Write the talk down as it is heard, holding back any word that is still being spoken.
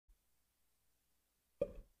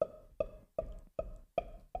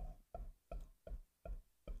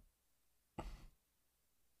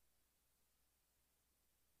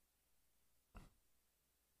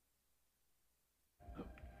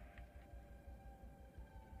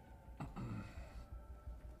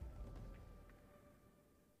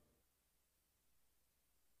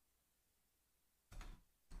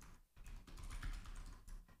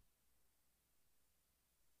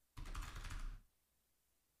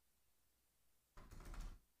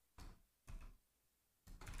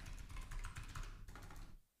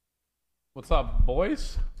What's up,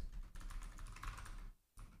 boys?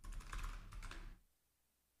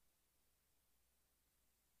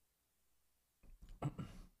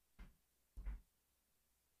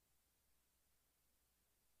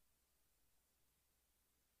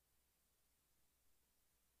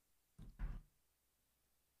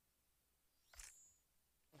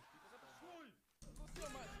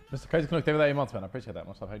 Mr. Crazy Canuck, thank you for that 8 months, man. I appreciate that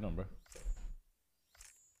much. How you doing, bro?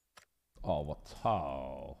 Oh, what?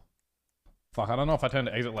 Oh. Fuck, I don't know if I turned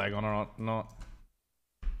the exit lag on or not.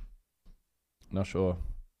 Not sure.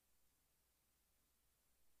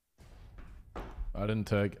 I didn't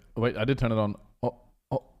turn. Wait, I did turn it on.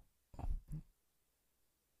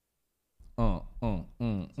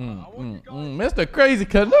 Mr. Crazy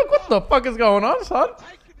Canuck, what the fuck is going on, son?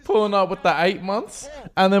 Pulling up with the 8 months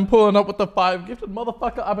and then pulling up with the 5 gifted.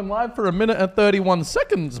 Motherfucker, I've been live for 1 minute and 31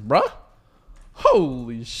 seconds, bruh.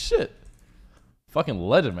 Holy shit. Fucking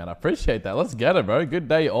legend, man. I appreciate that. Let's get it, bro. Good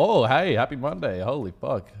day. Oh, hey, happy Monday. Holy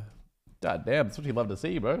fuck. God damn, that's what you love to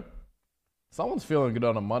see, bro. Someone's feeling good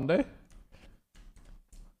on a Monday.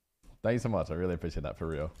 Thank you so much. I really appreciate that, for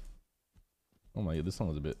real. Oh my god, this song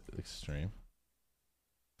was a bit extreme.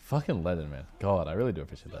 Fucking legend, man. God, I really do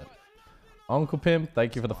appreciate that. Uncle Pim,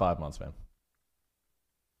 thank you for the 5 months, man.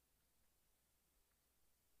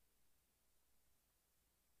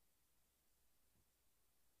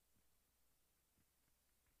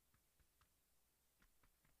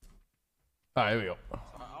 Alright, here we go.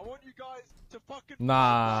 I want you guys to fucking.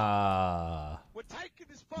 Nah. We're taking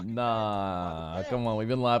this fucking. Nah. Come on, we've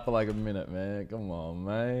been live for like a minute, man. Come on,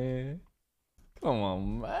 man. Come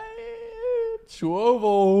on, man.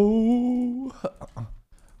 Chuovo.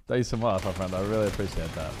 Thank you so much, my friend. I really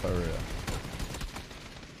appreciate that, for real.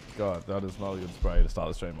 God, that is not a good spray to start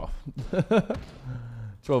the stream off.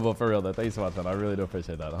 Chuovo, for real, though. Thank you so much, man. I really do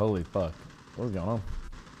appreciate that. Holy fuck. What is going on?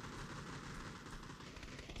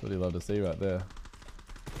 That's what you love to see right there.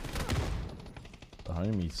 The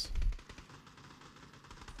homies.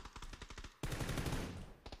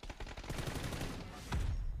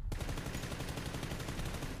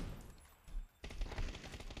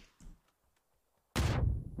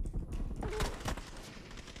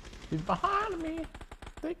 He's behind me.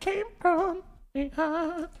 They came from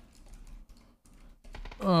behind.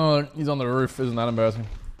 Oh, he's on the roof. Isn't that embarrassing?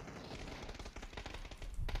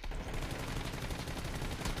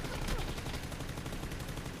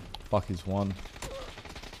 Fuck, he's won.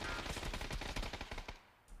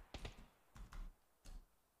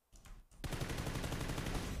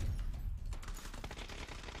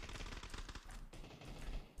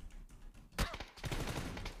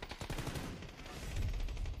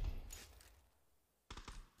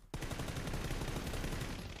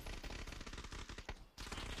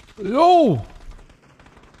 Yo!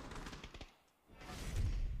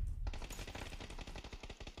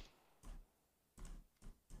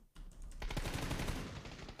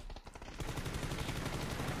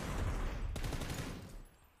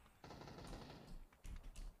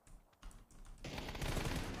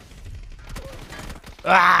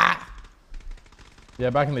 Ah! Yeah,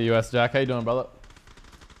 back in the US, Jack. How you doing, brother?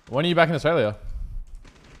 When are you back in Australia?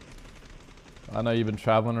 I know you've been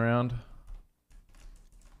traveling around.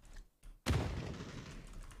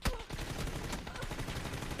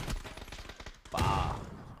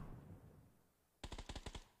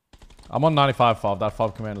 I'm on 95.5. That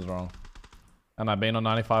 5 command is wrong. And I've been on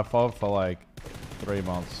 95.5 for like 3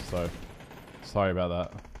 months, so sorry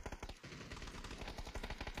about that.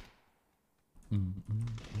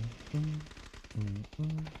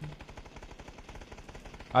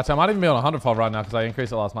 Actually, I might even be on 100.5 right now because I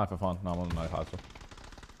increased it last night for fun. No, I'm on 95 still.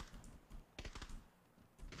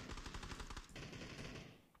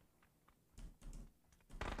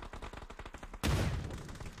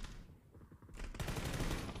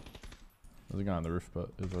 There's a guy on the roof, but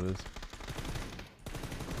it is what it is.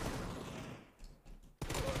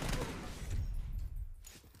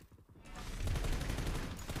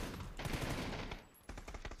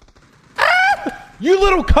 Ah! You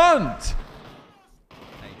little cunt!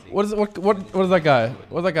 What is that guy?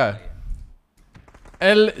 What's that guy?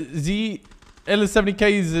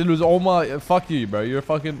 L70K is all my. Fuck you, bro. You're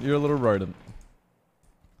a little rodent.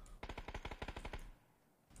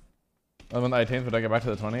 I'm on the 18th, but I get back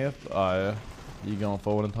to the 20th. Oh, yeah. You going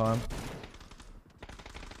forward in time?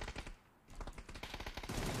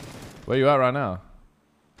 Where you at right now?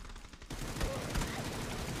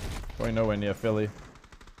 Probably nowhere near Philly.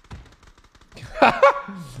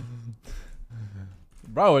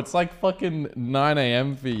 Bro, it's like fucking 9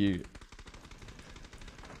 AM for you.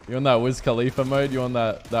 You on that Wiz Khalifa mode? You on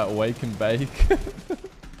that wake and bake?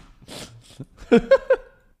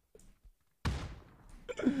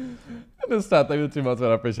 the stat. Thank you for the 2 months,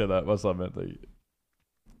 man. I appreciate that. What's up, man? Thank you.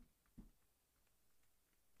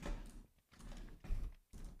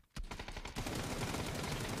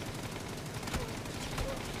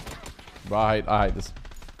 Bro, I hate this.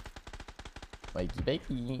 Wakey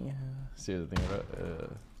bakey. See the thing about it.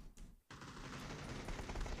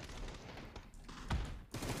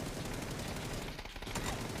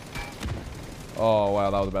 Oh wow,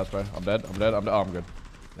 that was a bad spray. I'm dead. I'm dead. I'm dead. Oh, I'm good.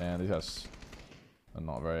 Damn, these guys are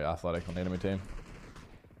not very athletic on the enemy team.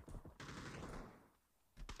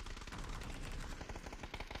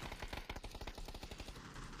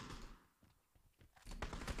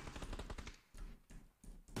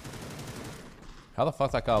 How the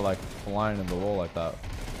fuck's that guy like flying in the wall like that?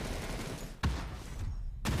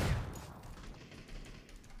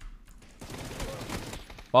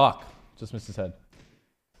 Fuck. Just missed his head.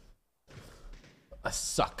 I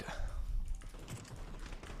suck.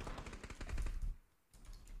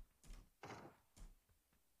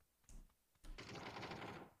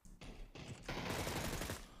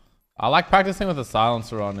 I like practicing with a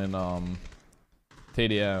silencer on in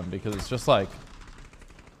TDM because it's just like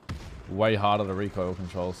way harder to recoil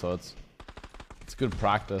control, so it's good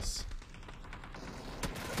practice.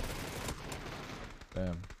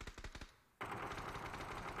 Damn.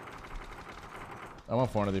 I'm on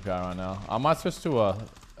 400 DPI right now. I might switch to a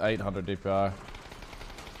 800 DPI.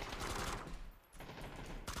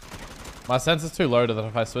 My sense is too low that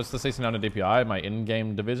if I switch to 1600 DPI, my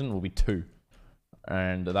in-game division will be 2.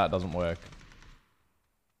 And that doesn't work.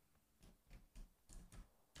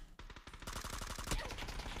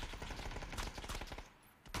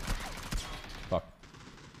 Fuck.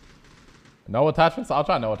 No attachments? I'll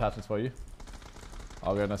try no attachments for you.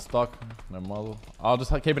 I'll go no stock, no muzzle. I'll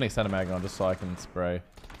just keep an extended mag on just so I can spray.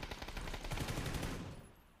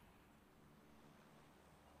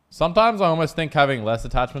 Sometimes I almost think having less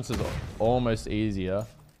attachments is almost easier.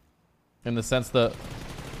 In the sense that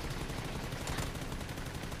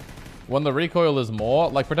when the recoil is more,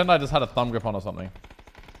 like pretend I just had a thumb grip on or something.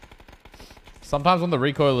 Sometimes when the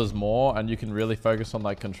recoil is more and you can really focus on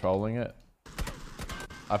like controlling it,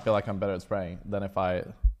 I feel like I'm better at spraying than if I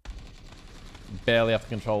barely have to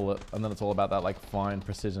control it and then it's all about that like fine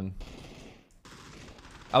precision.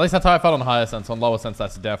 At least that's how I felt on higher sense. On lower sense,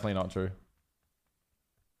 that's definitely not true.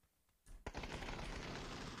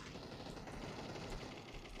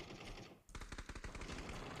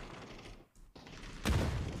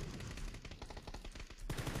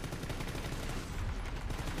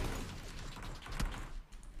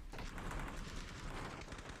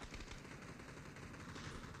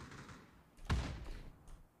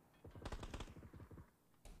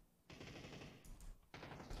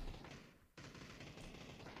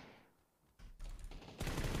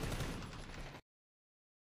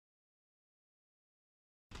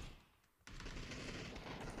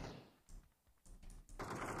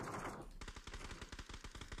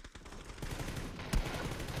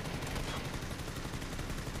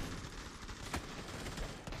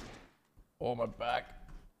 Oh, my back.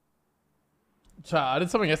 Chat, I did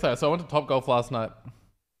something yesterday. So I went to Top Golf last night.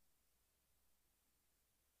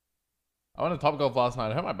 I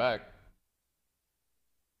hurt my back.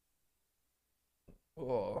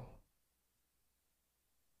 Oh.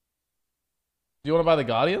 Do you want to buy the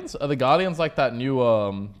Guardians? Are the Guardians like that new,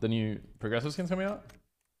 the new progressive skins coming out?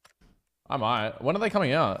 I might. When are they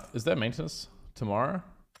coming out? Is there maintenance tomorrow?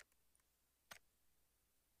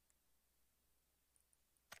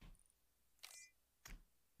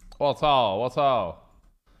 What's all? What's all?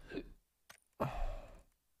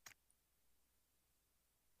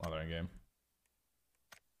 Another game.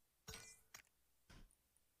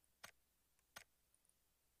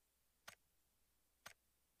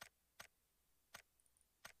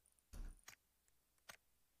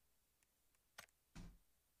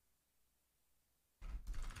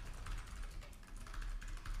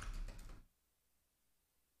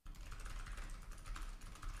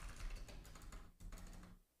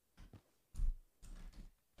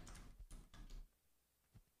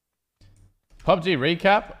 PUBG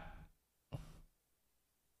recap.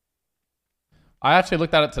 I actually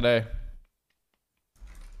looked at it today.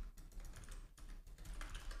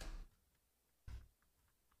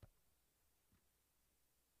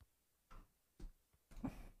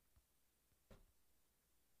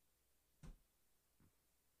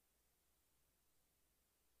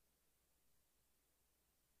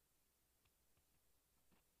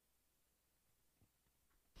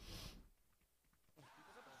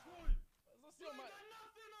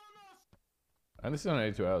 And this is on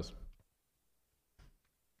 82 hours.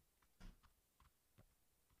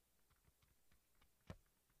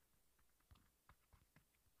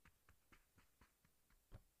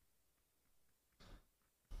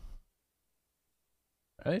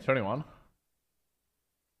 Only 21.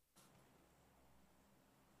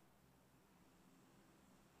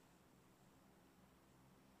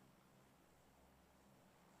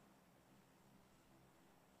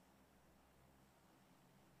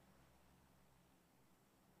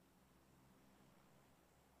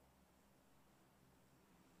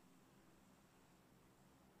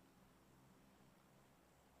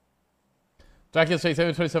 Jackie, say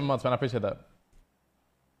 27 months, man. I appreciate that.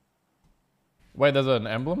 Wait, there's an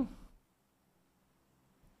emblem?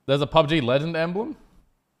 There's a PUBG Legend emblem?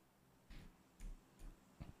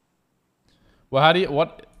 Well, how do you...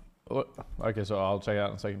 What? Okay, so I'll check it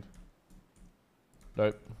out in a second.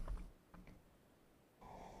 Dope.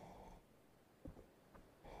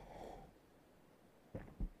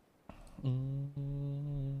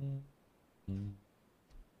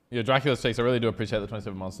 Yeah, Dracula 6. I really do appreciate the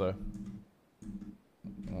 27 months, though.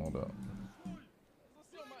 Hold up.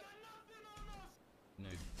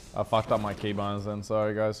 I fucked up my keybinds then.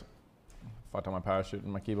 Sorry, guys. Fucked up my parachute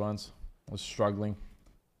and my keybinds. I was struggling.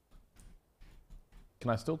 Can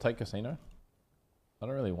I still take casino? I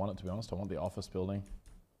don't really want it, to be honest. I want the office building.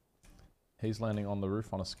 He's landing on the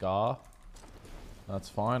roof on a scar. That's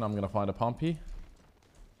fine. I'm going to find a pumpy.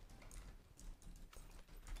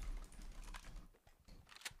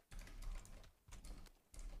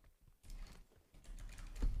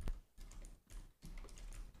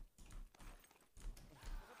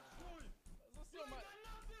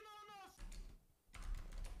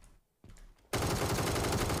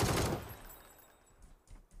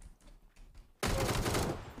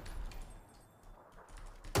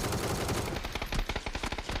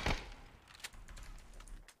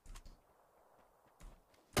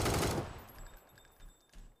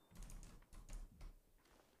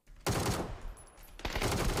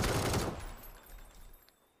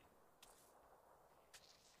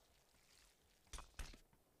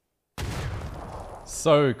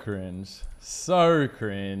 So cringe. So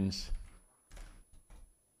cringe.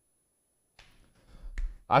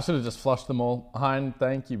 I should have just flushed them all. Hein,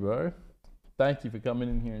 thank you, bro. Thank you for coming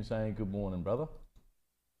in here and saying good morning, brother.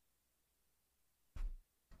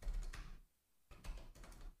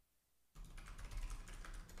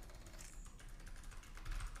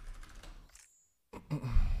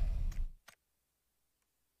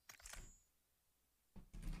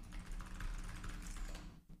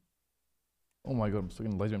 Oh my god, I'm still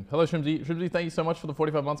getting lazy. Hello, Shrimzy. Shrimzy, thank you so much for the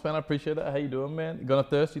 45 months, man. I appreciate it. How you doing, man? You gonna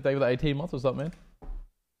thirsty? Thank you for the 18 months. What's up, man?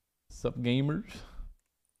 What's up, gamers?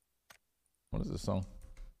 What is this song?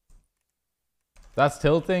 That's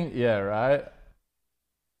tilting? Yeah, right?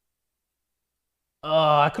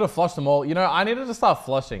 I could have flushed them all. You know, I needed to start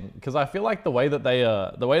flushing because I feel like the way that they,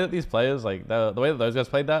 the way that these players, like, the way that those guys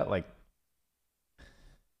played that, like,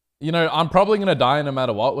 you know, I'm probably going to die no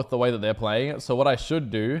matter what with the way that they're playing it. So what I should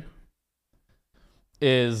do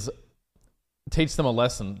is teach them a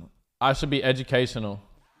lesson. I should be educational.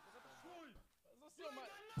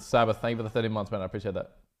 Sabbath, thank you for the 30 months, man. I appreciate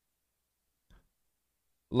that.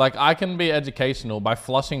 Like, I can be educational by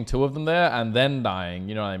flushing 2 of them there and then dying.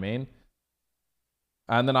 You know what I mean?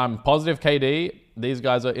 And then I'm positive KD. These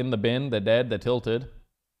guys are in the bin. They're dead. They're tilted.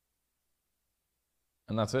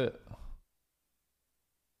 And that's it.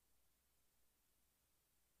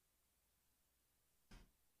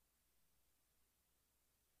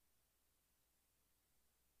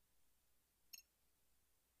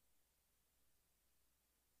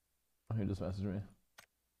 Who just messaged me?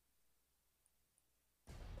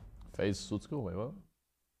 Phase Suit School? Wait, what?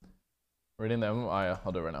 Reading them? Oh yeah,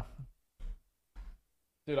 I'll do it right now.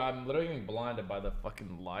 Dude, I'm literally getting blinded by the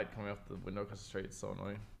fucking light coming off the window across the street. It's so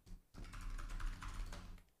annoying.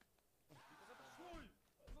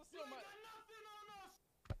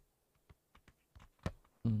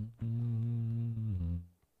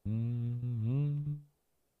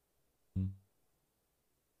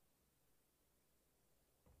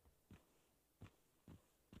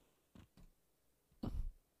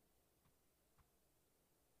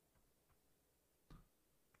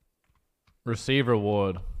 Receive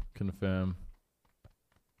reward. Confirm.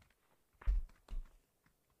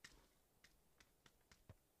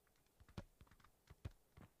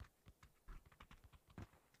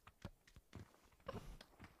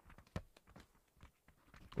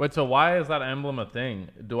 Wait, so why is that emblem a thing?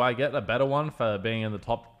 Do I get a better one for being in the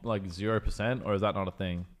top, like, 0%, or is that not a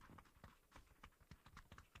thing?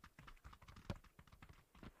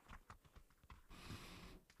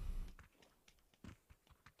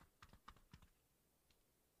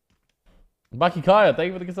 Bucky Kaya, thank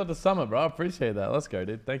you for the gift of the summer, bro. I appreciate that. Let's go,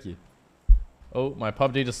 dude. Thank you. Oh, my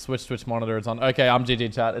PUBG just switched Twitch monitor. It's on. Okay, I'm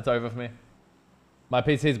GG, chat. It's over for me. My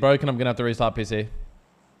PC's broken. I'm going to have to restart PC.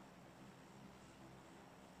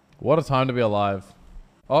 What a time to be alive.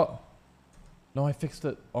 Oh. No, I fixed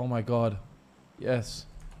it. Oh my god. Yes.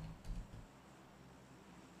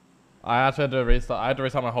 I actually had to restart. I had to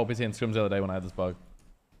restart my whole PC in scrims the other day when I had this bug.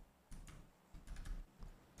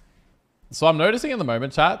 So I'm noticing in the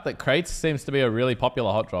moment, chat, that crates seems to be a really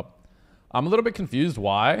popular hot drop. I'm a little bit confused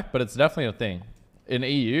why, but it's definitely a thing. In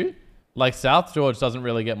EU, like South George doesn't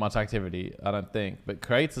really get much activity, I don't think, but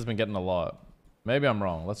crates has been getting a lot. Maybe I'm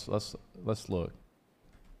wrong. Let's look.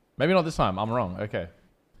 Maybe not this time. I'm wrong. Okay.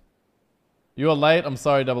 You are late. I'm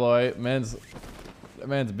sorry, 008. Man's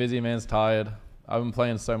busy. Man's tired. I've been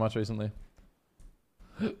playing so much recently.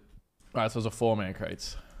 Alright, so it was a 4-man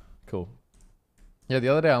crates. Cool. Yeah, the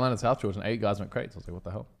other day I landed South George and 8 guys went crates. I was like, what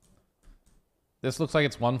the hell? This looks like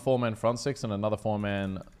it's one 4-man front 6 and another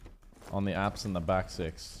 4-man on the apps in the back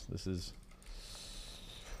 6. This is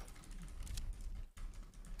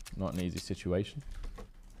not an easy situation.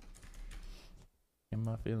 In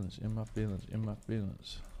my feelings, in my feelings, in my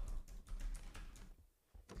feelings.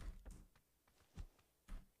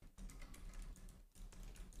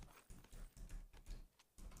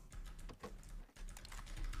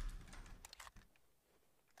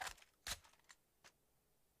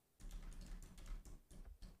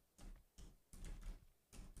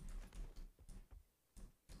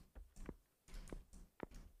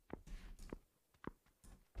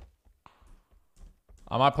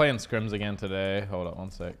 I might play in scrims again today. Hold up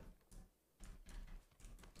one sec.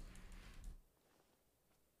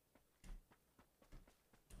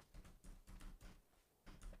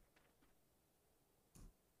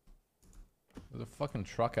 There's a fucking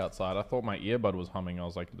truck outside. I thought my earbud was humming. I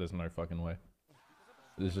was like, there's no fucking way.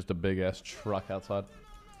 There's just a big ass truck outside.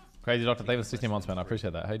 Crazy Doctor, thank you for 16 months, man. I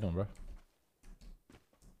appreciate that. How you doing, bro?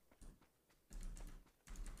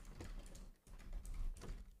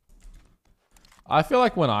 I feel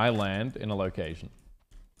like when I land in a location,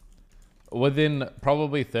 within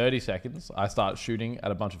probably 30 seconds, I start shooting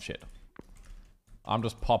at a bunch of shit. I'm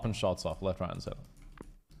just popping shots off left, right, and center.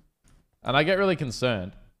 And I get really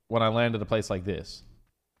concerned when I land at a place like this.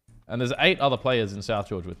 And there's 8 other players in South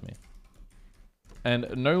George with me. And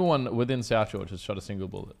no one within South George has shot a single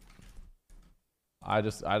bullet. I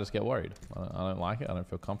just get worried. I don't like it. I don't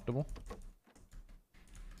feel comfortable.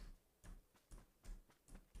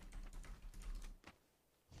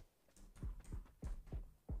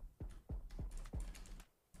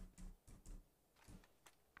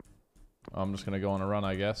 I'm just going to go on a run,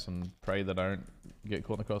 I guess, and pray that I don't get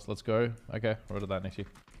caught in the cross. Let's go. Okay, rid of that, Nixzyee.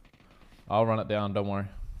 I'll run it down, don't worry.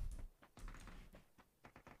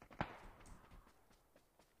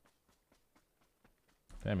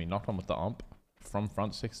 Damn, he knocked on with the ump. From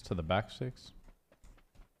front 6 to the back 6.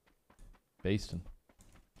 Beastin'.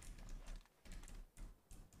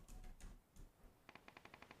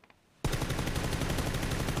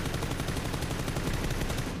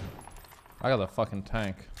 I got the fucking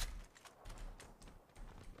tank.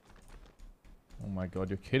 Oh my god,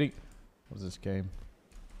 you're kidding. What is this game?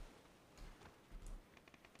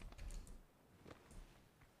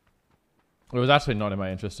 It was actually not in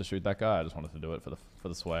my interest to shoot that guy. I just wanted to do it for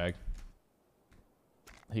the swag.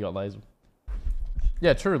 He got lasered.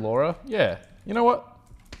 Yeah, true, Laura. Yeah. You know what?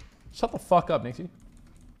 Shut the fuck up, Nixzyee.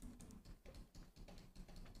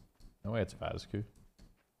 No way it's bad as Q.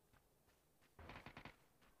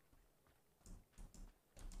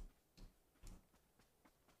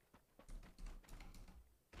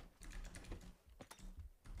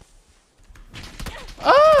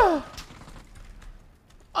 Ah!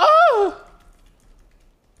 Ah!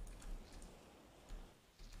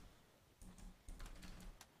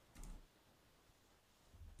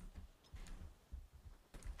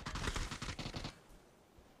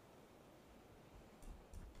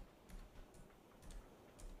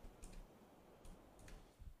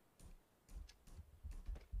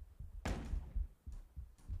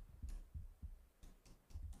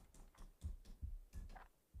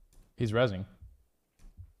 He's rezzing.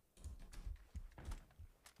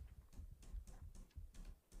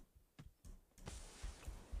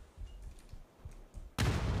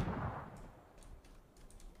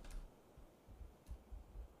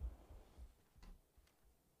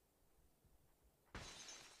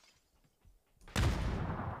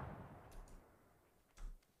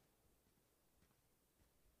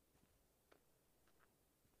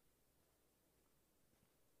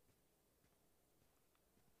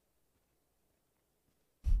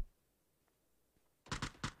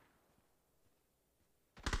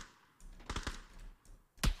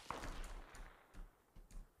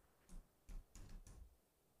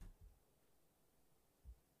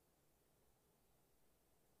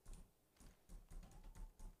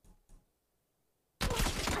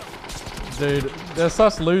 Dude, they're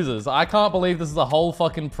such losers. I can't believe this is a whole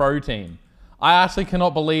fucking pro team. I actually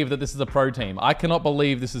cannot believe that this is a pro team. I cannot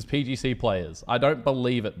believe this is PGC players. I don't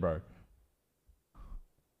believe it, bro.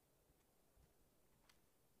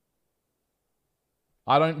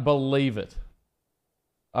 I don't believe it.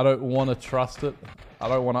 I don't want to trust it. I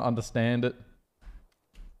don't want to understand it.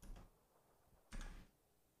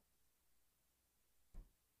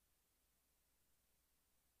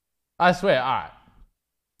 I swear, alright.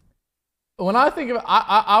 When I think of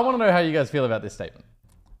I want to know how you guys feel about this statement.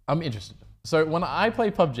 I'm interested. So when I play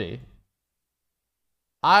PUBG,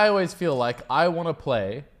 I always feel like I want to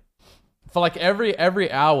play for like every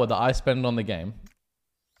hour that I spend on the game.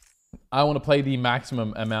 I want to play the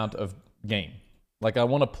maximum amount of game. Like I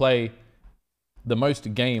want to play the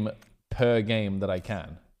most game per game that I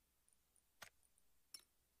can.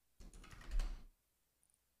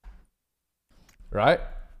 Right?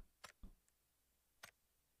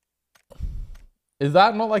 Is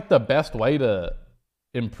that not like the best way to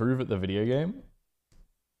improve at the video game?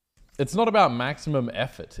 It's not about maximum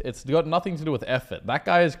effort. It's got nothing to do with effort. That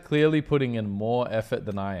guy is clearly putting in more effort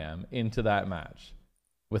than I am into that match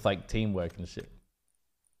with like teamwork and shit.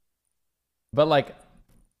 But like,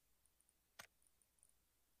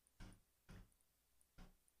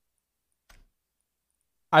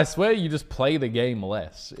 I swear you just play the game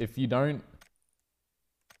less. If you don't...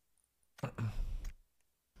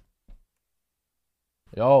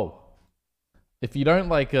 Yo. If you don't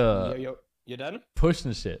like Yo, you done? push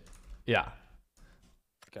and shit. Yeah.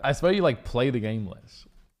 Okay. I swear you like play the game less.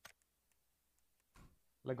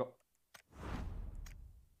 Let go.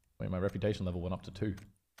 Wait, my reputation level went up to 2.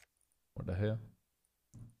 What the hell?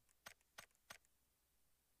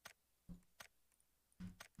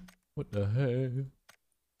 What the hell?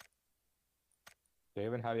 Do you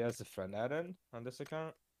even have you as a friend added on this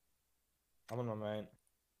account? I'm on my main.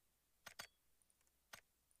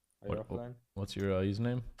 Are you offline? What's your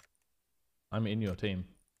username? I'm in your team.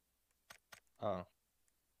 Oh.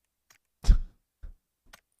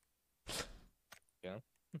 Yeah.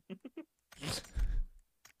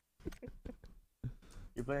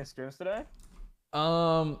 You playing streams today?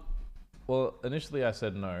 Well, initially I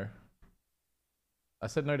said no. I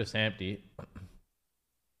said no to Sampty.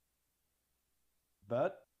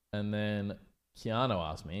 But? And then Keanu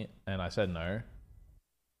asked me, and I said no.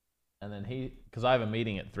 And then because I have a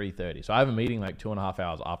meeting at 3:30, so I have a meeting like 2.5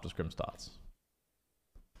 hours after scrim starts.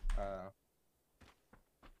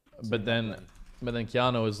 But then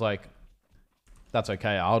Keanu was like, "That's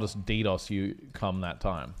okay. I'll just DDoS you come that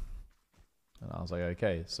time." And I was like,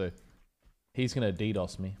 "Okay." So he's gonna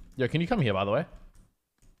DDoS me. Yo, can you come here, by the way?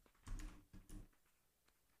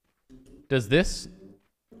 Does this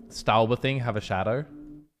Stalber thing have a shadow?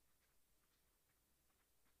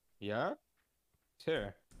 Yeah?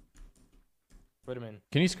 Sure. What do you mean?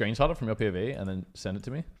 Can you screenshot it from your POV and then send it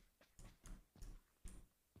to me?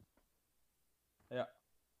 Yeah.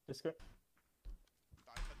 Discord.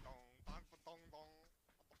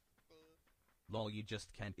 Lol, you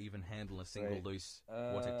just can't even handle a single Wait, loose.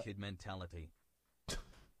 What a kid mentality.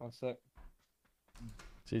 1 sec.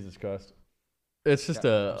 Jesus Christ. It's just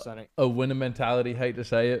Yeah, I'm sending. a winner mentality. Hate to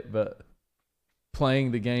say it, but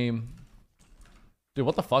playing the game. Dude,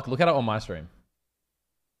 what the fuck? Look at it on my stream.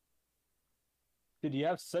 Dude, you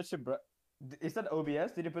have such a is that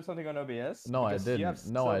OBS? Did you put something on OBS? No, Because I you have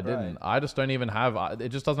didn't. No, so I bright. didn't. I just don't even have... It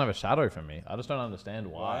just doesn't have a shadow for me. I just don't understand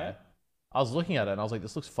why. Why? I was looking at it and I was like,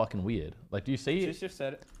 this looks fucking weird. Like, do you see Choose it?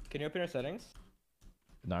 your Can you open your settings?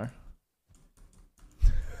 No.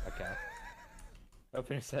 Okay.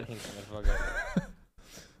 Open your settings, motherfucker.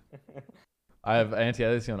 I have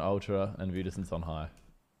anti-aliasing on ultra and view distance on high.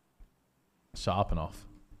 Sharpen off.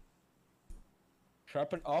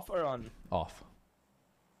 Sharpen off or on? Off.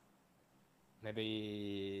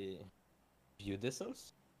 Maybe view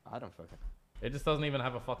distance? I don't fucking. It just doesn't even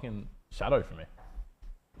have a fucking shadow for me.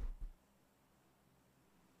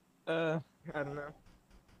 I don't know.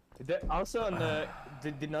 Also on the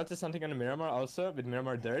did you notice something on the Miramar also with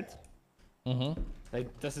Miramar Dirt? Mm-hmm.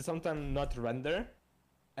 Like does it sometimes not render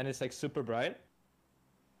and it's like super bright?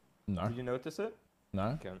 No. Did you notice it?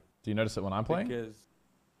 No? Okay. Do you notice it when I'm playing? Because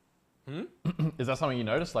Is that something you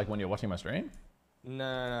notice, like when you're watching my stream?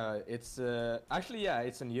 no, it's actually yeah,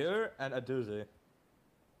 it's in Ur and Aduzi.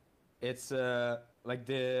 It's like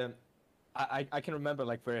I can remember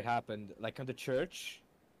like where it happened, like on the church.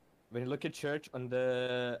 When you look at church on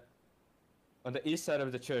the east side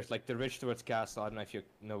of the church, like the ridge towards castle. I don't know if you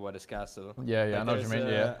know what is castle. Yeah, yeah, Like, I know what you there's,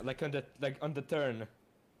 mean, yeah. Like on the turn,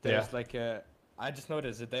 there's like I just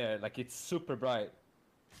noticed it there. Like it's super bright.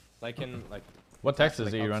 Like in like. What Texas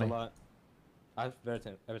like, are you helps a running? lot. I've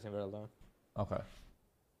everything very low. Okay.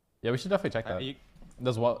 Yeah, we should definitely check that.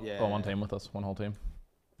 There's what? Yeah. Oh, one team with us. One whole team.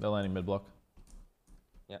 They're landing mid block.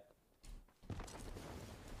 Yeah.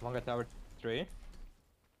 One guy tower 3.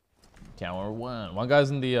 Tower 1. One guy's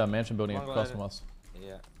in the mansion building One across guy- from us.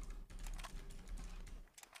 Yeah.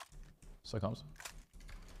 So comes.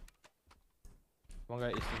 One guy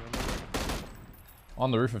east of On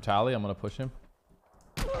the roof of Tally, I'm gonna push him.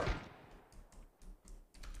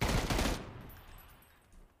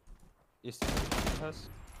 east of us.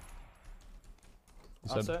 You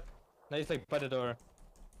said Outside. No, he's like by the door.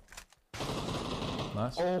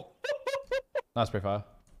 nice. Oh. Nice pre-fire.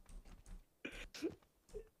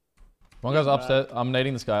 One guy's upstairs. I'm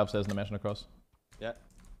nading this guy upstairs in the mansion across. Yeah.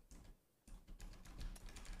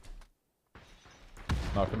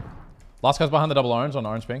 Knocked him. Last guy's behind the double orange on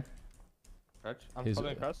orange ping. Right. I'm He's-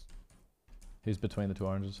 following across. He's between the two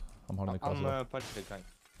oranges. I'm holding the cross. I'm punching the guy.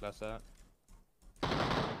 Plus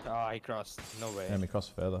he crossed. No way. Enemy cross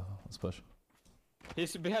further. Let's push.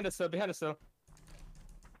 He's behind us still. Behind us still.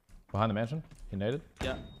 Behind the mansion. He naded.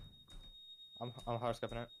 Yeah. I'm hard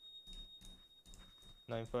scapping it.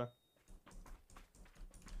 No info.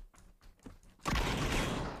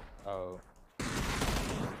 Oh.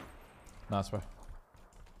 Nice, bro.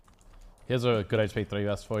 Here's a good HP 3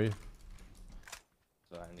 vest for you.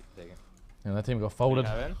 So I need to take it. And that team got folded.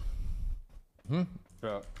 Hmm?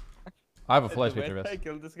 Bro. I have a full The HP way 3 I vest.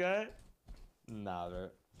 killed this guy? Nah, bro.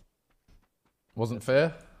 Wasn't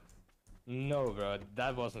fair. No, bro.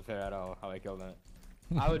 That wasn't fair at all, how I killed him.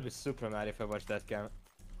 I would be super mad if I watched that game.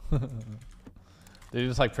 Did you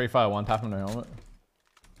just like pre-fire one tap him no helmet?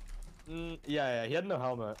 Yeah, he had no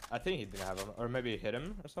helmet. I think he didn't have him. Or maybe he hit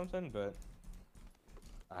him or something, but...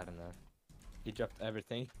 I don't know. He dropped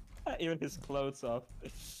everything. Even his clothes off.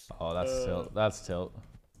 Oh, that's tilt. That's tilt.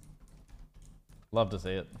 Love to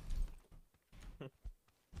see it.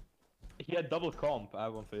 He had double comp, I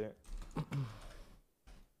won't for you.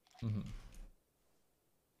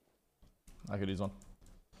 I could use one.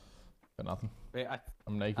 Got nothing. Wait,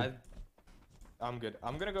 I'm naked. I'm good.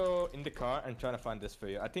 I'm gonna go in the car and try to find this for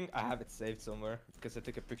you. I think I have it saved somewhere because I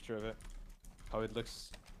took a picture of it. How it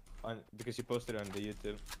looks on because you posted it on the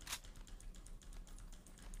YouTube.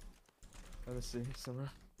 Let me see somewhere.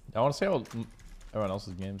 I want to see how everyone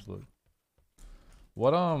else's games look.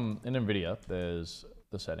 What in NVIDIA, there's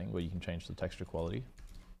the setting where you can change the texture quality.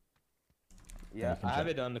 Yeah, I have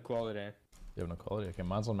it on the quality. You have no quality. Okay,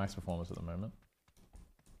 mine's on max performance at the moment.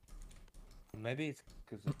 Maybe it's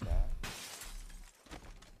because of that.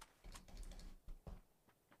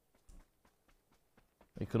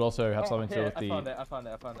 It could also have something to do with I found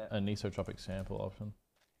it. anisotropic sample option.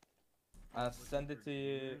 I'll send it to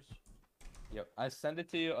you. Yep, I send it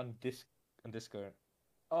to you on Discord.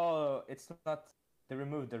 Oh, it's not. They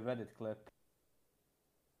removed the Reddit clip.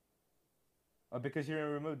 Oh, because you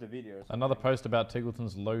removed the video. Or Another something. post about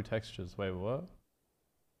Tiggleton's low textures. Wait, what?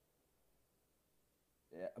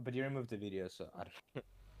 Yeah, but you removed the video, so I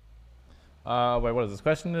don't. Wait, what is this?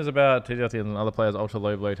 Question is about TGLT and other players' ultra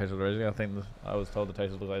low texture raising. I think I was told the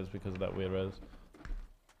textures look like this because of that weird res.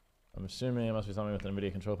 I'm assuming it must be something with the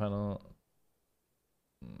NVIDIA control panel.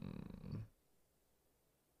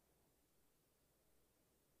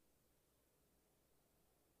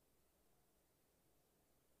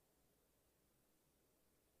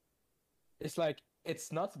 It's like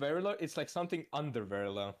it's not very low. It's like something under very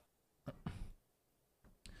low.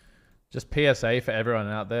 Just PSA for everyone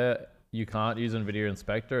out there: you can't use NVIDIA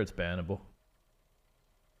Inspector. It's bannable.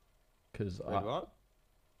 Because What?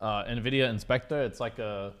 NVIDIA Inspector, it's like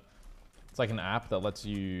an app that lets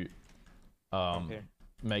you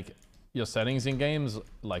make your settings in games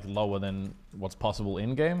like lower than what's possible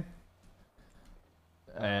in game.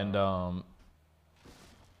 And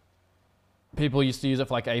people used to use it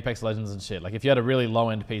for like Apex Legends and shit. Like if you had a really low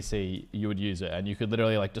end PC, you would use it, and you could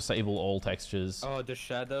literally like disable all textures. Oh, the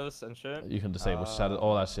shadows and shit. You can disable shadow,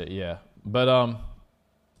 all that shit. Yeah, but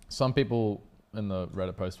some people in the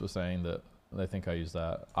Reddit post were saying that they think I use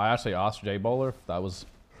that. I actually asked Jay Bowler if that was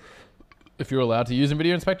if you're allowed to use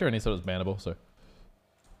NVIDIA Inspector, and he said it was bannable. So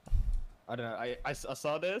I don't know. I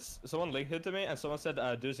saw this. Someone linked it to me, and someone said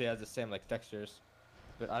Doozy has the same like textures,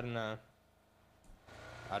 but I don't know.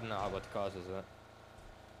 I don't know what causes it.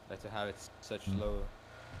 Like to have it such low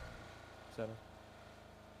setting.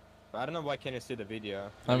 But I don't know why can't you see the video.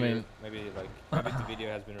 Maybe, maybe the video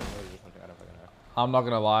has been removed or something. I don't fucking know. I'm not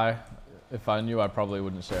gonna lie. If I knew, I probably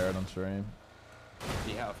wouldn't share it on stream.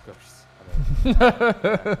 Yeah, of course.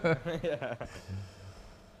 I mean, yeah.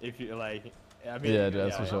 If you like, I mean. Yeah,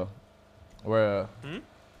 that's for sure. We're Hmm? You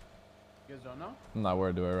guys don't know? I'm not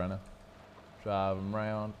where to do it right now. Driving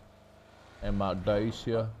around in my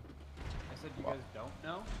Dacia. I said you guys don't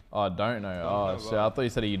know? Oh, I don't know. Don't Oh, know shit. what? I thought you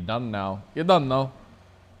said you done now. You done now.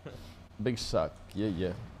 Big suck. Yeah,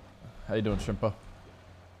 yeah. How you doing, Shrimper?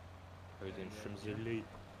 How you doing, Shrimzilla?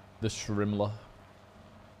 The Shrimler.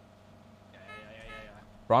 Yeah.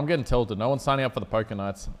 Bro, I'm getting tilted. No one's signing up for the poker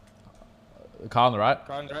nights. Car on the right.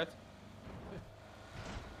 Car on the right.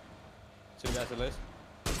 2 guys at least.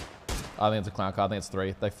 I think it's a clown car. I think it's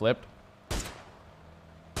 3. They flipped.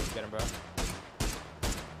 Get him, bro.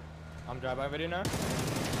 I'm driving with you now.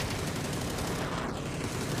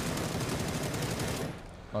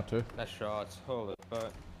 Not 2. Nice shots. Holy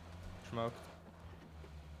fuck. Smoked.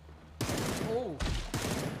 Oh.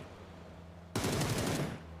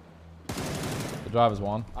 The driver's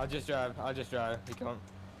 1. I'll just drive. He come.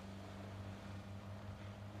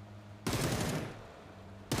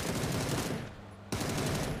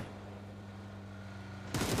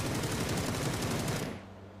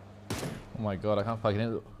 Oh my god, I can't fucking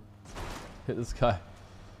hit this guy.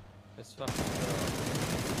 It's fucking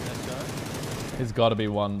nice shot. He's got to be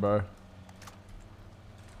 1, bro.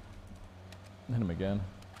 Hit him again.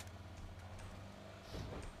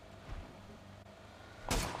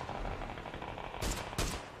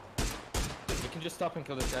 We can just stop and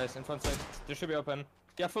kill this guys in front 6. They should be open.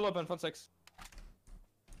 Yeah, full open, front 6.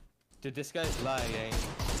 Dude, this guy's lying.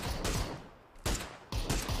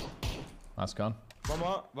 Nice gun. One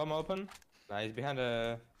more open. Nah, he's behind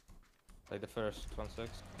like the first front 6.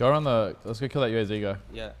 Go around the... Let's go kill that UAZ guy.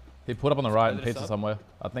 Yeah. He pulled up on the right and Split this pizza up. somewhere.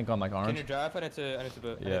 I think on like Can orange. you drive? I need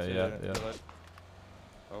to Yeah.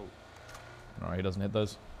 Oh. Alright, he doesn't hit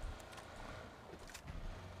those.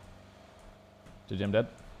 GG, dead.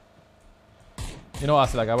 You know what I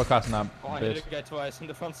said, that guy, we're crashing that Oh, I bitch. hit a guy twice in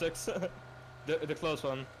the front 6. the close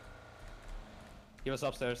one. He was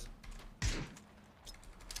upstairs.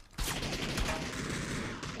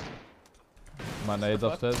 My nade's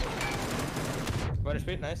upstairs. Better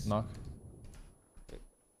speed, nice. Knock.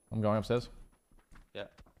 I'm going upstairs. Yeah.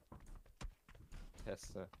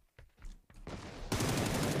 Yes.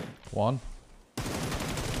 1.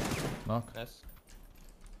 Knock. Nice.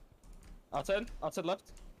 Outside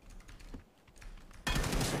left.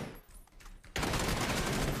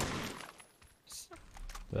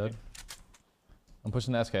 Dead. I'm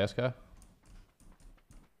pushing the SKS guy.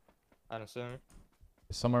 I don't see him.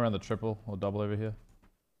 He's somewhere around the triple or double over here.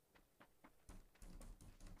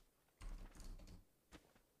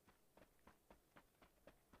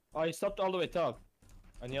 Oh, he stopped all the way top.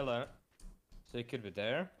 On yellow. So he could be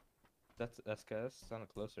there. That's SKS. Sounded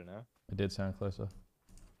closer now. It did sound closer.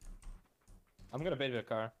 I'm gonna bait with a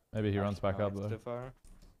car. Maybe he runs back No, up it's though. too far.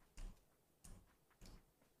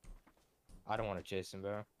 I don't want to chase him,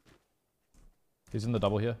 bro. He's in the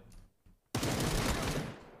double here.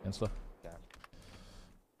 Insta. Yeah.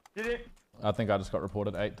 Did it? I think I just got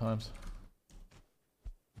reported 8 times.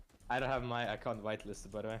 I don't have my account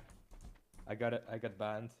whitelisted, by the way. I got it. I got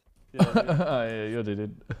banned. Yeah, you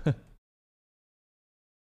did.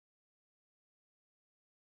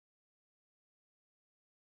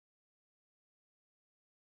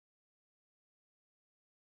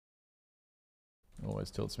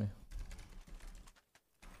 Always tilts me.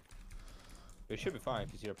 It should be fine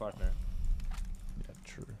if you see your partner. Yeah,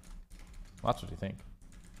 true. That's what you think.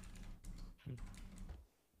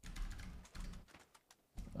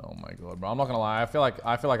 Oh my god, bro! I'm not gonna lie. I feel like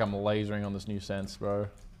I'm lasering on this new sense, bro.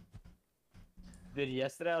 Dude,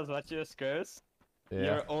 yesterday I was watching your scurs. Yeah.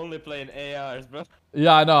 You're only playing ARs, bro.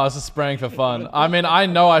 Yeah, I know. I was just spraying for fun. I mean, I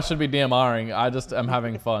know I should be DMRing. I just am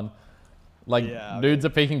having fun. Like, Yeah, dudes are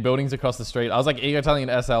peeking buildings across the street. I was like ego telling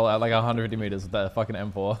an SL at like 150 meters with that fucking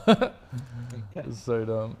M4. It's so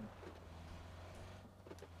dumb.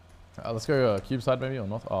 Let's go cube side maybe or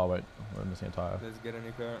not? Oh wait, we're missing a tire. Let's get a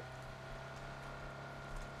new car.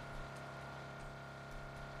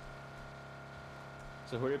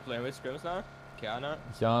 So who are you playing with? Scrims now? Kiana?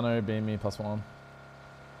 Keanu, Beamy, +1.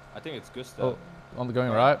 I think it's Gustav. Oh, on the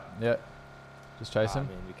going right. Yeah. Just chase I him.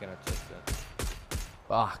 mean, we cannot chase that.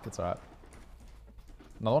 Fuck, it's alright.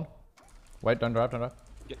 Another one. Wait, don't drive, don't drive.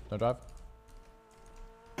 Yeah. Don't drive.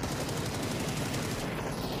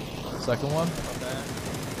 Second one. Okay.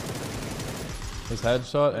 His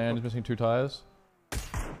headshot and he's missing 2 tires.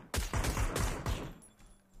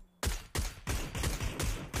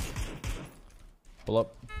 Pull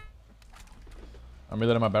up. I'm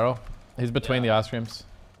reloading my barrel. He's between the ice creams.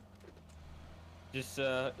 Just,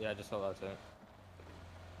 yeah, just hold out to it.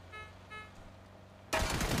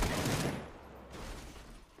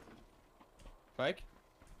 Spike?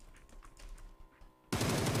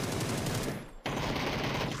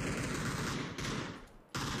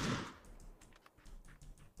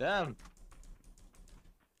 Damn.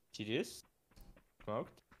 GG's?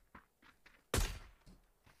 Smoked.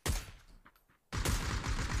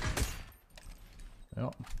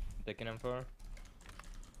 Yep. Taking him for.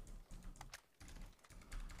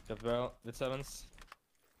 Jeff Bell with 7s.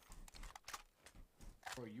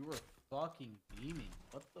 Bro, you were fucking beaming.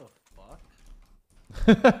 What the fuck?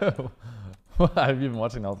 Have you been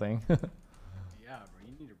watching the whole thing? Yeah, bro,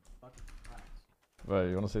 you need to fucking relax. Bro,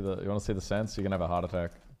 you wanna see the sense? You're gonna have a heart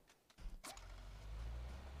attack.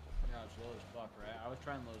 Yeah, it's low as fuck, right? I was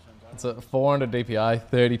trying low sense. It's a 400 DPI,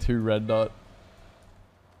 32 red dot.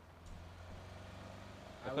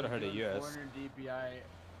 I could have heard a US. 400 DPI.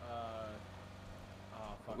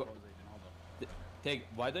 Oh fuck, what was I doing? Hold up. Take.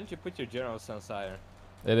 Why don't you put your general sense higher?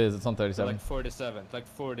 It is. It's on 37. Like 47, like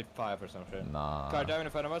 45 or something. Nah. Car driving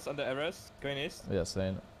in front of us on the Everest, going east. Yeah,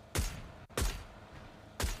 same.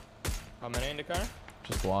 How many in the car?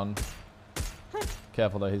 Just one.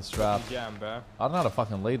 Careful though, he's strapped. Jam, bro. I don't know how to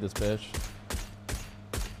fucking lead this bitch.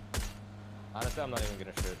 Honestly, I'm not even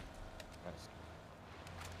gonna shoot.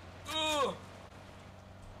 Nice. Ooh!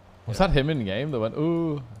 Was that him in game that went,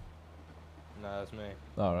 ooh? No, that's me.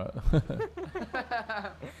 Alright.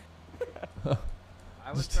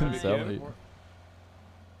 I was Just didn't trying sell to me.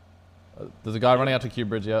 There's a guy running out to Q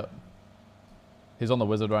Bridge yet. He's on the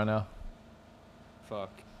wizard right now. Fuck.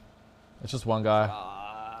 It's just one guy.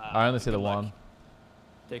 I only see the good luck. one.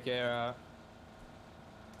 Take care.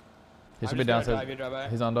 He I'm should be just gonna downstairs. drive you, drive by.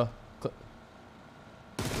 He's under.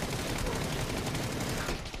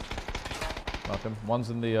 Knocked him. One's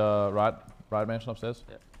in the right mansion upstairs.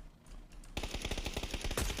 Yeah.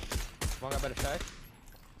 One guy better check.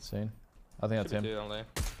 Seen. I think that's him. Two only.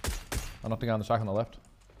 I knocked the guy on the shack on the left.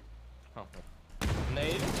 Oh.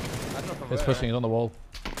 Nade? I don't know from He's where. pushing. He's on the wall.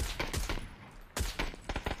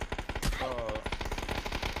 Oh.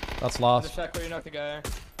 That's The last. shack where you knocked the guy.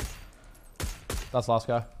 That's last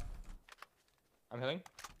guy. I'm healing.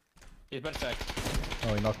 He's better check.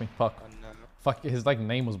 Oh, he knocked me. Fuck. Oh no. Fuck. His like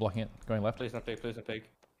name was blocking it. Going left. Please not pig, please not pig.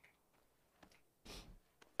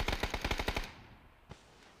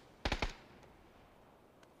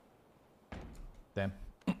 Damn.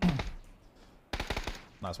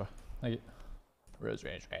 Nice one. Thank you. Rose,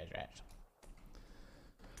 range.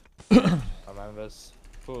 Oh man, was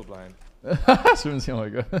full blind. Shouldn't see. Oh my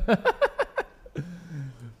god.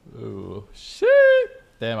 Oh shit.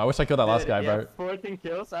 Damn. I wish I killed that last guy, bro. 14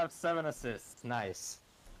 kills, I have 7 assists. Nice.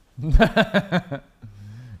 You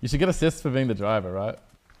should get assists for being the driver, right?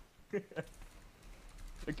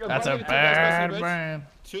 That's a bad man.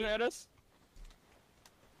 Shooting at us?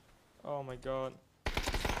 Oh my god.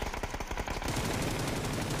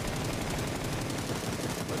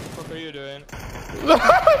 What the fuck are you doing? No!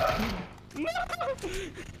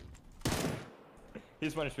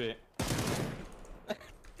 He's 1 HP.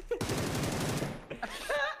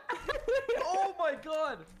 Oh my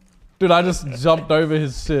god! Dude, I just jumped over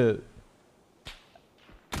his shit.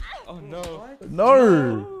 Oh no. What?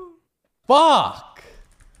 No. Fuck.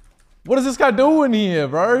 What is this guy doing here,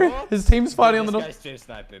 bro? What? His team's fighting on the This north. guy's stream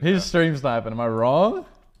sniping. He's stream sniping. Am I wrong?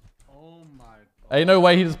 Oh my god. Ain't no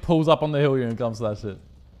way he just pulls up on the hill here and comes to that shit.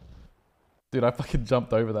 Dude, I fucking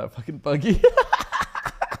jumped over that fucking buggy.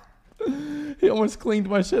 He almost cleaned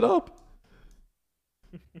my shit up.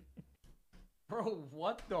 Bro,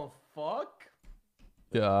 what the fuck?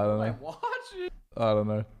 Yeah, I don't Am I know. watching? I don't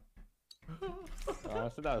know.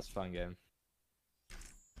 Honestly, that was a fun game.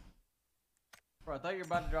 Bro, I thought you were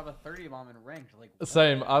about to drop a 30 bomb in ranked. Like, what?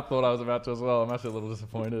 Same. I thought I was about to as well. I'm actually a little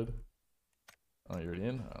disappointed. Oh, you're already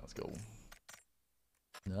in? Alright, let's go.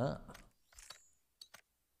 Nah.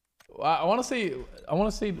 I want to see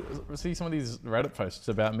some of these Reddit posts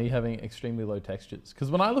about me having extremely low textures. Because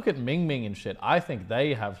when I look at Ming Ming and shit, I think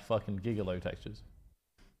they have fucking giga low textures.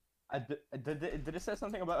 Did it say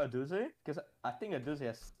something about Aduze? Because I think Aduze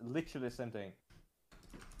has literally the same thing.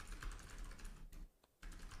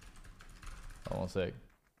 Hold on a sec.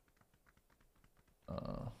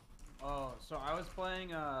 Oh, so I was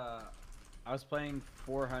playing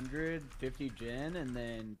 450 gen and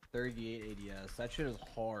then 38 ADS. That shit is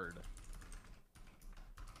hard.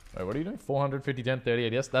 Wait, what are you doing? 450, 10,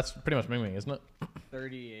 30 ADS? That's pretty much Ming Ming, isn't it?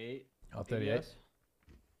 38. Oh, 38? ADS?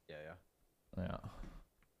 Yeah. Yeah.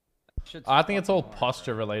 Shit's I think it's all fucking hard,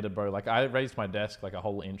 posture bro. related, bro. Like, I raised my desk like a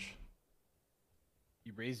whole inch.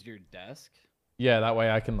 You raised your desk? Yeah, that way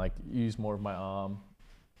I can, like, use more of my arm.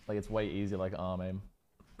 Like, it's way easier, like, arm aim.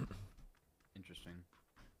 Interesting.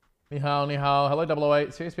 Ni hao, ni hao. Hello,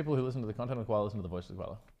 008. Serious people who listen to the content of Koala listen to the voice of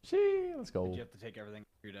Koala. Shee, let's go. Did you have to take everything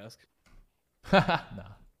off your desk?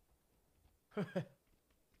 Nah.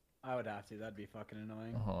 I would have to. That'd be fucking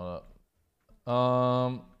annoying. Hold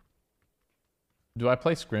up. Do I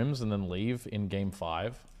play scrims and then leave in game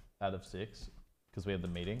 5 out of 6 because we had the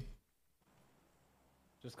meeting?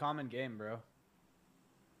 Just common game, bro.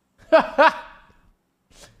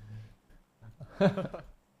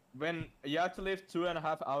 When you have to leave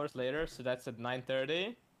 2.5 hours later, so that's at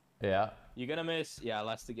 9:30. Yeah. You're gonna miss,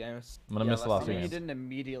 last two games. I'm gonna miss the last I two mean, you games. didn't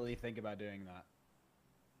immediately think about doing that.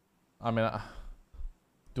 I mean,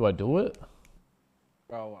 do I do it?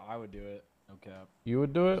 Bro, I would do it. No cap. You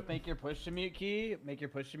would do it? Just make your push to mute key. Make your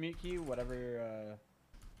push to mute key. Whatever.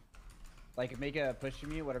 Like make a push to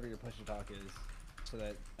mute. Whatever your push to talk is, so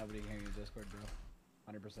that nobody can hear your Discord, bro.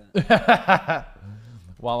 100%.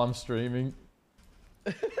 While I'm streaming.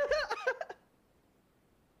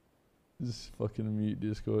 Just fucking mute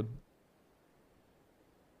Discord.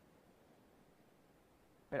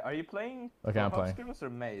 Wait, are you playing? Okay, I'm playing. Scrims or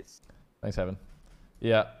Maze? Thanks, Heaven.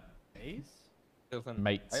 Yeah, Ace?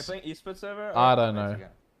 mates. Are you playing esports server? Or I don't Maze know. again?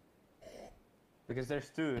 Because there's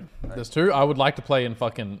two. Right? There's 2. I would like to play in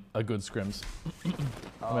fucking a good scrims. Let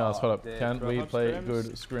me ask, hold up. the Can we Pro Hub play scrims? good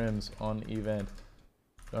scrims on event?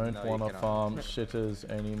 Don't No, you wanna cannot. farm shitters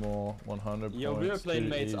anymore. 100 Yo, points. we were playing too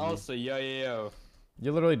Mates easy. also. Yo.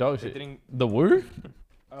 You're literally dog We shit. didn't. The woo?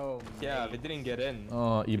 Oh. Yeah, we mate. didn't get in.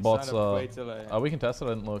 Oh, We you bots signed up are. way too late. Oh, we can test it. I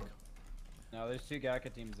didn't look. No, there's 2 Gaka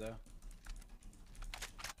teams though.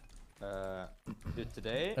 Dude,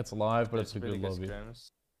 today. It's live, but there's it's a really good lobby. scrims.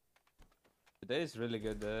 Today is really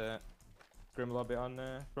good. Scrim lobby on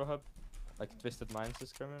Pro Hub. Like Twisted Minds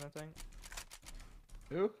is scrimming, I think.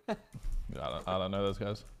 Who? I don't know those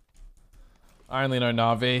guys. I only know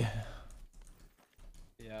Navi.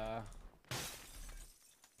 Yeah.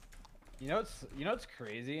 You know what's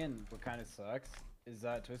crazy and what kind of sucks is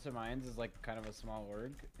that Twisted Minds is like kind of a small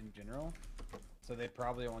org in general, so they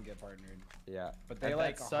probably won't get partnered. Yeah. But they And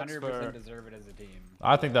like that sucks 100% for- deserve it as a team.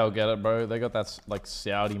 I think they'll get it, bro. They got that like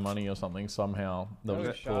Saudi money or something somehow. They'll No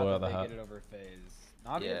just pull shot out of that the they hat. get it over FaZe.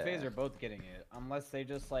 Navi and FaZe Yeah. are both getting it, unless they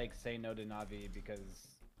just like say no to Navi because.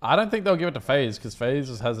 I don't think they'll give it to FaZe because FaZe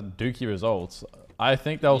just has dookie results. I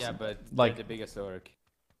think they'll Yeah, but like. they're the biggest org.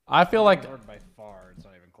 I feel like Ignored by far, it's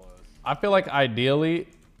not even close. I feel like ideally,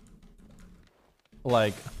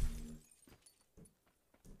 like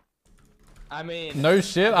I mean. no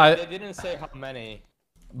shit. They didn't say how many.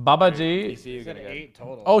 Baba G. PC you're Said gonna get. 8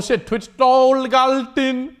 total. Oh shit! Twitch doll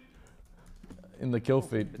Galtin in the kill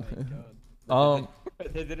feed. God.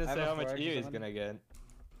 They didn't I have say a how much flag or EU is something. gonna get.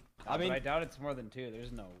 I mean- I doubt it's more than 2.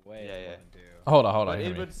 There's no way Yeah, it's yeah. more than 2. Hold on. But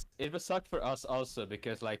hear me. it would suck for us also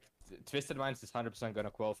because like Twisted Minds is 100% gonna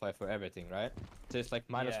qualify for everything, right? So it's like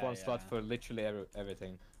minus Yeah, 1 slot yeah. for literally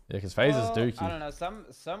everything. Yeah, because FaZe is Well, I dookie. don't know.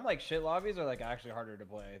 Some like shit lobbies are like actually harder to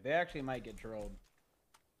play. They actually might get trolled.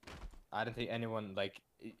 I don't think anyone like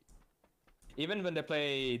even when they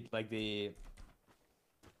played like the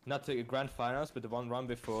not the grand finals but the one run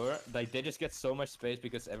before, like they just get so much space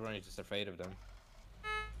because everyone is just afraid of them.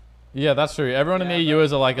 Yeah, that's true. Everyone Yeah, in EU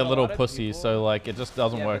is like a but a little lot of pussy, people- so like it just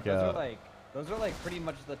doesn't Yeah, work but out. those are like pretty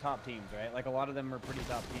much the top teams, right? Like a lot of them are pretty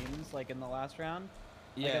top teams, like in the last round.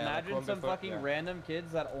 Like, Yeah, imagine one some before- fucking yeah. random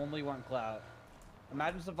kids that only want clout.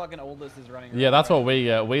 Imagine some fucking oldest is running. Yeah, around, that's right? what we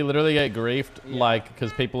get. We literally get griefed, Yeah. like,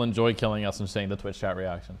 because people enjoy killing us and seeing the Twitch chat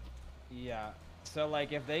reaction. Yeah. So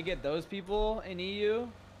like if they get those people in EU,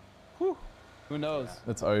 whew, who knows?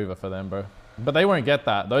 It's over for them, bro. But they won't get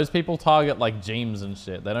that. Those people target like James and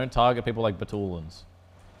shit. They don't target people like Batulans.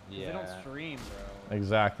 They don't stream, bro.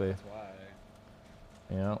 Exactly. That's why.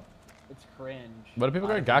 Yeah. It's cringe. What do people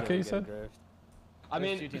go? I think they Gaku, will you get said? drift. I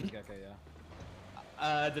There's mean, 2 teams Gecko,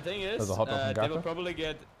 yeah. the thing is, There's a hot dog from they will Gaku? probably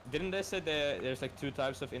get. Didn't they say there's like 2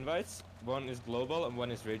 types of invites? One is global and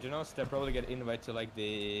one is regional. So they probably get invite to like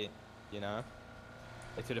the, you know,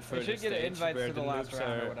 like to the They further should get stage invites where to the last noobs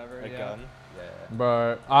round or are whatever, are yeah. gone. Yeah.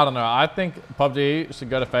 Bro, I don't know. I think PUBG should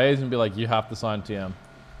go to FaZe and be like, you have to sign TM.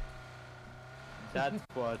 That's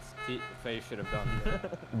what FaZe should have done.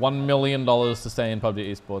 $1 million to stay in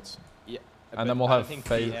PUBG esports. Yeah. And then but we'll I have think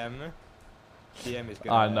FaZe. TM is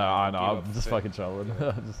I gonna. know. give I'm up just FaZe. fucking trolling.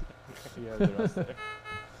 Just- Yeah, the roster.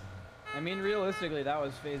 I mean, realistically, that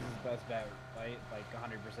was FaZe's best bet, right? Like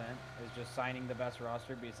 100%. Is just signing the best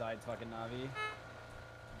roster besides fucking Navi.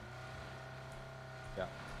 Yeah.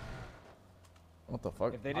 What the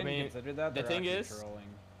fuck? If they didn't mean, consider that, the they're thing actually is- trolling.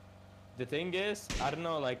 The thing is, I don't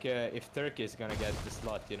know, like if Turkey is gonna get the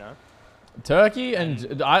slot, you know. Turkey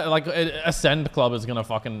and I like Ascend Club is gonna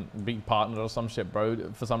fucking be partnered or some shit,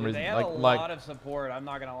 bro. For some Dude, reason, they have like a like lot of support. I'm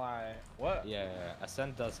not gonna lie. What? Yeah,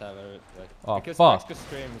 Ascent does have a like, Oh, because fuck. Mexico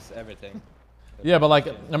streams everything. yeah, but like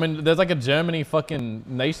I mean, there's like a Germany fucking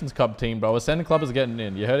Nations Cup team, bro. Ascend Club is getting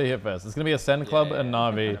in. You heard it here first. It's gonna be Ascend Club and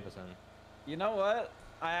Navi. 100%. You know what?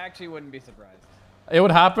 I actually wouldn't be surprised. It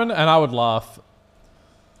would happen, and I would laugh,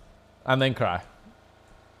 and then cry.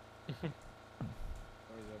 Doors open.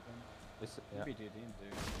 This, Could be two teams,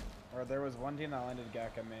 dude. Or there was one team that landed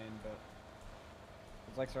Gaka main, but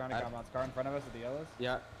it's like surrounding compounds. Car in front of us with the yellows.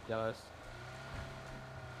 Yeah, yellows.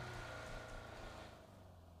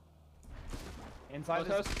 Inside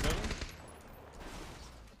House. is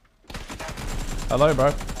Hello,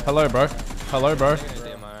 bro. Hello, bro. Hello, bro.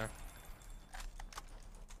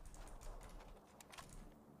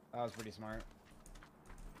 that was pretty smart.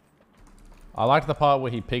 I liked the part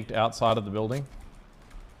where he peeked outside of the building.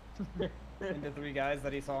 Into 3 guys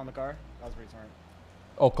that he saw in the car. That was pretty smart.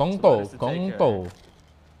 Oh, So what Kongpo, is the Kongpo.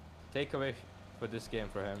 Takeaway for this game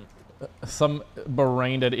for him. Some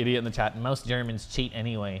brain dead idiot in the chat. Most Germans cheat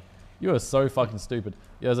anyway. You are so fucking stupid.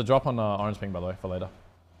 Yeah, there's a drop on Orange Ping, by the way, for later.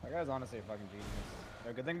 That guy's honestly a fucking genius.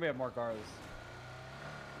 No, good thing we have more cars.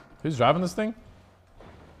 Who's driving this thing?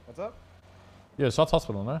 What's up? Yeah, Shots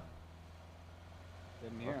Hospital, no?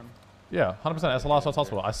 Didn't hear him. Yeah, 100% SLR Shots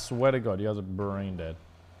Hospital. I swear to God, you guys are brain dead.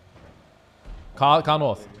 Car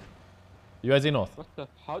north. UAZ north. What the?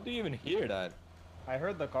 How do you even hear that? I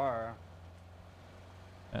heard the car.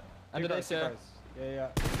 And Two then I cars, two said, cars. Yeah.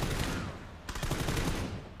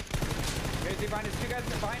 Guys, behind us. 2 guys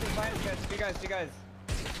behind us, guys. 2 guys.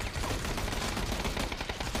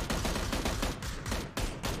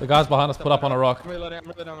 The guys behind us put up on a rock. I'm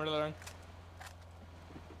reloading.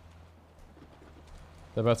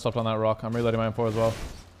 They both stopped on that rock. I'm reloading my M4 as well.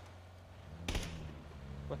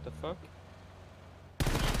 What the fuck?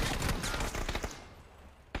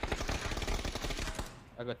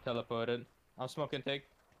 I got teleported. I'm smoking take.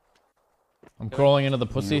 I'm crawling into the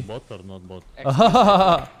pussy. Bot or not bot?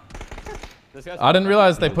 This guy's I didn't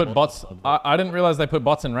realize they put bots. I didn't realize they put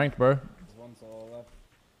bots in ranked, bro. There's 1 solo left.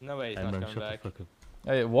 No way, he's Hey not man, coming shut back. the fuck up.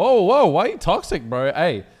 Hey, whoa, why are you toxic, bro?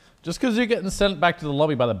 Hey, just because you're getting sent back to the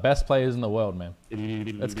lobby by the best players in the world, man.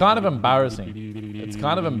 It's kind of embarrassing. It's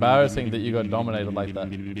kind of embarrassing that you got dominated like that.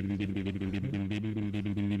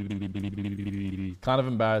 Kind of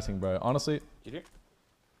embarrassing, bro. Honestly, GG.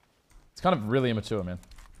 it's kind of really immature, man.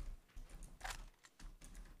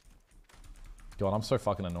 God, I'm so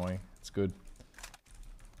fucking annoying. It's good.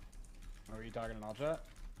 Were you talking in all chat?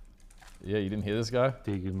 Yeah, you didn't hear this guy?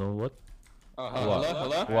 Do you know what? Oh, What?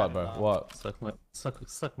 hello? What, bro? What? Suck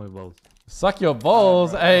my balls. Suck your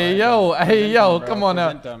balls. Hey, yo. Hey, yo. bro. Come on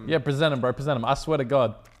now. Present 'em. Yeah, present him, bro. Present him. I swear to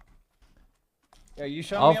God. Yeah, you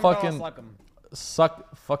show I'll me him, I'll fucking- suck him.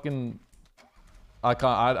 Suck fucking... I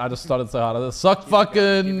can't. I just started so hard. Suck Keep it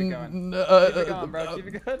fucking... going. Keep it going, bro. Keep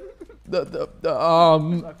it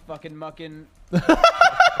going. Suck fucking mucking.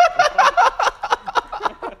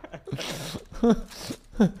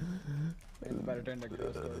 It's better turn to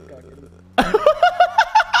gross story cocking.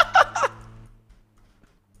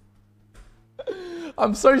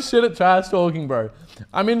 I'm so shit at trash talking, bro.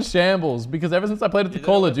 I'm in shambles because ever since I played with the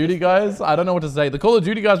Call of Duty guys, I don't know what to say. The Call of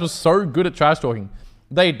Duty guys were so good at trash talking.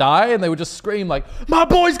 They die and they would just scream like, "My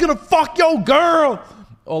boy's gonna fuck your girl!"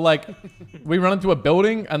 Or like, we run into a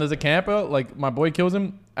building and there's a camper, like my boy kills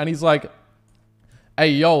him and he's like, "Hey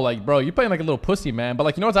yo, like bro, you playing like a little pussy, man." But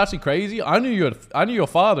like, you know what's actually crazy? I knew your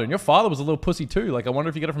father, and your father was a little pussy too. Like, I wonder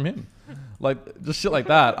if you get it from him. Like, just shit like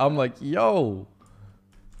that. I'm like, yo,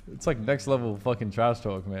 it's like next level fucking trash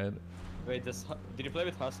talk, man. Wait, did you play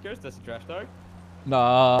with Huskers? That's trash talk?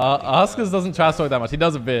 Nah, Huskers doesn't trash talk that much. He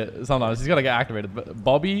does a bit sometimes. He's gotta get activated. But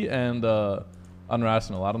Bobby and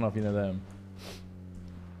Unrational, I don't know if you know them.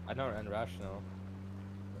 I know Irrational.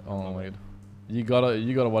 Oh wait. You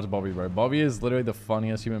gotta watch Bobby, bro. Bobby is literally the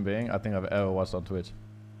funniest human being I think I've ever watched on Twitch.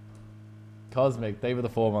 Cosmic, thank you for the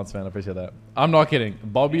 4 months, man. I appreciate that. I'm not kidding.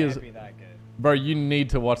 Bobby is, Can't be that good. bro. You need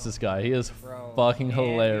to watch this guy. He is Bro, fucking can't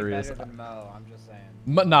be hilarious. better than Mo, I'm just saying.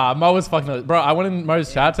 Nah, Mo was fucking, bro. I went in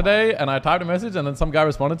Mo's chat today and I typed a message and then some guy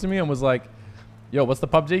responded to me and was like, "Yo, what's the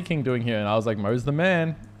PUBG King doing here?" And I was like, "Mo's the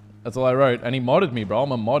man." That's all I wrote. And he modded me, bro.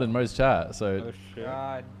 I'm a mod in Mo's chat. So Oh shit.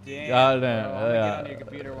 God damn. God damn, Bro, I'm gonna yeah. get on your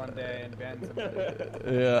computer one day and ban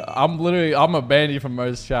somebody. yeah, I'm gonna ban you from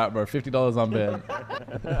Mo's chat, bro. $50 on ban.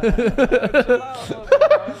 Chill out,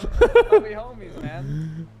 bro. We homies,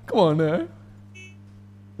 man. Come on now.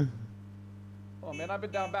 Oh man, I've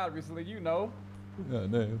been down bad recently, you know. Yeah,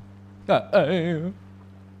 no. But where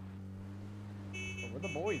the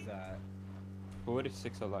boys at?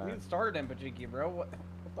 46 We alive. started in Pajiki, bro. What the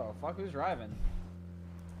fuck? Who's driving?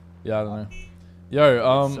 Yeah, I don't know.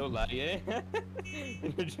 Yo, So laggy, eh?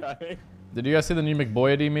 You're driving. did you guys see the new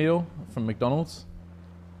McBoyedy meal from McDonald's?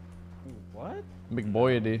 Ooh, what?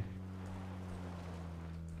 McBoyedy.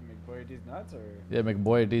 McBoy nuts or? Yeah,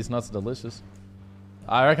 McBoyedy's nuts are delicious.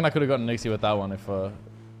 I reckon I could have gotten Nixzyee with that one if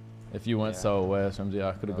If you weren't Yeah. so aware, Swimsy,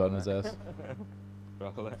 I could have gotten his ass.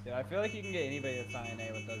 Probably. Yeah, I feel like you can get anybody that's not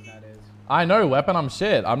NA with those nowadays. I know, Weapon, I'm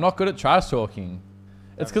shit. I'm not good at trash talking.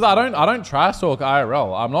 It's because I don't trash talk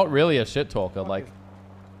IRL. I'm not really a shit talker. Like,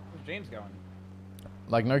 Where's James going?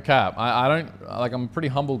 like no cap. I don't like. I'm a pretty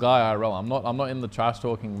humble guy IRL. I'm not in the trash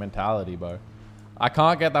talking mentality, bro. I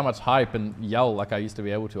can't get that much hype and yell like I used to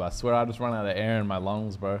be able to. I swear I just run out of air in my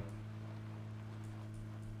lungs, bro.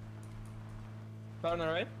 Far on the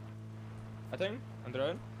right? I think on the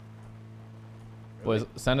road. Boys,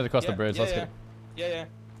 send it across the bridge. Let's get Yeah.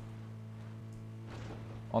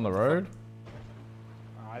 on the road.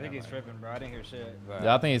 Oh, I think he's tripping, bro. I didn't hear shit.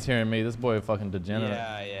 Yeah, I think he's hearing me. This boy fucking degenerate.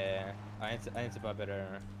 Yeah. I need to buy better.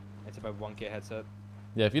 I need to buy 1K headset.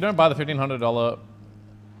 Yeah, if you don't buy the $1,500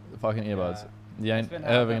 fucking earbuds, you ain't It's been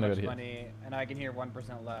ever half gonna that get much here. money, and I can hear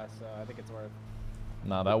 1% less, so I think it's worth.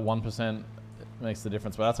 Nah, that 1% makes the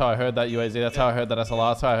difference. But that's how I heard that UAZ. That's how I heard that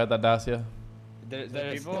SLR. That's how I heard that Dacia. There's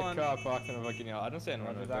people a on- car parked on the fucking hill. I don't see anyone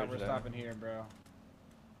on After the that, we're bridge. though. stopping here, bro.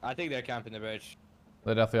 I think they're camping the bridge.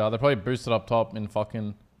 They definitely are. They're probably boosted up top in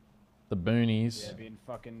fucking the boonies. Yeah, being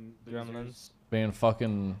fucking Gremlins. losers. Being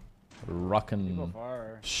fucking People ruckin',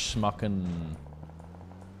 far. schmuckin',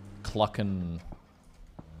 cluckin'.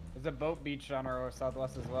 There's a boat beach on our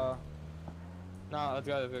southwest as well. No, let's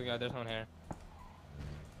go. There's no one here.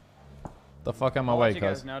 The fuck out my I'll way, let you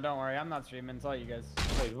guys cuz. know. Don't worry, I'm not streaming. It's all you guys.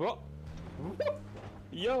 Wait, what?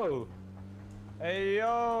 Yo! Hey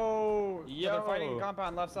yo! So they're Yo. fighting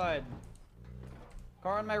compound left side.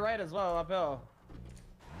 Car on my right as well, uphill.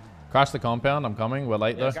 Crash the compound. I'm coming. We're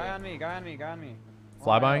late Yeah, though. guy on me. On my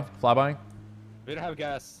Flybying. hill. Flybying. We don't have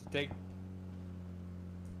gas. Take.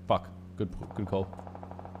 Fuck. Good call.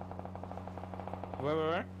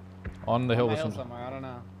 Where? On the On hill. my With hill some, somewhere. I don't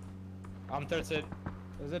know. I'm third sit.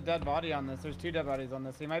 There's a dead body on this. There's 2 dead bodies on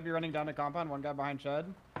this. He might be running down to compound. One guy behind shed.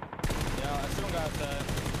 Yeah, I still got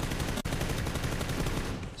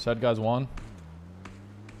Shed guys one.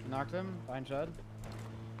 Knocked him behind shed.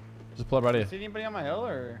 Just pull up right here. See anybody on my hill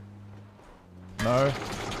or? No.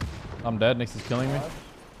 I'm dead. Nix is killing me.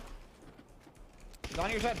 He's on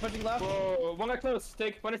your side, pushing left. Whoa, one guy close.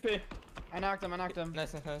 Take 1 HP. I knocked him.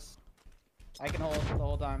 Nice. I can hold the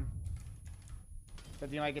whole time.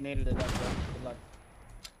 But you might get naded to death, bro. Good luck.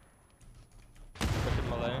 Fucking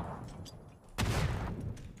Malay.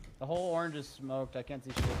 The whole orange is smoked. I can't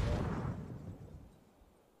see shit, bro.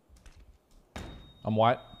 I'm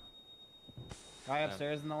white. Guy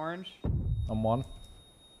upstairs in the orange. I'm one.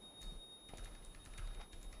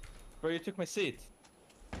 Bro, you took my seat.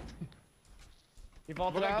 He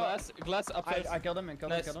vaulted One out. glass upstairs. I killed him and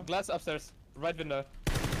killed him. Nice. Killed him. Glass upstairs. Right window.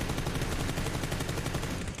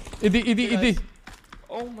 Idi.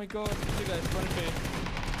 Oh my god. You guys, 1 HP.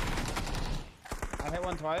 I hit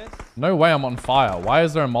one twice. No way I'm on fire. Why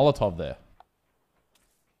is there a Molotov there?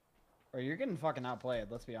 Bro, you're getting fucking outplayed.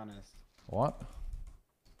 Let's be honest. What?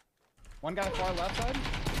 One guy far left side.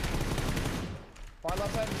 Far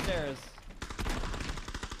left side of the stairs.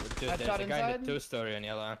 Dude, Headshot there's a guy in inside? the 2-story on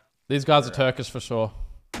yellow. These guys are Turkish for sure.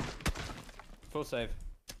 Full save.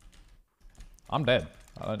 I'm dead.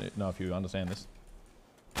 I don't know if you understand this.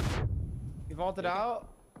 He vaulted out.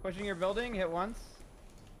 Pushing your building. Hit once.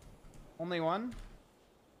 Only one.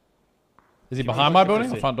 Is he Keep behind on my pushing, building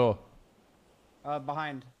or pussy. front door?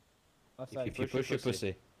 Behind. Left side. If you push your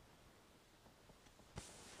pussy.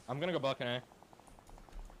 I'm gonna go balcony.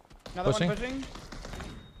 Another Pushing. one pushing.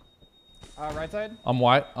 Right side. I'm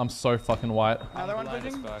white. I'm so fucking white. Another one I'm blind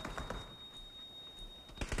as pushing. fuck.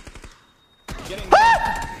 Getting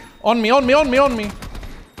On me.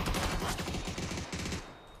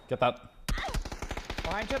 Get that.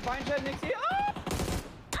 Behind shed, Nixzyee. Ah!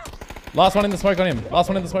 Last one in the smoke on him.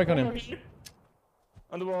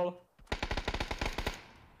 on the wall.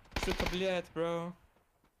 Super bled, bro.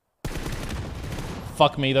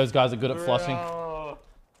 Fuck me. Those guys are good at flushing. Bro.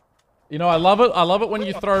 You know, I love it. I love it when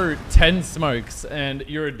you throw 10 smokes and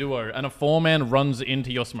you're a duo and a 4-man runs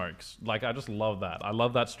into your smokes. Like, I just love that. I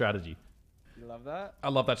love that strategy. You love that? I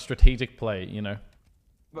love that strategic play, you know.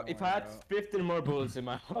 But if I had 15 more bullets in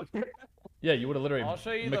my heart. Yeah, you would have literally. I'll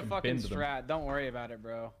show you the make a fucking bend to them. strat. Don't worry about it,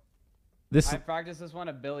 bro. This I've practiced this one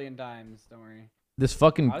 1 billion times. Don't worry. this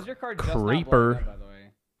fucking How's your card just not creeper. blowing up, by the way?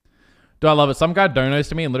 Dude, I love it. Some guy donates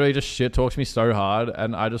to me and literally just shit talks me so hard,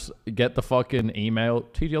 and I just get the fucking email.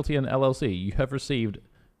 TGLTN LLC, you have received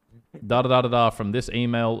da da da da da from this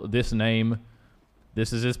email, this name.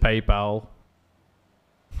 This is his PayPal.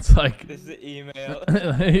 It's like, This is the email.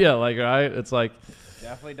 yeah, like, right? It's like,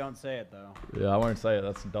 Definitely don't say it though. yeah, I won't say it.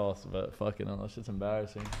 That's DOS, but fucking hell, that shit's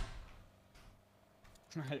embarrassing.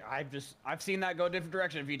 I've seen that go a different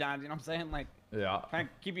direction a few times. You know what I'm saying? Like, Yeah. Trying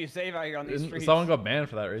to keep you safe out here on these streets. Someone got banned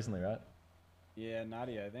for that recently, right? Yeah,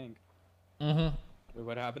 Nadia, I think. Mm-hmm. Wait,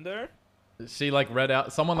 what happened there? She like read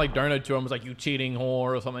out, someone like donated to him, was like, you cheating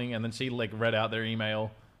whore or something, and then she like read out their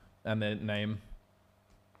email and their name.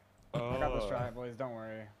 I got this try, boys. Don't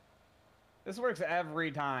worry. This works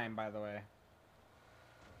every time, by the way.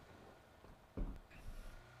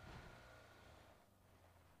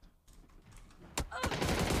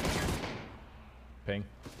 Ping.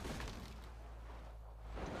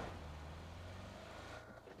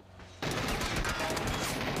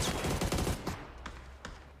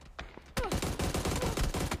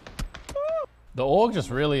 The AUG just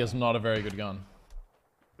really is not a very good gun.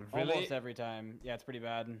 Really? Almost every time. Yeah, it's pretty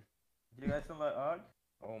bad. You guys don't like AUG?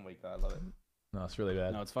 Oh my god, I love it. No, it's really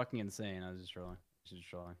bad. No, it's fucking insane. I was just trolling. Just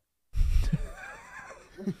trolling.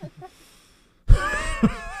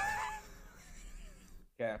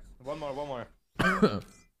 Okay, one more. One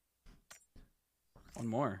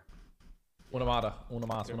more. Una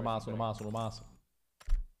masa.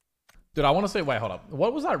 Dude, I want to say, wait, hold up.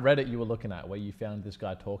 What was that Reddit you were looking at where you found this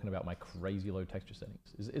guy talking about my crazy low texture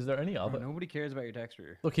settings? Is there any other? Nobody cares about your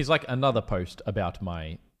texture. Look, he's like another post about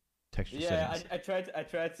my texture settings. I tried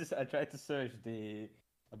to search the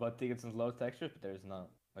about tickets and low texture, but there's none.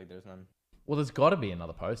 Like there's none. Well, there's got to be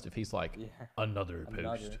another post if he's like Yeah. another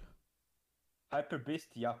post. Hyper Beast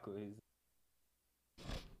Yaku is.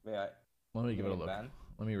 Wait, Let me give it a look. banned?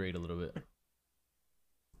 Let me read a little bit.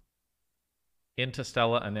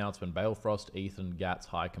 Interstellar announcement: Balefrost, Ethan, Gats,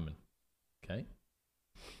 Heikeman. Okay.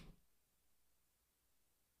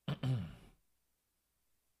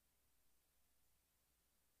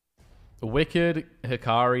 Wicked,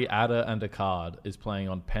 Hikari, Ada, and Akard is playing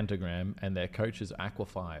on Pentagram, and their coach is Aqua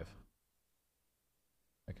 5.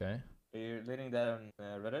 Okay. Are you reading that on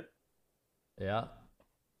Reddit? Yeah.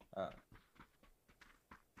 Uh,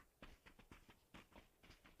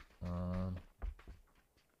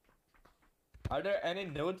 Are there any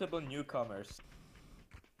notable newcomers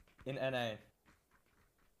in NA?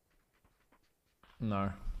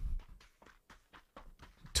 No.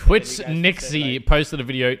 Twitch you guys just Nixzyee said, like- posted a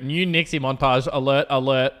video. New Nixzyee montage. Alert,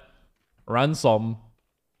 alert. Ransom.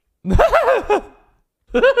 Shut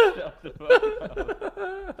the fuck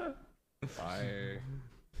up. Fire.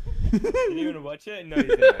 Did you even watch it? No, you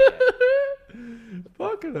didn't. Okay.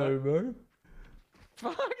 Fucking hell, bro.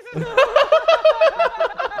 Fuck.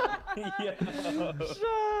 Yo.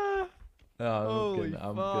 No, I'm Holy kidding.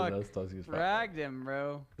 I'm fuck. kidding. That's toxic as fuck. Ragged him,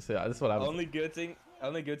 bro. So, yeah, this is what happens. Only good thing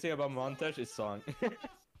about montage is song.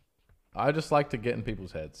 I just like to get in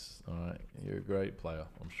people's heads. Alright. You're a great player.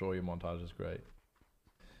 I'm sure your montage is great.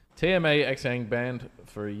 TMA X-Yang banned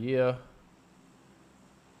for a year.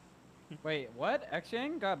 Wait, what?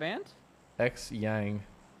 X-Yang got banned? X-Yang.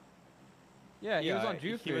 Yeah, he was on he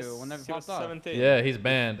Jutsu when that he was popped off. 17. Yeah, he's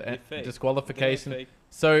banned. And fake. disqualification. Fake.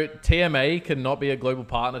 So TMA cannot be a global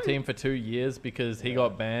partner team for 2 years because he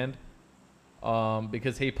got banned.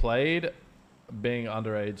 Because he played being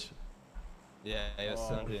underage. Yeah, he was Oh,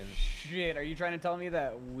 17. shit, are you trying to tell me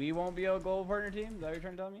that we won't be a global partner team? Is that what you're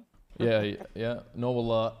trying to tell me? Yeah. Nor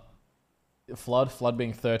will Flood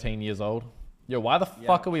being 13 years old. Yo, why the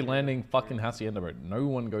fuck are we landing fucking Hacienda, bro? No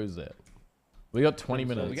one goes there. We got 20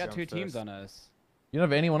 minutes. We got Jump two teams first. on us. You don't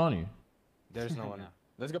have anyone on you. There's no one. No.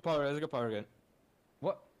 Let's go power again.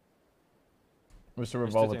 What? Mr. two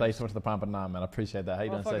Revolver, thanks teams. so much for the pump and man. I appreciate that. How you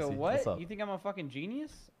doing, Motherfucker, sexy? what? What's up? You think I'm a fucking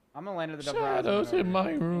genius? I'm gonna land at the double rise. Shadows in my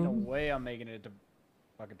Ain't no room. way I'm making it to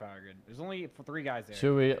fucking power grid. There's only 3 guys there.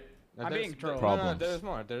 Should we? No, I'm there's- being trolled. No, Problems. there's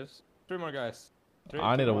more. There's 3 more guys.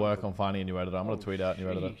 I need to more. work on finding a new editor. I'm gonna tweet out a new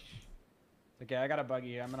editor Sheesh. Okay, I got a buggy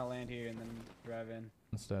here. I'm gonna land here and then drive in.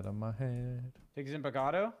 instead of my head. Takes in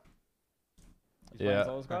Picado? He's playing Yeah.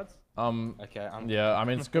 solo squads? Okay, Yeah. I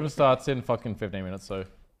mean, script starts in fucking 15 minutes, so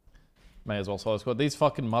may as well solo squad. These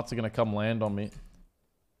fucking mutts are gonna come land on me.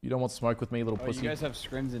 You don't want smoke with me, little Oh, pussy. you guys have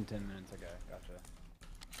scrims in 10 minutes. Okay, gotcha.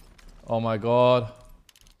 Oh my god.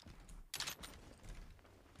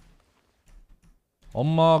 Oh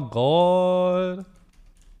my god.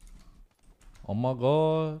 Oh my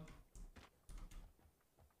god.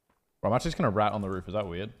 Bro, I'm actually just gonna rat on the roof. Is that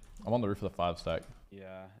weird? I'm on the roof of the 5 stack.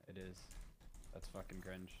 Yeah, it is. That's fucking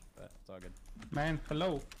cringe, but it's all good. Man,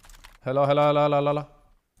 hello. Hello, hello, hello, hello, hello.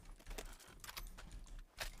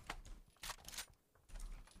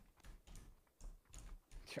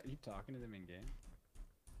 Are you talking to them in game?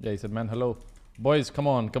 Yeah, he said, man, hello. Boys, come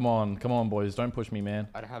on, come on, come on, boys. Don't push me, man.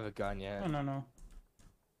 I don't have a gun yet. No.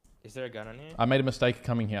 Is there a gun on you? I made a mistake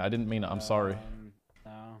coming here. I didn't mean it. I'm sorry.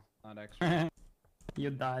 No, not extra. You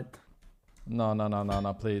died. No, no, no, no,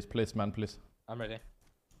 no. Please, please, man, please. I'm ready.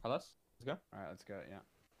 Hello? Let's go. Alright, let's go, yeah.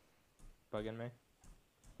 bugging me.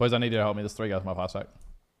 Boys, I need you to help me. There's 3 guys in my far side.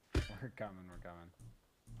 We're coming. We're coming.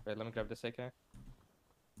 Wait, let me grab this AK.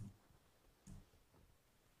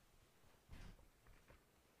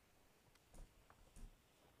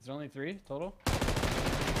 Is there only 3 total?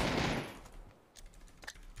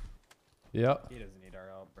 Yep. He doesn't need our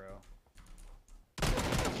help, bro.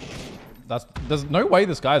 There's no way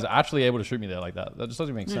this guy's actually able to shoot me there like that. That just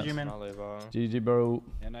doesn't make sense. GG, man. Ollie, bro. GG, bro.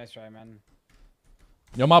 Yeah, nice try, man.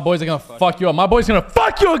 Yo, my boys are gonna fuck you up. My boy's gonna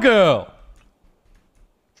fuck your girl.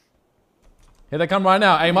 Here they come right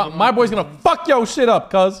now. Hey, my boy's gonna fuck your shit up,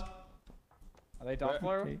 cuz. Are they top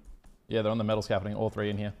floor? Yeah, they're on the metal scaffolding. All 3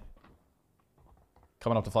 in here.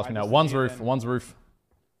 Coming up to flush me now. just One's need roof. them. One's roof.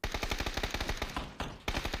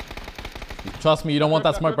 Trust me, you don't want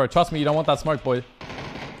that smoke, bro. Trust me, you don't want that smoke, boy.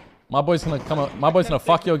 My boy's gonna come up. My boy's gonna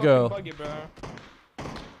fuck your girl. Buggy, bro.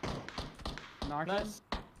 Knocked Nice.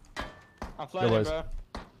 I'm Yo, flying, boys. bro.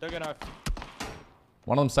 They're gonna.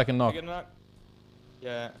 One of them second knock. They're gonna knock.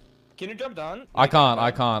 Yeah. Can you jump down? I can't.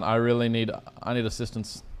 I really need. I need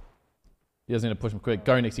assistance. He doesn't need to push him quick.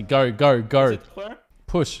 Go, Nixzyee. Go, go, go. Is it clear?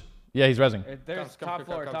 Push. Yeah, he's rezzing. There's Come, top come,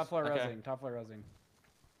 floor, come, top floor come. Okay. resing, top floor resing.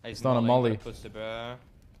 He's on a molly. Pussy, bro.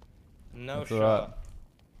 No That's shot. alright.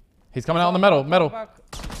 He's coming out on the metal. Metal. Knocked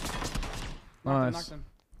Nice. him.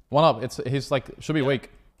 One up. He's like should be weak.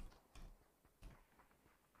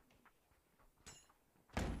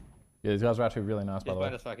 Yeah, these guys are actually really nice, by He's the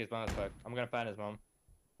blind way. as fuck. He's blind as fuck. I'm gonna find his mom.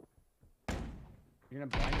 You're gonna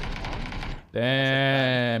blind his mom?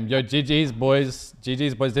 Damn. Yo, GG's boys.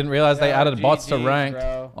 GG's boys. Didn't realize they Yo, added bots to GG's, rank.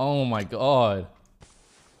 bro. Oh my god.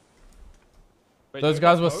 Wait, Those do we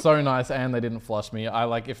guys got were smoke? so nice and they didn't flush me. I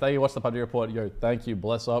like, if they watch the PUBG report, yo, thank you,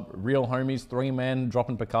 bless up. Real homies, 3 men,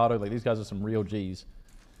 dropping Picardo. Like, these guys are some real G's.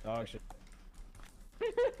 Dog shit.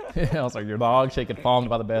 Yeah, I was like, your dog shit get farmed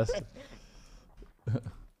by the best.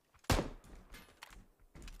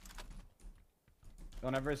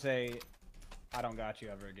 Don't ever say, I don't got you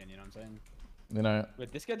ever again, you know what I'm saying? You know,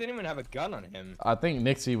 Wait, this guy didn't even have a gun on him. I think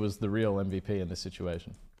Nixzyee was the real MVP in this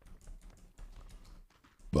situation.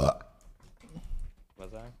 But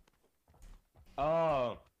Was I?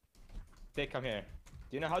 Oh. They come here.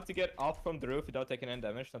 Do you know how to get up from the roof without taking any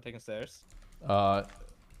damage, not taking stairs?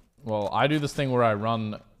 well, I do this thing where I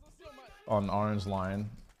run on orange line.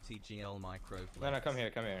 TGL micro. No, come here,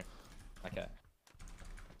 come here. Okay.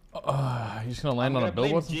 You're just gonna land I'm on a gonna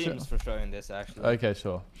blame billboard? Some James shit? for showing this, actually. Okay,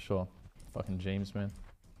 sure. Fucking James, man.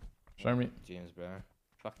 Show me. James, bro.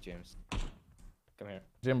 Fuck James. Come here.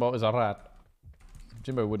 Jimbo is a rat.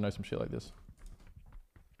 Jimbo would know some shit like this.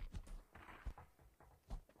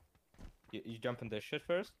 You jump in this shit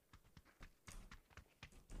first.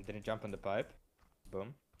 Then you jump in the pipe.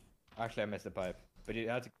 Boom. Actually, I missed the pipe. But you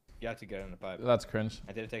have to get in the pipe. That's cringe.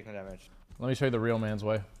 I didn't take no damage. Let me show you the real man's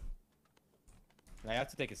way. Now you have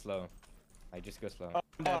to take it slow. I just go slow.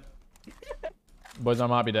 Boys, I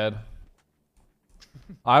might be dead.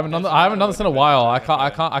 I haven't done this in a while. I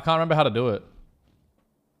can't remember how to do it.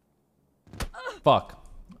 Fuck.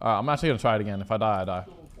 Alright, I'm actually gonna try it again. If I die, I die.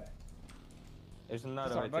 There's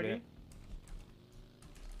another Sorry, way to do buddy. it.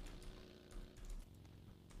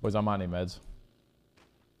 Boys, I might need meds.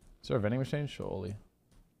 Is there a vending machine? Surely.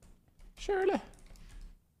 Surely.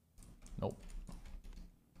 Nope.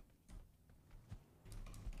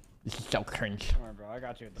 This is so cringe. Come on, bro. I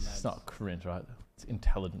got you with the meds. It's not cringe, right? It's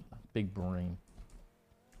intelligent. Big brain.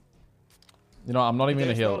 You know, I'm not even gonna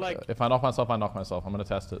There's heal. no, like- If I knock myself, I knock myself. I'm gonna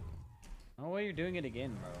test it. No way you're doing it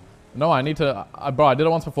again, bro. No, I need to. Bro, I did it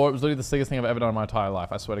once before. It was literally the sickest thing I've ever done in my entire life.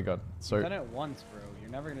 I swear to God. You've So done it once, bro. You're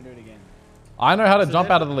never gonna do it again. I know how to So jump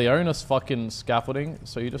then- out of the Leonis fucking scaffolding.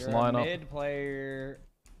 So you just You're line a up. mid player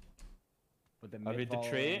with the mid With the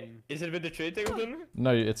tree? following. Is it with the tree, Tingleton?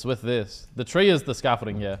 No, it's with this. The tree is the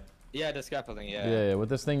scaffolding. Yeah. Yeah, the scaffolding, yeah. Yeah. With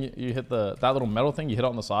this thing, you hit that little metal thing. You hit it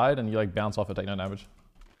on the side, and you like bounce off it, take no damage.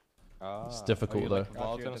 Ah, It's difficult, you though. like Got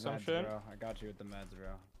vault you or with the some meds, shit? bro. I got you with the meds, bro.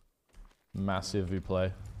 Massive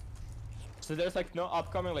replay. So there's like no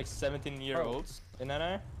upcoming like 17-year-olds in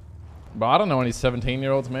NA? Bro, I don't know any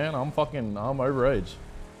 17-year-olds, man. I'm overage.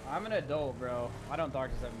 I'm an adult, bro. I don't talk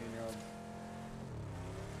to 17-year-olds.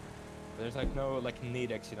 There's like no like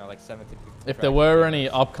Nedex, you know, like 17. If there were any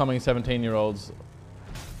upcoming 17-year-olds,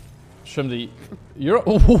 Shrimsy, you're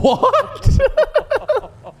what?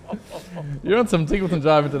 You're on some Tingleton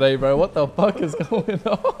driving today, bro. What the fuck is going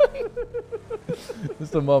on?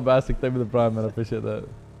 Just a bombastic thing with the prime, man. I appreciate that.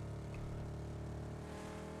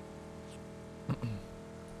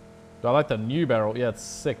 Do I like the new barrel? Yeah, it's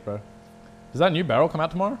sick, bro. Does that new barrel come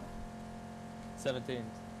out tomorrow? 17.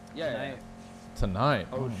 Yeah. Tonight. yeah. Tonight.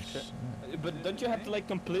 Oh, shit. But don't you have to like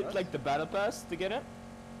complete like the battle pass to get it?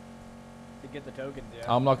 To get the tokens, yeah.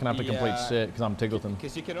 I'm not gonna have to complete Yeah. shit because I'm Tiggleton.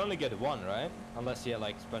 Because you can only get one, right? Unless you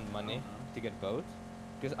like spend money to get both.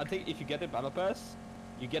 Because I think if you get the battle pass,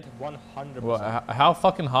 you get 100%. Well, how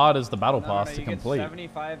fucking hard is the battle No, pass no, to you complete? get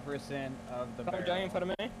 75% of the Come barrel. down in front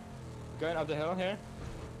of me. Going up the hill here.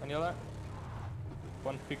 On your left.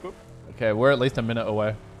 One pickup. Okay, we're at least a minute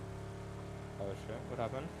away. Oh shit, what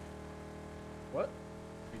happened? What?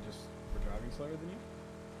 We just were driving slower than you?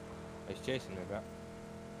 He's chasing me, bro.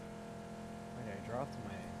 Why did I dropped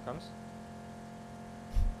my... Comes.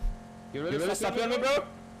 You really stopping me, bro?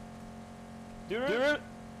 Did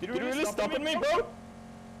you really stop at me, bro? Oh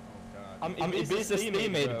god. I'm Ibiza's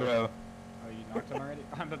teammate, bro. Oh, you knocked him already?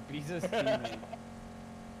 I'm a Ibiza's teammate.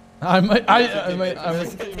 I'm Where's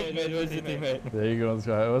your teammate? There you go, let's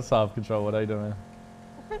go. What's up, Control? What are you doing?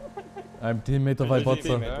 I'm teammate of Where's your Ibotsa.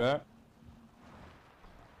 teammate, bro?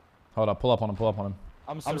 Hold up, pull up on him, pull up on him.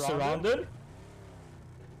 I'm surrounded.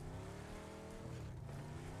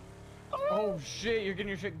 Oh shit, you're getting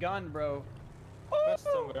your shit gunned, bro. Best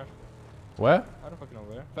somewhere. Where? I don't fucking know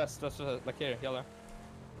where. Best, that's like here, yellow.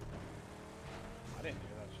 I didn't do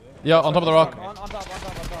that shit. Yeah, on top of the rock. On top, on top, on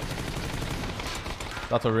top.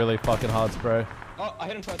 That's a really fucking hard spray. Oh, I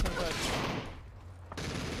hit him twice,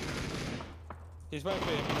 He's waiting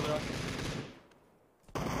for you, on the rock.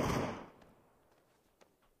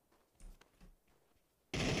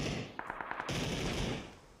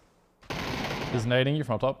 He's nading you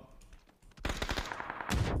from top.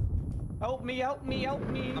 Help me, help me, help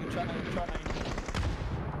me. I'm trying.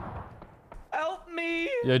 Help me.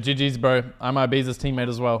 Yo, GG's, bro. I'm Ibiza's teammate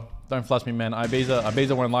as well. Don't flash me, man.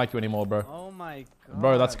 Ibiza won't like you anymore, bro. Oh my god.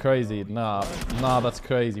 Bro, that's crazy. Bro. Nah, that's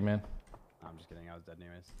crazy, man. I'm just kidding, I was dead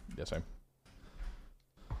anyways. Yeah, same.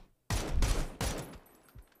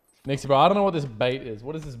 Nixzyee, bro, I don't know what this bait is.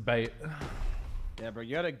 What is this bait? Yeah, bro,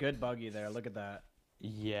 you had a good buggy there. Look at that.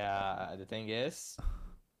 Yeah, the thing is...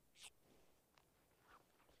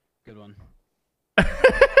 Good one.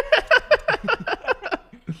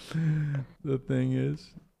 The thing is...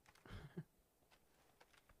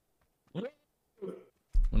 I'm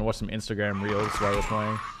gonna watch some Instagram reels while we're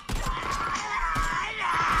playing.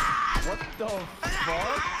 What the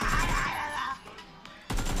fuck?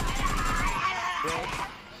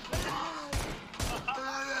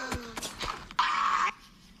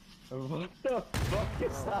 What the fuck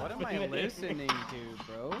is that? What am I listening to,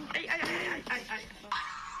 bro?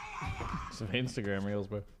 Some Instagram reels,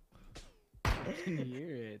 bro. I can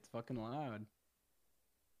hear it. It's fucking loud.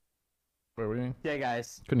 Bro, what do you mean? Yeah,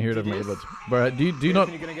 guys. Couldn't hear it over my GG's. earbuds. Bro, do you not...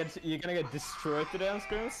 You're gonna get destroyed today on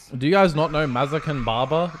screens? Do you guys not know Mazakan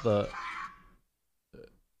Baba,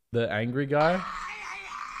 the angry guy?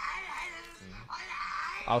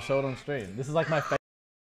 I'll show it on stream. This is like my favorite.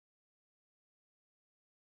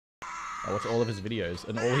 I watch all of his videos,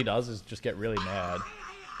 and all he does is just get really mad.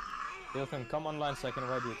 Dilton, come online so I can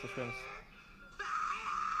invite you to screens.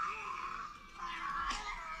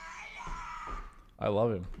 I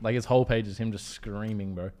love him. Like, his whole page is him just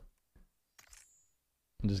screaming, bro.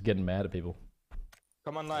 And just getting mad at people.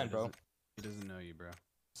 Come online, bro. He doesn't know you, bro.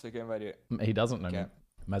 So I can invite you. He doesn't know me.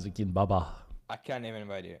 Mazakin Baba. I can't even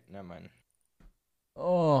invite you. Never mind.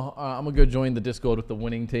 Oh, I'm gonna go join the Discord with the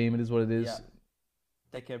winning team. It is what it is. Yeah.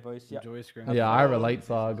 Take care, boys. Yeah. Enjoy screen. Yeah, I relate,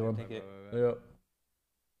 Sargon. Take it. Yeah.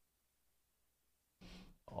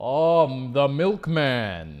 Oh, the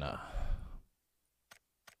milkman.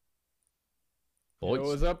 Yo,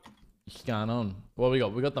 what's up? What's going on? What we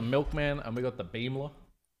got? We got the milkman and we got the Beamler. What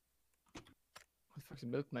the fuck's a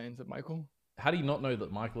milkman? Is it Michael? How do you not know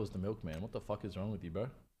that Michael is the milkman? What the fuck is wrong with you, bro?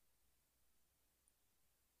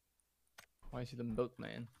 Why is he the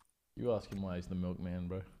milkman? You ask him why he's the milkman,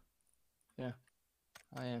 bro. Yeah,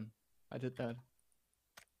 I am. I did that.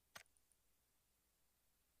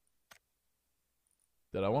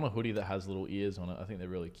 Dude, I want a hoodie that has little ears on it. I think they're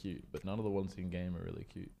really cute, but none of the ones in game are really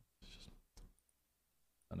cute. It's just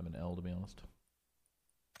kind of an L, to be honest.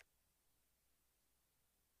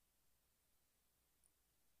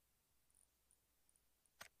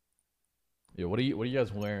 Yeah, what are you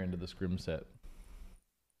guys wearing to the scrim set?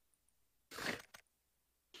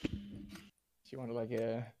 Do you want to like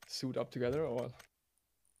suit up together or what?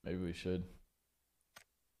 Maybe we should.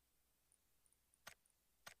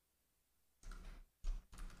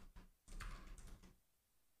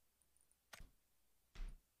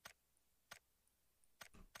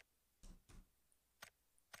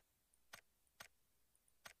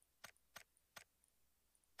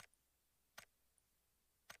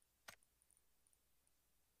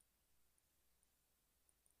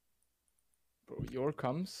 Bro, your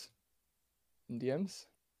comes in DMs.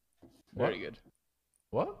 What? Very good.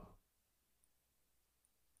 What?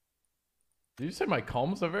 Did you say my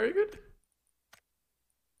comms are very good?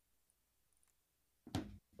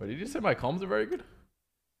 Wait, did you say my comms are very good?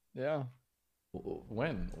 Yeah.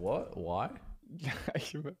 When? What? Why?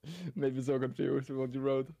 You made me so confused with what you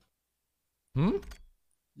wrote. Hmm?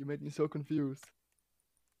 You made me so confused.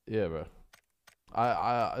 Yeah, bro.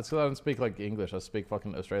 It's because I don't speak like English. I speak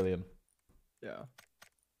fucking Australian. Yeah.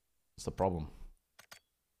 It's the problem.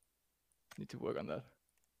 Need to work on that.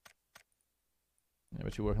 Yeah,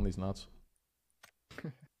 but you work on these nuts.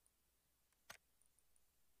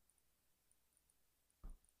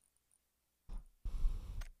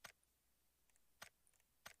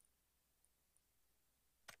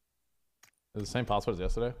 Is it the same password as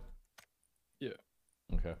yesterday? Yeah.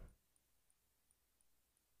 Okay.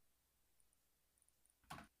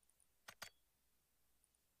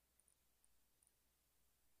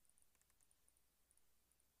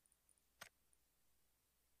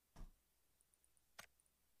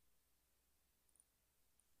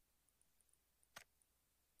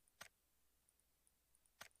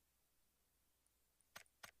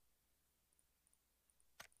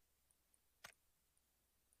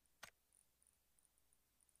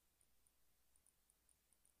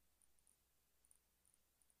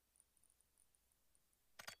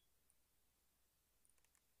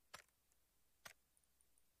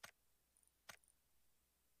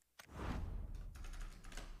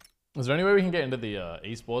 Is there any way we can get into the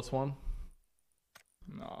esports one?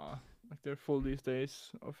 Nah. Like they're full these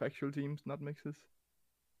days of actual teams, not mixes.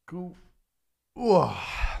 Cool. Oh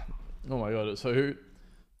my god. So who?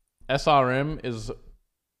 SRM is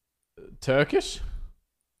Turkish?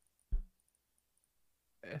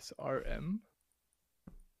 SRM?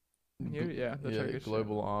 Here? Yeah, the Yeah, Turkish.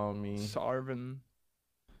 Global Army. Sarven.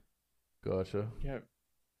 Gotcha. Yeah.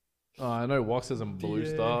 I know Wax is in Blue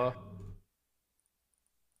DA. Star.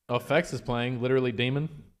 Oh, Fex is playing, literally Demon.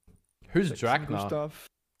 Who's Section Draknar? Gustav.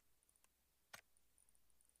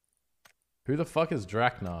 Who the fuck is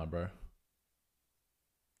Draknar, bro?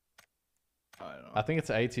 I don't know. I think it's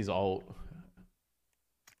 80s old.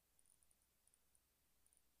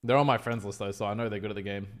 They're on my friends list though, so I know they're good at the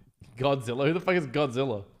game. Godzilla? Who the fuck is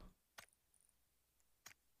Godzilla?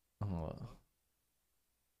 Oh.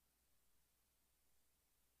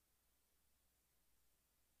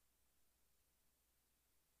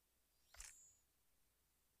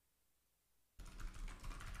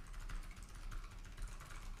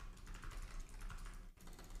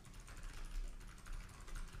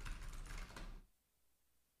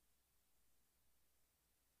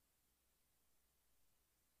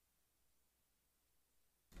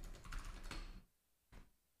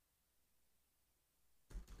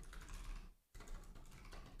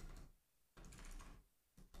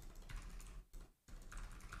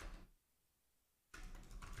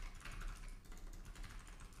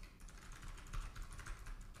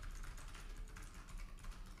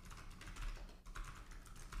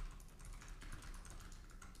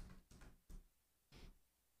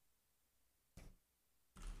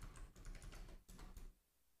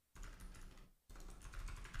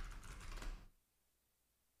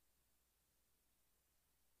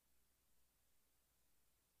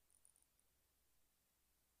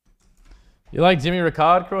 You like Jimmy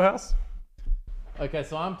Ricard, Crowhouse? Okay,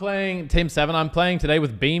 so I'm playing Team 7. I'm playing today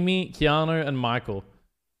with Beamy, Keanu, and Michael.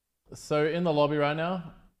 So in the lobby right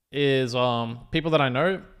now is people that I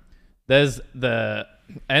know. There's the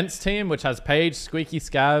Ents team, which has Paige, Squeaky,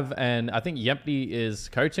 Scav, and I think Yempty is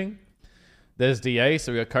coaching. There's DA,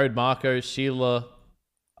 so we got Code Marco, Sheila.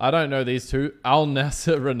 I don't know these two. Al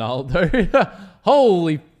Nasser, Ronaldo.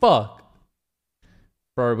 Holy fuck.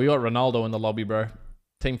 Bro, we got Ronaldo in the lobby, bro.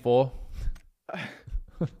 Team 4.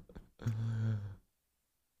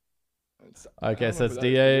 Okay, so it's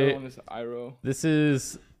DA. This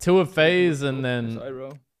is 2 of FaZe and then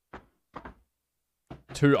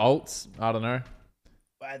 2 alts. I don't know.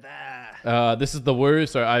 This is the Woo.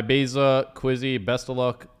 So Ibiza, Qwizzy, Best of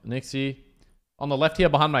Luck, Nixzyee. On the left here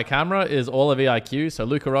behind my camera is all of EIQ. So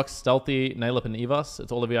Luca Rox, Stealthy, Nailip, and Evas.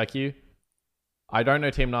 It's all of EIQ. I don't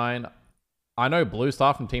know Team 9. I know Blue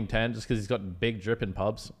Star from Team 10 just because he's got big drip in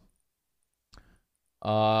pubs. We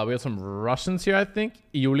got some Russians here, I think.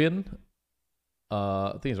 Yulian.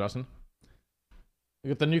 I think he's Russian. We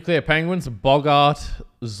got the Nuclear Penguins, Bogart,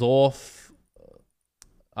 Zorf.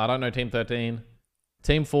 I don't know Team 13.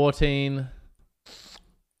 Team 14.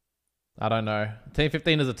 I don't know. Team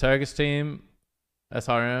 15 is a Turkish team.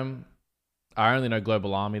 SRM. I only know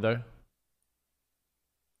Global Army though.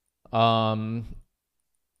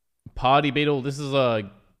 Party Beetle. This is a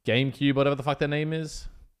GameCube, whatever the fuck their name is.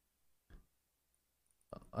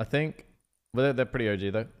 I think. But they're pretty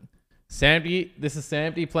OG though. Samty, this is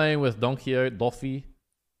Samty playing with Donkio, Doffy,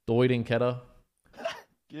 Doid and Keta.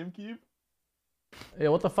 GameCube? Yeah,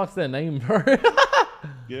 what the fuck's their name, bro?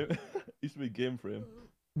 Game used to be Game Frame.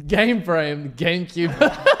 Game Frame, GameCube.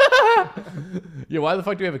 Yeah, why the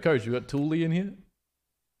fuck do we have a coach? You got Tooley in here?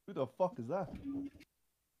 Who the fuck is that?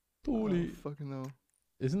 Tooley. Fucking no.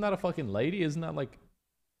 Isn't that a fucking lady? Isn't that like...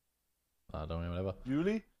 I don't know, whatever.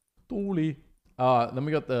 Julie? Tooley. Then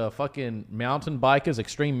we got the fucking mountain bikers,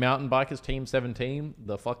 extreme mountain bikers, Team 17.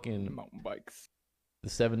 The fucking... Mountain bikes. The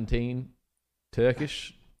 17.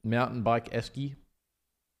 Turkish mountain bike esky.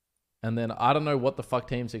 And then I don't know what the fuck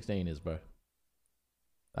Team 16 is, bro.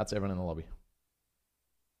 That's everyone in the lobby.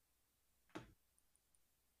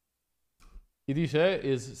 Idisha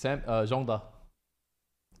is Zhongda.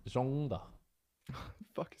 Zhongda.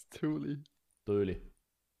 Fuck is Thule. Thule.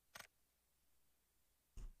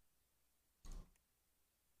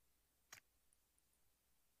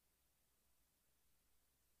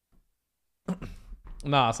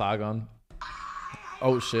 Nah, Sargon.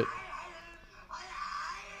 Oh shit.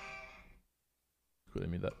 Really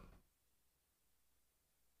made that.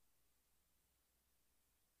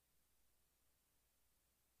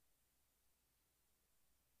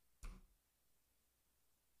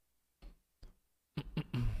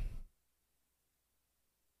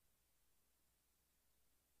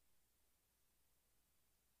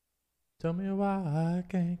 Tell me why I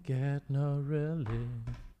can't get no relief.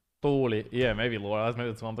 Totally. Yeah, maybe Laura. That's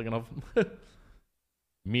maybe that's what I'm thinking of.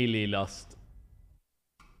 Melee lust.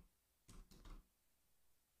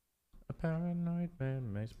 A paranoid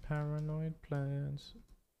man makes paranoid plans.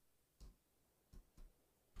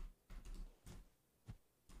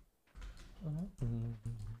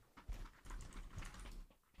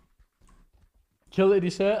 Kill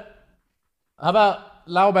Idisha. How about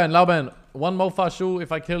Lauban? One more fashu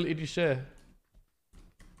if I kill Idisha.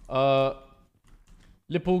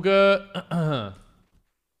 Lipuga.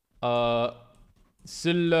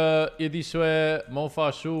 Sil Idisha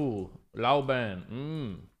Mofashu.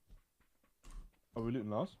 Lauban. Are we looting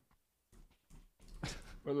last?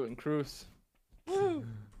 We're looting Cruise.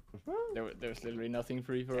 There was literally nothing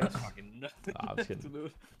free for us. Nah, I'm just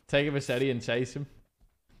kidding. Take a machete and chase him.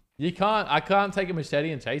 You can't. I can't take a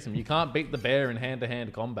machete and chase him. You can't beat the bear in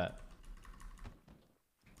hand-to-hand combat.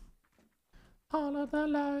 All of the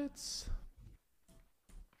lights.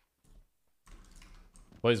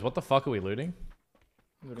 Boys, what the fuck are we looting?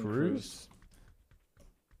 Looting Cruise?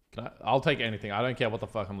 I'll take anything. I don't care what the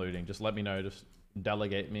fuck I'm looting. Just let me know. Just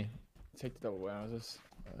delegate me. Take the double warehouses.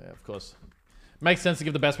 Yeah, of course. Makes sense to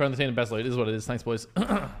give the best player on the team the best loot. It is what it is. Thanks, boys.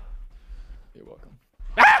 You're welcome.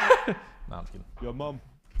 No, I'm just kidding. Your mum.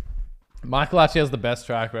 Michael actually has the best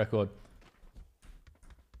track record.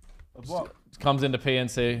 Of what? Comes into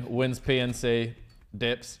PNC, wins PNC,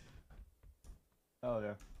 dips. Oh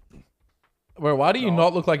yeah. Bro, why do you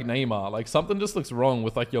not look like Neymar? Like, something just looks wrong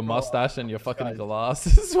with, like, your mustache and your fucking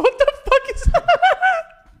glasses. What the fuck is that?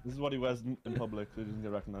 This is what he wears in public, so he doesn't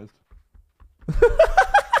get recognized.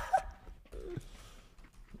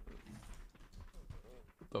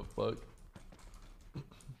 What the fuck?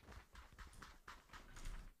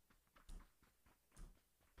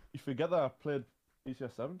 You forget that I played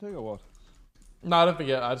ECS 17 or what? No, I don't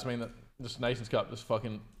forget. I just mean that just Nations Cup just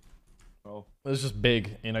fucking... Oh. It was just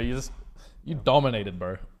big. You know, you dominated,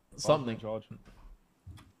 bro. Something. In charge.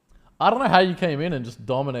 I don't know how you came in and just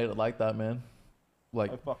dominated like that, man.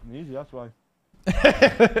 Like... I fucking easy, that's why.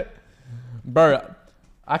 Bro,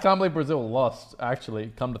 I can't believe Brazil lost,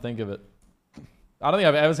 actually, come to think of it. I don't think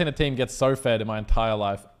I've ever seen a team get so fed in my entire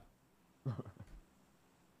life.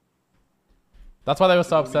 That's why they were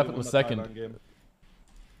so upset with second.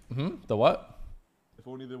 The what? If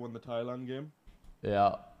only they won the Thailand game.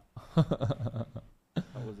 Yeah. That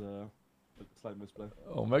was a slight misplay.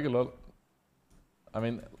 Oh, Megalod. I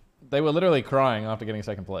mean, they were literally crying after getting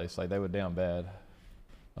second place. Like, they were down bad.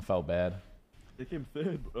 I felt bad. They came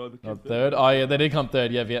third. Oh, they came third? Oh, yeah, they did come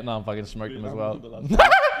third. Yeah, Vietnam fucking smoked them as well.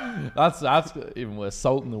 That's even worse.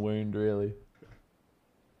 Salt in the wound, really.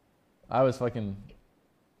 I was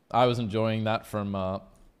enjoying that from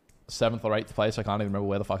 7th or 8th place. I can't even remember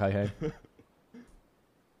where the fuck I came.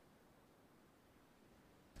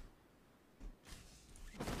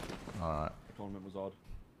 Alright. The tournament was odd.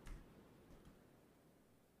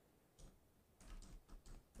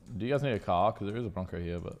 Do you guys need a car? Because there is a Bronco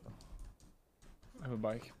here, but... I have a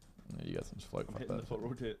bike. Yeah, you guys can just float. I'm Fuck hitting that. the foot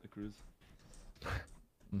rotate the cruise. That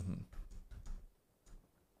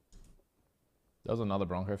was another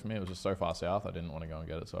Bronco for me. It was just so far south, I didn't want to go and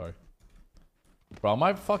get it, sorry. Bro, am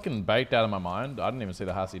I fucking baked out of my mind? I didn't even see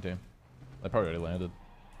the Hassie team. They probably already landed.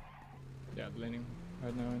 Yeah, landing.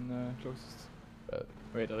 right now in closest.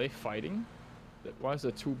 Wait, are they fighting? Why is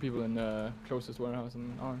there 2 people in closest warehouse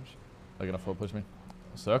in orange? They're gonna full push me.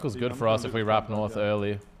 Circle's See, good I'm for gonna us do if we the wrap front north line, yeah.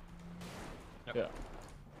 early. Yeah.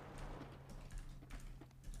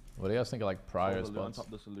 What do you guys think of like prior On spots? top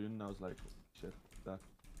of the saloon, and I was like, shit, that.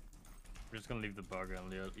 We're just gonna leave the burger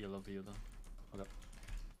and yellow view then.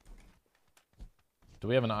 Do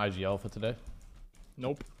we have an IGL for today?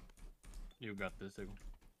 Nope. You got this, Eagle.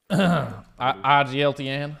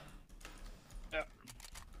 IGLTN? Yeah.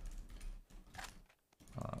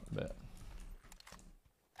 Alright, bet.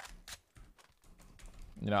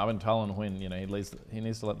 You know, I've been telling Huynh, you know, he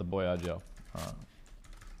needs to let the boy IGL.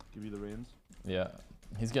 Give you the reins. Yeah.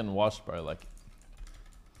 He's getting washed, bro, like.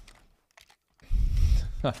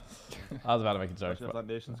 I was about to make a joke. Especially But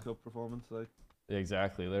that Nations Cup performance, like. yeah,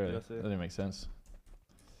 exactly, literally. USA. That didn't make sense.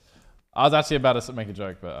 I was actually about to make a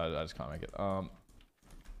joke, but I just can't make it.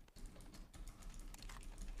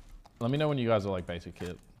 Let me know when you guys are like basic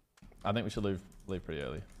kit. I think we should leave pretty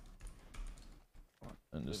early.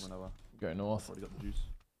 And Leave just whenever. go north. Already got the juice.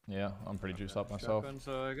 Yeah, I'm pretty juiced up myself. Shotgun,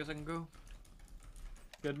 so I guess I can go.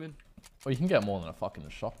 Good man. Well, you can get more than a fucking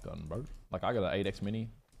shotgun, bro. Like, I got an 8x mini.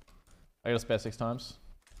 I got a spare 6 times.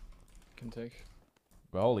 Can take.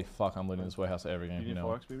 But holy fuck, I'm looting this warehouse every game, You you need know.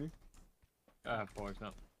 4x, baby? I have 4x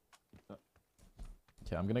now.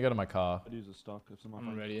 Okay, I'm gonna go to my car. I'd use a stock if someone.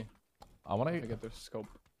 I'm ready. I wanna I get the scope.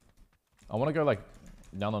 go like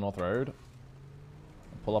down the North Road,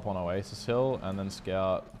 pull up on Oasis Hill, and then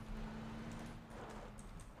scout.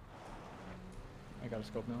 I got a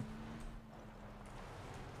scope now.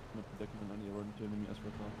 No predicament on your run 2 meters per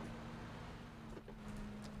car.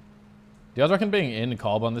 Do you guys reckon being in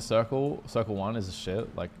Cobb on this circle 1 is a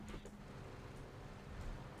shit? Like,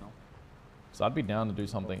 No. so I'd be down to do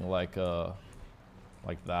something like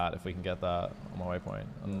that if we can get that on my waypoint,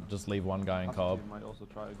 and just leave one guy in After Cobb. team might also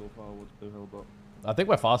try to go forward to Blue Hill, but I think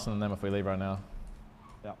we're faster than them if we leave right now.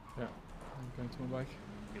 Yeah. I'm going to my bike.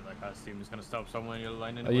 I feel like our team is gonna stop somewhere in your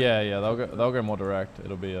line Yeah, anyway. yeah, they'll go more direct.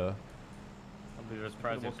 It'll be I'll be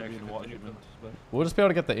surprised could if also they be actually in water continue treatment. But we'll just be able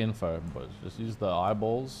to get the info, but just use the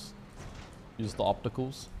eyeballs, use the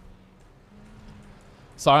opticals.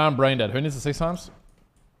 Sorry, I'm brain dead. Who needs the 6 times?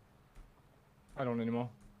 I don't anymore.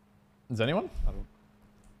 Is anyone?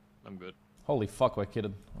 I'm good. Holy fuck, we're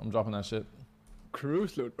kidding. I'm dropping that shit.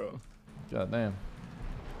 Cruise loot, bro. God damn.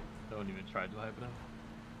 Don't even try to hype it up.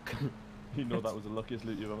 you know that was the luckiest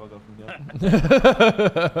loot you've ever got from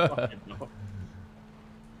there. Fucking no.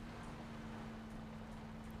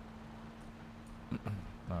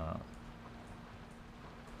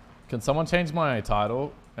 Can someone change my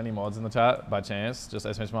title? Any mods in the chat by chance? Just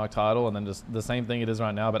exclamation mark title and then just the same thing it is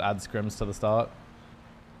right now, but add scrims to the start.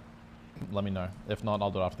 Let me know. If not,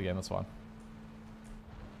 I'll do it after the game. That's fine.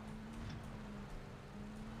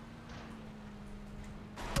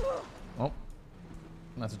 Oh,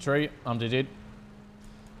 that's a tree. I'm GG'd.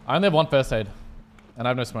 I only have 1 first aid, and I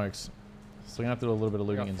have no smokes, so we're gonna have to do a little bit of I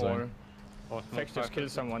looting got in 4. zone. Oh, Fex just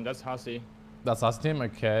killed someone. That's Hussy. That's us team.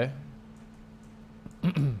 Okay.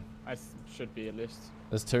 Should be a list.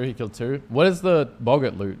 There's 2. He killed 2. What is the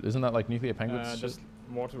Boggart loot? Isn't that like nuclear penguins? shit? Just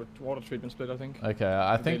water treatment split, I think. Okay,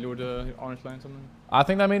 I They think loot orange line or something. I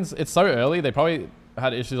think that means it's so early. They probably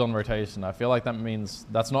had issues on rotation. I feel like that means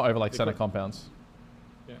that's not over like They center could- compounds.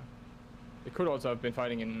 Yeah. They could also have been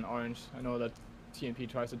fighting in orange. I know that TNP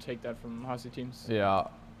tries to take that from Hussy teams. Yeah. All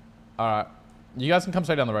right. You guys can come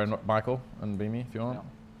straight down the road, Michael and Beamy, if you want.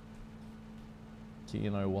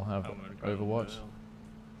 Kino will have Overwatch. Fucking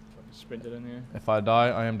sprinted in here. If I die,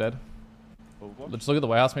 I am dead. Overwatch? Let's look at the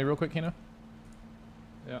warehouse me real quick, Kino.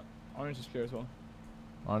 Yeah. Orange is clear as well.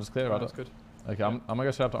 Orange is clear, right? That's good. Okay, I'm gonna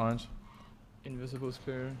go straight up to orange. Invisible is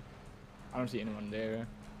clear. I don't see anyone there.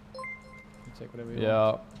 You take whatever you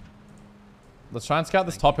Yeah. want. Let's try and scout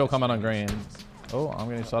this top hill coming on green. Oh, I'm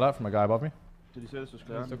getting shot at from a guy above me. Did you say this was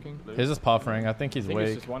clear? He's looking. He's just puffering. I think I he's think it's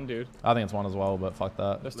weak. just one dude. I think it's 1 as well, but fuck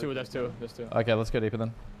that. There's 2, there's 2, there's 2. Okay, let's go deeper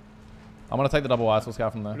then. I'm gonna take the double ice. We'll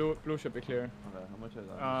scout from there. Blue should be clear. Okay, how much is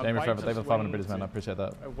that? Jamie White Forever, thank you for just the 500 went British man. I appreciate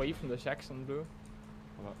that. away from the shacks on blue.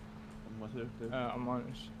 How much is it? I'm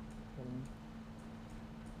orange.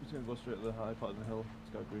 Just gonna go straight to the high part of the hill. Let's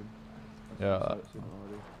go green. Yeah, That's what I've seen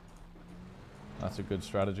already. That's a good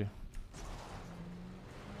strategy.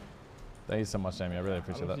 Thank you so much, Jamie. I really I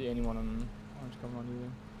appreciate don't that. see anyone on orange coming on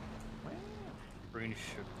either. Green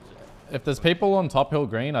should. If there's people on top hill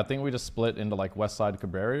green, I think we just split into like west side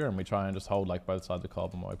Cabrera and we try and just hold like both sides of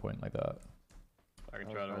Cobb and waypoint like that. I can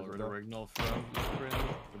How try to far is it already up? Rignal from green.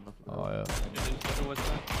 Good enough for Oh that. yeah. It is better west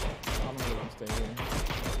side. I'm gonna stay here.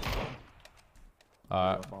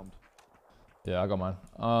 Alright. Got bombed. Yeah, I got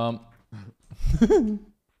mine.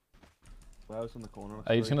 Warehouse in the corner.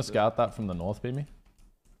 Are you just gonna scout that from the north, Beamy?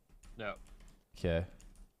 Yeah. Okay.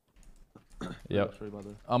 Yep. By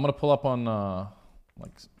the I'm gonna pull up on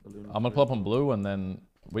like balloon I'm gonna pull up on blue, and then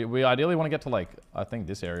we ideally want to get to like I think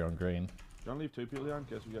this area on green. Do you want to leave 2 people here in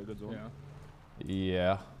case we get a good zone? Yeah.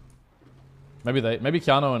 Yeah. Maybe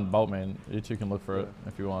Keanu and Boltman, you two can look for it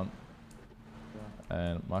if you want. Yeah.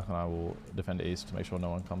 And Mike and I will defend east to make sure no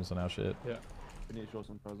one comes in our shit. Yeah. We need to show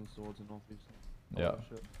some presence towards the northeast. Yeah.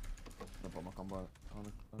 No problem, I'll come by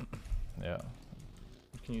it. Yeah.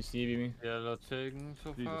 Can you see me? Yellow taken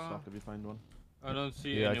so You just far. have to be find one. I don't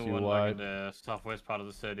see Yeah, actually anyone like wide. in the southwest part of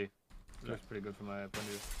the city. Looks pretty good from my point of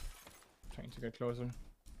view. Trying to get closer.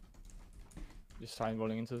 Just sign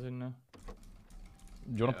rolling into the city now.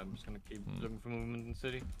 Do you wanna? Yeah, I'm just gonna keep looking for movement in the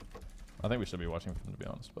city. I think we should be watching for them to be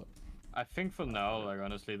honest, but I think for now, like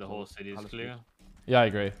honestly, the whole city is clear. yeah, I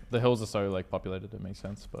agree. The hills are so like populated, it makes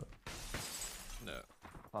sense. But No.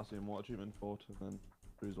 Passing water treatment fort, and then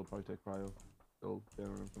Cruise will probably take prio. They'll be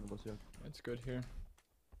in front of us here. It's good here.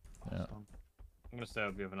 yeah. I'm gonna stay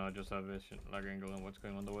up here for now, just have vision, like angle on what's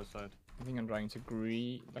going on the west side. I think I'm trying to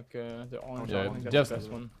green, like the orange. Yeah, I do think you that's the have-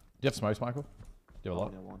 best one. Do you have smokes, Michael? Do you have a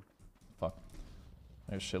lot? Yeah, one. Fuck.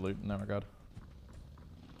 There's shit loot in that regard.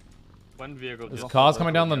 One vehicle There's just cars over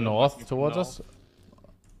coming down the yellow north marking from towards north. us.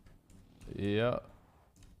 Yeah.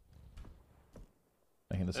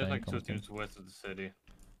 Making the There's same like 2 comment. teams west of the city.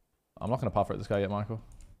 I'm not gonna puffer at this guy yet, Michael.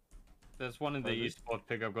 There's one in the Really? east spot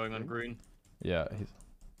pickup going on green. Yeah, he's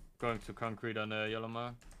Going to concrete on yellow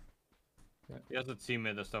mark. Yeah. He has a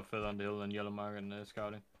teammate that's stuff further on the hill and yellow mark and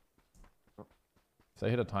scouting. if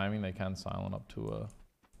they hit a timing, they can silent up to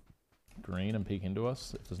green and peek into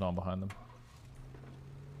us if there's no one behind them.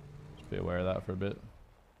 Just be aware of that for a bit.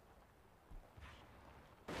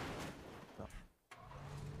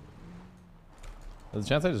 There's a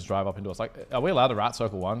chance they just drive up into us. Like, are we allowed to rat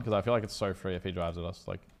circle one? Because I feel like it's so free if he drives at us.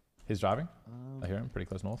 Like, he's driving. I hear him pretty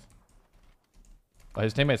close north. Oh,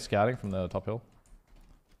 his teammate's scouting from the top hill.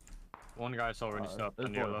 One guy's already stopped This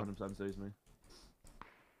on boy yellow. 100% sees me.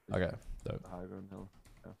 Okay, dope. The high ground hill.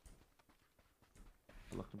 Yeah.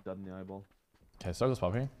 I looked him dead in the eyeball. Okay, circle's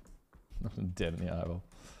popping. Dead in the eyeball.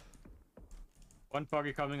 One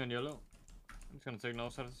buggy coming on yellow. I'm just gonna take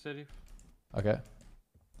north side of the city. Okay.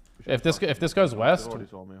 We should If this stop if this them. goes They west, already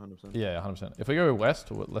saw me 100%. yeah, 100%. If we go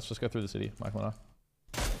west, let's just go through the city, Michael and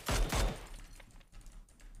I.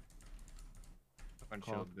 One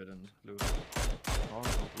Call. shield bit and blue. Oh, no,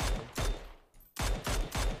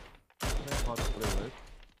 yeah, Arctic blue, right?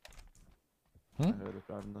 Hmm? I heard it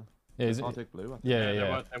driving there. Yeah, he's, Arctic blue. I think. yeah,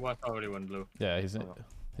 yeah. There was already one blue. Yeah, he's Oh.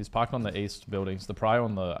 he's parked on the east buildings. The prio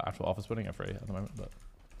on the actual office building are free at the moment, but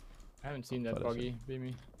I haven't seen that But that's buggy,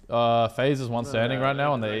 Beamy. Phase is one standing right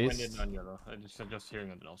now on the They went east. in on yellow. I just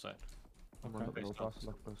hearing on the north side. I'm Okay. on the Based low on- pass,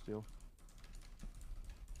 like for steel.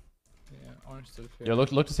 Yeah, orange still fair. Yeah,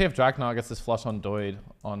 look to see if Draknar gets this flush on Doid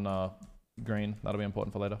on green. That'll be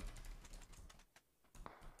important for later.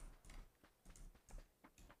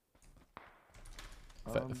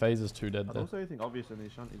 Phase is too dead I there. don't see anything obvious in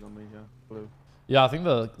these shanties on me here. Blue. Yeah, I think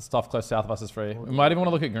the stuff close south of us is free. We might even want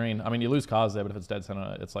to look at green. I mean, you lose cars there, but if it's dead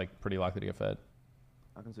center, it's like pretty likely to get fed.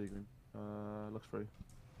 I can see green. Looks free.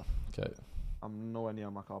 Okay. I'm nowhere near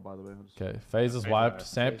my car, by the way. I'm just Okay. Phase is Phase wiped. out.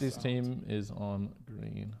 Sampty's Phase out. team is on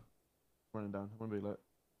green. running down. Wouldn't be late.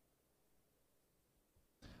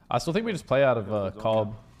 I still think we just play out of Yeah, good zone,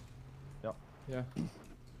 Cobb. Yeah,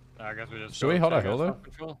 I guess we just. Should go we hold our check hill though?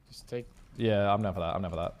 self-control. just take. Yeah, I'm down for that. I'm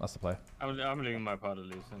down for that. That's the play. I'm leaving my part at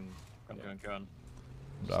least and going to Kern.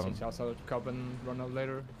 Just take outside of the cup and run out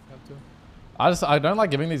later if you have to. I don't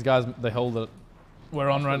like giving these guys the hill that we're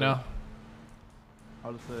on right now.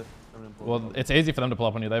 I'll just say. Well, it's easy for them to pull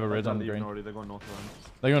up on you. They have a ridge on the green. Already. They're going north around.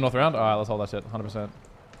 They're going north around? Alright, let's hold that shit. 100%.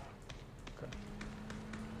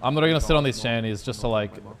 I'm not gonna sit on these shanties just to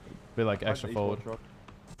like be like extra forward. They're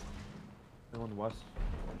going west.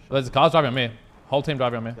 There's cars driving on me. Whole team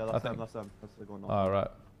driving on me. Yeah, I that's them. think. That's them. That's they're going north. Alright.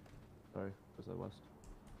 Sorry, because they're west.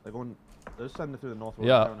 They're going. They're just sending it through the north road.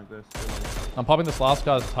 Yeah. Like this. They're like, I'm popping this last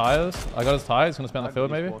guy's tires. I got his tires. He's gonna spin the behind field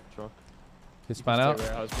east maybe. port truck. He span out.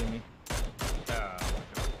 Warehouse, Beamy. Yeah.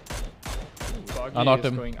 Buggy I knocked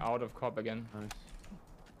is him. going out of cop again. Nice.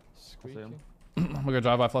 Squeaky. him. I'm gonna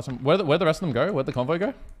drive by flush him. Where'd the rest of them go? Where'd the convoy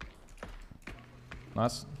go?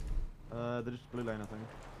 Nice. They're just blue lane, I think.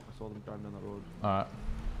 I saw them driving down that road. Alright.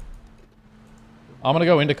 I'm gonna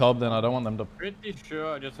go into Cobb then. I don't want them to. Pretty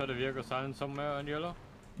sure I just heard a vehicle silent somewhere on yellow.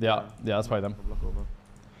 Yeah, that's probably them. Look over.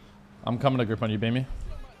 I'm coming to group on you, Beamy.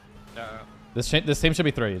 Yeah. This team should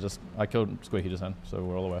be 3. Just I killed Squeaky just then, so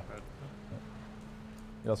we're all aware. Right.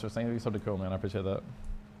 Yeah, so thank you so cool, man. I appreciate that.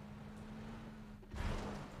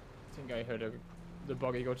 think I heard the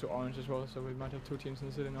buggy go to orange as well, so we might have 2 teams in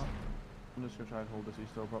the city now. I'm just gonna try and hold this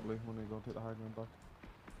east door properly when we go take the high ground back.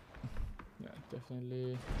 Yeah,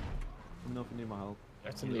 definitely. Let me know if you need my help.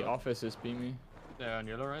 That's in the office is being me. They're on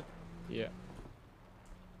yellow, right? Yeah.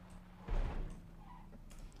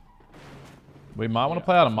 We might want to Yeah,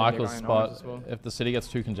 play out of definitely Michael's a guy in orange spot. as well. If the city gets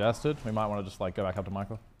too congested, we might want to just like go back up to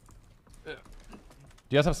Michael. Yeah. Do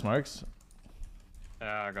you guys have smokes?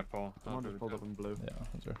 Yeah, I got 4. Someone just pulled up in blue. Yeah,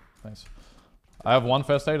 that's right. Thanks. I have 1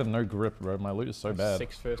 first aid and no grip, bro. My loot is so bad.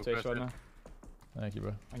 6 first aids right now. Thank you,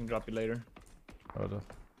 bro. I can drop you later. Oh, yeah,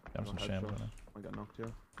 I'm some Not shams headshot. right now. I got knocked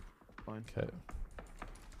here. Fine. Okay.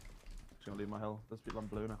 Just gonna leave my hill. There's people on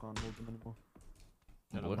blue and I can't hold them anymore.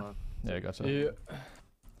 Blue. Yeah, gotcha. Yeah.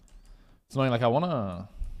 It's annoying. Like I wanna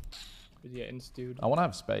Yeah, ins dude.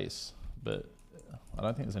 have space, but I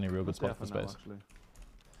don't think there's any real good spot for Careful now, space. actually.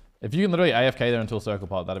 If you can literally AFK there until circle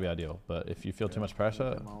pop, that'd be ideal. But if you feel too Yeah, much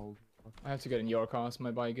pressure, get my old- I have to get in your car, so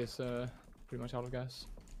my bike is pretty much out of gas.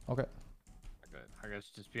 okay. Okay, I guess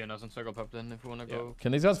just be another circle pop then if you wanna Yeah. go.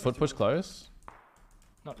 Can these guys foot push close?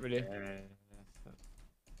 Not really.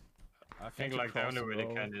 I think to like the cross only the way they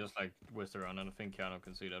road. can is just like whisk around, and I think Keanu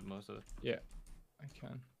can see that most of it. Yeah, I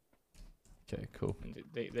can. Okay, cool. And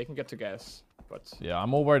they can get to gas, but Yeah,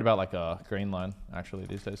 I'm more worried about like a green line actually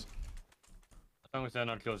these days. As long as they're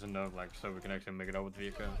not close enough, like so we can actually make it out with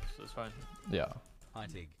vehicle, so it's fine. Yeah. Hi,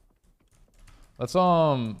 Tig. Let's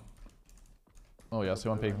Oh yeah,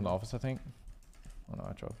 so one peek from the office, I think. Oh no,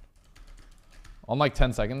 I drove. On like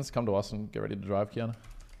 10 seconds, come to us and get ready to drive, Keanu.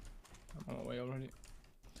 I'm on my way already.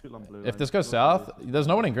 People on blue If line. this goes south, there's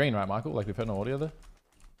no one in green, right, Michael? Like we've heard no audio there.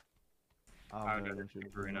 I I'm don't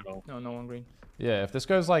think green at all. No, no one green. Yeah, if this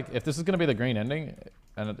goes like, if this is gonna be the green ending,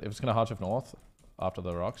 and if it's gonna hard shift north after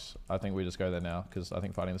the rocks, I think we just go there now because I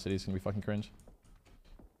think fighting the city is gonna be fucking cringe.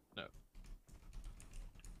 No.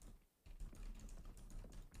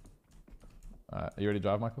 Are you ready to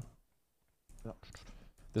drive, Michael? Yeah.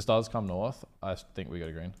 This does come north. I think we go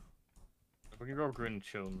to green. If we can go green and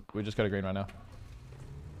chill. We just go to green right now.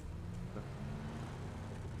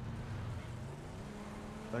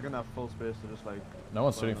 They're gonna have full space to just like. No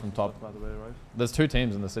one's burn shooting us from and top. stuff, by the way, right? There's 2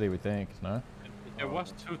 teams in the city, we think. No? There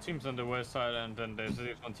was 2 teams on the west side, and then there's at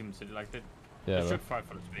least 1 team in the city. Like they Yeah, should but fight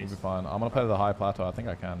for the we'll space. be fine. I'm gonna play the high plateau. I think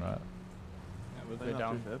I can, right? Yeah, we'll They play have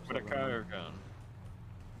down. 2 tips. With a car or gun.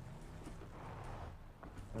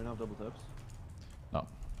 They don't have double tips. No.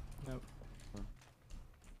 Nope.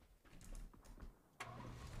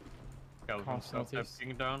 Calvin, Cross stop northeast.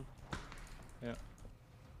 stepping down.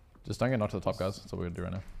 Just don't get knocked to the top, guys. That's what we're gonna do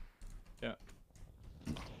right now.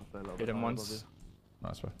 I'll play a little Hit bit him higher once.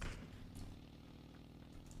 Nice, bro.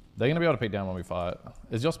 They're gonna be able to peek down when we fight.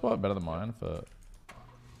 Is your spot better than mine for above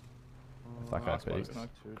if that you. guy Our spot's peeks? not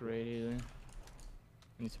great either.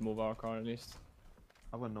 We need to move our car at least.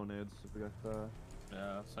 I've got no nades if we get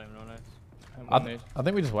Yeah, same no nice. I have I, one nade. I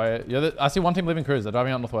think we just wait. Yeah, I see one team leaving cruise. They're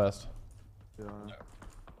driving out northwest. yeah,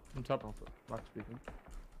 From top. back speaking.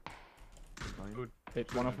 Fine. Good.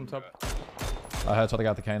 Hit one off from top. I heard something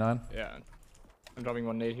out the K9. Yeah. I'm dropping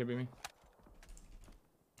 1 nade here, baby.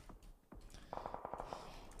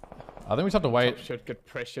 I think we just have to wait Top should get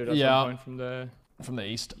pressured at Yeah. some point from the from the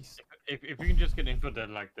east. east. If we can just get info that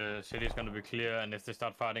like the city is gonna be clear, and if they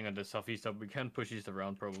start fighting on the southeast up, we can push east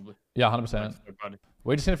around probably. Yeah, 100%.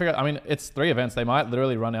 We just need to figure out. I mean, it's 3 events. They might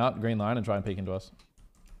literally run out green line and try and peek into us.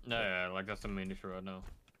 No, yeah, like that's the main issue right now.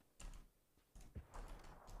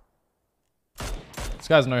 This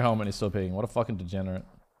guy's no helmet. He's still peeking. What a fucking degenerate.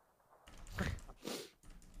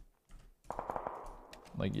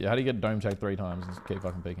 Like, how do you get dome checked 3 times and just keep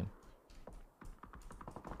fucking peeking?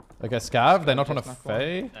 Okay, Scav. They knocked on a just knocked one.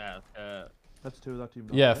 Faye. Yeah, That's 2 of that team.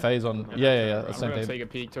 down, Yeah, right? Faye's on. Yeah, Yeah. I'm Same gonna team. take a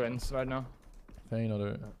peek to ends right now. Faye, not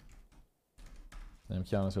it. Damn,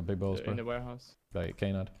 Keanu's got big balls, In the bro. warehouse. Like,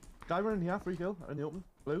 K9. Guy running here, free kill in the open.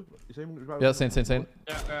 Blue. You see him? Yeah, same.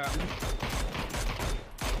 yeah.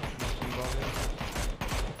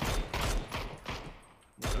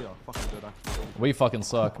 Yeah, fucking good actually. We fucking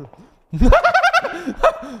suck. Free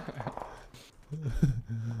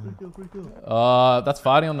kill. That's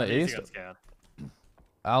fighting on the Easy east. got scared.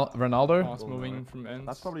 Ronaldo? Fast moving from ends.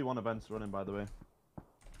 That's probably one event's running, by the way.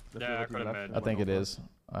 That's Yeah, the I other team could left, imagine. I went think it over. is.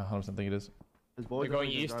 I 100% think it is. His boys They're are going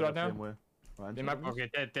trying to east drive right the now? same way. Right, They might- into Okay,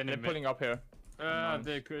 then They're pulling up here. Nice.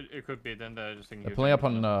 it could be. Then they're just thinking. They're pulling up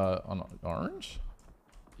on orange?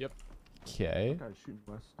 Yep. Okay. Guys shooting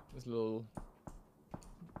west. There's a little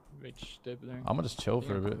rich dip there. I'm gonna just chill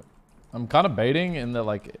for a Yeah. bit. I'm kind of baiting in that,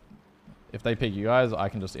 like, if they pick you guys, I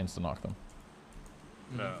can just insta knock them.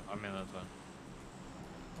 No, I mean that's fine.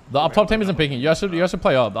 The up top team isn't peeking. You guys should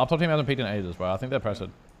play up. The up top team hasn't peeked in ages, bro. I think they're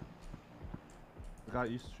pressured. The guy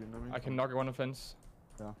east shooting at me. I can knock one offense.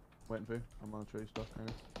 Yeah, waiting for you. I'm on a tree stuff, kind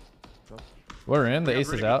of. We're in. The We got ace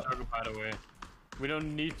is really good out. circle, by the way. We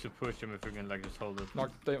don't need to push him if we can like just hold it.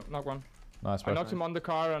 Knock one. Nice, I bro. knocked him on the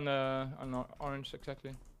car on orange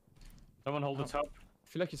exactly. Someone hold the top. I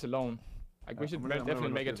feel like he's alone. Like we should I'm gonna definitely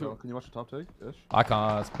run make up it here as well. two. Can you watch the top take? Ish. I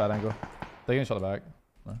can't. It's a bad angle. They can shot it back.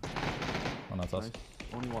 No. Oh, no, it's us. Nice.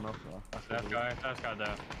 Only one up. That guy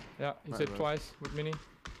there. Yeah, he Right, hit right. twice with mini.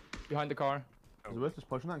 Behind the car. Is it worth just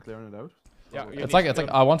pushing that and clearing it out? Yeah, Or- you It's need like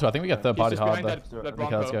to I want to. I think we get third He's party just hard behind there. that Okay,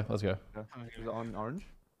 Okay, let's Bronco. go. Let's go. Okay. Is it on orange?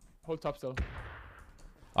 Hold top still.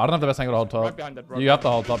 I don't have the best angle to hold Right top. behind that You have to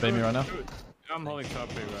hold top, baby, right now. I'm holding top,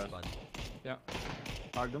 big red. Yeah.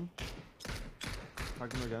 Tag them. Tag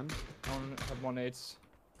them again. I only have 1/8.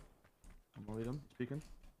 I'm gonna lead them. Speaking.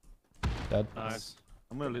 Dead. Nice.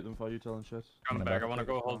 I'm gonna lead them for you telling shit. Come Coming back. back. I want to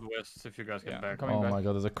go hold west if you guys Yeah, get back. coming Oh back. my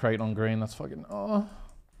god, there's a crate on green. That's fucking. Oh.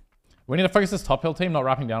 We need to focus this top hill team not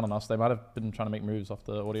wrapping down on us. They might have been trying to make moves off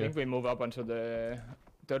the I audio. think we move up onto the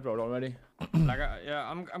dirt road already. Like, yeah,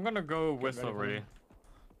 I'm gonna go west ready for already. me.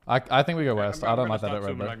 I think we go west. I don't like that dirt dirt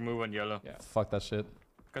road, bro. Like move on yellow. Yeah. Fuck that shit.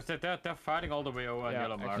 Because they're fighting all the way over on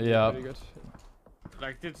yellow mark. actually Yeah. pretty good.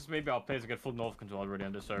 Like this is maybe our place to get full north control already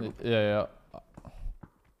on this circle. Yeah.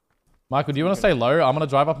 Michael, do you want to stay low? I'm gonna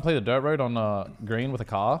drive up and play the dirt road on green with a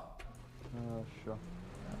car, Sure.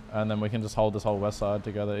 and then we can just hold this whole west side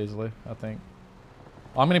together easily. I think.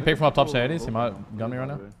 I'm getting picked from up top shadies. He might gun me right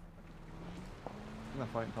now. I'm gonna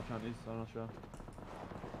fight in top shanties. I'm not sure.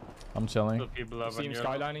 I'm chilling. Still people up See on him yellow.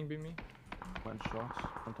 skylining beat me. Went shots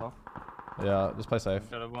on top. Yeah, just play safe.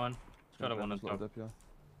 Shot at one. Shot at one on Just little top. dip, yeah.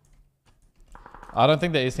 I don't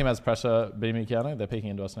think the East team has pressure beating me, Keanu. They're peeking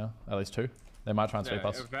into us now. At least two. They might try and sweep Yeah,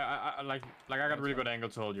 us. if I got a really good angle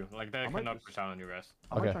to hold you. Like they I might cannot just- push down on you guys.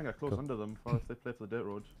 I might Okay, try and get close cool. under them for if they play for the dirt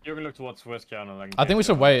road. You can look towards west, Keanu. Like, I think we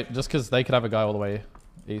should wait, just because they could have a guy all the way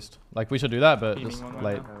east. Like, we should do that, but Beaming just one right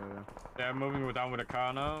late. now. They're moving down with a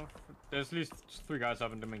car now. There's at least 3 guys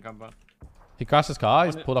up in the main compound. He crashed his car.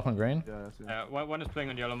 He's pulled up on green. Yeah, I see. One is playing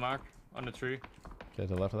on yellow mark on the tree. Okay,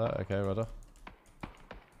 to the left of that. Okay, roger.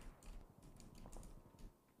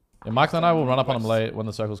 Yeah, Michael and I will run up on him late when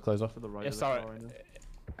the circles close off. To the right Yes, of the sorry. car right now.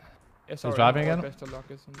 Yes, He's driving again? Best of luck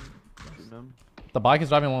is on- Shooting them. The bike is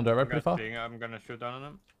driving along dirt road pretty far. I'm gonna shoot down on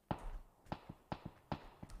him.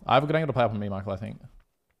 I have a good angle to play up on me, Michael, I think.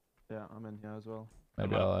 Yeah, I'm in here as well.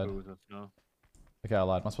 Maybe I'm I out lied. of booze, no. Okay, I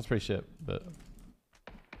lied. My spot's pretty shit, but...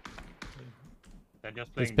 They're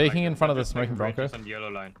just He's playing, peeking in front of they're the just playing smoking Bronco. Rangers and yellow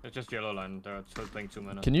line. It's just yellow line. They're still playing 2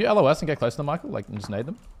 minutes. Can you LOS and get close to them, Michael? Like, and just nade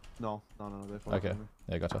them? No, they fall Okay. me.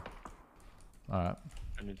 Yeah, gotcha. Alright.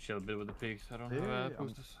 I need to chill a bit with the peaks. I don't Yeah, have I'm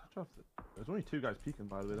boosters. There's only 2 guys peeking,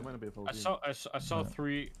 by the way. There might not be a full I team. saw Yeah.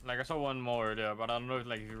 3. Like I saw one more there, but I don't know if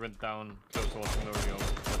like if you went down close towards the already or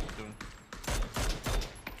what he's doing.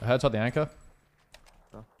 I headshot the anchor.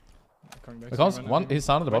 coming back The to cons, you right now. one, he's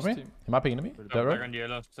sounded above me. West team. He might be into me. Pretty Dirt Back road. on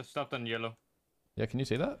yellow. Just stopped on yellow. Yeah, can you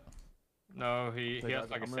see that? No, he has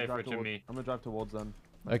like a safe ridge in me. I'm gonna drive towards them.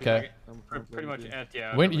 Okay. I'm Pretty much at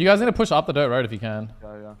yeah. When, you guys need to push up the dirt road if you can.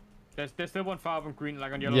 Yeah. There's still one far up on green,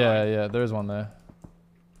 like on yellow. Yeah, line. yeah, there is one there.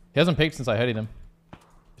 He hasn't peeked since I headed him.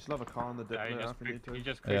 You still have a car on the dip Yeah, there if you need to. he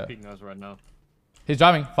just Yeah. creeping us right now. He's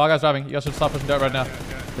driving. Far guy's driving. You guys should start pushing dirt road now.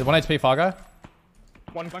 Yeah. There's 1 HP Far guy.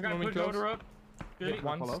 One One guy moving pushed over close. the road. Really? Hit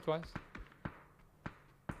once, Follow. twice.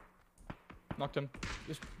 Knocked him.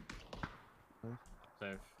 Just,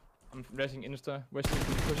 Safe. I'm racing insta. West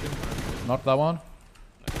team pushing. Knocked that one.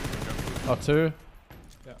 Knocked 2.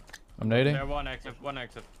 Yeah. I'm nading. Yeah, one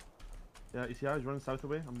exit. Yeah, you see how he's running south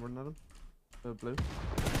away? I'm running at him. The blue.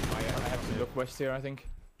 I have to look west here, I think.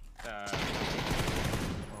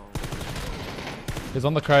 He's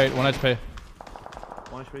on the crate. 1 HP.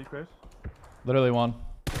 1 HP crate. Literally 1.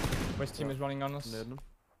 West team is running on us. Nading him.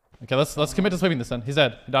 Okay, let's commit to sweeping this then. He's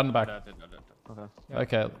dead. He died in the back. Okay. Yeah.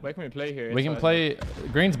 Okay. Where can we play here? We can Inside? play...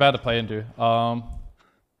 Green's bad to play into. Yeah.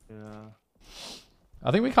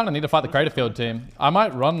 I think we kind of need to fight the crater field team. I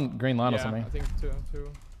might run green line or Yeah, something. I think too.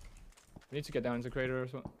 We need to get down into crater or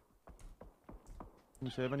something. Can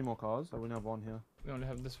you save any more cars? I only have 1 here. We only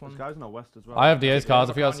have this There's one. guys in our west as well. I have DA's Yeah, cars.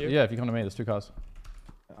 I'll If you guys... find you. Yeah, if you come to me, there's 2 cars.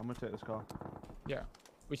 Yeah, I'm gonna take this car. Yeah.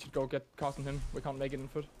 We should go get cars on him. We can't make it in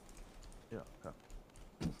foot. Yeah, okay.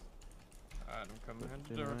 I'm coming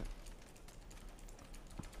Team in. right.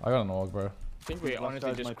 I got an AUG, bro. I think we Left honestly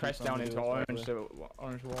side just might be crashed down somebody into else, orange, the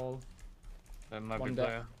orange wall. That might One be down.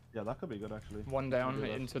 player. Yeah, that could be good actually. One down do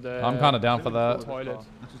that. into the. I'm kind of down for Maybe that. forward as well. Toilet.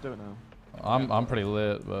 Let's just do it now. I'm pretty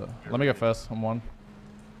lit, but let me go first. I'm 1.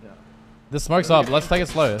 Yeah. This smoke's up. Let's take it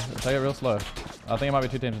slow. Take it real slow. I think it might be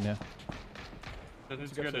 2 teams in here.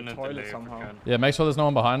 Let's get get to in the a toilet delay if we somehow. can. Yeah, make sure there's no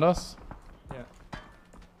one behind us. Yeah.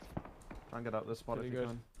 Try and get out this spot Pretty if you good.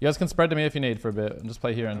 can. You guys can spread to me if you need for a bit and just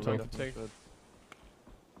play here Yeah, until. we're Take- good.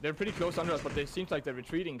 They're pretty close under us, but they seems like they're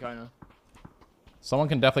retreating, kind of. Someone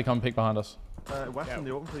can definitely come peek behind us. West Yeah. in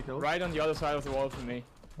the open, 3 kills. Right on the other side of the wall for me.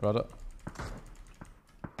 Right up.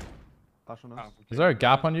 Flash on us. Ah, Is there a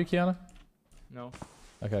gap on you, Kiana? No,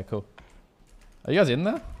 Okay, cool. Are you guys in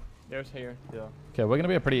there? there's here. Yeah. Okay, we're gonna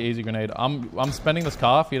be a pretty easy grenade. I'm spending this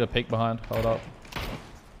car for you to peek behind. Hold up. Yeah,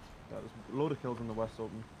 there's a load of kills in the West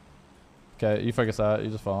open. Okay, you focus that. You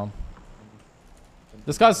just farm.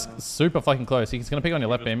 This guy's super fucking close. He's gonna peek on your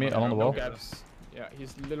left beam me along the No wall. gaps. Yeah,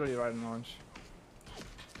 he's literally right in orange.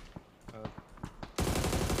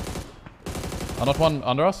 I knocked one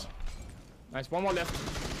under us. Nice, one more left.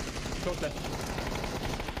 Close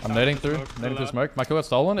left. I'm nading through. smoke, Nading through still smoke. My kill got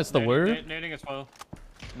stolen. It's the woo. Nading as well.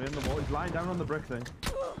 In the wall. He's lying down on the brick thing.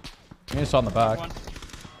 You need to shot in the back. One.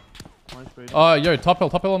 Nice speed. Oh, yo, top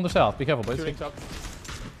hill on the south. Be careful, boys. Shooting top.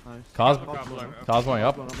 Nice. Cars, Look, cars going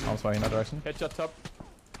up. I'm swaying in that direction. Headshot top.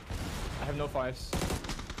 I have no fires.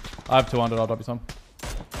 I have 200. I'll drop you some.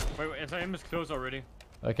 wait, his aim is close already.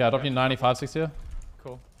 Okay, I'll drop you 95, 60 here.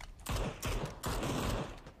 Cool.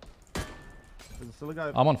 There's still a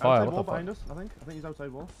guy. I'm on fire, outside what wall the fuck? behind us, I think. I think he's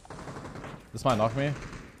outside wall. This might knock me.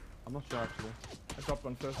 I'm not sure actually. I dropped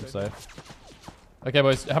one first. I'm aid. safe. Okay,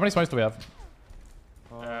 boys. How many smokes do we have?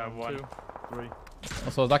 One. 2. 3.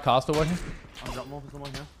 Also, is that car still working? I'm dropping more for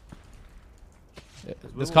someone here. Yeah.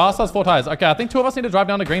 Will This car was still has 4 tires. Okay, I think 2 of us need to drive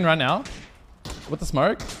down to green right now with the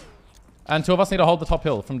smoke. And 2 of us need to hold the top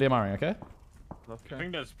hill from DMRing, okay? I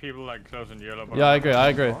think there's people like close in yellow. Yeah, I agree. I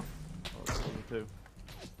agree. Oh, there's only 2.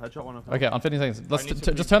 Headshot one of them. Okay, on 15 seconds. Let's need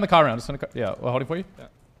to just turn the car around. Just turn the car. Yeah, we're holding for you.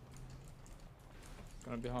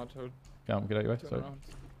 Gonna be hard to hold. Yeah, I'm good out your way. Turn Sorry. around.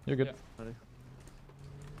 You're good. Yeah. Ready.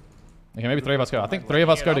 Okay, maybe 3 of us go. I think 3 of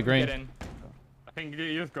us Get go up, to get green. in. I think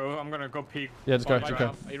you just go. I'm gonna go peek. Yeah, just go. Right Just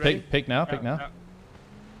now. go. Are you ready? Peek now. Peek now.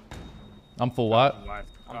 Yeah. I'm full white. Right.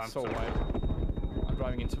 I'm so wide. I'm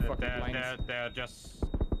driving into fucking blinds. They're just.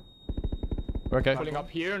 We're okay. Pulling up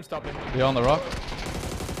here and stopping. You're on the rock.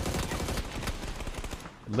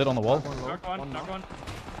 Lit on the wall. Knock one. Knock one.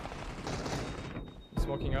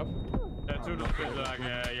 Smoking up. Two to split like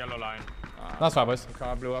a yellow line. That's fine, boys. The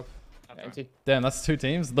car blew up. That's Empty. Damn, that's 2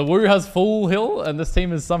 teams. The Woo has full hill, and this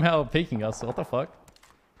team is somehow peeking us. What the fuck?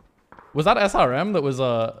 Was that SRM that was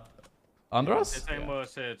under us? His aim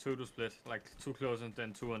was 2 to split, like 2 close and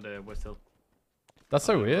then 2 on the west hill. That's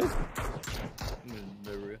so weird.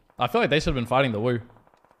 Very weird. I feel like they should have been fighting the Woo.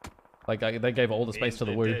 Like they gave all the space to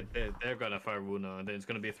the Woo. They're gonna fire Woo now, and then it's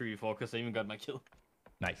gonna be a 3v4 because they even got my kill.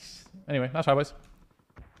 Nice. Anyway, nice try, boys.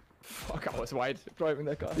 Fuck, I was wide driving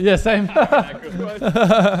that car. Yeah, same. I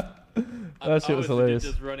That shit was hilarious.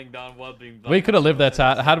 Just running down while being We could have lived there,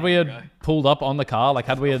 chat. Had we had pulled up on the car, like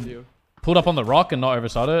had we had You. pulled up on the rock and not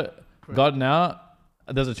overshot it, gotten out,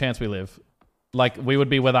 there's a chance we live. Like we would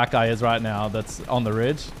be where that guy is right now. That's on the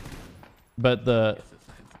ridge. But the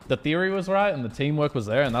theory was right and the teamwork was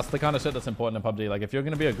there, and that's the kind of shit that's important in PUBG. Like if you're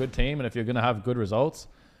gonna be a good team and if you're gonna have good results,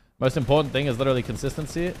 most important thing is literally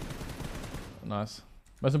consistency. Nice.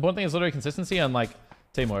 Most important thing is literally consistency and like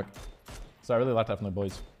teamwork. So I really like that from the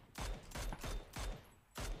boys.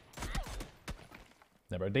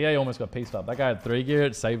 Yeah, bro. DA almost got pieced up. That guy had 3 gear.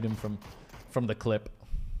 It saved him from the clip.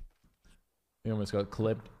 He almost got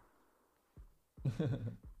clipped.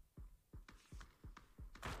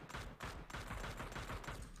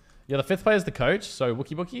 Yeah, the 5th player is the coach, so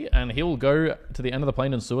Wookie, and he'll go to the end of the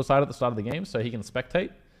plane and suicide at the start of the game so he can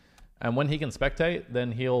spectate. And when he can spectate,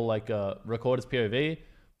 then he'll like record his POV,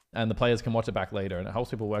 and the players can watch it back later, and it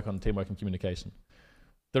helps people work on teamwork and communication.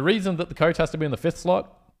 The reason that the coach has to be in the 5th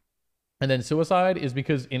slot and then suicide is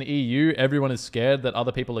because in EU, everyone is scared that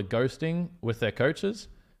other people are ghosting with their coaches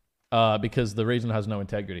because the region has no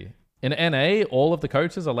integrity. In NA, all of the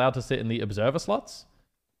coaches are allowed to sit in the observer slots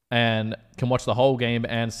and can watch the whole game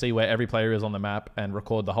and see where every player is on the map and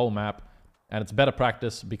record the whole map. And it's better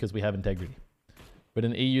practice because we have integrity. But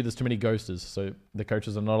in EU, there's too many ghosters, so the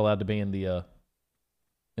coaches are not allowed to be in the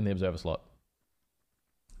observer slot.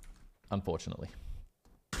 Unfortunately.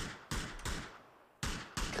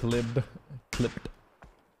 Clipped.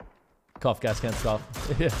 Cough, gas can cough.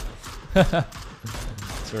 Yeah.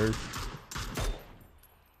 True.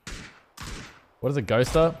 What is a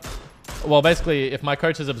ghoster? Well, basically, if my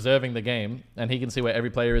coach is observing the game and he can see where every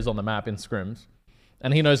player is on the map in scrims,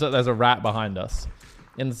 and he knows that there's a rat behind us,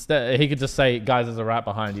 instead he could just say, guys, there's a rat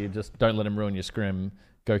behind you, just don't let him ruin your scrim,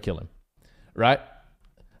 go kill him. Right?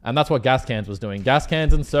 And that's what Gas Cans was doing. Gas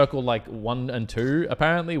Cans in circle like 1 and 2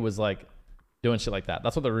 apparently was like doing shit like that.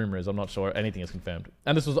 That's what the rumor is. I'm not sure anything is confirmed.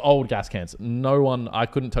 And this was old Gas Cans. No one, I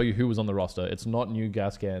couldn't tell you who was on the roster. It's not new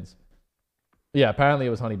Gas Cans. Yeah, apparently it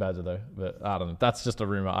was Honey Badger though, but I don't know. That's just a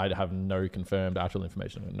rumor. I have no confirmed actual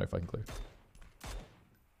information. No fucking clue.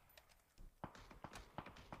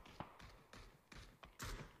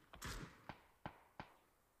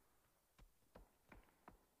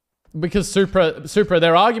 Because Supra,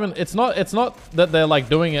 their argument, it's not that they're like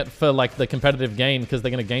doing it for like the competitive gain because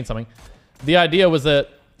they're gonna gain something. The idea was that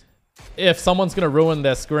if someone's gonna ruin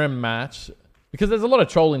their scrim match, because there's a lot of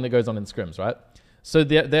trolling that goes on in scrims, right? So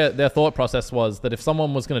their thought process was that if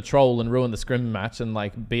someone was gonna troll and ruin the scrim match and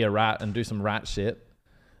like be a rat and do some rat shit,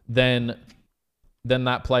 then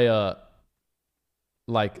that player,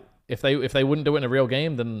 like if they wouldn't do it in a real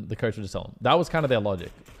game, then the coach would just tell them. That was kind of their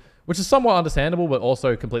logic. Which is somewhat understandable, but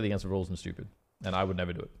also completely against the rules and stupid. And I would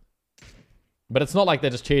never do it. But it's not like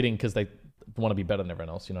they're just cheating because they want to be better than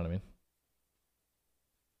everyone else, you know what I mean?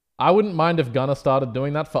 I wouldn't mind if Gunner started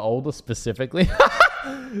doing that for older specifically.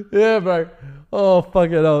 Yeah, bro. Oh,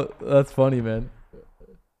 fuck it up. That's funny, man.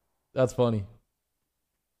 That's funny.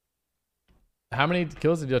 How many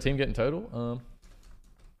kills did your team get in total?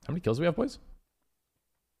 How many kills do we have, boys?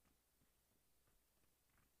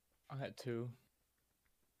 I had 2.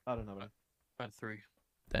 I don't know. Man. I had 3.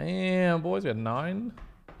 Damn, boys. We had 9.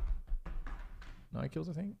 9 kills,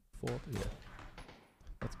 I think. 4. Yeah.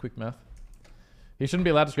 That's quick math. He shouldn't be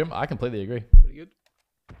allowed to scrim. I completely agree. Pretty good.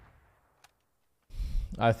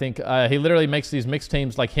 I think he literally makes these mixed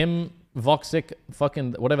teams like him, Voxic,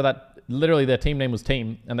 fucking whatever that. Literally, their team name was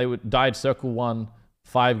Team, and they died Circle 1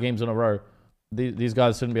 5 games in a row. These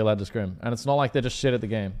guys shouldn't be allowed to scrim. And it's not like they're just shit at the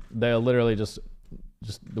game. They are literally just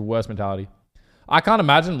the worst mentality. I can't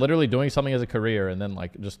imagine literally doing something as a career and then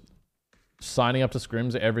like just signing up to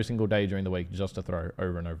scrims every single day during the week just to throw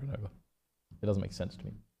over and over and over. It doesn't make sense to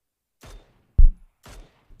me.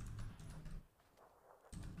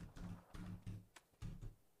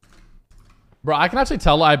 Bro, I can actually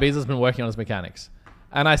tell Ibiza's been working on his mechanics.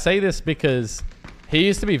 And I say this because he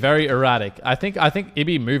used to be very erratic. I think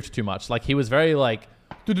Ibby moved too much. Like he was very like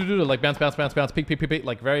like bounce, peek,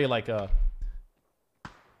 like very like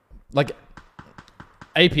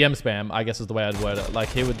APM spam, I guess is the way I'd word it. Like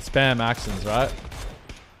he would spam actions, right?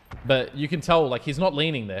 But you can tell like he's not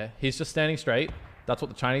leaning there. He's just standing straight. That's what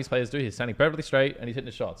the Chinese players do. He's standing perfectly straight and he's hitting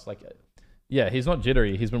his shots. Like, yeah, he's not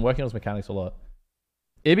jittery. He's been working on his mechanics a lot.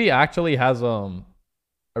 Ibby actually has a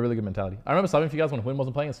really good mentality. I remember subbing for you guys when Win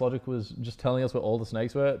wasn't playing and Slogic was just telling us where all the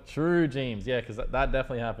snakes were. True, James. Yeah, because that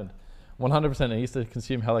definitely happened. 100%. He used to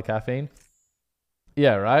consume hella caffeine.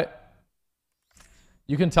 Yeah, right?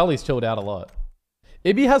 You can tell he's chilled out a lot.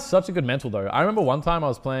 Ibby has such a good mental though. I remember one time we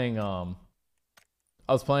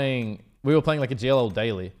were playing like a GLL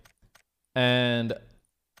daily. And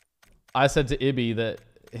I said to Ibby that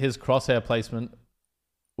his crosshair placement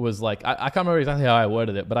was like, I can't remember exactly how I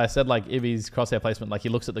worded it, but I said like Ibby's crosshair placement, like he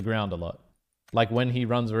looks at the ground a lot. Like when he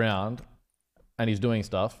runs around and he's doing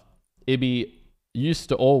stuff, Ibby used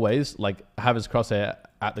to always like have his crosshair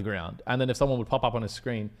at the ground. And then if someone would pop up on his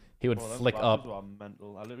screen, he would flick up.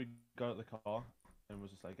 Mental. I literally got out of the car and was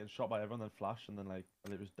just like getting shot by everyone, then flash, and then like I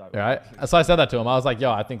literally just died. Right. So I said that to him. I was like,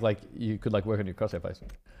 yo, I think like you could like work on your crosshair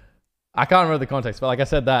placement. I can't remember the context, but like I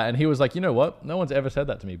said that, and he was like, you know what? No one's ever said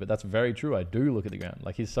that to me, but that's very true. I do look at the ground.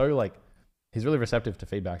 Like he's so like, he's really receptive to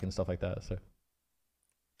feedback and stuff like that. So,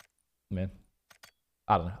 man,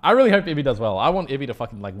 I don't know. I really hope Ibby does well. I want Ibby to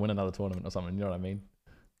fucking like win another tournament or something. You know what I mean?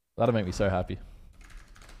 That'll make me so happy.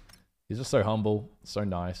 He's just so humble, so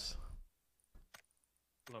nice.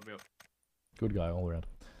 Love you. Good guy all around.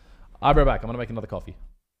 I'll be back. I'm gonna make another coffee.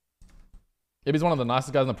 Ibby's one of the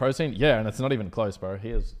nicest guys in the pro scene. Yeah, and it's not even close, bro. He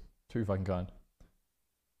is too fucking kind.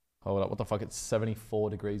 Hold up. What the fuck? It's 74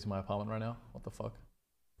 degrees in my apartment right now. What the fuck?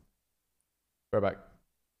 Go back.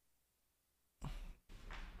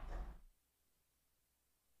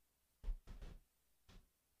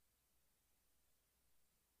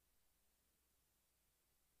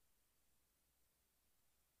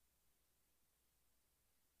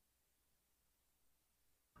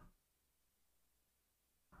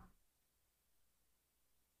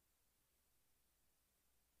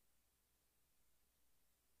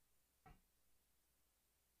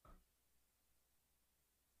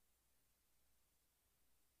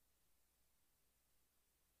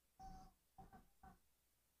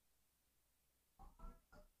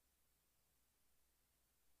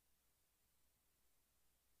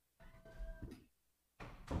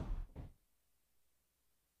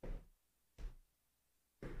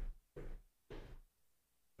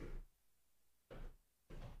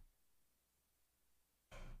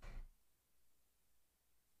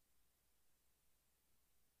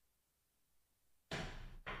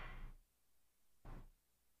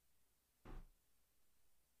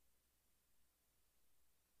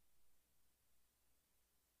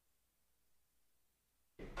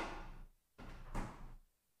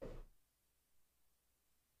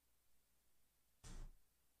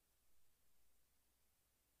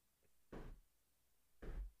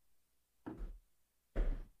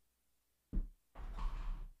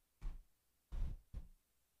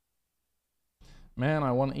 Man,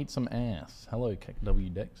 I want to eat some ass. Hello,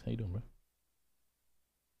 KW Dex. How you doing, bro?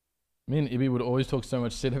 Me and Ibby would always talk so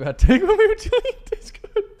much shit about Tig when we were chilling in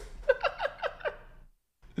Discord.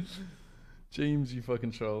 James, you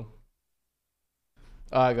fucking troll.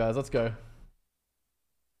 Alright, guys, let's go.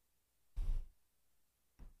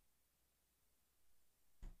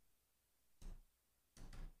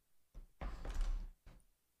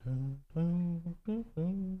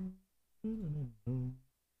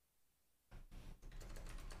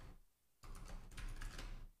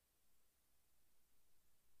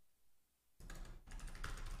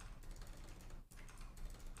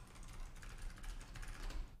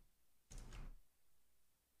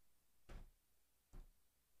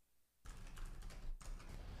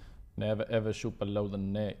 Never ever shoot below the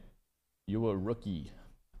neck. You a rookie.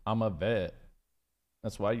 I'm a vet.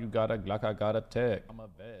 That's why you got a Glock, I got a tech. I'm a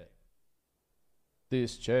vet.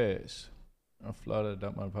 This chest. I flooded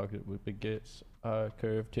out my pocket with baguettes. I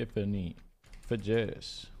curved Tiffany for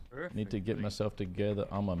Jess. Need to get myself together,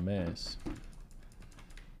 I'm a mess.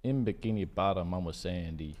 In Bikini Bottom, I'm with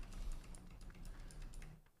Sandy.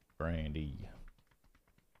 Brandy.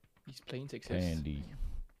 These planes exist. Sandy.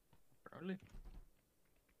 Apparently.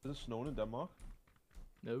 Is it snowing in Denmark?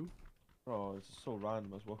 No. Oh, it's so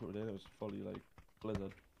random. I was walking over there, it was fully like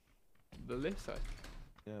blizzard. The left side.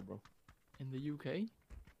 Yeah, bro. In the UK.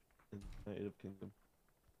 In United Kingdom.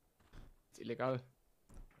 It's illegal.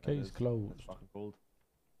 Case closed. It's fucking cold.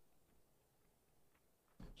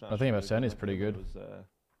 I think about Sandy's pretty good. It was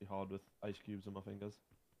be hard with ice cubes on my fingers.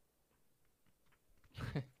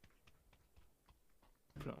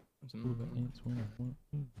 Put on some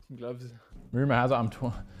gloves. Rumor has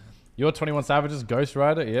it you're 21 Savage's Ghost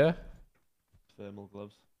Rider, yeah? Thermal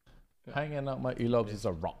gloves. Yeah. Hanging out my earlobes is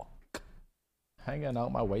a rock. Hanging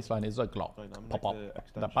out my waistline is a glock. Dynamic, Pop up. the The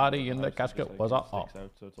extension body of in the the house is casket just, was like, up. sticks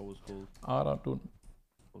out, so it's always cold. I don't do.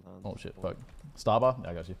 Cold hands. Oh shit, cold. fuck. Starbar? Yeah,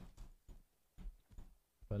 I got you.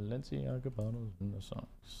 Balenciaga bottles in the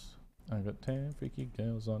socks. I got 10 freaky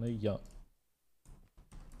girls on a yacht.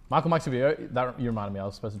 Michael Mike's video, that you reminded me, I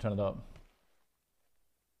was supposed to turn it up.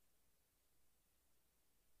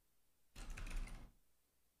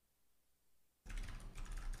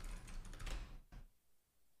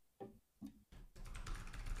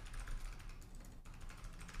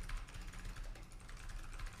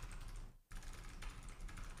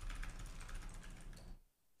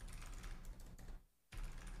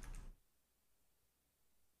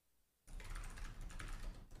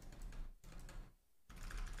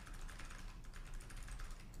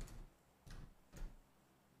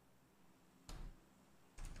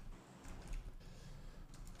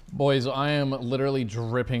 Boys, I am literally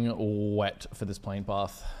dripping wet for this plane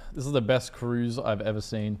path. This is the best cruise I've ever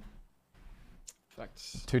seen.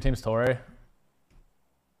 Facts. 2 teams Torre.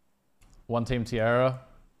 1 team Tierra.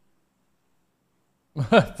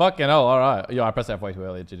 Fucking hell, alright. Yo, I pressed F way too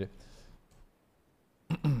early, GG.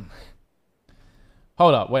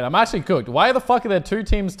 Hold up, wait, I'm actually cooked. Why the fuck are there 2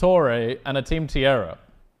 teams Torre and a team Tierra?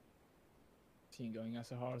 Team going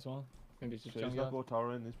SR as well. I think they just So is jumped that out. go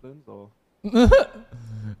tower in these planes or?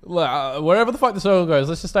 Look, wherever the fuck the circle goes,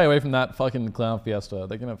 let's just stay away from that fucking clown fiesta.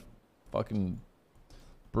 They're gonna fucking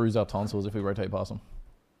bruise our tonsils if we rotate past them.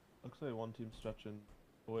 Looks like 1 team stretching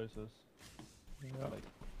Oasis. Yeah. Like,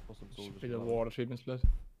 for some soldiers. Should be as the well. water treatment split.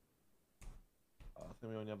 I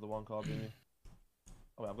think we only have the 1 car, baby.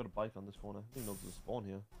 Oh wait, I've got a bike on this corner. I didn't know there's a spawn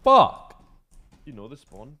here. Fuck! You know this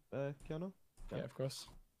spawn, Keanu? Yeah, of course.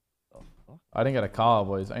 Oh, fuck. I didn't get a car,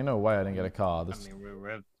 boys. Ain't no way I didn't get a car. I This mean, we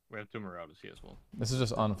have 2 Marauders here as well. this is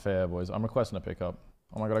just unfair, boys. I'm requesting a pickup.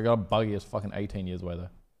 Oh my god, I got a buggy. It's fucking 18 years away though.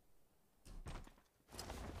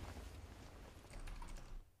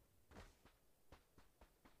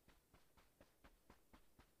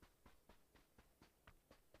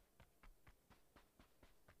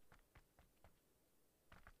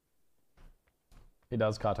 He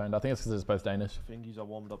does cartooned. I think it's because it's both Danish. Fingies are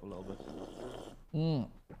warmed up a little bit. Mm.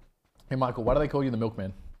 Hey Michael, why do they call you the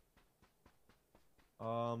milkman?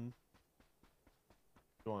 Do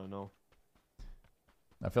you want to know?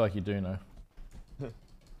 I feel like you do know. No,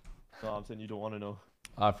 I'm saying you don't want to know.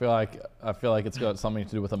 I feel like it's got something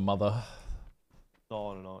to do with a mother.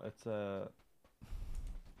 No. It's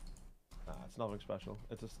it's nothing special.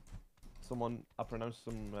 It's just someone. I pronounced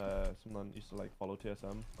someone used to like follow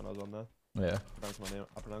TSM when I was on there. Yeah.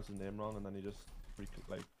 I pronounced his name wrong, and then he just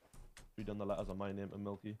redone the letters on my name to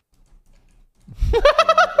Milky.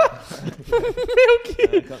 Milky.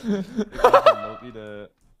 Milky the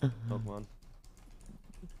Milkman.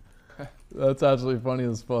 That's actually funny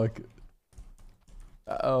as fuck.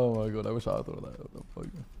 Oh my god, I wish I thought of that. What the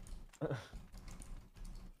fuck?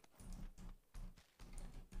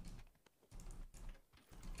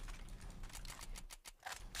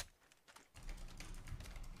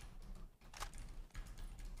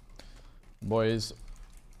 Boys.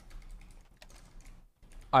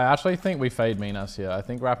 I actually think we fade Minas here. I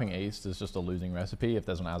think wrapping East is just a losing recipe if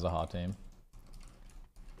there's an Azahar team.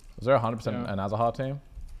 Is there 100% an Azahar team?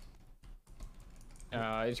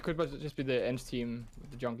 It could just be the Ends team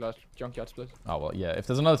with the junkyard split. Oh, well, yeah. If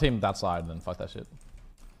there's another team that side, then fuck that shit.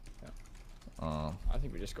 Yeah. I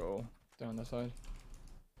think we just go down that side.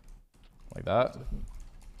 Like that?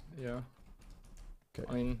 Yeah. Okay.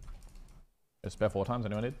 I mean... Spare 4 times,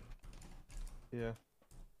 anyone need? Yeah.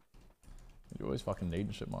 You always fucking need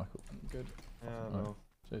and shit, Michael. Good. Yeah, I know.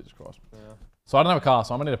 Jesus Christ. Yeah. So I don't have a car,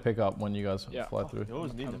 so I'm gonna need to pick up when you guys fly through. You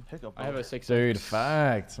always need to pick up. I have a 6. Dude,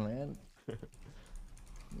 facts, man.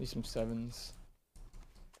 Need some 7s.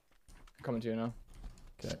 Coming to you now.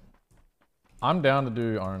 Okay. I'm down to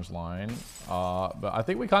do orange line, but I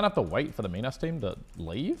think we kind of have to wait for the Minas team to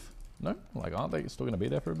leave. No? Like, aren't they still gonna be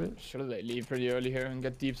there for a bit? Should they leave pretty early here and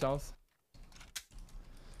get deep south?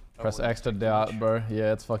 Press X to doubt, bro.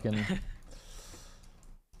 Yeah, it's fucking... yeah.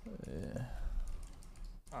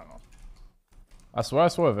 I don't know. I swear I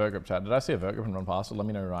saw a vert group chat. Did I see a vert group and run past it? Let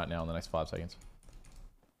me know right now in the next 5 seconds.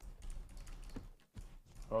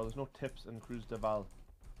 Bro, there's no tips in Cruz de Val.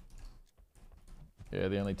 Yeah,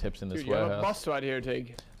 the only tips in this Dude, you have a warehouse. bus right here,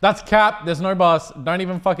 Tig. That's cap. There's no bus. Don't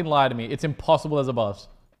even fucking lie to me. It's impossible there's a bus.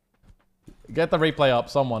 Get the replay up,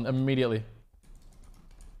 someone, immediately.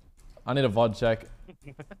 I need a VOD check.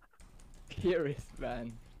 Curious,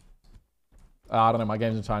 man. I don't know. My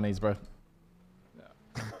game's in Chinese, bro.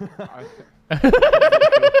 I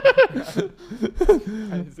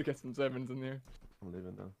need to get some 7s in here. I'm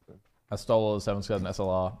leaving now. So. I stole all the 7 scars and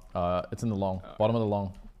SLR. It's in the long. Bottom of the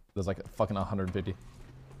long. There's like fucking 150.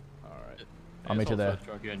 Alright. I'll meet you there.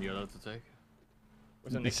 And you're allowed to take.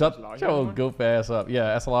 Was there Shut SLR your here? goof ass up.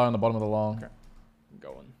 Yeah, SLR on the bottom of the long. Okay. I'm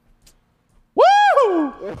going.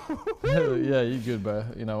 Woo! Yeah, you good, bro.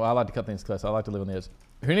 You know, I like to cut things close. I like to live on the edge.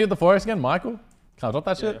 Who needed the forest again? Michael? Can I drop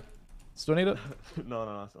that shit? Yeah. Still need it? No,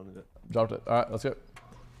 I still need it. Dropped it. Alright, let's go.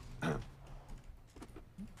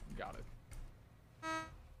 Got it.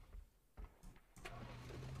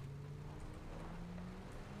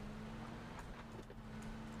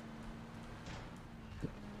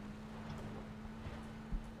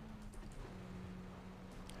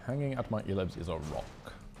 Hanging at my earlobes is a rock.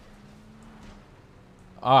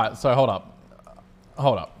 Alright, so hold up.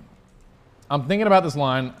 Hold up. I'm thinking about this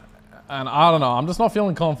line, and I don't know. I'm just not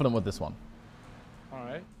feeling confident with this one.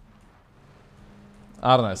 Alright.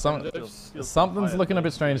 I don't know. Something's looking a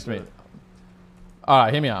bit strange to me.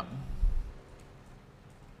 Alright, hear me out.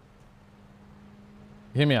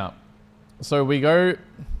 Hear me out. So we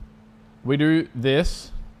do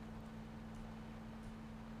this.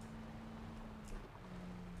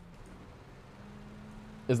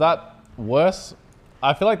 Is that worse?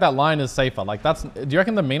 I feel like that line is safer. Like that's. Do you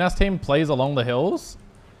reckon the Minas team plays along the hills?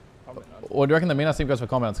 Probably not. Or do you reckon the Minas team goes for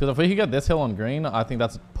compounds? Because if we could get this hill on green, I think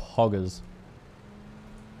that's poggers.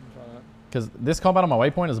 Because this compound on my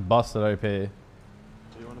waypoint is busted OP. Do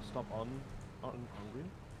you want to stop on green?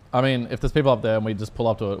 I mean, if there's people up there and we just pull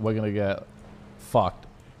up to it, we're gonna get fucked.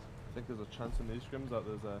 I think there's a chance in these scrims that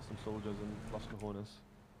there's some soldiers in Los Cajones.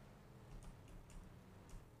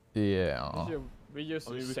 Yeah. We just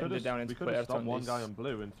I mean, send it down into we could have stopped one these. guy on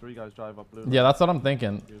blue and 3 guys drive up blue. Yeah, that's what I'm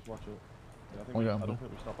thinking. Just watch it. Yeah, I Okay. don't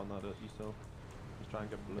think we stop on that east hill. Just try and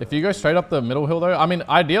get blue. If you go straight up the middle hill though, I mean,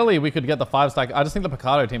 ideally we could get the 5 stack. I just think the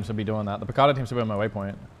Picardo team should be doing that. The Picardo team should be on my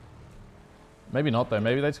waypoint. Maybe not though.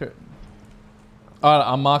 Maybe they just go. Alright,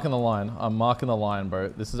 I'm marking the line. I'm marking the line, bro.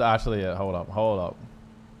 This is actually it. Hold up. Hold up.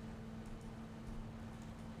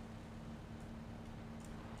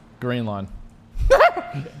 Green line.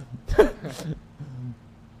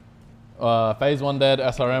 Phase 1 dead.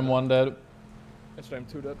 SRM 1 dead.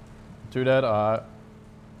 SRM 2 dead. 2 dead. Alright.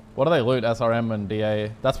 What do they loot? SRM and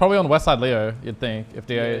DA. That's probably on West Side Leo, you'd think. If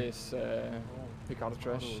DA. Is Picardo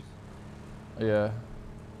trash. Yeah.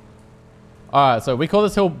 Alright, so we call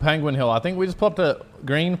this hill Penguin Hill. I think we just pull up to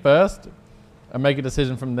green first and make a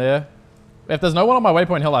decision from there. If there's no one on my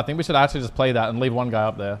waypoint hill, I think we should actually just play that and leave one guy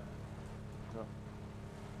up there. Yeah.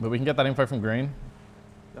 But we can get that info from green.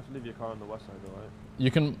 You have to leave your car on the west side though, right?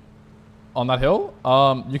 You can... On that hill?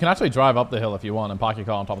 You can actually drive up the hill if you want and park your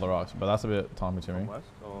car on top of the rocks, but that's a bit time consuming. From west?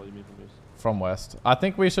 Or you mean from east? From west. I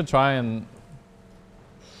think we should try and...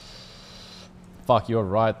 Fuck, you're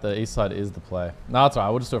right. The east side is the play. No, it's alright.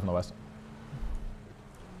 We'll just do it from the west.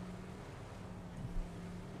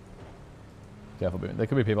 Careful, Beamy. There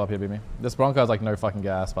could be people up here, Beamy. This Bronco has like no fucking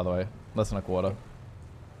gas, by the way. Less than a quarter.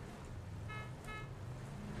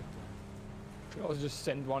 We also just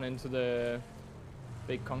send one into the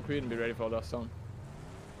big concrete and be ready for a dust zone.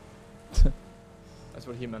 That's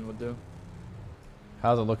what He-Man would do.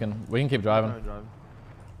 How's it looking? We can keep driving. Drive.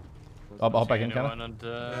 I'll hop back See in, no can I? one on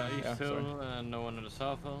the Yeah, east hill and no one on the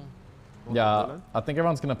south hill. Yeah, I think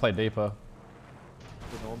everyone's gonna play deeper.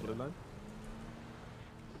 There's no one blue line.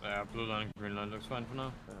 Yeah, blue line, green line looks fine for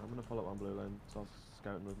now. Yeah, I'm gonna follow up on blue line. So I'll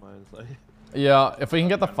scouting with mine. So. Yeah, if we can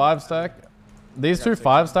get the 5 stack. These two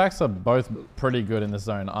 5 stacks are both pretty good in this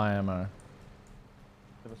zone, IMO.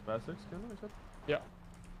 Have a spare 6, can I? Said? Yeah.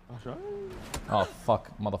 Oh, sure. Oh,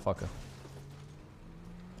 fuck, motherfucker.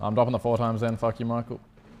 I'm dropping the 4 times then, fuck you, Michael.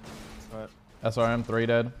 Alright, SRM, 3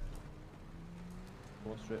 dead.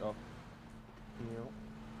 go straight up.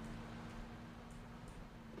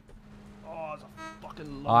 Oh, it's a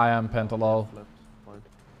fucking lump. I am Pentalol. Flipped. Fine.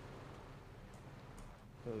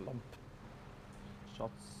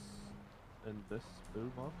 Shots in this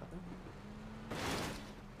blue mark, I think.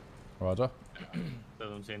 Roger.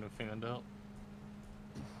 Doesn't see anything on the hill.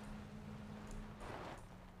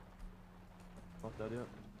 Not dead yet.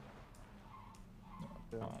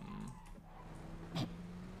 Yeah.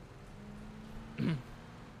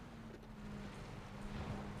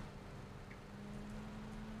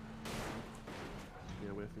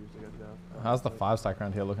 Yeah, wait for you to get down. How's the 5 stack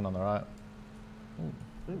around here looking on the right? I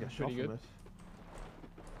didn't get shot Pretty from good. it.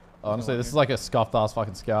 Honestly, this is like a scuffed ass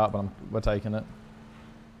fucking scout, but we're taking it.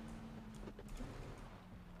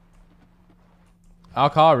 Our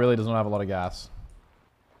car really doesn't have a lot of gas.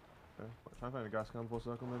 Okay. Try and find a gas can full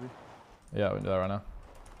circle, maybe. Yeah, we can do that right now.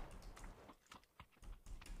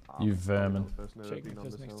 Ah, You probably vermin. not the first node Check being on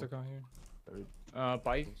if this there's next hill. to car here. Very-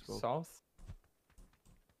 Bike Let's go. south.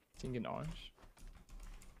 Think in orange.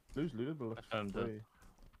 Blue's looted, but looks I found that. free.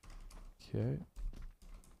 Okay.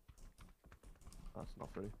 That's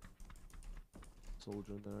not free.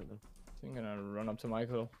 Soldier in there right now. I think I'm gonna run up to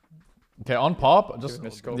Michael. Okay, on pop, Give just him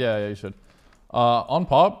a scope. yeah, you should. On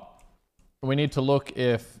pop, we need to look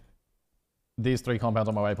if these 3 compounds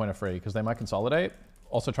on my waypoint are free because they might consolidate.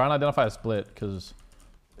 Also, try and identify a split because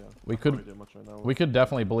Yeah. we can't could really do much right now. we could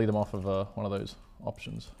definitely bully them off of one of those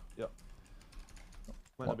options.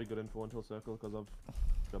 Might not be good info until circle because I've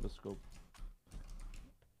got the scope.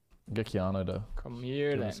 Get Keanu to Come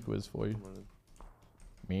here do a then. squiz for you. I'm running.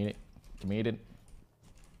 Mean it. Mean it.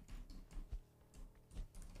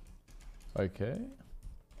 Okay.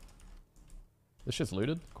 This shit's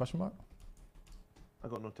looted? Question mark? I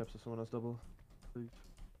got no tips if someone has double. Please.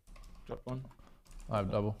 Drop one. I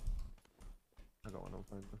have double. I got one, I'm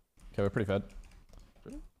fine. Okay, we're pretty fed.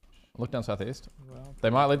 Really? Look down southeast. Well, They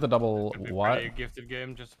might leave the double Could be white. pretty gifted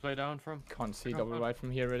game just to play down from. can't see double right from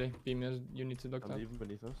here really. Beam is you need to look And at. even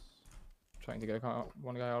beneath us. Trying to get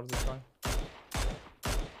one guy out of this guy.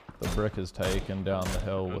 The brick is taken down the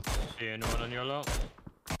hill Don't with. see anyone on yellow.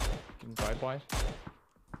 Can drive wide.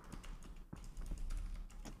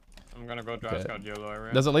 I'm gonna go drive Okay. scout yellow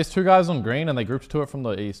area. There's at least 2 guys on green and they grouped to it from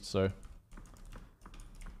the east, so.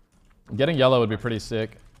 Getting yellow would be pretty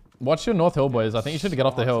sick. Watch your north hill, boys. I think you should get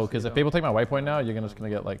off the hill because if people take my waypoint now, you're just gonna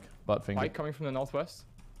get like butt Bike fingered. coming from the northwest.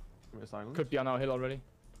 Give me a silence. Could be on our hill already.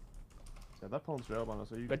 Yeah, that pulling straight up on us.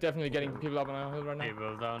 So you They're definitely getting people up on our hill right now.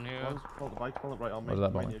 People down here. Pull the bike, pull it right on me. What is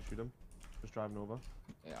that Might bowling? need to shoot him. Just driving over.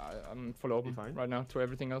 Yeah, I'm full open fine? right now to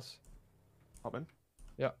everything else. Hop in.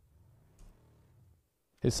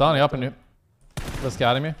 He's signing up and you. Let's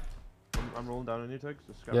scout him you. I'm rolling down on you, Tiggs.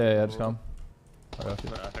 Just scout Yeah, him yeah, all just over. come. I got you.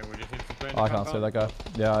 I think we just need to play in Oh, I the can't see compound. that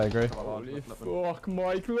guy. Yeah, I agree. Holy Flip him. fuck,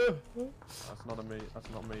 Michael! That's not me. That's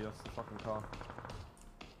not me. That's the fucking car.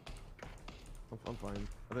 I'm fine.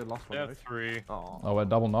 Are they lost one, Yeah, right? 3. Oh, Oh, we're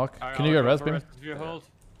double knock. I'll Can you go go res for beam? rest if you hold.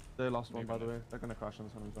 they lost one, by Maybe the way. They're gonna crash on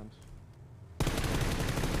this 100%.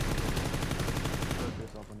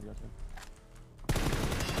 Face off when you get in.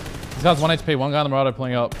 This guy's 1 HP. 1 guy on the radar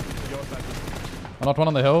pulling up. Your side I knocked one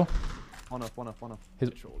on the hill. One up, one up, one up. He's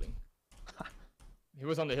trolling. He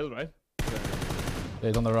was on the hill, right? yeah,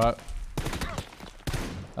 he's on the right.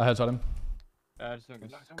 I headshot him. Just looking.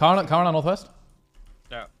 Car on northwest.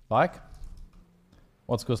 Yeah. Bike.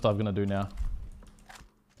 What's Gustav gonna do now?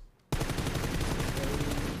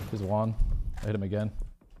 He's 1. I hit him again.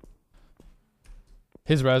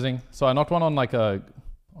 He's rezzing. So I knocked one on like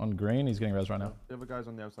on green. He's getting res right now. The other guy's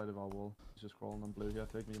on the outside of our wall. He's just crawling on blue. Yeah,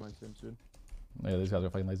 take me. You might see him soon. Yeah, these guys are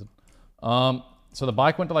fucking lasered. So the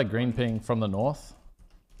bike went to like green ping from the north.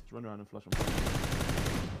 Just run around and flush him.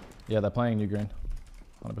 Yeah, they're playing new green.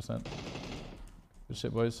 100%. Good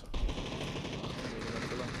shit, boys.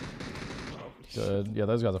 Good. Yeah,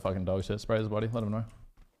 those guys are fucking dog shit. Spray his body. Let him know.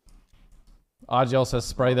 RGL says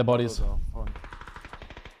spray their bodies. Those are fun.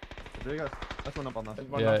 There you go. Let's run up on that.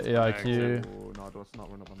 Yeah, EIQ. Oh, no, let's not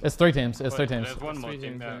run up on that. It's 3 teams. It's 3 Wait, teams. There's one more Three team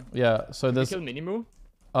teams, there. Yeah, so Did there's you kill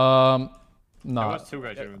Minimoo? There Nah. was 2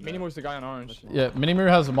 guys Yeah, over there. Minimu's the guy on orange. Yeah, Minimu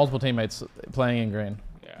has multiple teammates playing in green.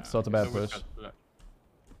 Yeah. So it's a bad So we push. got-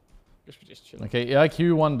 Guess we just chill. Okay,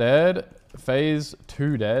 EIQ 1 dead. Phase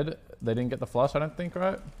 2 dead. They didn't get the flush, I don't think,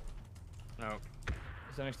 right? No.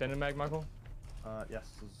 Is that an extended mag, Michael? Yes.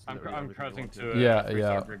 there's I'm literally everything you crossing want to Yeah, free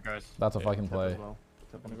yeah. soccer, guys. That's a Yeah, fucking Tip play. as well.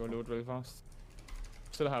 Tip I'm on gonna the go loot really fast.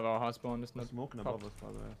 Still have our hard spawn, just They're not. smoking above us, by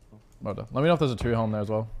the way. So. Well done. Let me know if there's a 2 home there as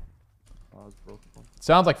well. Oh, it's broken. One.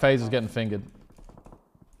 Sounds like FaZe is getting fingered.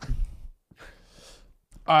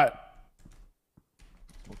 Alright.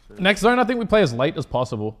 Smoke safe. Next zone, I think we play as late as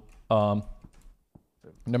possible. No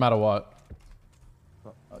matter what.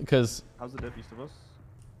 Because, How's the dip east of us?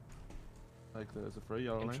 Like, is it free?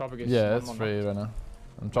 Yellow In lane? Tropic is yeah, one it's more free knocked. right now.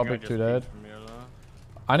 I'm Guy Tropic just 2 dead. peeked from yellow.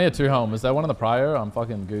 I need a 2 home. Is there one in the prior? I'm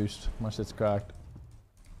fucking goosed. My shit's cracked.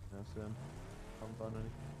 Yeah, same. Haven't found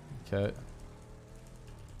any. Okay.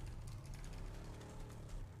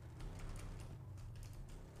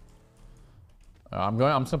 I'm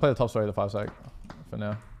just gonna play the top story the 5 sec for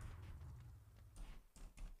now.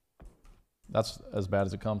 That's as bad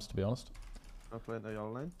as it comes, to be honest. No play in the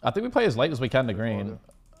yellow lane. I think we play as late as we can to green.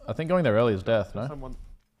 I think going there early is death, no? Someone.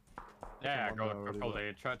 Yeah, Someone go there already, full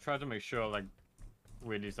day. Try to make sure like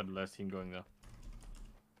we at least have the last team going there.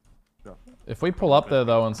 If we pull up there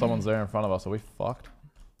though and someone's there in front of us, are we fucked?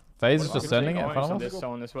 FaZe is What if just we sending play it in orange front on of us? this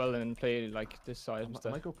zone as well and play like this side I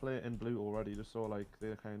instead. might go play it in blue already, just so like they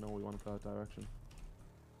kind of know we want to play that direction.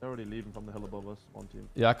 They're already leaving from the hill above us. One team.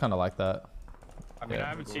 Yeah, I kind of like that. I mean, Yeah. I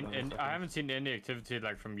haven't Go seen down any, second. I haven't seen any activity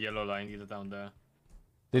like from yellow line either down there.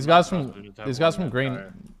 These guys Possible from to have these guys one from green. guy.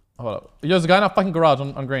 Hold up. Yo, there's a guy in our fucking garage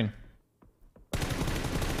on green.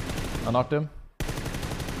 I knocked him.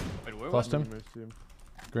 Wait, where Cluster. was Him? Moose team.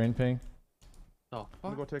 Green ping. Oh,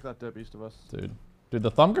 I'm gonna go take that dip east of us. Dude, the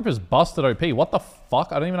thumb grip is busted OP. What the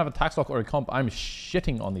fuck? I don't even have a tax lock or a comp. I'm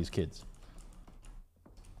shitting on these kids.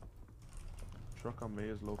 Truck on me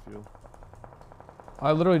is low fuel.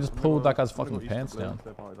 I literally just I'm gonna pulled go- that guy's I'm gonna go fucking east of pants blue down. if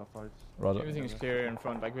they buy that fight. Roger. Everything's clear in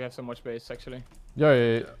front. Like we have so much base actually.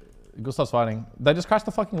 Yo, Gustav's fighting. They just crashed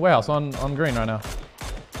the fucking warehouse on green right now.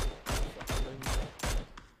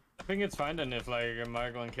 I think it's fine then if like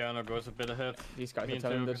Michael and Keanu goes a bit ahead. These guys Me are and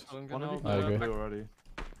telling Theo that. can still get One of help. you I agree. blue already.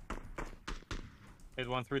 Hit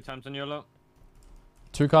 1 3 times on yellow.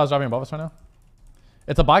 2 cars driving above us right now.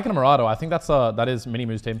 It's a bike and a Murado. I think that is Mini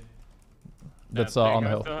Moo's team. That's Yeah, on the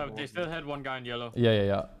they hill. still have- they still had one guy in yellow.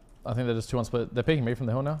 Yeah. I think they're just 2 on split. They're picking me from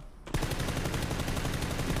the hill now.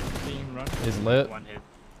 Seeing him run. He's lit. One hit.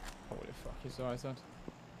 Holy fuck, he's so eyes out.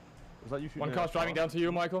 Was that you shooting? One at car's driving car? down to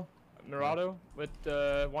you, Michael. Murado with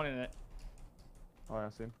one in it. Oh, yeah, I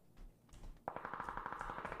see him.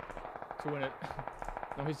 2 in it.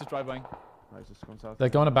 No, he's just driving. Nice, just going south. They're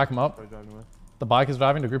going to back him up. Sorry, driving away. The bike is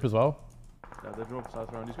driving the group as well. Yeah, they drove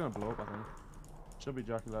south around. He's gonna blow up, I think. Should be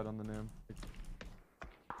Jackie Lad on the name.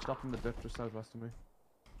 Stopped in the dip just southwest of me.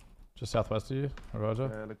 Just southwest of you, Roger.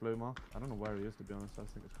 Yeah, like blue mark. I don't know where he is to be honest. I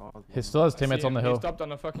just think it's cars. He still has I teammates see on the him. He hill. stopped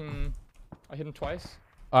on a fucking. I hit him twice.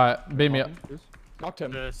 Alright, beat me up. Knocked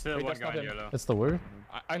him. There's still Wait, one that's guy not in him. yellow. It's the woo.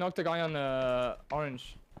 I knocked the guy on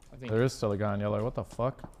orange. I think. There is still a guy in yellow. What the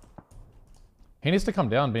fuck? He needs to come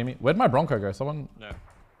down, Beamy. Where'd my Bronco go? Someone. No.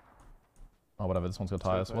 Oh, whatever. This one's got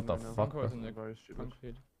tires. What the fuck? Bronco Bro? is in the Very stupid.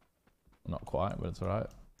 concrete. Not quite, but it's alright.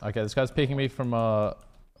 Okay, this guy's peeking me from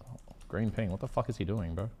green ping. What the fuck is he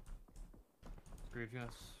doing, bro?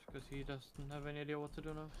 Grievous, because he doesn't have any idea what to do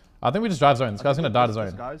now. I think we just drive zone. This guy's gonna die to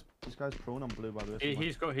zone. This guy's prone on blue by the way.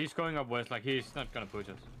 He's going up west, like he's not gonna push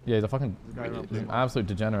us. Yeah, he's a fucking. The guy around He's an blue. absolute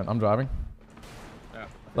degenerate. I'm driving. Yeah.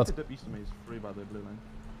 Let's- The dip east of me is free by the blue line.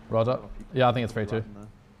 Roger. Yeah, I think it's free too. Right in there.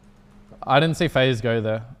 I didn't see FaZe go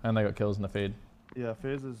there, and they got kills in the feed. Yeah,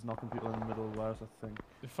 FaZe is knocking people in the middle of wires, I think.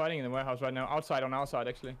 They're fighting in the warehouse right now. Outside on our side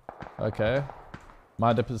actually. Okay.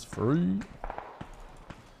 My dip is free.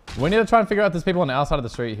 We need to try and figure out there's people on the outside of the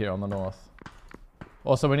street here on the north.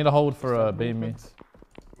 Also, we need to hold for beam me.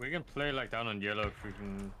 We can play like down on yellow if we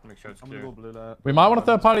can make sure it's I'm clear. gonna go blue there. We might want to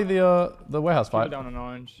third party the warehouse People fight. down on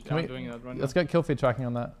orange. Can Yeah, we- I'm doing that right Let's now. get kill feed tracking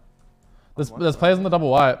on that. There's What? players on the double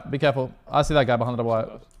white. Be careful. I see that guy behind the double white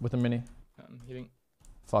with the mini. I'm healing.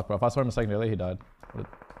 Fuck, bro. If I saw him a second earlier, he died. What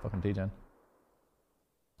a fucking degen.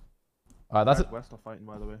 Alright, that's it. West are fighting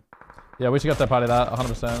by the way. Yeah, we should get third party that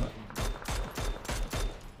 100%.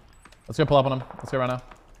 Let's go pull up on him. Let's go right now.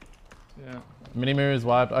 Yeah. Mini mirror is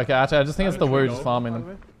wiped. Okay, actually, I just think it's the woo just farming By the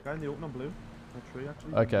them. way, guy in the open on blue. A tree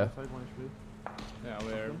actually. Okay. Side one is blue. Yeah,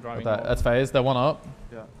 we're driving. That, over. that's FaZe. They're one up.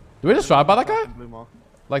 Yeah. Do we just drive by that guy? Blue mark.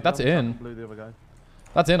 Like, that's Yeah, in. Blue the other guy.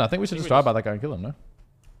 That's in. I think we should think just we drive just- by that guy and kill him, no?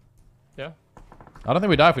 Yeah. I don't think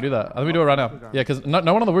we die if we do that. I think we do it right now. Yeah, because no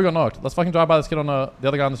one on the woo got knocked. Let's fucking drive by this kid on the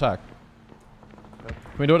other guy on the shack.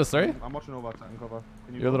 we do it as 3? I'm watching over second cover.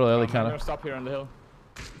 Can you You're a go? little early, I'm gonna counter. stop here on the hill.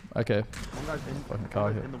 Okay. One guy's in, Fucking car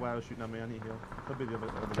one guy's here. in the warehouse shooting at me. I need heal. Could be the other.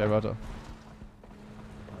 Okay, roger. Oh,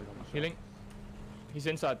 I got my shot. Healing. He's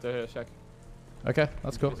inside the shack. Okay,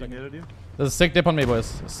 that's cool. Is he near you? There's a sick dip on me,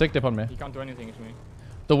 boys. A sick dip on me. He can't do anything to me.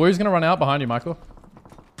 The Woo's gonna run out behind you, Michael.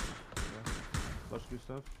 Flush good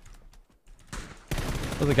stuff.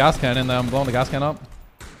 There's a gas can in there. I'm blowing the gas can up.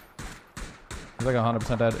 He's like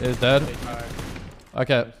 100% dead. He's dead.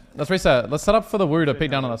 Okay, let's reset. Let's set up for the Woo to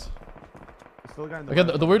peek down on us. There's still a guy in the Okay,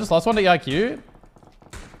 warehouse. the Woo just lost one to EIQ.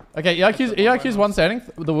 Okay, EIQ's 1 standing.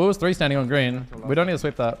 The Woo is 3 standing on green. We don't need to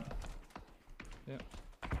sweep that. Yeah.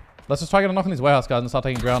 Let's just try to get a knock on these warehouse guys and start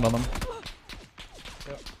taking ground on them.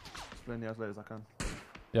 Explain the as late as I can.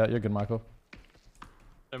 Yeah, you're good, Michael.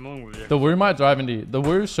 The moon will be The Woo might drive into you. The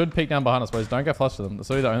Woo should peek down behind us, boys. Don't get flushed to them. That's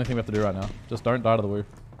really the only thing we have to do right now. Just don't die to the Woo.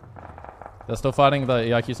 They're still fighting the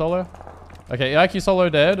EIQ solo. Okay, EIQ solo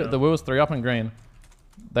dead. The Woo is 3 up in green.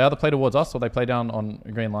 They either play towards us or they play down on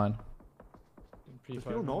green line. There's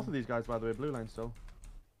people north of these guys, by the way. Blue line still.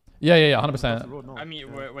 Yeah, Across the 100%. road, north. I mean,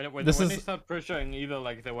 Yeah. when This they is- start pressuring either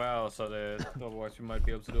like the warehouse or the otherwise we might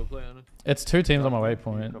be able to do a play on it. It's 2 teams on my Can you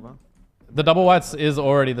waypoint. cover? The double whites is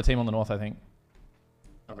already the team on the north, I think.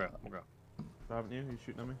 Okay, okay. Driving you? He's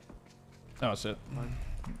shooting at me. Oh, shit. Fine.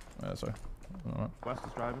 Yeah, sorry. Alright. West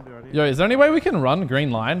is driving. Do you already? Yo, is there any way we can run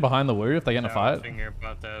green line behind the Woo if they get in a Yeah, I was fight? thinking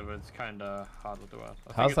about that, but it's kind of hard to do. I think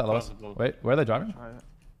How's it's that, Lois? possible. Wait, where are they driving? Try it.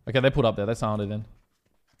 Okay, they pulled up there. They sounded in.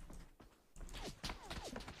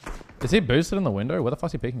 Is he boosted in the window? Where the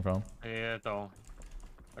fuck's he peeking from? Yeah, door.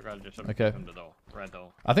 I got just Okay. from the door. Red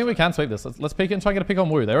door. I think we can sweep this. Let's peek and try and get a pick on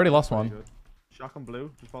Woo. They already lost Pretty one. good. Shack on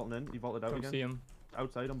blue. Just vaulting in. He vaulted out Don't again. see him.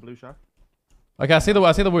 Outside on blue shack. Okay, I see the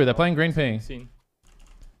Woo. They're playing green ping. Seen.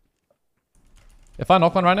 If I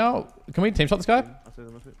knock one right now, can we team shot this guy? I see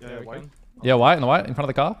them. Yeah, Yeah, yeah, we white. can. Yeah, white in the white in front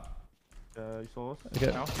of the car. You saw us.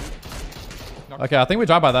 Okay. Now. Okay, I think we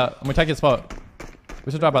drive by that and we take his spot.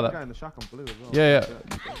 We should drive by There's a guy that. in the shack on blue as well. Yeah,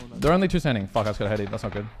 yeah. They're only 2 standing. Fuck, I just got a heady. That's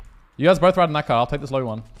not good. You guys both ride in that car. I'll take this low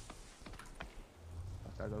one.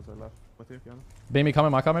 That guy's outside left. With you, Fiona. Beam me, come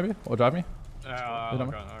in my car maybe? Or drive me? Okay, don't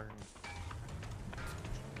okay.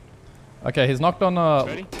 Okay, he's knocked on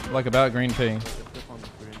Ready? like about green ping. Dip on the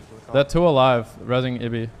screen for the car. They're 2 alive, resing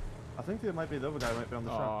Ibby. I think it might be the other guy might be on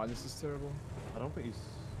the shack. Oh, this is terrible. I don't think he's.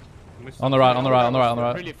 On the right, on the right, on the right, on the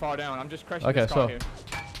right. Really far down. I'm just crashing Okay, this car sure.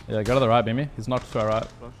 here. Yeah, go to the right, Beamy. He's knocked to our right.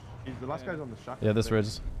 Flush. He's the last guy's on the shack. Yeah, I this think.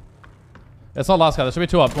 ridge. It's not last guy. There should be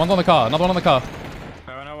 2 up. One's on the car. Another one on the car.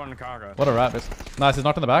 No one in the car, guys. What a rat, bitch. Nice, he's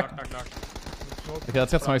knocked in the back. Knock. Okay,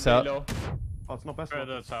 let's get smokes out. Low. Oh, it's not best.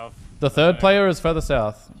 Further south. The 3rd player is further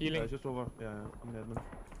south. Yeah, Healing. it's just over. Yeah, I'm near them.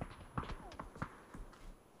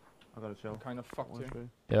 I gotta chill. Kind of fucked here.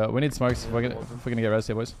 Yeah, we need smokes if we're gonna get res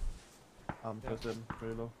here, boys. I'm first in.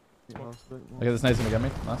 Very low. Okay, this nade's gonna get me.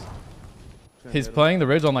 Nice. He's playing the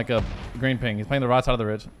ridge on like a green ping. He's playing the right side of the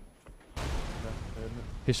ridge.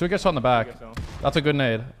 He should get shot in the I back. guess so. That's a good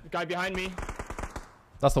nade. The guy behind me.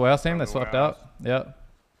 That's the warehouse team. They swept out. Yeah.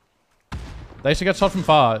 They should get shot from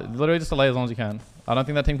far. Literally just delay as long as you can. I don't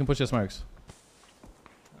think that team can push your smokes.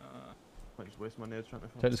 Might just waste my nades trying to.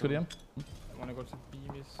 Okay, just go DM. I want to go to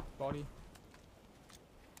Beamy's body.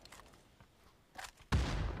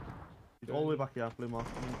 He's all the way back here, blue mark.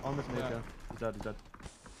 On this nade, Yeah. yeah. He's dead. He's dead.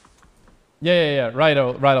 Yeah.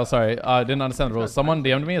 Righto, sorry. I didn't understand the rules. Someone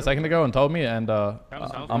DM'd me a second ago and told me, and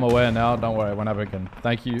I'm aware now. Don't worry, whenever I can.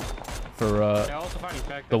 Thank you for They're also fighting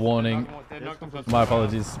back. the warning. They're not gonna My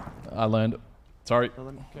apologies. I learned. Sorry. Kill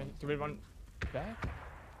him. Okay, do we run back?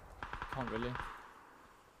 Can't really.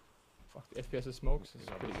 Fuck, the FPS is smokes. It's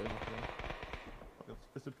pretty good. It's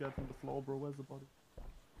disappeared from the floor, bro. Where's the body?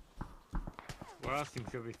 Well, I think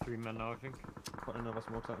should be 3 men now, I think. Put another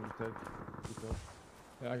smoke out in the cave. Good job.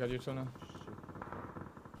 Yeah, I got you, Tona.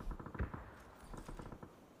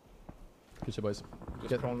 Good shit, boys. Just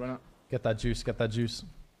Get- prone runner. Get that juice. Get that juice.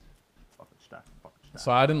 Fucking stack. Fucking stack.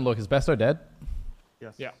 So I didn't look. Is Besto dead?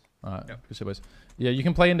 Yes. Yeah. Alright. Yep. Good shit, boys. Yeah, you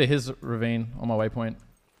can play into his ravine on my waypoint.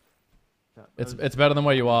 Yeah, It's better than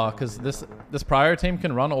where you are, because this prior team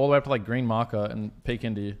can run all the way up to like green marker and peek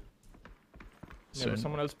into you. Yeah, but Soon.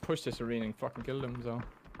 someone else pushed this arena and fucking killed him, so.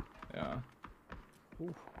 Yeah.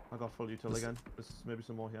 I got full util again. There's maybe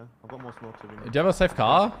some more here. I've got more smokes if you Do need. you have a safe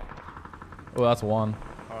car? Oh, that's 1.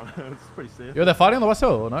 It's pretty safe. Yo, they're fighting on the west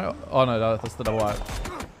hill, no? Oh no, that's the double white.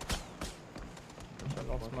 I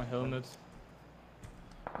lost my helmet.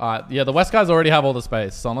 Alright, yeah, the west guys already have all the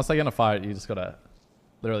space, so unless they're gonna fight, you just gotta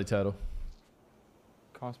literally turtle.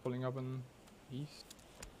 Cars pulling up in east.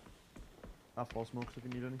 I have 4 smokes if you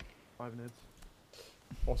need any. 5 nades.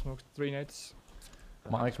 4 smokes, 3 nades.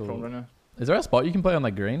 Michael. Prone runner. Is there a spot you can play on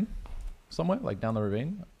like green? Somewhere? Like down the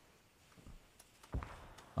ravine?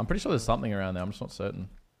 I'm pretty sure there's something around there. I'm just not certain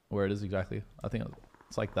where it is exactly. I think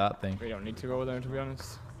it's like that thing. We don't need to go there, to be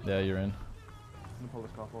honest. Yeah, you're in. I'm gonna pull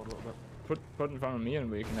this car forward a little bit. Put in front of me and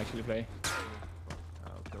we can actually play.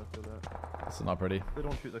 Okay, let's do that. This is not pretty. They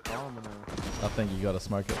don't shoot the car, I'm gonna... I think you gotta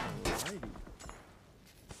smoke it. Alrighty.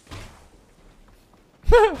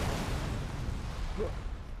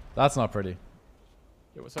 That's not pretty.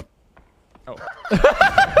 Yo, what's up? Oh.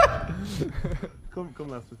 Come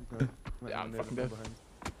left if you can. Yeah, I'm fucking dead. Behind.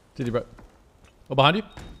 GG, bro. Oh, behind you?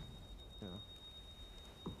 Yeah.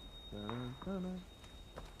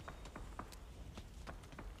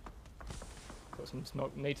 Got some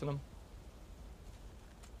smoke nades on them.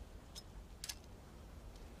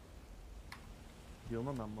 Heal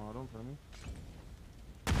my model, tell me.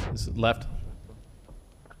 This is left.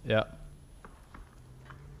 Yeah.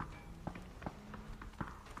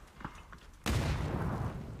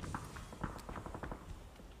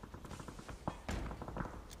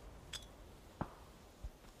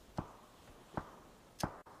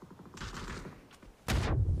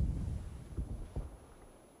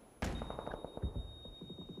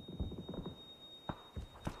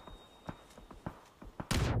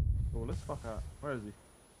 Oh, let's fuck out. Where is he?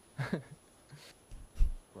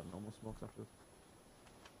 Got normal smokes after this.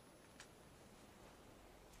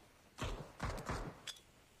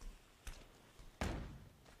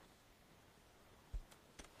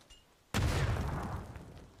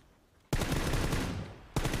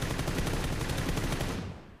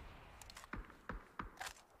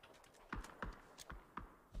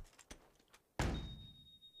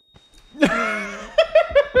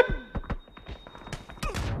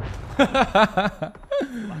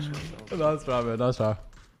 Nice try, man. Nice try. How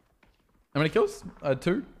many kills?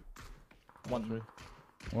 2? 1.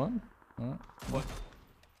 1? Alright. What?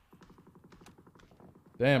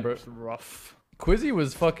 Damn, bro. It's rough. Qwizzy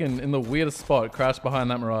was fucking in the weirdest spot, crashed behind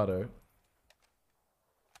that Murado.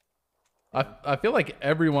 I feel like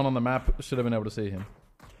everyone on the map should have been able to see him.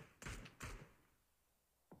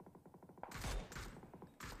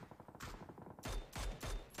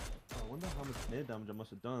 I wonder how much nade damage I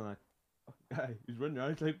must have done. Like, guy, he's running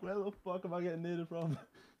around. He's like, where the fuck am I getting naded from?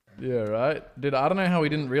 Yeah, right? Dude, I don't know how he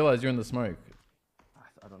didn't realize you're in the smoke.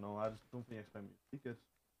 I don't know. I just don't think he expected me to peek it.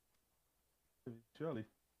 Surely.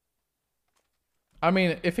 I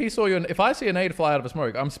mean, if he saw you, if I see a nade fly out of a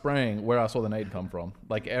smoke, I'm spraying where I saw the nade come from,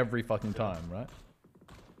 like every fucking time, right?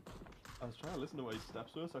 I was trying to listen to what his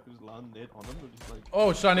steps were so I could just land nade on him, but just like...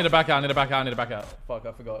 Oh shit, I need to back out, I need to back out, I need to back out. Fuck,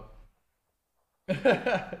 I forgot.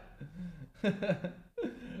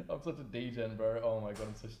 I'm such a degen, bro. Oh my god,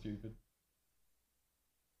 I'm so stupid.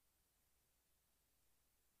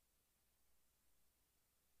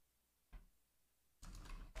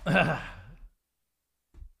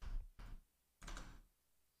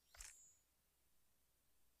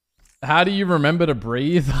 How do you remember to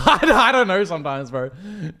breathe? I don't know sometimes, bro.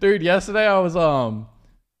 Dude, yesterday I was,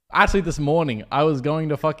 actually this morning, I was going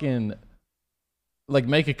to fucking, like,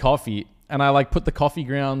 make a coffee. And I, like, put the coffee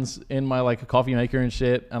grounds in my, like, coffee maker and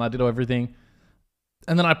shit. And I did everything.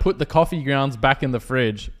 And then I put the coffee grounds back in the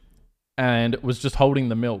fridge. And was just holding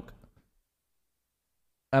the milk.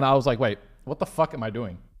 And I was like, wait, what the fuck am I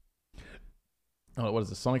doing? Oh, what is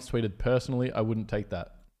this? Sonic's tweeted, personally, I wouldn't take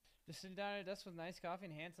that. Just sitting down at a desk with nice coffee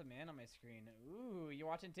and handsome man on my screen. Ooh, you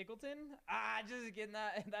watching Tickleton? Ah, just getting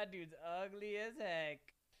that. That dude's ugly as heck.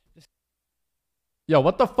 Just Yo,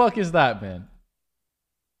 what the fuck is that, man?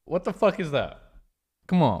 What the fuck is that?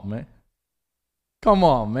 Come on, man. Come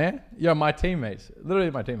on, man. Yo, my teammates.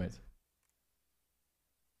 Literally my teammates.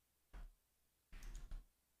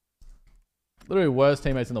 Literally worst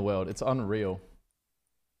teammates in the world. It's unreal.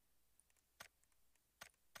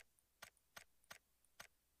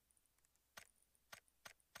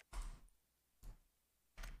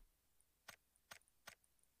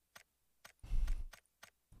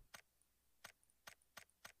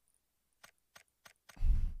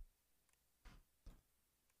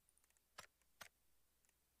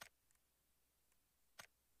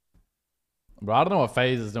 Bro, I don't know what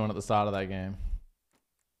FaZe is doing at the start of that game.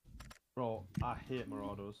 Bro, I hate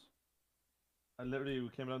Marauders. I literally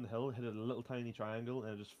came down the hill, hit a little tiny triangle,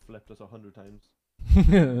 and it just flipped us 100 times.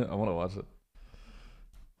 I want to watch it.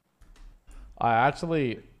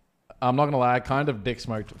 I'm not gonna lie, I kind of dick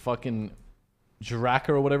smoked fucking Draka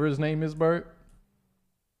or whatever his name is, bro.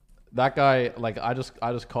 That guy, like, I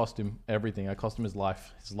just cost him everything. I cost him his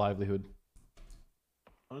life, his livelihood.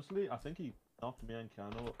 Honestly, I think he knocked me and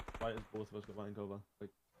Cano right as both of us got vine cover.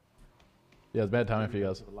 Like, Yeah, it's bad timing for you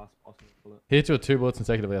guys. the last boss in the bullet. He hit you with 2 bullets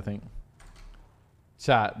consecutively, I think.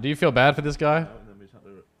 Chat, do you feel bad for this guy? And then we just had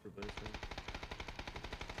to reverse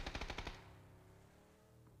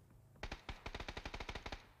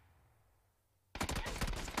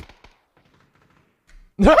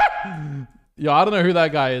it. Yo, I don't know who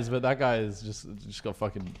that guy is, but that guy is just got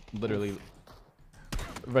fucking literally.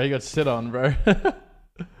 Bro, he got shit on, bro.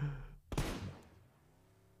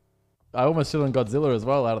 I almost shit on Godzilla as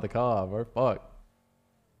well out of the car, bro. Fuck.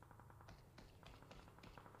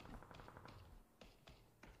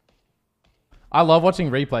 I love watching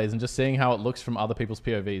replays and just seeing how it looks from other people's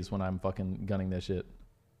POVs when I'm fucking gunning their shit.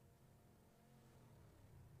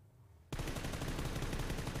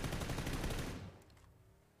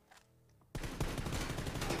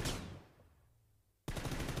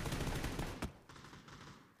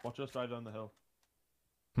 Watch us drive down the hill.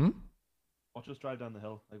 Hmm? Watch us drive down the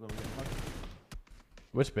hill, like when we get knocked.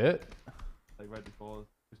 Which bit? Like right before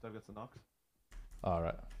Gustav gets the knocks.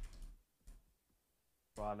 Alright.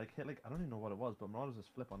 Bro, I like hit like I don't even know what it was, but Marauders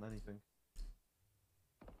just flip on anything.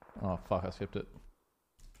 Oh fuck, I skipped it.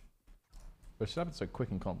 But shit happened so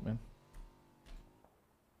quick and comp, man.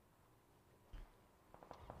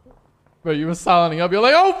 Bro, you were silencing up. You're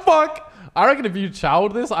like, oh fuck! I reckon if you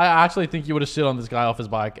chowed this, I actually think you would have shit on this guy off his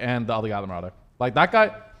bike and the other guy on the Marauder. Like that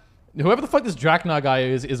guy, whoever the fuck this Draknar guy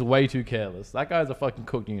is way too careless. That guy's a fucking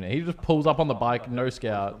cooked unit. He just pulls up on the bike, no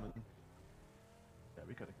scout. Yeah,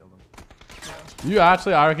 we could have killed him. You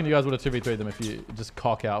actually, I reckon you guys would have 2v3'd them if you just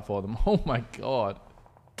cock out for them. Oh my god.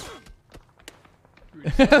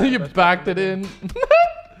 You backed it in.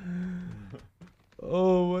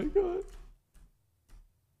 Oh my god.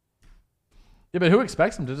 Yeah, but who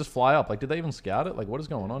expects them to just fly up? Like, did they even scout it? Like, what is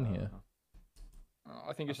going on here?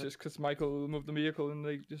 I think it's just because Michael moved the vehicle and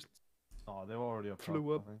they just. Oh, they were already up. Flew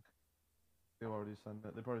top, up. I think. They were already sent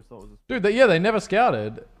it. They probably thought it was. Dude, they never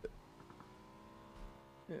scouted.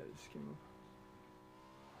 Yeah, they just came up.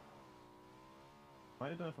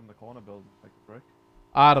 Might have done it from the corner building, like a brick.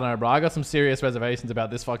 I don't know, bro. I got some serious reservations about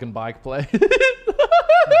this fucking bike play. he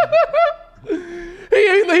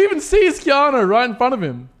even sees Keanu right in front of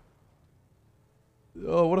him.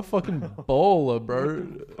 Oh, what a fucking baller, bro.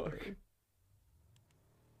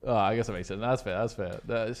 Oh, I guess that makes sense. That's fair. That's fair.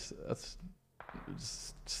 That's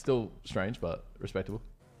still strange, but respectable.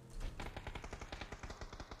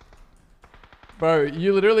 Bro,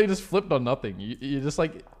 you literally just flipped on nothing. You just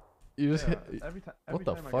like, you just hit. Every time What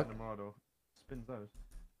the I fuck? get Marauder, spins out.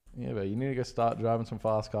 Yeah, but you need to go start driving some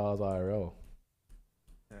fast cars IRL.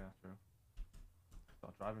 Yeah, true.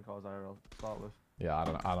 Start driving cars IRL to start with. Yeah, I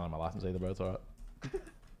don't know my license either, bro. It's alright.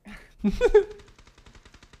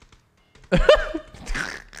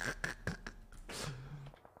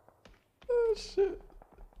 Oh shit.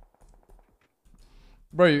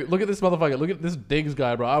 Bro, look at this motherfucker. Look at this Diggs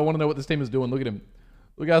guy, bro. I want to know what this team is doing. Look at him.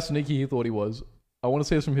 Look how sneaky he thought he was. I want to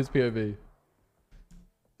see this from his POV.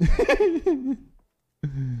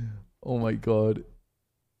 Oh my god.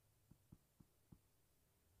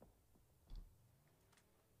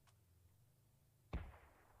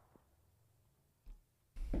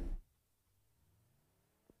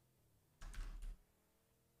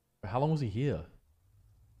 How long was he here?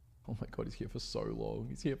 Oh my god, he's here for so long.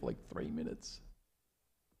 He's here for like 3 minutes.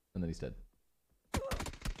 And then he's dead.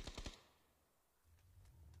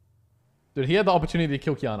 Dude, he had the opportunity to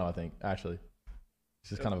kill Keanu, I think, actually.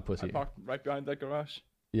 He's just kind of a pussy. I parked right behind that garage.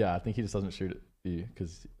 Yeah, I think he just doesn't shoot at you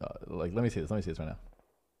because, like, let me see this. Let me see this right now.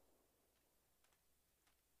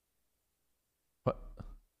 What?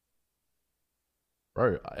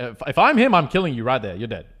 Bro, if I'm him, I'm killing you right there. You're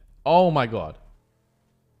dead. Oh my god.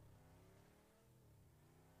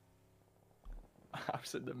 I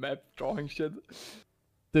was in the map drawing shit.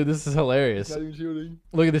 Dude, this is hilarious. Not even shooting.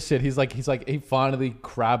 Look at this shit. He's like, he finally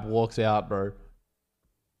crab walks out, bro.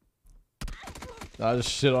 I just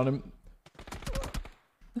shit on him.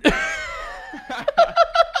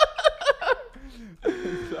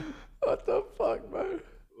 What the fuck, bro?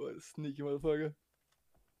 What a sneaky motherfucker.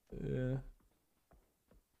 Yeah.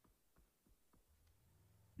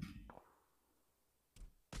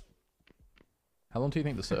 How long do you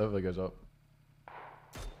think the server goes up?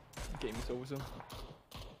 Game is over, so.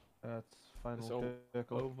 That's final It's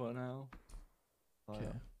vehicle. over now. Okay.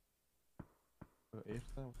 What the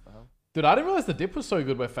hell? Dude, I didn't realize the dip was so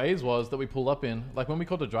good where FaZe was that we pulled up in. Like when we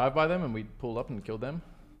caught a drive by them and we pulled up and killed them.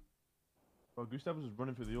 Well, Gustav was just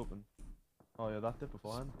running through the open. Oh yeah, that dip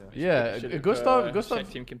beforehand. Yeah. Yeah, Shit if, Gustav Check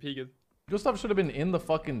team can peek it. Gustav should have been in the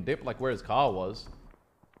fucking dip, like where his car was.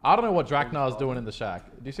 I don't know what Draknar's doing in the shack.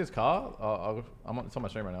 Do you see his car? It's on my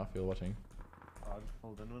stream right now if you're watching. I just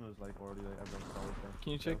pulled in when it was like already like everyone's car was there.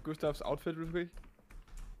 Can you check Gustav's outfit real quick?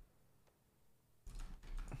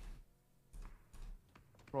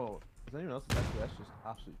 Bro, is anyone else's FPS just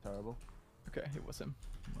absolutely terrible? Okay, it was him.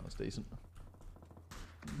 That's decent.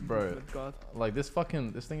 Bro, Good God. like this spot's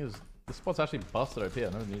actually busted OP. I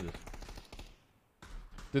never knew this.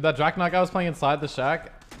 Dude, that Jack Knight guy was playing inside the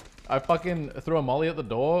shack. I fucking threw a molly at the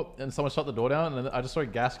door and someone shut the door down and then I just saw a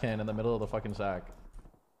gas can in the middle of the fucking shack.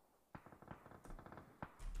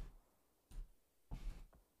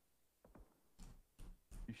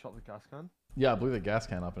 You shot the gas can? Yeah, I blew the gas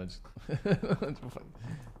can up and it just... it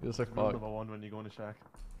was like, Rule fuck. number 1 when you go in a shack.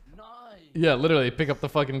 Yeah, literally, pick up the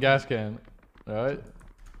fucking gas can. Alright?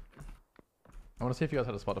 I want to see if you guys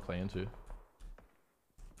had a spot to play into.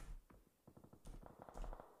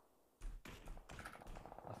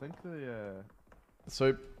 I think the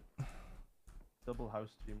So, double house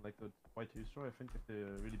team, like the white 2-story, I think if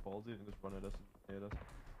they're really ballsy, they can just run at us and hit us.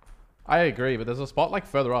 I agree, but there's a spot like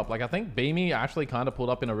further up. Like, I think Beamy actually kind of pulled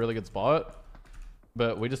up in a really good spot.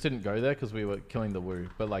 But we just didn't go there because we were killing the woo.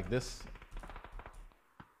 But like this...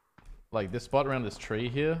 Like this spot around this tree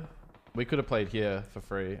here, we could have played here for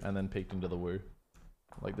free and then peeked into the woo.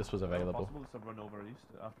 Like this was available. Possible to run over east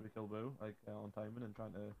after we kill Boo, like on timing and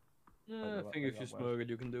trying to. Yeah, I think if you smoke it,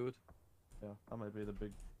 you can do it. Yeah, that might be the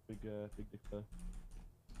big dick there.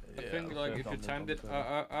 I think like if you dominant timed on it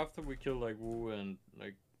the after we kill like Wu and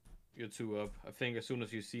like you're 2 up, I think as soon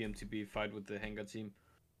as you see MTB fight with the Hangar team,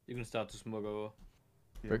 you can start to smoke over.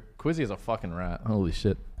 But Qwizzy is a fucking rat. Holy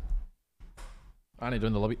shit. I need to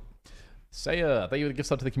join the lobby. Say, thank you for the gift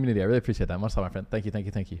sub to the community. I really appreciate that. Much love, my friend. Thank you, thank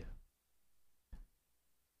you, thank you.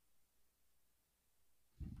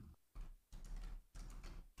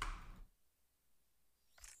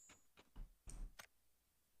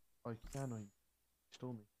 Oh, yeah, no, you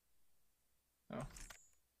stole me.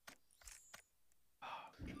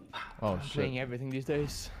 Oh, I'm shit. playing everything these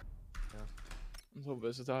days. Yeah. I'm so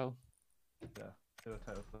versatile. Yeah, they're the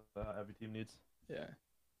type that every team needs. Yeah.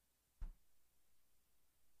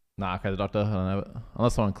 Nah, okay, the doctor. I don't know.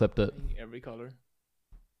 Unless someone clipped it. Playing every color.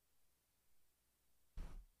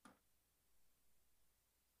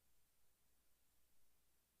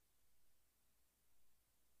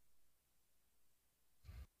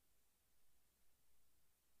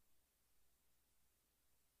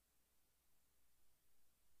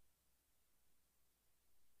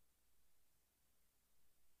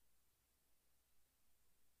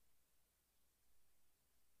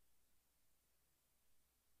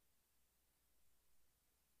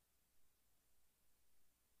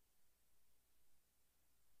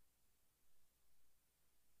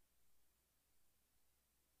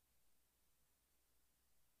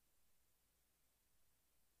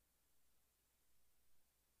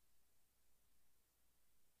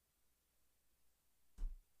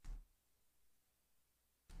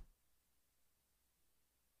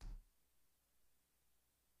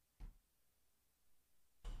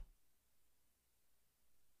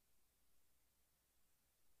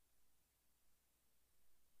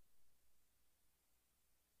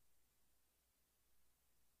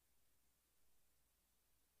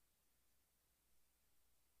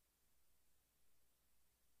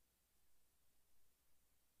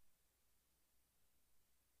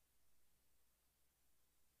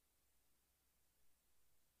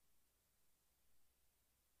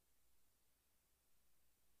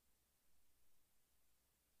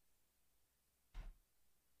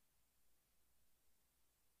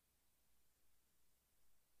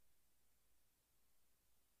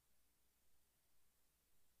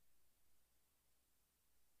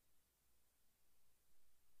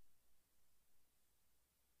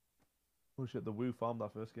 Oh shit, the Woo farmed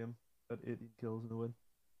that first game. Had 18 kills in the win.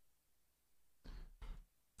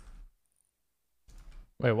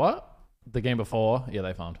 Wait, what? The game before? Yeah,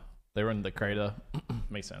 they found. They were in the crater.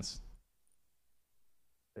 Makes sense.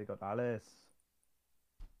 They got Alice.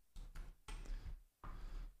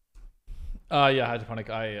 Yeah, hydroponic.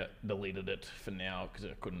 I deleted it for now because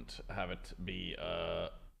I couldn't have it be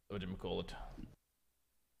what do you call it?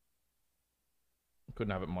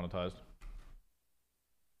 Couldn't have it monetized.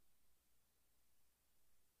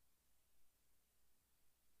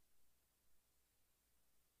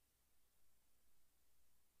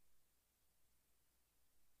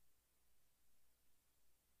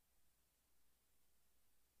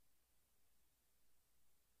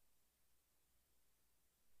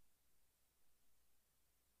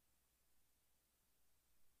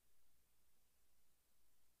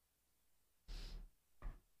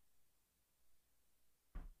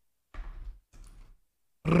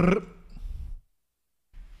 Have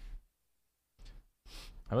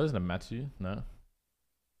I listened to Matthew? No.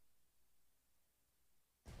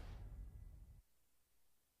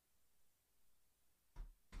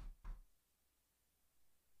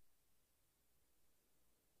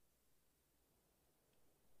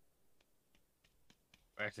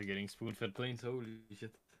 Actually getting spoon-fed planes, holy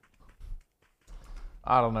shit.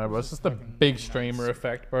 I don't know, bro. It's just a big streamer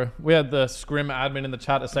effect, bro. We had the Scrim admin in the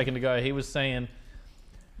chat a second ago. He was saying,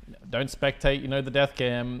 don't spectate, you know, the death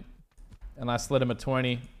cam. And I slid him a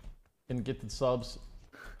 20 in gifted subs.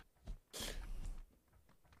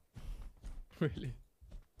 Really?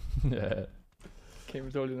 Yeah. Came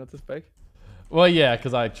and told you not to spec? Well, yeah,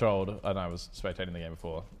 because I trolled and I was spectating the game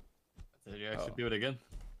before. Did you actually do it again?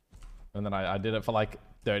 And then I did it for like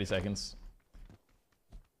 30 seconds.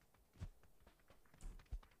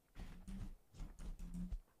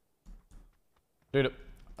 Dude,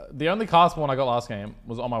 the only cast one I got last game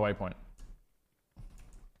was on my waypoint.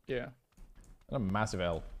 Yeah. And a massive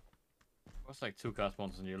L. What's like 2 cast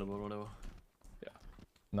ones in yellow or whatever?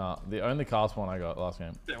 Nah, the only cast one I got last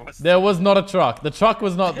game. There There was not a truck. The truck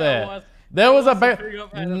was not there. There was a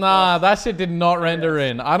Nah, that shit did not render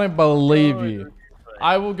in. I don't believe you.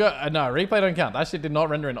 I will go. No, replay don't count. That shit did not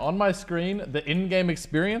render in. On my screen, the in-game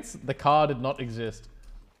experience, the car did not exist.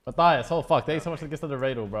 Matthias, oh fuck, thank you so much for the gift of the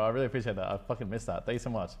Radel, bro. I really appreciate that. I fucking missed that. Thank you so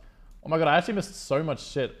much. Oh my god, I actually missed so much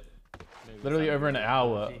shit. Literally over an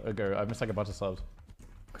hour ago, I missed like a bunch of subs.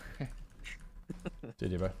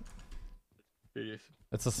 GG, bro.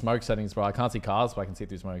 It's the smoke settings, bro. I can't see cars, but I can see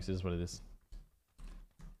through smokes. This is what it is.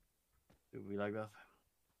 Do we like that?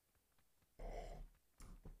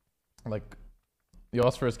 Like, you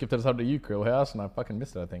asked for a gifted sub to you, Krill House, and I fucking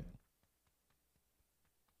missed it, I think.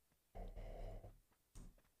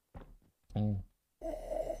 Mm.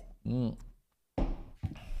 Mm.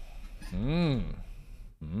 Mm.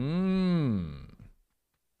 Mm.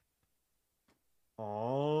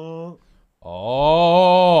 Oh.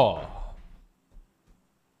 Oh.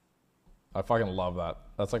 I fucking love that.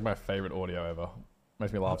 That's like my favorite audio ever.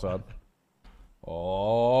 Makes me laugh so hard.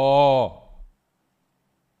 Oh.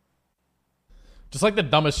 Just like the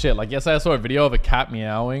dumbest shit. Like yesterday I saw a video of a cat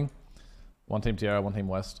meowing. One team Tierra, one team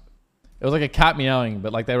West. It was like a cat meowing,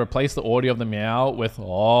 but like they replaced the audio of the meow with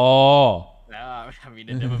oh. Nah, I mean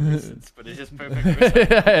it never misses, but it's just perfect.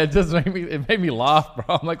 Yeah, it made me laugh, bro.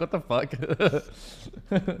 I'm like, what the fuck?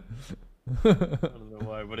 I don't know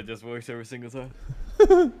why, but it just works every single time.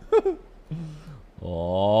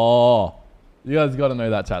 Oh. You guys gotta know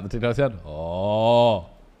that chat. The TikTok sound. Oh.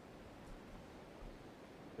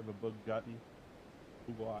 Give a Bugatti.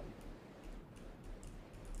 Bugatti.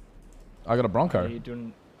 I got a Bronco.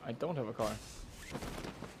 I don't have a car.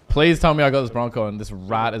 Please tell me I got this Bronco and this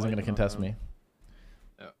rat isn't gonna contest me.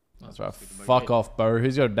 Yeah. That's right. Fuck off, bro.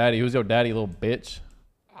 Who's your daddy? Who's your daddy, little bitch?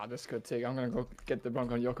 Ah, this could take. I'm gonna go get the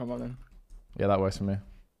Bronco and you'll come on then. Yeah, that works for me.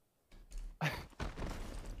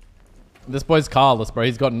 This boy's carless, bro.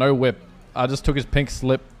 He's got no whip. I just took his pink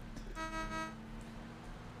slip. Oh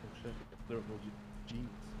shit. There are no jeans.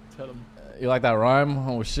 Tell him. You like that rhyme?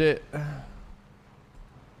 Oh shit.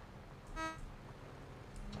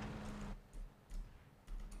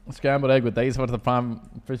 Scrambled egg with days for the prime.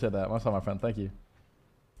 Appreciate that. Much love, my friend. Thank you.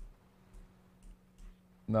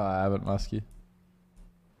 No, I haven't, Muskie.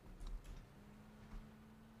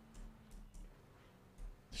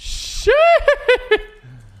 Shit!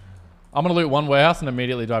 I'm gonna loot one warehouse and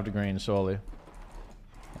immediately drive to green, surely.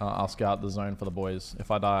 I'll scout the zone for the boys.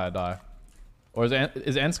 If I die, I die. Or is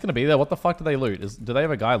Ents gonna be there? What the fuck do they loot? Do they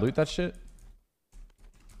have a guy loot that shit?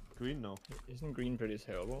 Green, no. Isn't green pretty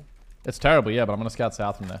terrible? It's terrible, yeah, but I'm gonna scout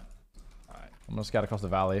south from there. Alright. I'm gonna scout across the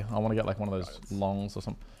valley. I wanna get like one of those longs or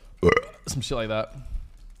some shit like that.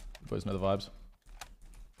 You boys know the vibes.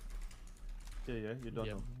 Yeah, you don't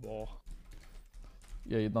know. War.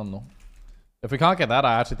 Yeah, you don't know. If we can't get that,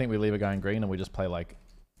 I actually think we leave a guy in green and we just play like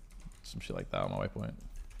some shit like that on my waypoint.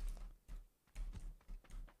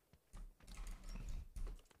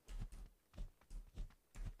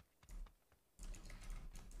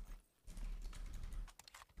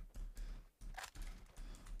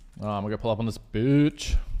 Oh, I'm gonna pull up on this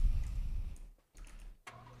bitch.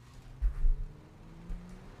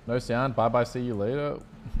 No sound. Bye bye. See you later,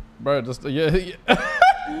 bro. Just yeah.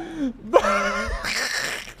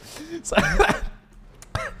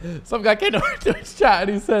 Some guy came to his chat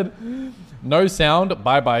and he said, "No sound.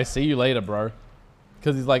 Bye bye. See you later, bro."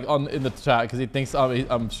 Because he's like in the chat because he thinks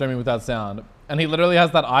I'm streaming without sound, and he literally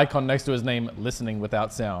has that icon next to his name, listening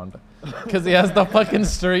without sound, because he has the fucking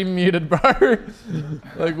stream muted, bro.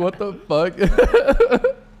 Like what the fuck?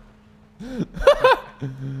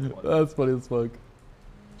 That's funny as fuck.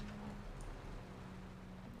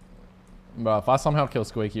 Bro, if I somehow kill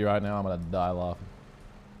Squeaky right now, I'm gonna die laughing.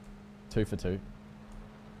 2 for 2.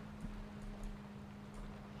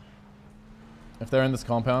 If they're in this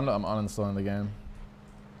compound, I'm uninstalling the game.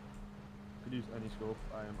 Could use any scope.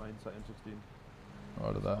 I am hindsight M16.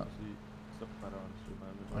 What is that? Honestly, stuff better on the street,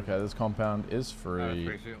 man. Okay, this compound is free.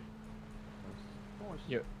 Free too.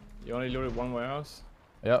 You only looted one warehouse?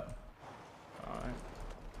 Yep. Alright.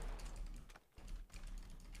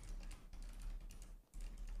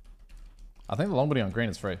 I think the long body on green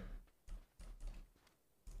is free.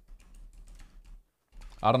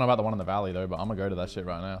 I don't know about the one in the valley though, but I'm gonna go to that shit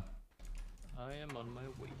right now. I am on my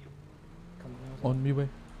way. On me way.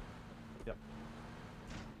 Yep.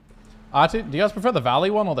 Actually, do you guys prefer the valley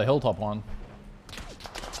one or the hilltop one?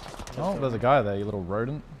 Oh, there's a guy there, you little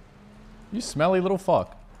rodent. You smelly little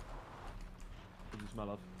fuck. What do you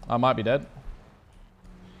smell of? I might be dead.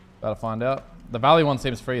 Gotta find out. The valley one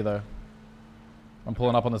seems free though. I'm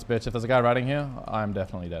pulling up on this bitch. If there's a guy riding here, I'm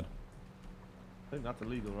definitely dead. I think that's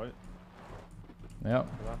illegal, right? Yep.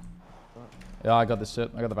 Yeah, I got this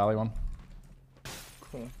shit. I got the valley one.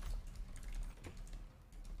 Cool.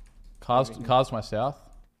 Cars to my south.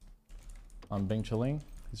 I'm Bing chilling.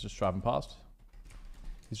 He's just driving past.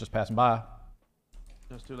 He's just passing by.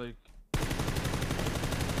 Just do like... right?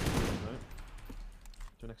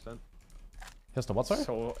 To an extent. Here's the what, sorry?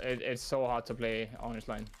 So it's so hard to play orange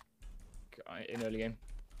line in early game.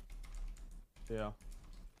 Yeah.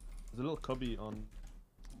 There's a little cubby on...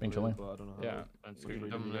 Bing chilling. But I don't know how. Yeah. That's what good.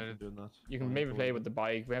 really you have to do in that. You can maybe play with the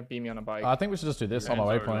bike. We have Beamy on a bike. I think we should just do this on my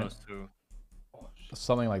waypoint. Oh, shit.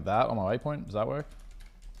 Something like that on my waypoint. Does that work?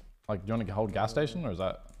 Like, do you want to hold gas station or is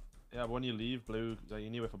that... Yeah, but when you leave blue, like, you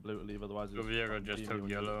need to wait for blue to leave, otherwise it's Viera just took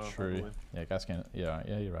yellow. True. Yeah, gas can. Yeah,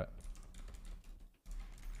 yeah, you're right.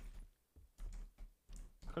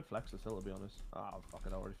 I could flex this hill, to be honest. Ah, fuck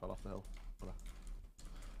it, I already fell off the hill.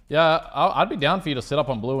 Yeah, I'd be down for you to sit up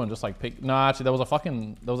on blue and just like pick... No, actually, there was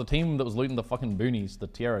a team that was looting the fucking boonies, the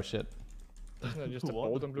Tierra shit. Isn't that just a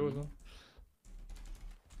What? bolt on blue as well?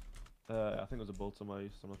 I think it was a bolt on my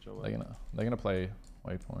east, I'm not sure why. They're gonna play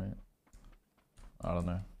waypoint. I don't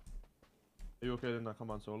know. Are you okay then? I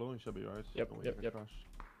come on solo? You should be right. Yep, Don't wait yep, for yep. Crash.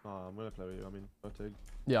 I'm gonna play with you. I mean, go take.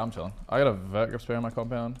 Yeah, I'm chilling. I got a vert grip spray in my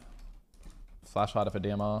compound. Flash hider for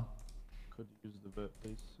DMR. Could use the vert,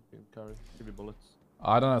 please. If you can carry. Give you bullets.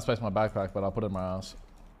 I don't have space in my backpack, but I'll put it in my ass.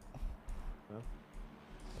 Yeah.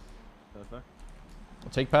 Perfect. A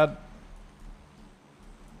cheek pad.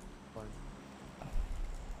 Fine.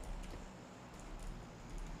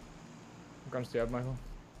 Guns to you, Michael.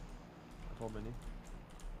 I told mini.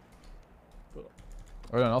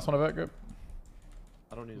 Anyone else want a vert grip?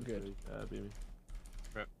 I don't need Good. to be me.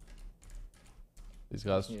 These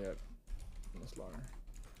guys. Yeah. Slaughter.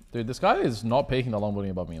 Dude, this guy is not peeking the long body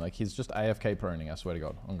above me. Like, he's just AFK proning, I swear to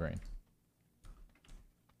God, on green.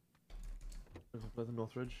 There's the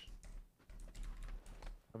North Ridge.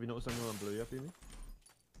 Have you noticed anyone on blue yet, Beamy?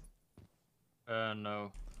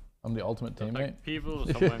 No. I'm the ultimate There's teammate. like people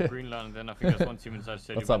somewhere in Greenland, and then I think there's one team inside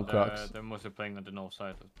city. What's up, but, Crux? they're mostly playing on the north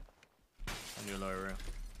side. On your lower area.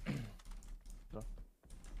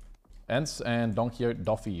 Ents and Don Quixote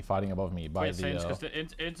Doffy fighting above me by Wait, the... Saints, because the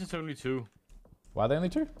it's only 2. Why are they only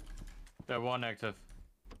 2? They're 1 active.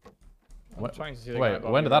 I'm trying to see the guy Wait,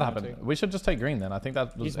 above when you did that right now, happen? too. We should just take green then. I think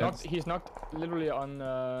that was... He's knocked literally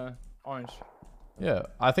on orange. Yeah,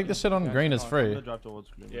 I think this shit on Yeah, green is I'm I'm free. gonna drive towards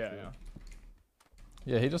green. Yeah,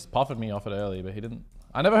 Yeah, he just puffered me off it early, but he didn't...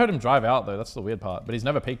 I never heard him drive out though, that's the weird part. But he's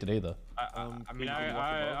never peeked it either. I mean, Green, can you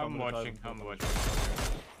watch it, bro? I'm gonna watching. drive I'm and watching.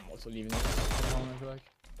 I'm also leaving it. I feel like.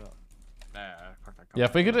 Fuck that. Yeah,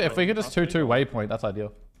 if we could just 2-2 waypoint, that's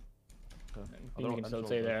ideal. And Beamy can still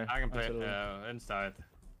stay there. I can play Absolutely. inside.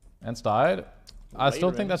 Ents died. I still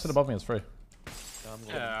Later think that ends. shit above me is free. Yeah, I'm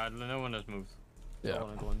going. Yeah, no one has moved. I Yeah. don't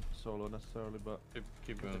want to go in solo necessarily, but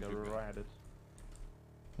Keep I going. think I Keep going. righted.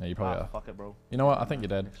 Yeah, you probably are. Fuck it, bro. You know what? I think you're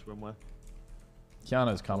dead. Next runway.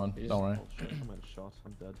 Keanu's coming. He's- Don't worry. Oh shit, I made a shot.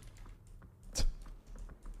 I'm dead.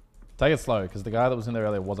 Take it slow, because the guy that was in there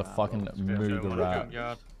earlier was a Nah, fucking bro, mood One rat.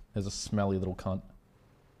 junkyard. He's a smelly little cunt.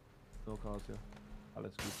 No cars here.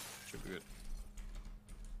 Let's go. Should be good.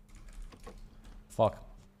 Fuck.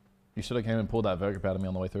 You should have came and pulled that Vergrip out of me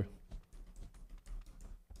on the way through.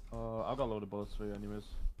 I've got a load of bullets for you anyways.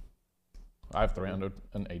 I have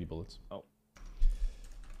 380 bullets. Oh.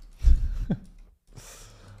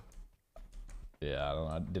 Yeah, I don't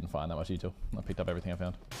know. I didn't find that much util. I picked up everything I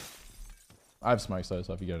found. I have smokes though,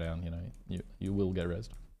 so if you go down, you know, you will get rezzed.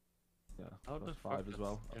 Yeah, How that's the 5 fuck as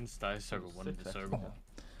well. Insta is circle 1 in the Six, circle. actually.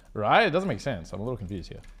 Right? It doesn't make sense. I'm a little confused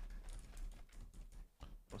here.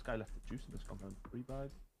 This guy left the juice in this compound. 3 bag,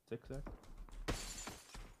 6 there.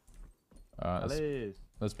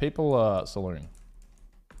 There's people saloon.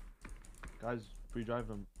 Guys, free driving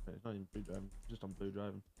them. It's not even free driving, just on blue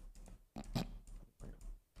driving.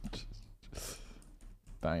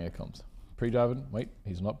 Bang, here comes. pre-driving. Wait,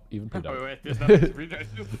 he's not even Wait, pre-driving. wait, there's nothing to pre-drive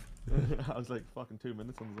to. I was like fucking 2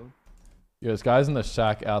 minutes on the zone. Yo, this guy's in the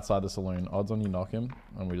shack outside the saloon. Odds on you knock him,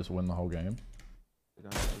 and we just win the whole game. The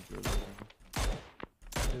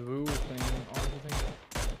Woo is playing orange, I think.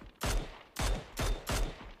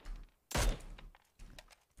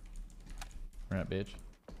 Right, bitch.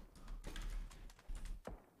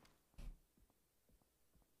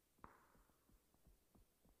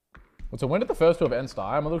 So when did the first two events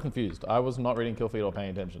die? I'm a little confused. I was not reading kill feed or paying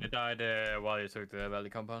attention. It died while you took the valley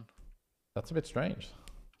compound. That's a bit strange.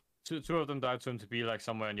 Two of them died soon to be like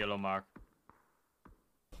somewhere in yellow mark.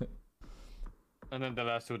 And then the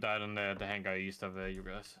last two died on the hangar east of you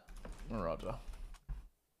guys. Roger.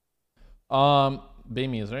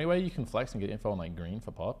 Beamy, is there any way you can flex and get info on like green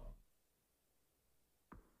for pop?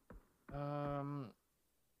 I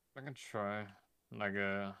can try. Like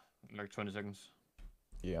 20 seconds.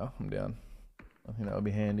 Yeah, I'm down. I think that would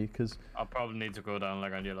be handy because. I'll probably need to go down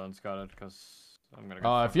like on yellow and scarlet because I'm gonna.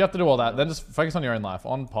 Get If you have to do all that, then just focus on your own life.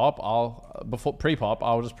 On pop, I'll before pre-pop,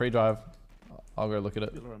 I'll just pre-drive. I'll go look at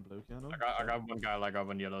it. I got one guy like up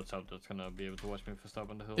on yellow top that's gonna be able to watch me for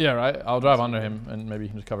stop on the hill. Yeah, right. I'll drive under him, and maybe you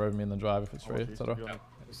can just cover over me and then drive if it's free, etc. Yeah.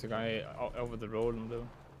 There's a guy over the road in blue.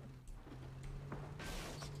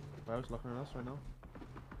 Where's looking at us right now?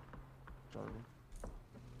 Driving.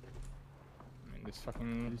 I mean, this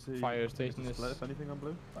fucking fire station is. If anything on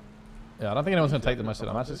blue? Yeah, I don't think anyone's gonna take the message.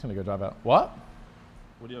 I'm actually just gonna go drive out. What?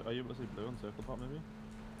 Are you able to see blue on circle pop maybe?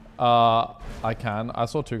 I can. I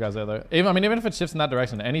saw two guys there though. Even if it shifts in that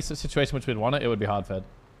direction, any situation which we'd want it, it would be hard fed.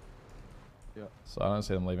 Yeah. So I don't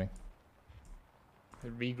see them leaving.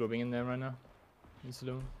 They're regrouping in there right now. In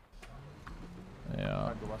saloon.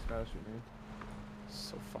 Yeah. The last guy shoot me.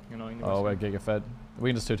 So fucking annoying. Oh, we're giga fed. We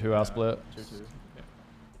can just do 2 hour split. 2-2. Yeah.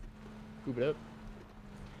 Group it up.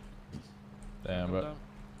 Damn, but.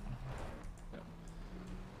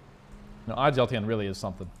 No, IGLTN really is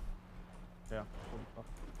something. Yeah.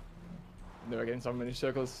 They were getting so many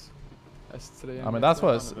circles yesterday. I mean, that's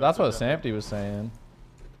what Sampty was saying.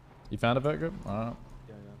 You found a vert group? Alright.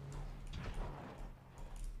 Yeah,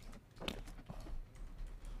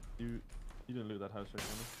 yeah. You didn't loot that house, right?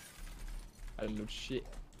 I didn't loot shit.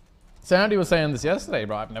 Sandy was saying this yesterday,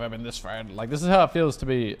 bro. I've never been this far. Like, this is how it feels to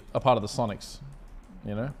be a part of the Sonics.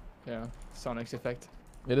 You know? Yeah. Sonic's effect.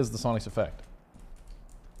 It is the Sonics effect.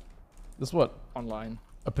 This is what Online.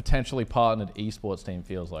 a potentially partnered esports team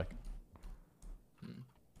feels like.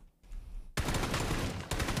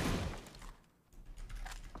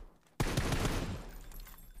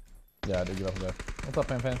 Yeah, I did give up there. What's up,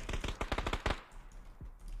 Fan?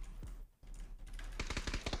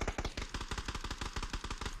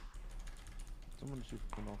 Someone shoot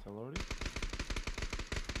from North Hill already?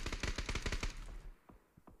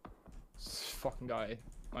 This fucking guy,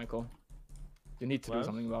 Michael. You need to do Where's?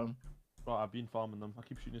 something about him. Right, I've been farming them. I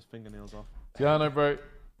keep shooting his fingernails off. Yeah, I know, bro.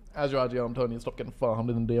 As your RGL, I'm telling you, stop getting farmed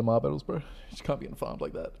in the DMR battles, bro. You just can't be getting farmed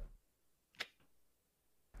like that.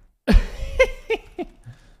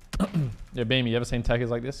 Yeah, Beamy, you ever seen techers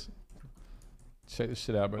like this? Check this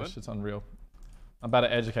shit out, bro. This shit's unreal. I'm about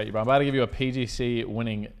to educate you, bro. I'm about to give you a PGC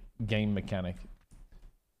winning game mechanic.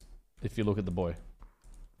 If you look at the boy.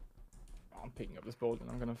 I'm picking up this bolt and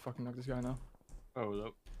I'm gonna fucking knock this guy now. Oh,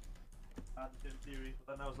 look. And in theory,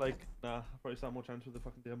 but then I was like, nah, I probably stand more chance with the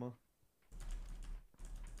fucking DMR.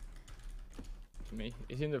 To me.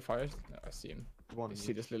 Is he in the fires? No, I see him. One. I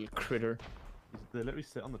see this little critter. They literally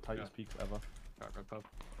sit on the tightest peaks ever. Pop.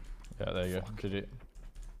 Yeah, there you go. GG.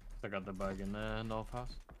 I got the bug in North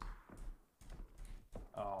House.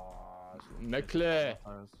 Oh, Mekle!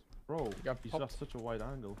 bro, got he's popped. got such a wide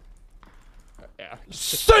angle. Yeah.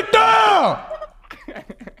 Sit down!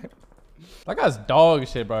 That guy's dog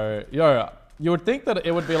shit, bro. Yo, you would think that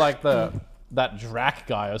it would be like that Drac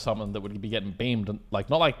guy or something that would be getting beamed, like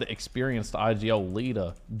not like the experienced IGL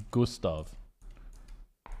leader, Gustav.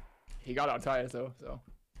 He got out tires though, so.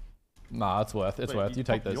 Nah, it's worth. It's worth. You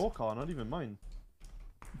take this. Your car, not even mine.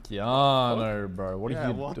 Yeah, no, bro. What are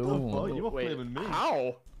you what doing? The fuck? You were Wait, blaming me.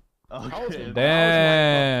 how? Okay.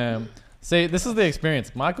 Damn. See, this is the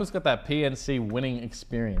experience. Michael's got that PNC winning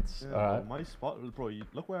experience. Yeah, All right. my spot, bro.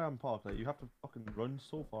 Look where I'm parked. Like, you have to fucking run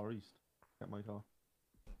so far east to get my car.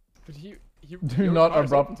 But he Do your not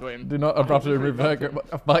car's open abrupt. to him. Do not abruptly revert.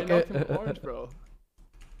 Fuck I knocked him it. orange, bro.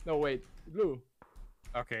 No, wait, blue.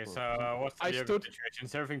 Okay, so what's the I Jaeger stood- situation?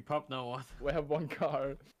 Is everything popped now? What? We have one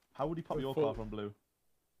car. How would he pop We're your full. car from blue?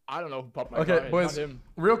 I don't know who popped my Okay, car. boys. It's not him.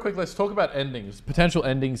 Real quick, let's talk about endings. Potential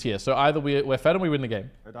endings here. So either we're fed and we win the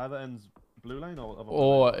game. It either ends blue lane or other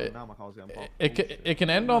Or lane. Now my car's getting popped. It can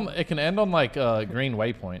end on like green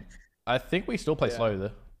waypoint. I think we still play Yeah. slow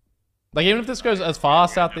there. Like even if this goes as far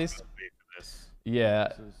southeast, This. yeah.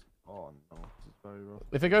 This is, oh no, this is very rough.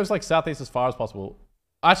 If it goes like southeast as far as possible.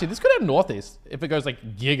 Actually, this could have northeast. If it goes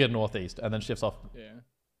like giga northeast and then shifts off. Yeah.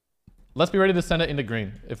 Let's be ready to send it into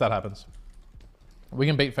green if that happens. We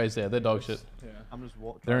can beat FaZe there. They're dog shit. Yeah. I'm just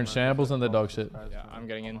walking. They're in shambles and they're dog shit. Yeah, I'm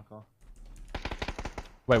getting in.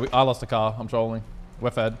 Wait, I lost a car. I'm trolling.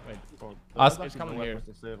 We're fed. Wait. It's coming here.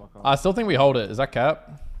 I still think we hold it. Is that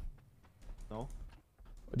cap? No.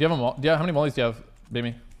 Do you have how many mollies do you have,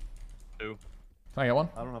 Beamy? 2. Can I get one?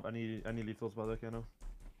 I don't have any lethals by the way, no.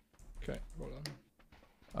 Okay, hold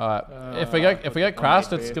on. Alright. If we get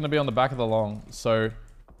crashed, it's gonna be on the back of the long. So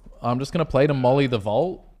I'm just gonna play to molly the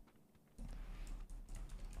vault.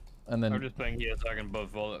 And then I'm just playing here so I can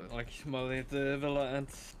both like molly the villa and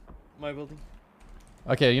my building.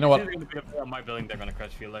 okay, you know what? If they're gonna be up there on my building, they're gonna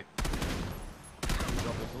crash. Feel like.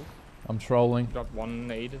 I'm trolling. Dropped 1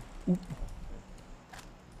 nade.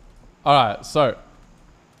 Alright, so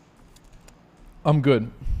I'm good.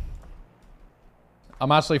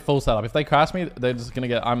 I'm actually full setup. If they crash me, they're just gonna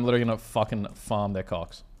get. I'm literally gonna fucking farm their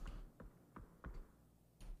cocks.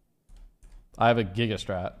 I have a giga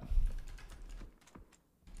strat.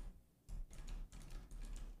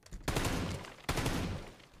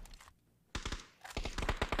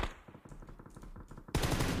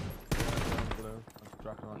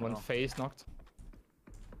 One face knocked.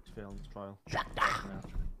 Failed this trial.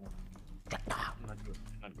 Not good.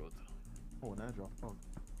 Not good. Oh, an airdrop. Oh.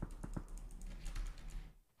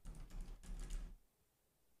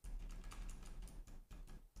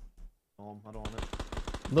 I don't want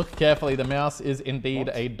it. Look carefully. The mouse is indeed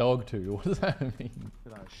a dog too. What does that mean?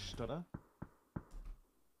 Did I stutter?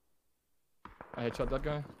 I headshot that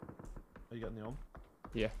guy. Are you getting the arm?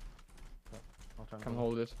 Yeah. I'll try and Come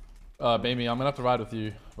hold hold it. Beamy, I'm gonna have to ride with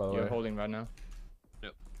you, by the You're way. holding right now.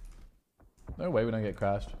 No way we don't get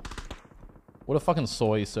crashed. What a fucking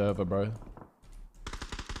soy server, bro.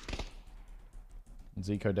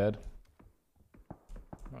 Zico dead.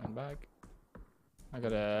 Running back. I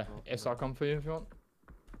got a SR come for you if you want.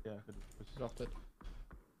 Yeah, I could just Dropped it.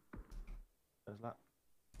 There's that.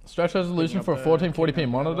 Stretch resolution up for a the 1440p keycam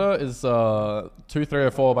monitor is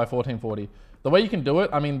 2304 by 1440. The way you can do it,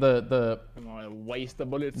 I mean the I'm gonna waste the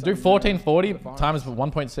bullets. do on the- 1440 the farms. times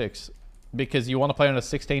 1.6 because you want to play on a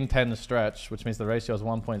 1610 stretch, which means the ratio is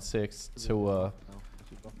 1.6 to No,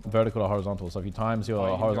 that's it, drop. vertical to horizontal. So if you times your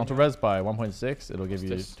you can horizontal do it. res by 1.6, it'll give you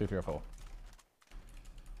What's this? 2304.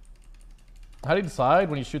 How do you decide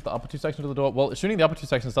when you shoot the upper two sections of the door? Well, shooting the upper two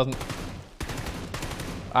sections doesn't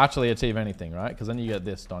actually achieve anything, right? Because then you get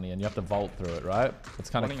this, Donnie, and you have to vault through it, right? It's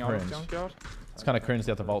kind of Running out of cringe. junkyard. It's kind of cringe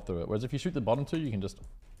you have to vault through it. Whereas if you shoot the bottom two, you can just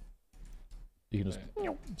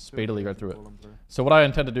speedily go through it. So what I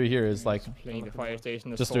intend to do here is like Playing the fire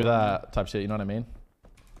station. just do that type shit. You know what I mean?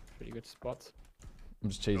 Pretty good spot. I'm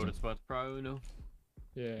just Go cheesing. to spot, bro. No.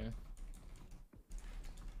 Yeah.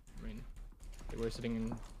 I mean, they were sitting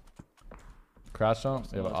in. Crash jump?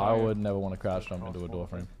 Yeah, but I Sorry. would never want to crash jump into a door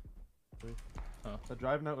frame. They're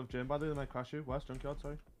driving out of gym, by the way, they might crash you. West junkyard,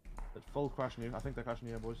 sorry. It's full crashing you. I think they're crashing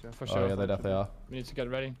you, boys, yeah. For Oh sure. yeah, they definitely are. We need to get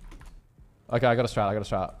ready. Okay, I got a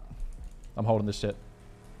strat. I'm holding this shit.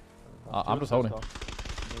 I'm just holding.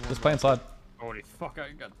 Just play inside. Holy fuck!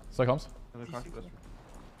 I got. So comes.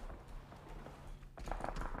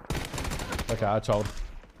 Okay, I trolled.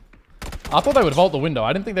 I thought they would vault the window.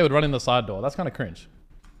 I didn't think they would run in the side door. That's kind of cringe.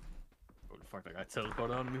 Holy fuck! That guy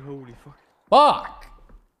teleported on me. Holy fuck! Fuck!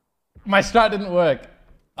 My strat didn't work.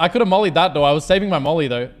 I could have mollied that door. I was saving my molly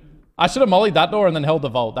though. I should have mollied that door and then held the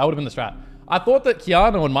vault. That would have been the strat. I thought that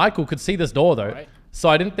Keanu and Michael could see this door though. Right. So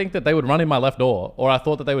I didn't think that they would run in my left door. Or I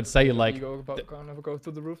thought that they would say like, Gonna go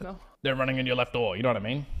through the roof now. they're running in your left door. You know what I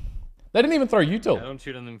mean? They didn't even throw util. Yeah, don't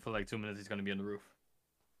shoot on him for like 2 minutes. He's gonna be on the roof.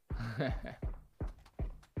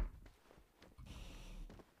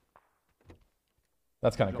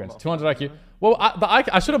 That's kind of cringe. 200 IQ. Well,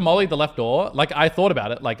 I should have mollied the left door. Like, I thought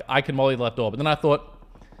about it. Like, I can molly the left door. But then I thought,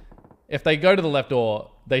 if they go to the left door,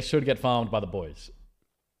 they should get farmed by the boys.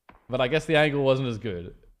 But I guess the angle wasn't as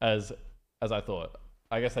good as I thought.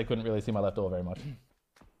 I guess they couldn't really see my left door very much.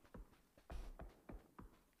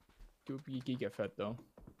 Geeky get fed though.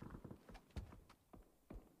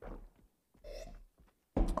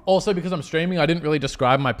 Also, because I'm streaming, I didn't really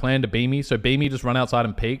describe my plan to Beamy. So Beamy just run outside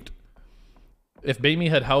and peeked. If Beamy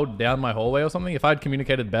had held down my hallway or something, if I'd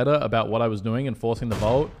communicated better about what I was doing and forcing the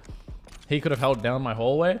vault, he could have held down my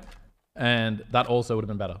hallway, and that also would have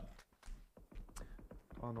been better.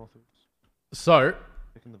 Oh, north. So,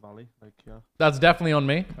 Picking the valley, like, yeah. that's definitely on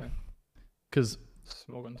me. Okay. Because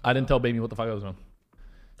Smoke on I didn't tell Beamy what the fuck I was doing.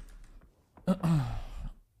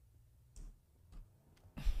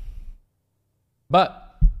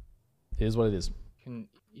 But here's what it is. Can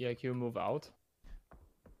EIQ move out?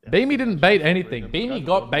 Beamy didn't bait anything. Beamy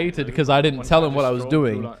got baited because I didn't tell him what I was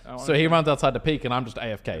doing. So he runs outside the peak and I'm just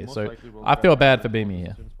AFK. So I feel bad for Beamy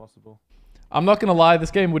here. I'm not going to lie.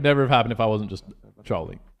 This game would never have happened if I wasn't just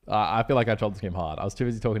trolling. I feel like I trolled this game hard. I was too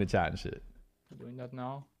busy talking to chat and shit. Doing that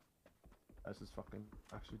now. This is fucking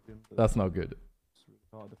actually doing That's not good.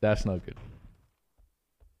 That's not good.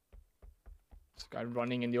 This guy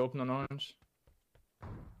running in the open on orange.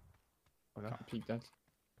 Okay. Can't peek that.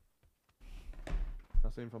 I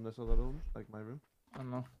see him from this other room, like my room. I don't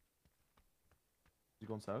know. He's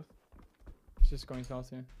going south. He's just going south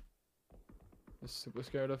here. He's super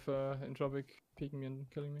scared of Entropic peeking me and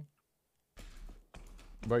killing me.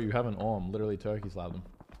 Bro, you have an arm. Literally turkey slapped him.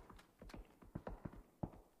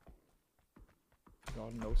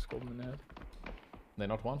 God, no scope in the head. They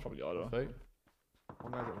knocked one? Probably auto. Fake.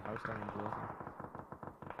 One guy's at the house down in below.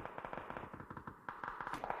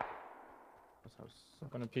 This house. I'm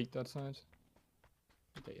gonna peek that side.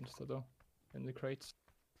 They insta though. In the crates.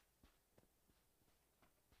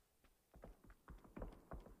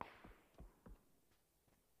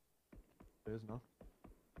 There is no.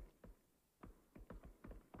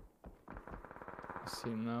 I see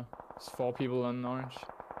him now. There's 4 people on orange.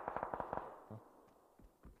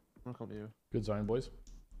 I'll come to you. Good zone, boys.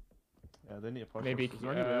 Yeah, they need to push. Maybe, Is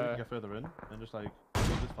there any way we can get further in and just like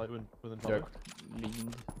just fight within topic?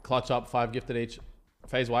 Leaned. Clutch up, 5 gifted each.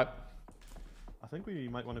 Phase wipe. I think we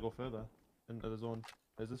might want to go further into the zone.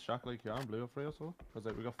 Is this shack like here and blue or 3 or so? Because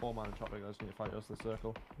like, we got 4 man in topic. I just need to fight us this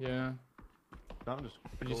circle. Yeah. Can't just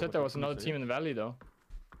But you go said with there the was another QC. team in the valley though.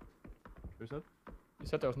 Who said? You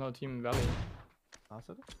said there was another team in the valley. I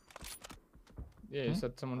said it? Yeah, you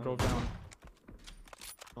said someone drove down.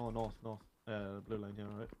 No, north. Blue line here,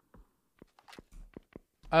 right?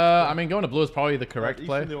 I mean, going to blue is probably the correct East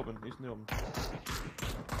play. in the open. East in the open.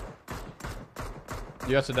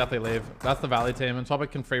 You guys should definitely leave. That's the valley team, and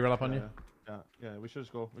Topic can free run up on you. Yeah. We should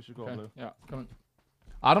just go. We should go Okay. blue. Yeah, come on.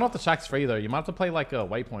 I don't know if the shack's free though. You might have to play like a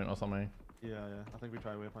waypoint or something. Yeah. I think we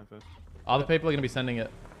try waypoint first. Other people are gonna be sending it.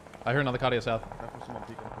 I hear another car to your south. Definitely someone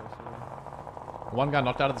peeking first. One guy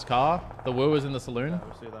knocked out of this car. The woo is in the saloon. Yeah,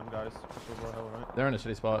 we see them guys. Just over the hill, right? They're in a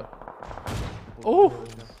shitty spot. People Oh! go,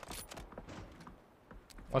 yeah.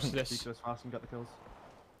 Watch Fucking, this. Peek this fast and get the kills.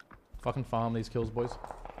 fucking farm these kills, boys.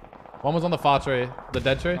 One was on the far tree. The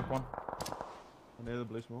dead tree. Knock one. I near the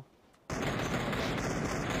blue smoke.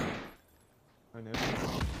 I near.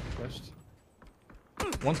 Flashed.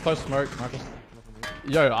 One's close smoke, Michael. Nothing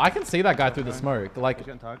new. Yo, I can see that guy through the Okay. smoke. Like, He's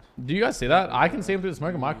getting tagged. do you guys see that? I can see him through the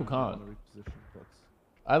smoke and Michael can't. Wanna reposition, but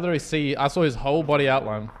I literally see, I saw his whole body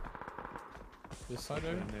outline. This side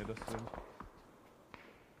maybe? near this soon.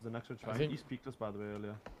 There's an extra try. think- He's peeked us by the way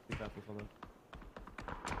earlier. Be careful for that.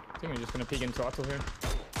 I think we're just gonna peek into Otto here.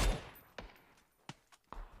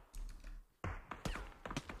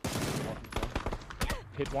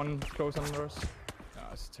 Hit one close on us. Ah,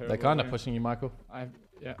 it's terrible. They're kind of here. pushing you, Michael.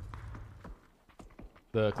 Yeah.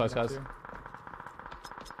 The close Back guys. to you.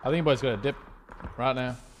 I think boys got a dip right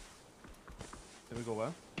now. Here we go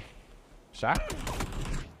where? Shack?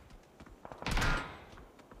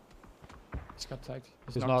 He's got tagged.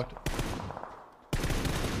 He's knocked.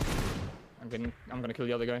 I'm gonna kill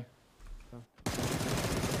the other guy.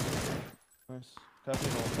 Nice.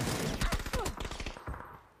 Careful.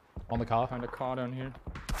 On the car. Find a car down here.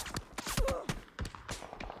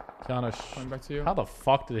 Coming Back to you. How the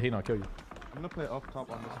fuck did he not kill you? I'm gonna play up top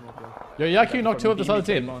on this smoke here. Yo, EIQ knocked 2 of this fucking other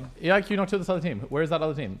team. beam me EIQ knocked 2 of this other team. Where is that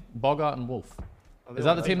other team? Bogart and Wolf. Are Is they that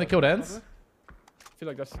all the dead team that by killed the way? Ents? I feel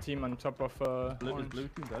like that's the team on top of Is orange. blue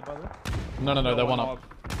team dead by the way? No, they're one up.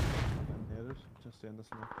 Yeah, there's just stay in the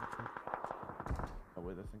smoke. Oh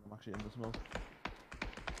wait, I think I'm actually in the smoke.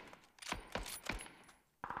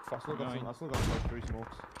 I still got Nine. like 3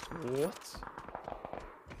 smokes. What?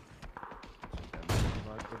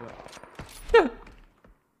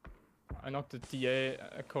 I knocked the DA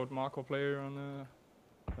code Marco player on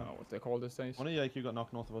I don't know what they call these days. One of the IQ got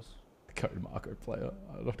knocked north of us. Code Marco player.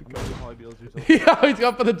 I love the I'm code. really high BLG Yeah, he's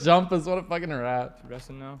got for the jumpers. What a fucking rat.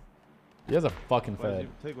 Resting now. He has a fucking Where's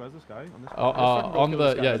fed. this guy? On this Oh, fucking go on kill the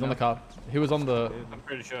this guy yeah, right he's on the now. car. He was on the. I'm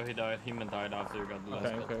pretty sure he died. He died after you got the last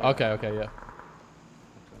Okay, hit. okay. Okay, yeah.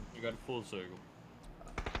 You got full circle.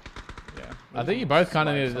 Yeah. I think you both kind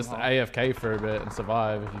of need to just somehow. AFK for a bit and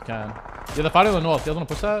survive if you can. Yeah, they're fighting on the north. You guys want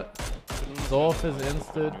to push that? Zorf is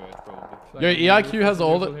insted. Anyways, probably. Yo, EIQ has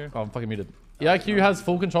all Neutral the. here. Oh, I'm fucking muted. EIQ has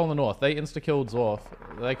full control in the north. They insta killed Zorf.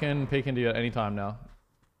 They can peek into you at any time now.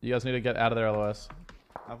 You guys need to get out of their LOS.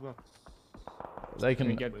 I've got. They can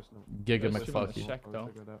we get- Giga There's two on the McFucky. shack, though.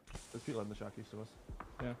 There's people in the shack east of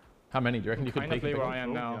us. How many? Do you reckon you could Kind of peek and play pick where one? I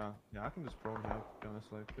am now. Yeah, I can just prone here, to be honest.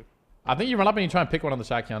 Like, I think you run up and you try and pick one on the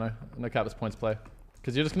shack, Keanu. No cap, this points play.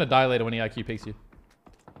 Because you're just going to die later when he IQ picks you.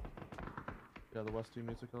 yeah, the West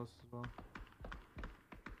teammates are close as well.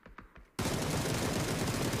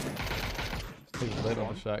 I think he's later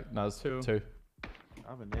on the shack. No, it's Two. two.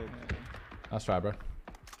 I have a nade. Nice try, bro.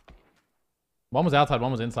 One was outside,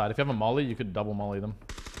 one was inside. If you have a molly, you could double molly them.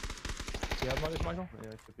 Do you have mollies, Michael? Yeah,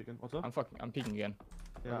 keep peeking. What's up? I'm peeking again.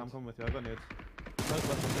 Yeah, I'm coming with you. I got nades.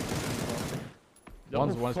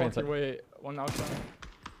 One's Double being fucking way. One outside.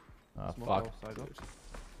 Oh, Smoke fuck. outside up.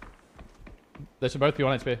 They should both be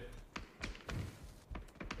 1 HP.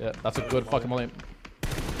 Yeah, that's a good fucking molly.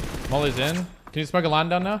 Molly's in. Can you smoke a line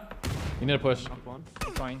down now? You need to push. Knocked one.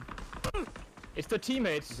 It's fine. It's the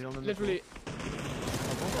teammates. Heal them Literally.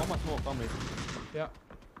 Oh, my smoke on me. Yeah.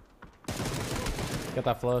 Get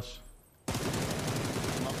that flush.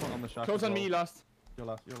 Knocked one on the shack. Close as on well. me last. You're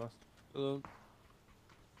last. You're last.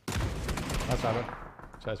 Nice try, bro.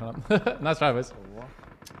 Chase one up. Nice try, boys. Oh, what?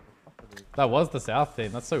 That was the south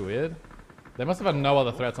team. That's so weird. They must have had no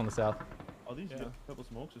other threats on the south. Are these purple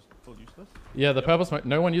smokes just full useless? Yeah, the purple smoke.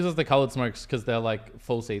 No one uses the colored smokes because they're like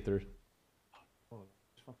full see-through. Oh,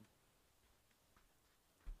 just fucking...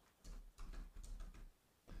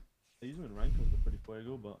 They use them in rank because they're pretty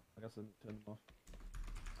fuego, but I guess I didn't turn them off.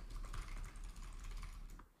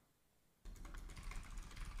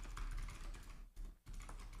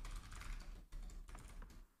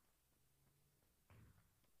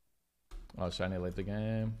 Oh, Shiny late the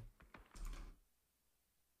game.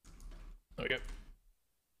 Okay.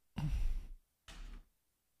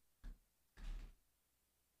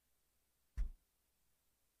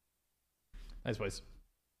 Nice boys.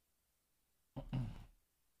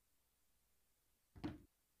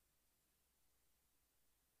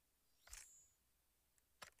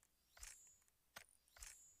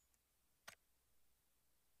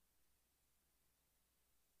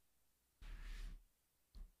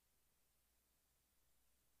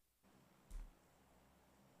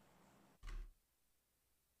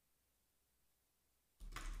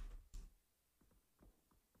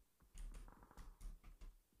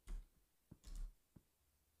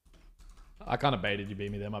 I kind of baited you,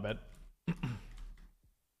 beat me there, my bad.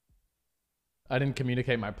 I didn't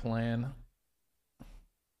communicate my plan.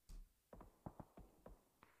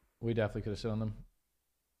 We definitely could have sit on them.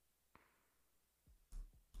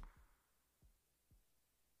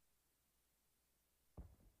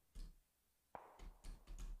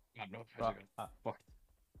 But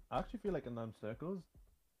I actually feel like in them circles,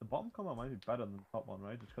 the bottom combo might be better than the top one,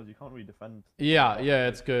 right? Just because you can't really defend. Yeah, yeah,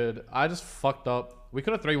 it's good. I just fucked up. We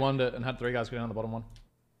could have 3-1'd it and had 3 guys go down the bottom one.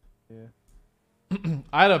 Yeah.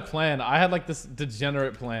 I had a plan. I had like this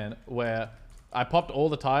degenerate plan where I popped all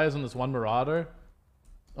the tires on this one Marauder,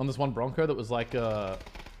 on this one Bronco that was like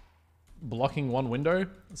blocking one window.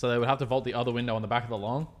 So they would have to vault the other window on the back of the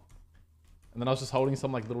long. And then I was just holding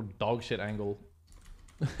some like little dog shit angle.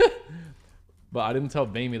 But I didn't tell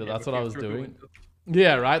Beamy that that's what I was doing.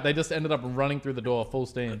 Yeah, right? They just ended up running through the door full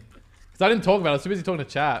steam. Because I didn't talk about it. I was too busy talking to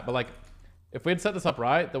chat. But like, if we had set this up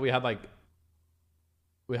right, that we had like,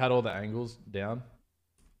 we had all the angles down.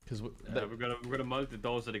 Because we're gonna mug the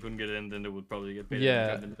doors so they couldn't get in, then they would probably get baited.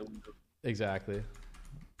 Yeah. And the window. Exactly.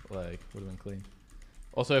 Like, would have been clean.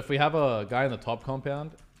 Also, if we have a guy in the top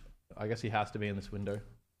compound, I guess he has to be in this window.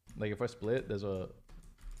 Like, if I split, there's a...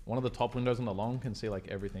 One of the top windows on the long can see, like,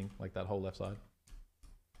 everything. Like, that whole left side.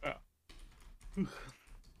 Yeah.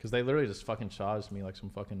 Because they literally just fucking charged me like some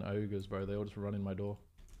fucking ogres, bro. They all just run in my door.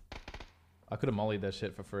 I could have mollied their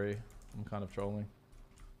shit for free. I'm kind of trolling.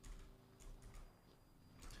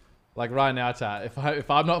 Like, right now, chat. If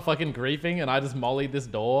I'm not fucking griefing and I just mollied this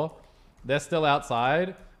door, they're still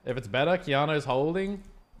outside. If it's better, Keanu's holding.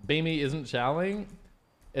 Beamy isn't chowing.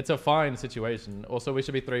 It's a fine situation. Also, we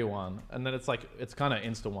should be 3-1. And then it's like, it's kind of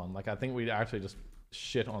insta-1. Like, I think we actually just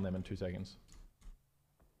shit on them in 2 seconds.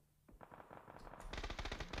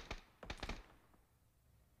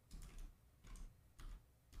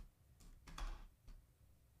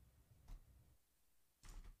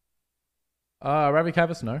 Ravi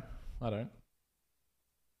Canvas? No, I don't.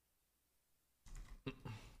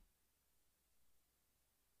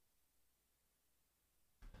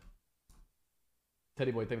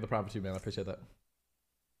 Teddy boy, thank you for the private too, man. I appreciate that.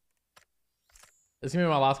 This is gonna be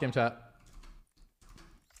my last game, chat.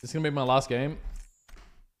 This is gonna be my last game.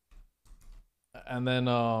 And then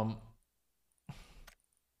I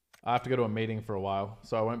have to go to a meeting for a while,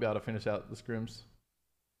 so I won't be able to finish out the scrims.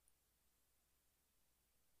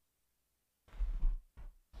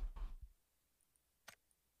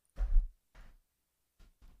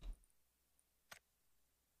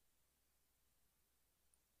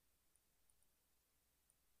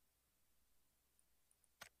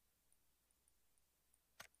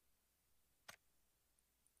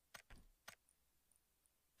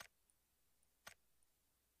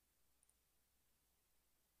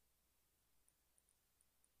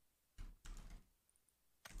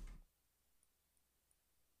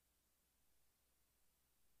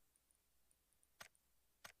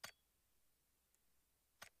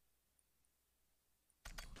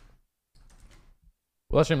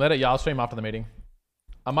 Will I stream later? Yeah, I'll stream after the meeting.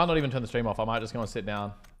 I might not even turn the stream off. I might just go and sit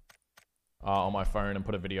down on my phone and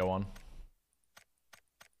put a video on.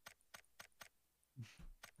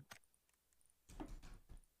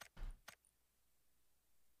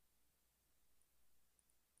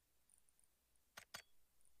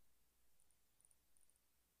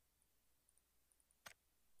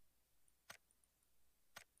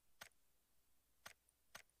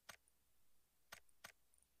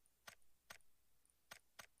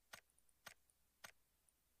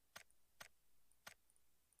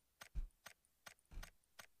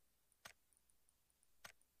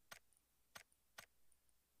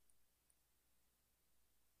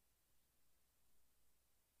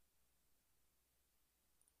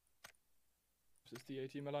 Is this DA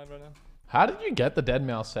team alive right now? How did you get the dead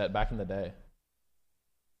mouse set back in the day?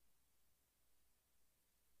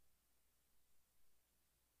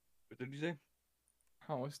 What did you say?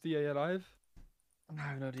 How is DA alive? I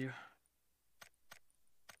have no idea.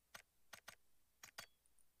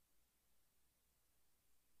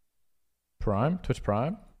 Prime? Twitch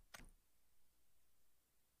Prime?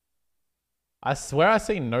 I swear I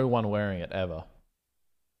see no one wearing it ever.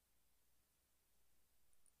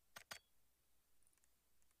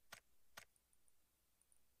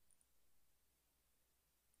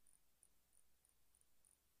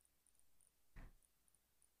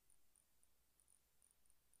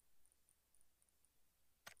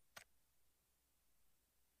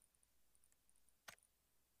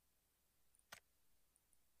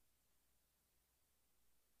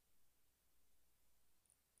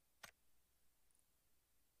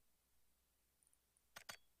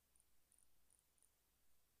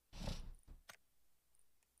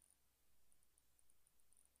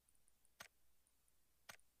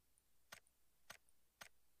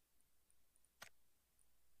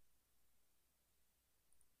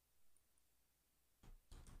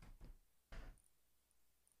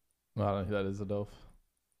 I don't know who that is, Adolf.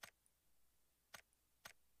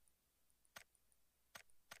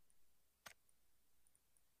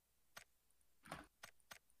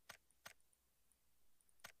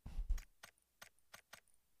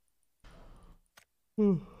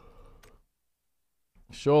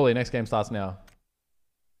 Surely, next game starts now.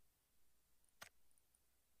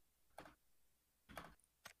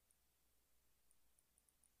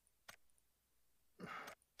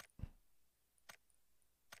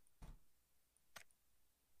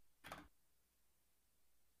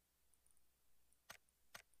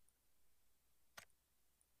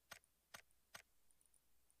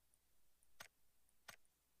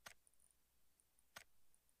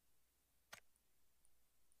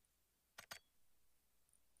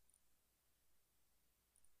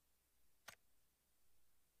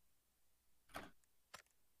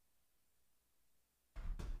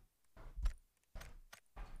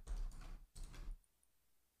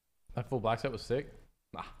 That full black set was sick.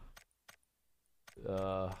 Nah.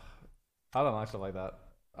 I don't like stuff like that.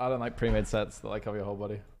 I don't like pre-made sets that like cover your whole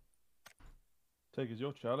body. Take, is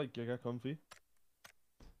your chair like giga comfy?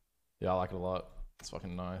 Yeah, I like it a lot. It's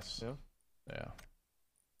fucking nice. Yeah. Yeah.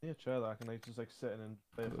 I need a chair that I can like just like sit in and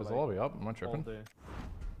play for There's like a lobby up. Am I all tripping? day.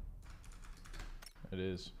 It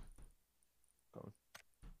is. Go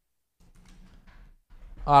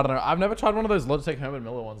on. I don't know. I've never tried one of those Logitech Herman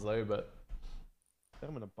Miller ones though, but I think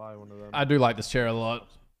I'm gonna buy one of them. I do like this chair a lot.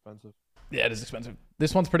 Expensive. Yeah, it is expensive.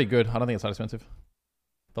 This one's pretty good. I don't think it's that expensive.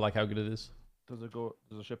 But like how good it is. Does it go?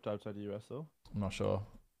 Does it ship to outside the US though? I'm not sure.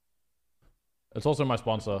 It's also my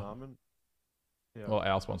sponsor. Yeah. Well,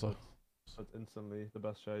 our sponsor. So it's instantly the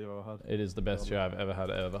best chair you've ever had. It is the best chair I've ever had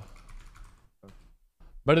ever. Okay.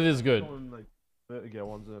 But it is good. Going, like vertigo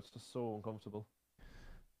ones and it's just so uncomfortable.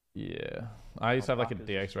 Yeah. I used to have like a Back is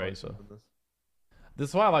DX so Racer. different than this. This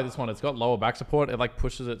is why I like this one. It's got lower back support. It like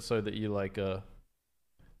pushes it so that you like it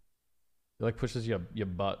like pushes your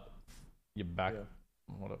butt, your back. Yeah.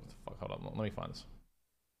 Whatever the fuck. Hold on. Let me find this.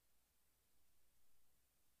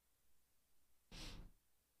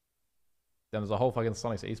 Then there's a whole fucking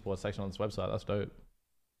Sonics esports section on this website. That's dope.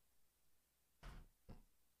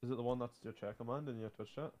 Is it the one that's your chair command in your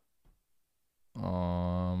Twitch chat?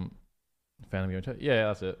 Phantom Game Chat. Yeah,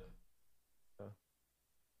 that's it.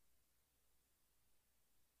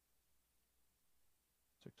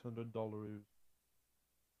 $600.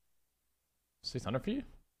 600 for you?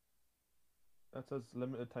 That says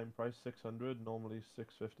limited time price 600, normally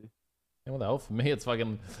 650. Yeah, what the hell? For me, it's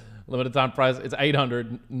fucking limited time price. It's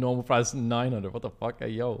 800. Normal price 900. What the fuck? Hey,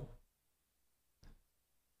 yo.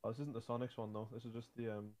 Oh, this isn't the Sonics one though. This is just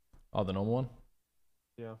the Oh, the normal one?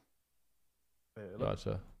 yeah. Wait, it looks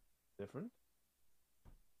Gotcha. different.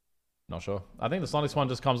 Not sure. I think the Sonics one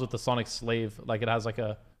just comes with the Sonic sleeve. Like it has like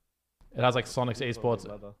Sonic's esports.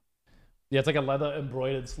 Leather. Yeah, it's like a leather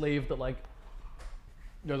embroidered sleeve that like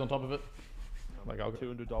goes on top of it. Like I'll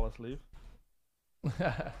 $200 sleeve.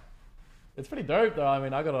 It's pretty dope though. I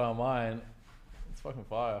mean, I got it on mine. It's fucking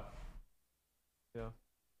fire. Yeah.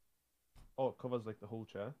 Oh, it covers like the whole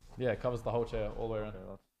chair. Yeah, it covers the whole chair all the way around. Okay,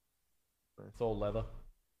 that's nice. It's all leather.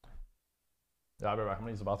 Yeah, I'll be back. I'm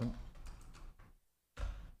gonna use the bathroom.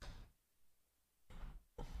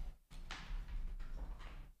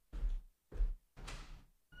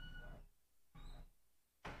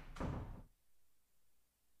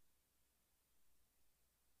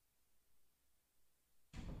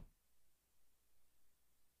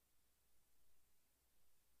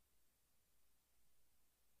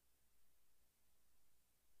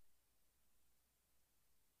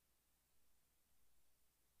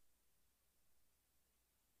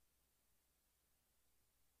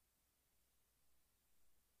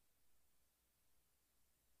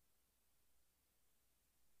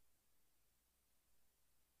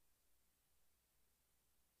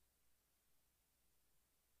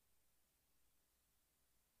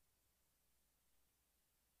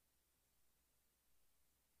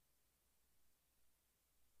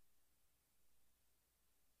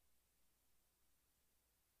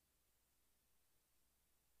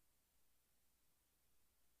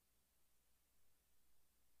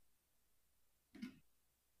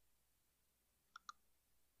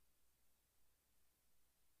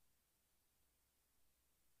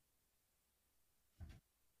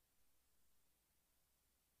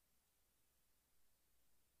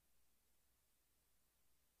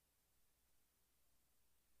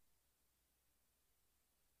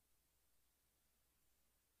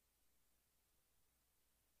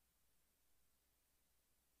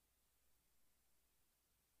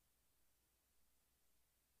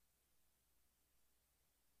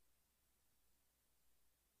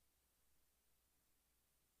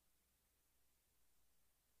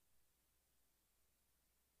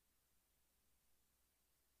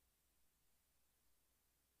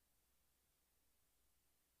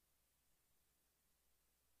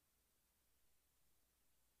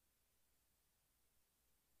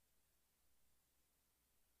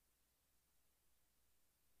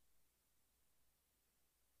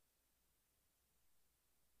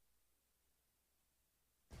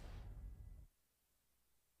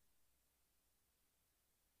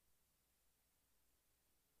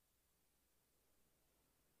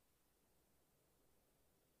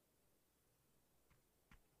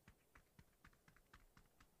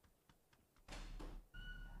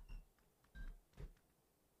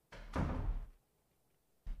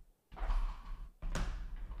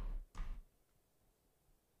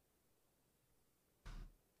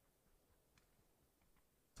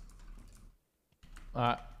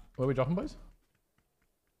 Alright, where are we dropping, boys?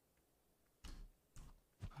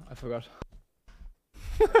 I forgot.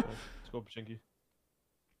 Let's go, Pachinki.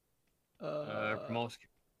 Primorsk.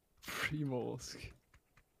 Primorsk.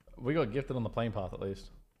 We got gifted on the plane path at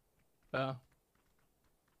least. Yeah.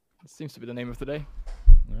 It seems to be the name of the day.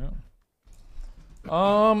 Yeah.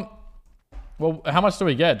 Well, how much do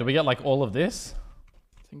we get? Do we get like all of this?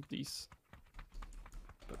 I think these.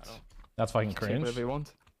 But That's fucking take cringe. whatever you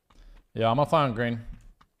want. Yeah, I'm gonna fly on green.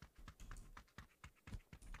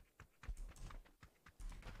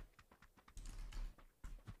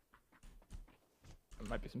 There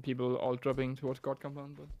might be some people all dropping towards guard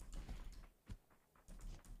compound, but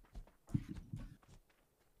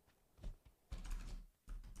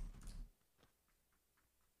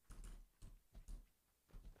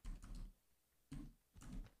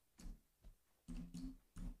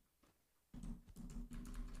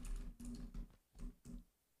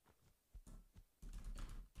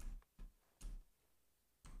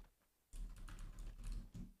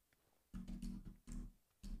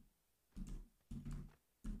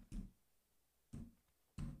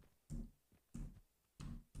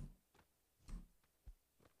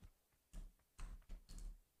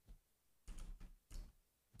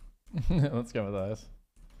Let's go with those.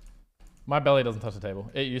 My belly doesn't touch the table.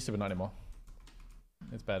 It used to, but not anymore.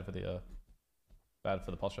 It's bad for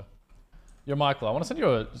the posture. Yo, Michael, I want to send you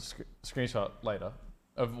a screenshot later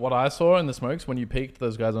of what I saw in the smokes when you peeked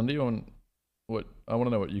those guys under you, and what I want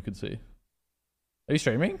to know what you could see. Are you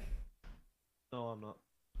streaming? No, I'm not.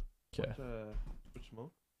 Okay. Which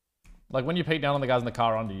smoke? Like when you peek down on the guys in the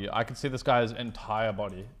car under you, I could see this guy's entire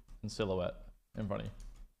body in silhouette in front of you.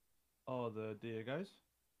 Oh, the DA guys?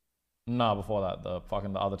 No, before that, the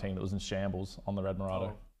other team that was in shambles on the red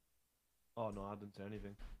Murado. Oh no, I didn't say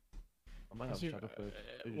anything. I might have Is you- shadow played.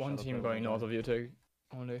 one team going north of you too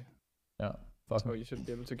only. Yeah. Fuck So 'em. you should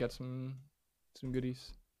be able to get some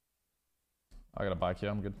goodies. I got a bike here.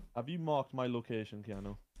 I'm good. Have you marked my location,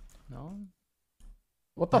 Keanu? No.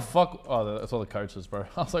 What the fuck? Oh, that's all the coaches, bro.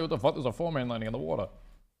 I was like, what the fuck? There's a 4-man landing in the water.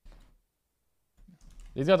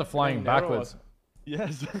 These guys are flying narrow backwards.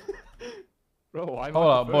 Yes. Bro, I'm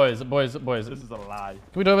Hold up, boys. This is a lie.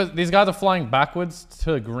 Can we do it? These guys are flying backwards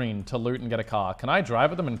to green to loot and get a car. Can I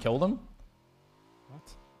drive at them and kill them?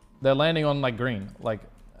 What? They're landing on like green. Like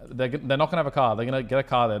they're not gonna have a car. They're gonna get a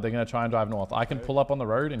car there. They're gonna try and drive north. I can pull up on the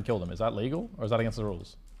road and kill them. Is that legal or is that against the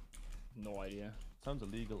rules? No idea. Sounds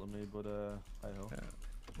illegal to me, but I know. Yeah.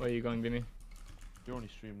 Where are you going, Jimmy? You're only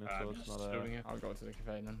streaming it, so it's not doing it. I'll go to the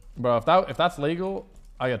cafe then. Bro, if that's legal,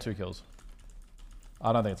 I get 2 kills.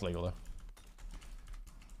 I don't think it's legal though.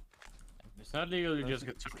 It's not legal. You just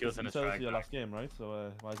get 2 kills in a It's your strike. last game, right?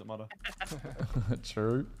 So why does it matter?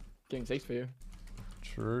 True. Game 6 for you.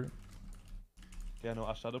 True. Yeah, no,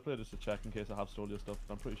 I shadow play just to check in case I have stole your stuff.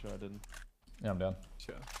 But I'm pretty sure I didn't. Yeah, I'm down.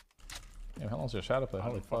 Sure. Yeah, how long's your shadow play? I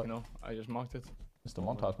Holy don't fuck. fucking know. I just marked it. It's the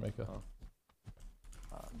montage maker. Oh.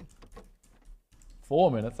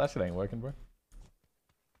 4 minutes? That shit ain't working, bro.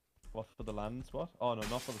 What, for the land spot? Oh no,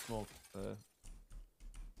 not for the smoke.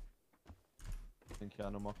 I think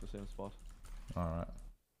Keanu marked the same spot. Alright.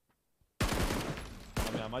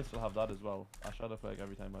 I mean, I might still have that as well. I shadow flag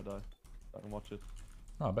every time I die. I can watch it.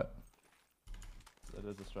 Oh, I bet. It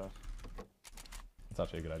is a strat. It's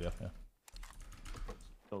actually a good idea, yeah.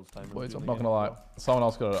 Kills time. in Boys, I'm between not the gonna lie. games Someone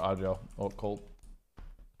else got an RGL or call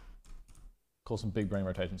some big brain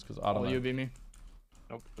rotations because I don't Will know. you be me? as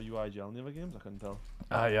well. Were you IGL in the other games? I couldn't tell.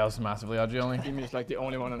 Yeah, I was massively RGLing. Jimmy is like the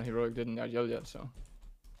only one on Heroic didn't yell yet, so.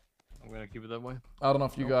 I'm gonna keep it that way. I don't know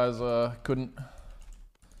if you guys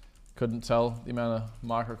couldn't tell the amount of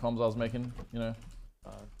micro comms I was making, you know,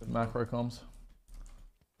 Couldn't tell. macro comms.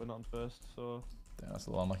 We're not on first, so Damn, that's a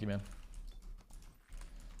little unlucky, man.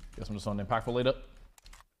 Guess I'm just on an impactful leader.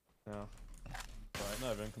 yeah. Right, no,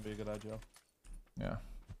 everyone can be a good IGL. Yeah.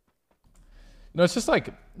 No, it's just like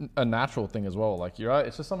a natural thing as well. Like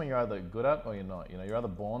it's just something you're either good at or you're not. You know, you're either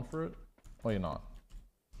born for it or you're not.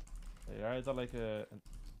 You're either like an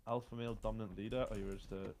alpha male dominant leader, or you're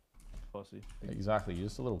just a pussy. Exactly. You're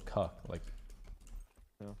just a little cuck. Like,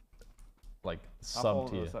 Yeah. like I sub fall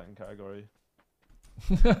into tier. the second category,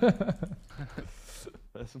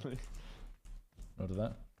 personally. What is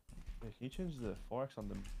that? Wait, can you change the forex on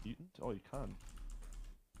the mutant? Oh, you can.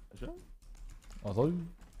 Is it? Also,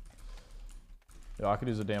 yeah, I could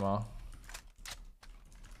use a DMR.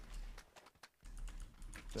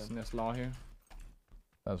 Just in this law here.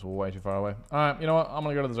 That's way too far away. All right, you know what? I'm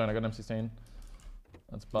gonna go to the zone. I got an M16.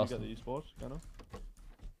 That's Did you busted. get the esports, Keanu?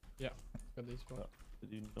 Got these spot.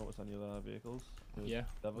 Did you notice any other vehicles? with Yeah,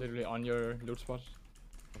 devils? literally on your loot spot.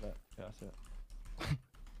 Okay, yeah, I see it.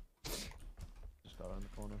 Just got around the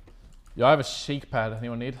corner. Yeah, I have a chic pad.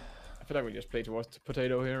 Anyone need? I feel like we just play towards the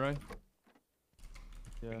potato here, right?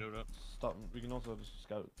 Yeah. do that. Stop. We can also just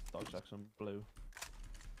scout dog check some blue.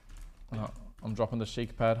 I'm dropping the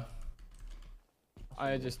chic pad.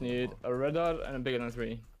 I just need a red dot and a bigger than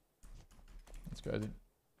 3. Let's go.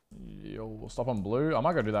 Yo, we'll stop on blue. I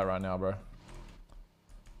might go do that right now, bro.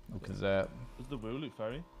 Because Is the Woo loot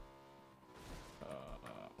ferry?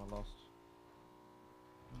 I lost.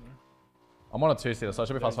 I'm on a 2-seater, so I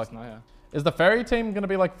should be fast. There's Naya. Is the ferry team gonna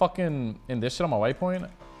be like fucking in this shit on my waypoint? I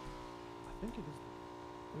think it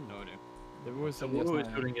is. No idea. There was So some who is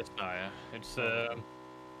Naya. looting Yesnaya? It's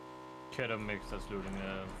Cheddar Mix that's looting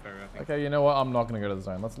Ferry, I think. Okay, you know what? I'm not gonna go to the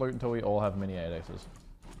zone. Let's loot until we all have mini 8x's.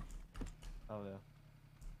 Oh yeah.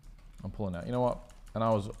 I'm pulling out. You know what? And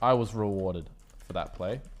I was rewarded for that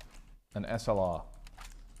play. An SLR.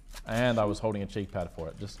 And I was holding a cheek pad for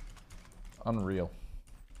it. Just unreal.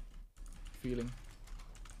 Feeling.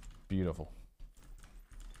 Beautiful.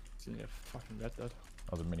 It's in your fucking red dot.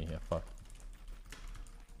 That was a mini here. Fuck.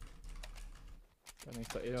 Got an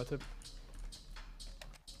extra 8 tip.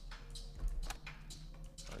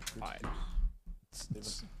 Alright, Fine. I'm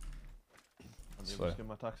So- able to skip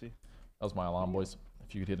my taxi. That was my alarm, boys.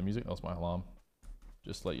 If you could hear the music, that was my alarm.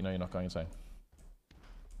 Just to let you know you're not going insane.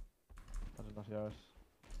 I did not hear it.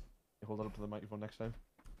 You hold it up to the microphone next time.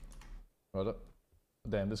 Got it?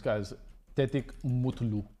 Damn, this guy's Tetik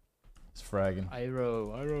Mutlu. He's fragging.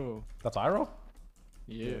 Iro. That's Iro?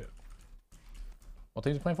 Yeah. What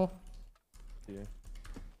team's he playing for? Yeah.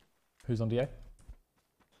 Who's on DA?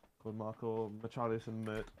 Called Marco, Machalis, and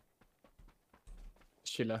Mert.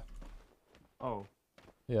 Sheila. Oh,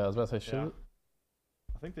 Yeah, I was about to say shit. Yeah.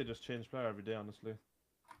 I think they just change player every day, honestly.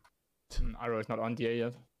 Iro is not on DA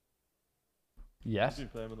yet. Yes. I've been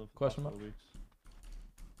playing with them for Question the mark? past couple of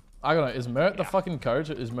weeks. I don't know. Is Mert the fucking coach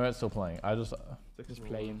or is Mert still playing? I just. He's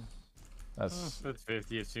playing. That's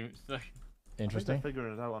 50, it seems like. interesting. They're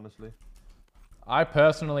figuring it out, honestly. I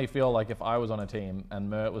personally feel like if I was on a team and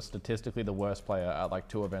Mert was statistically the worst player at like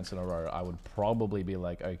 2 events in a row, I would probably be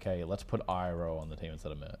like, okay, let's put IRO on the team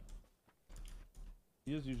instead of Mert.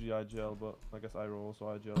 He is usually IGL, but I guess IRO also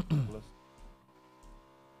IGL on the list.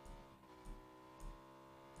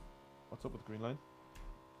 What's up with Green Line?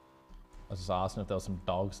 I was just asking if there was some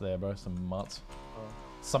dogs there, bro. Some mutts. Oh.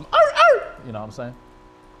 Some arr! You know what I'm saying?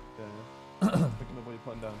 Yeah, yeah. Picking up what you're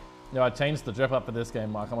putting down. Yo, I changed the drip up for this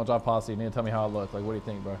game, Mark. I'm gonna drive past you. You need to tell me how it looks. Like, what do you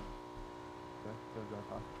think, bro? Okay, go drive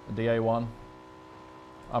past. DA1.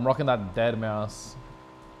 I'm rocking that dead mouse.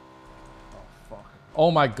 Oh, fuck. Oh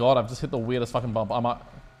my god, I've just hit the weirdest fucking bump.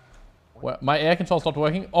 My air control stopped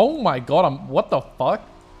working. Oh my god, what the fuck?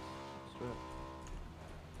 Straight.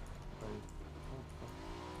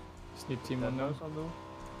 Sleep team Dead one now. mouse on though?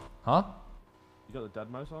 Huh? You got the dead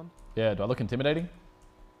mouse on? Yeah, do I look intimidating?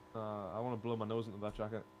 I want to blow my nose into that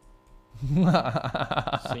jacket.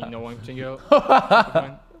 See no one can go.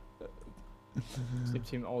 Sleep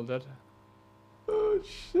team all dead. Oh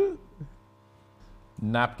shit.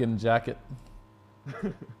 Napkin jacket.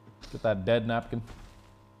 Get that dead napkin.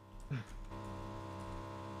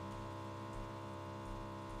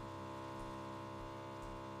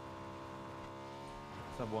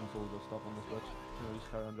 Let's have one soldier stop on this bridge. You know,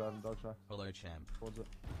 just carry on driving dog track Hello, champ. towards it.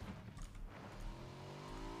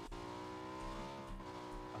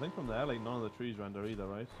 I think from there, like, none of the trees render either,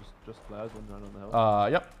 right? Just flares running around on the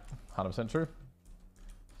hill. Yep. 100% true.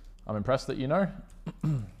 I'm impressed that you know.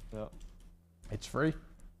 Yeah, It's free.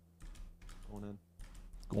 going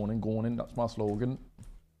in. Going in. That's my slogan.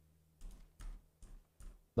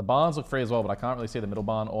 The barns look free as well, but I can't really see the middle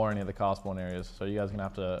barn or any of the car spawn areas. So you guys are going to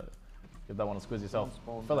have to give that one a squiz yourself.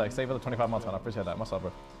 Felix, save for the 25 months, man. I appreciate that. What's up,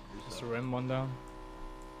 bro? Just a rim one down.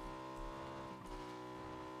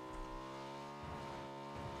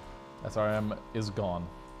 SRM is gone.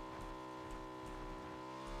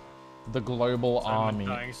 The global army.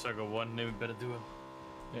 Dying Circle 1, maybe better do it.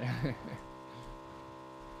 Yeah.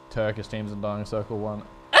 Turkish teams in Dying Circle 1.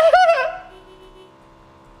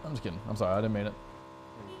 I'm just kidding. I'm sorry. I didn't mean it.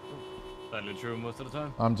 Slightly true most of the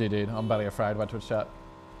time. I'm GD'd. I'm barely afraid by Twitch chat.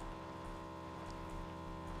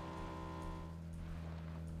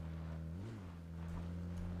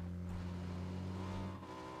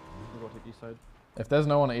 We'll go to east side. If there's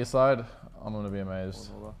no one on the east side, I'm going to be amazed.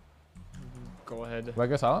 Going over. Go ahead. Do I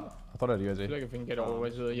go silent? I thought I'd I use feel it. like if we can get all the way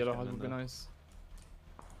to the yellow getting hut in would be there. nice.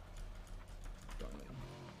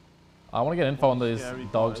 I want to get info on these Scary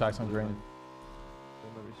dog guys shacks in on blue green. line. They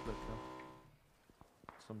might be split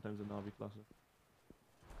now. Sometimes a Navi Classic.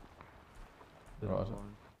 They don't Right. have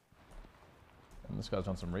orange. And this guy's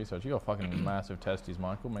done some research. You got fucking massive testes,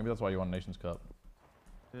 Michael. Maybe that's why you won Nations Cup.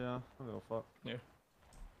 Yeah, I'm gonna go fuck. Yeah.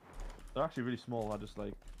 They're actually really small.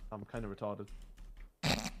 I'm kind of retarded.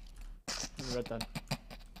 I read that.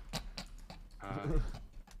 Uh,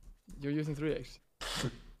 You're using 3x.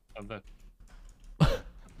 something.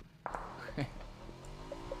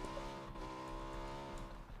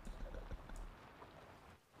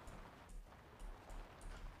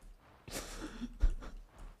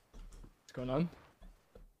 What's going on?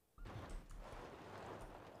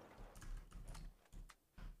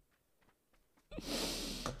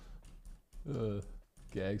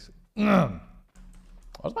 Gags. Why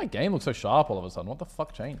does my game look so sharp all of a sudden? What the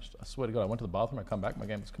fuck changed? I swear to God, I went to the bathroom, I come back, my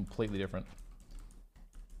game is completely different.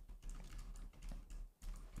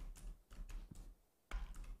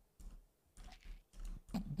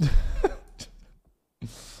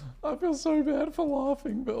 I feel so bad for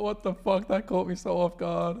laughing, but what the fuck? That caught me so off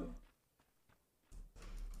guard.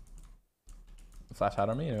 Flash out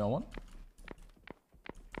on me, anyone want?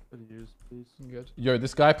 Good use, please. Good. Yo,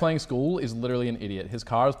 this guy playing school is literally an idiot. His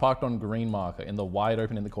car is parked on green marker in the wide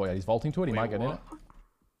open in the courtyard. He's vaulting to it. He might get in it.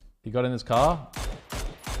 He got in his car.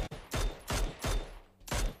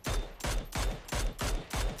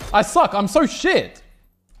 I suck. I'm so shit.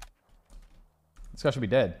 This guy should be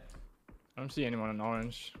dead. I don't see anyone in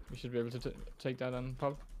orange. We should be able to take that on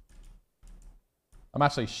pub. I'm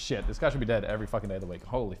actually shit. This guy should be dead every fucking day of the week.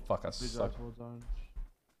 Holy fuck, I Please suck. drive towards orange.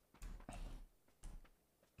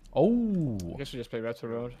 Oh. I guess we just play red to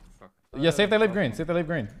road. Fuck. Yeah, see if they leave green. See if they leave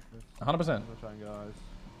green. 100%. I'm gonna try and get eyes.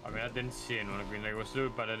 I mean, I didn't see anyone on green. Like, it was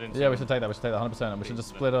blue, but I didn't see Yeah, we anyone. should take that. We should take that 100%. And we should just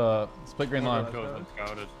split green line. Close and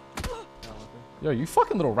scouted. Yeah, okay. Yo, you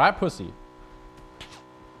fucking little rat pussy.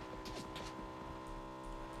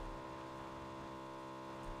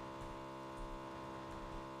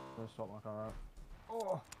 I'm gonna swap my car out.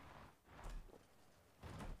 Oh!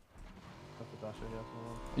 That's the dash it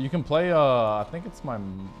here. You can play, I think it's my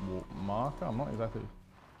marker. I'm not exactly.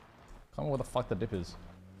 Can't remember where the fuck the dip is.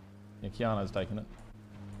 Yeah, Kiana's taking it.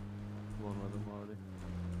 One with them already.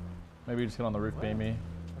 Maybe you just get on the roof, beam me.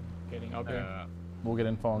 Getting up here. We'll get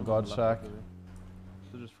info on God Shack. Is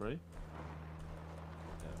it just free?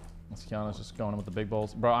 This Kiana's just going in with the big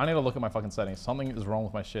balls. Bro, I need to look at my fucking settings. Something is wrong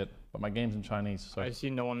with my shit. But my game's in Chinese, so. I see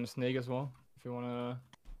no one in Snake as well. If you wanna.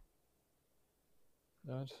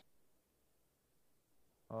 That.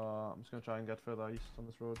 I'm just gonna try and get further east on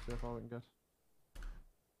this road, see how far we can get.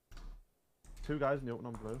 2 guys in the open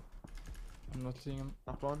on blue. I'm not seeing him.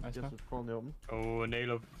 Knocked one, Nice yes, knock. it's full in the open. Oh,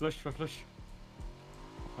 nail up. Flush for flush.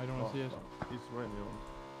 I don't see it. He's right in the open.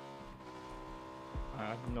 I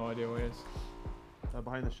have no idea where he is.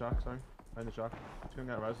 Behind the shack, sorry. Behind the shack. He's gonna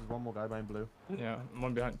get aroused, there's one more guy behind blue. Yeah,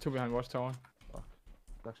 one behind, 2 behind watchtower.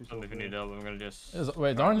 It's actually I so don't know if you need help. I'm gonna just.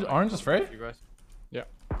 Wait, orange is free? You guys.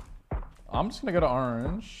 I'm just gonna go to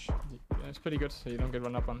orange. Yeah, it's pretty good, so you don't get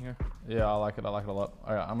run up on here. Yeah, I like it a lot.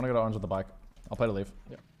 Alright, I'm gonna go to orange with the bike. I'll play to leave.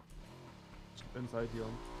 inside the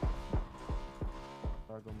open.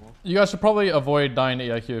 Go more. You guys should probably avoid dying to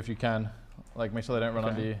EIQ if you can. Like, make sure they don't run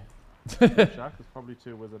under you. Shack, there's probably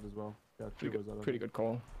 2 wizard as well. Yeah, 2 wizard. Pretty good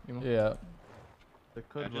call. Yeah. They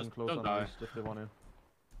could run just close don't on die. east if they want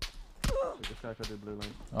to. So this guy could do blue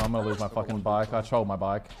lane. Oh, I'm gonna lose my fucking bike. I trolled my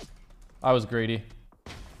bike. I was greedy.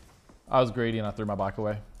 And I threw my bike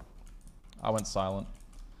away. I went silent.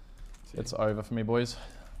 It's over for me, boys.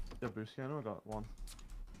 Yeah, boost scanner, I got 1.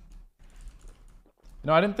 You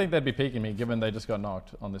know, I didn't think they'd be peeking me, given they just got knocked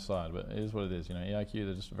on this side, but it is what it is, you know. EIQ,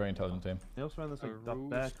 they're just a very intelligent team. He also ran this like that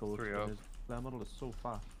bear coach, but his player model is so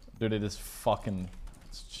fast. Dude, it is fucking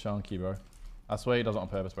it's chunky, bro. I swear he does it on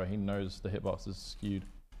purpose, bro. He knows the hitbox is skewed.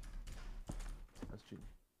 That's cheating.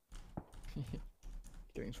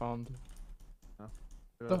 Getting farmed.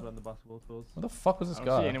 Whoever ran the basketball course. What the fuck was this I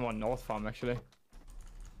don't see guy? anyone north farm actually.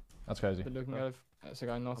 That's crazy. Been looking at it. There's a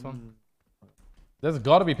guy north farm. There's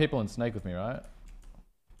gotta be people in Snake with me, right?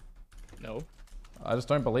 No. I just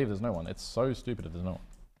don't believe there's no one. It's so stupid if there's no one.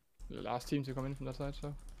 The last team to come in from that side,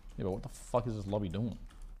 so. Yeah, but what the fuck is this lobby doing?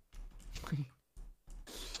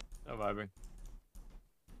 No vibing.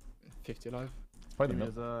 50 alive. It's probably the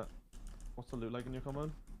mid. What's the loot like in your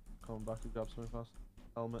command? Coming back to grab something fast.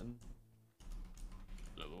 Helmet and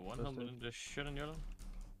Level 1 First helmet aid. and just shit on yellow.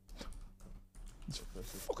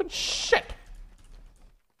 Fucking shit!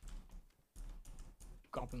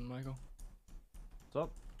 Goblin, Michael. what's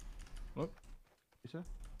up? What? You say?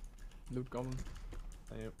 Loot goblin.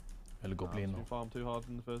 Thank you. Hello, Goblin. You farmed too hard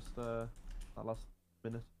in the first that last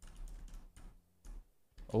minute.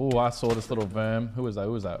 Oh, I saw this little verm. Who is that?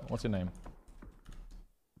 Who is that? What's your name?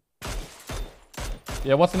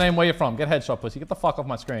 Yeah, what's the name? Where you from? Get headshot, pussy. Get the fuck off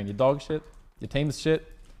my screen. You dog shit. Your team's shit.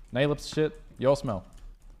 Nailip's shit. Your smell.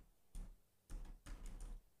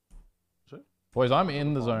 Shit. Boys, I'm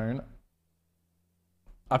in the zone.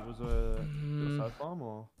 It was a south farm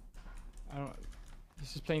or? I don't.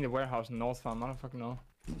 He's just playing the warehouse in north farm. I don't fucking know.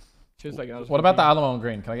 Feels like What about the Alamo and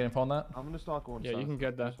green? Can I get info on that? I'm gonna start going Yeah, south. you can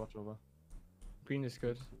get that. Just watch over. Green is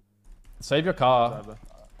good. Save your car. Yeah.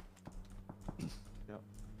 I'm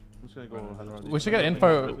just gonna go ahead around We these. should get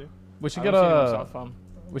info. We should get South farm.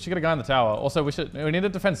 We should get a guy in the tower. Also, we need to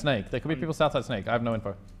defend Snake. There could be people southside Snake. I have no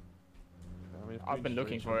info. I mean, I've been green's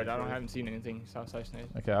looking free, for it. I so haven't seen anything southside snake.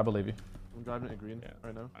 Okay, I believe you. I'm driving it in green Yeah.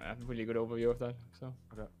 right now. I have a really good overview of that. So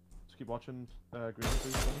Just keep watching green,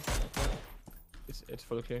 please. Sonny. it's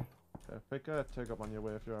full clear. Okay, pick a take up on your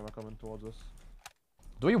way if you're ever coming towards us.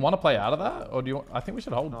 Do we want to play out of that, or do you? I think we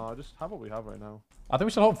should hold. No, just have what we have right now. I think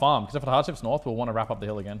we should hold farm because if the hardships north, we'll want to wrap up the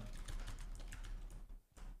hill again.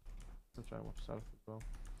 Let's try and watch south as well.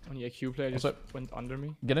 Only a Q player just Also- went under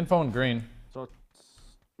me. Get info on green. So it's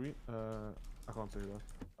green. I can't see that.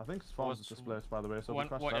 I think farms is What's- split by the way. So if we One,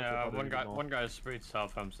 crash one, south, we'll probably one be guy, north. one guy is straight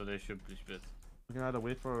south farm, so they should be split. We can either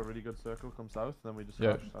wait for a really good circle, come south, then we just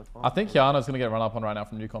Yeah. crash south farm. I think Kiana's gonna get run up on right now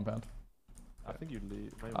from new compound. I think you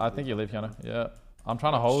leave. maybe I think you leave Kiana. Yeah. I'm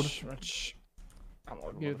trying to hold. Rich. I'm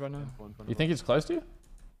all good right now. You think he's close to you?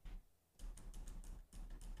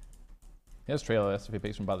 Here's trailer SCP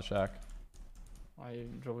peaks from by the shack. I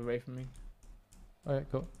drove away from me. Okay,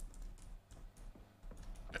 cool.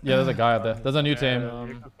 Yeah, there's a guy up there. There's a new team.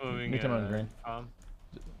 Moving, new team on green. farm.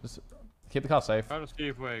 Just keep the car safe. Try to see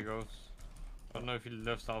where he goes. I don't know if he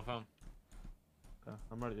left south farm. Okay,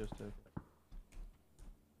 I'm ready to take.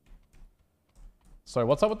 So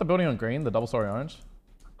what's up with the building on green? The double story orange?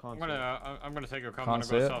 Can't I'm see it. gonna take your Can't comment and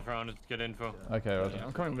see go it. south around and get info. Okay, right. Yeah,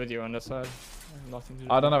 I'm coming with you on that side. I have nothing to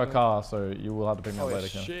do. I don't have a with car, so you will have to pick me that. up Oh later,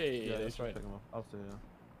 Ken. shit! Yeah, That's right. Pick 'em up. I'll see you.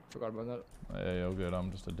 Forgot about that. Yeah, you're good. I'm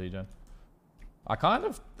just a DJ. I kind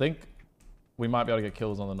of think we might be able to get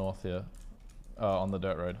kills on the north here. On the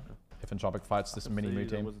dirt road. If Entropic fights this mini moo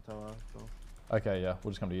team. Okay, yeah.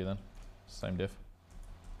 We'll just come to you then. Same diff.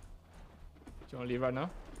 Do you want to leave right now?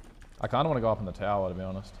 I kind of want to go up in the tower, to be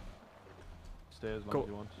honest. Stay as long as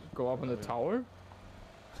you want. Go up on the tower?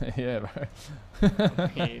 Yeah, bro.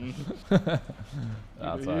 I mean,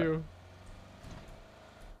 That's you. alright.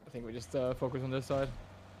 I think we just focus on this side.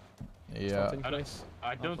 Yeah. Starting place.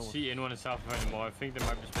 I don't see anyone in South anymore. I think they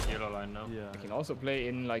might be split yellow line now. Yeah. We can also play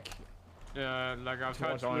in like Yeah, like I've tried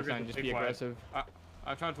towards to orange look line, at the just be big white. aggressive.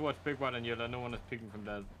 I tried to watch big white and yellow. No one is picking from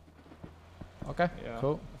that. Okay, Yeah.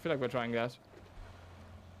 cool. I feel like we're trying that.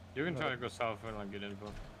 You can try to go south and like get info.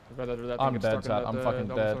 I'd rather do that than I'm get dead, stuck in chat. that, I'm fucking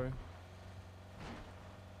double dead. story.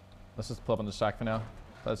 Let's just pull up on the shack for now.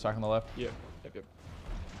 Play the shack on the left. Yep.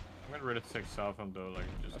 I'm not ready to take south on though. Like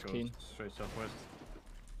just That's go clean. straight southwest.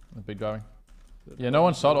 Big driving. Yeah, no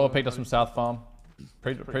one shot or picked us from South Farm.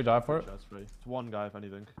 Pre-dive for it. It's one guy, if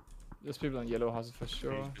anything. There's people in yellow houses for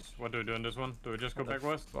sure. What do we do in this one? Do we just go back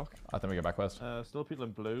west? Fuck. I think we go back west. Still people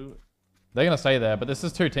in blue. They're going to stay there, but this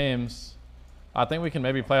is two teams. I think we can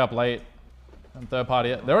maybe play up late. And third party.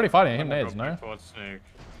 They're already fighting him nades, no? Snake.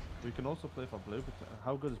 We can also play for blue, but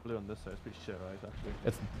how good is blue on this side? It's pretty shit, right, actually.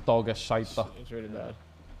 It's dogger shite. It's really bad.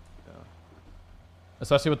 Yeah.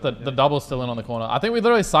 Especially with the double still in on the corner. I think we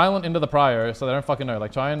literally silent into the prior so they don't fucking know.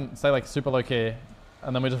 Like try and stay like super low key.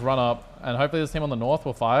 And then we just run up. And hopefully this team on the north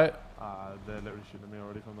will fight. They're literally shooting at me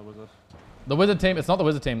already from the wizard. The wizard team, it's not the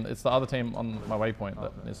wizard team. It's the other team on my waypoint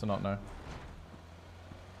that needs to not know.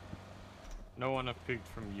 No one have picked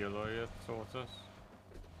from yellow yet towards us.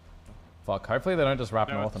 Fuck, hopefully they don't just wrap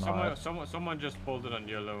north and hide. Someone just bolted on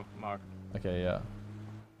yellow, Mark. Okay, yeah.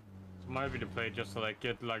 So might be the play just to like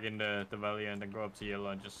get like in the valley and then go up to yellow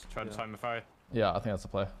and just try to time a fight. Yeah, I think that's the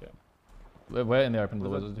play. Yeah. We're in the open to the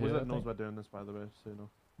wizard here. Wizard knows we're doing this, by the way, so you know.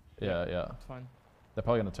 Yeah, yeah. It's fine. They're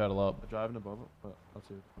probably going to turtle up. They're driving above it, but I'll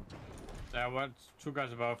see. Yeah, what? Two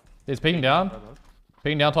guys above. He's peeking down.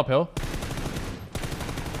 Peeking down top hill.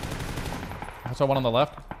 I saw one on the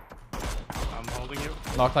left. I'm holding you.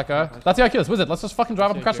 Knock that guy. That's the IQ. It's wizard. Let's just fucking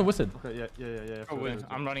drive up and crash the wizard. Okay, yeah. Oh, wait,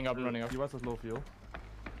 I'm running up. US has low fuel.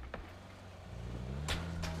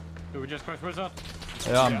 Do we just crash wizard?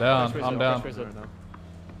 Yeah, I'm down. crash I'm wizard, down. crash wizard.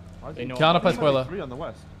 They know. Counter play spoiler. 3 on the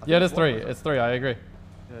west. Yeah, it is 3. It's 3. I agree.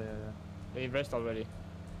 Yeah. They rest already.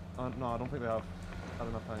 No, I don't think they have. I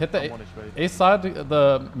don't have time. Hit the I'm 1 HP. east side.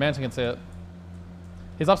 The mansion can see it.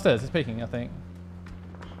 He's upstairs. He's peeking, I think.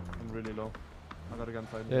 I'm really low. I gotta get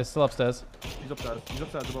inside. Yeah, he's still upstairs. He's upstairs. He's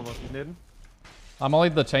upstairs above us. He's nading. I'm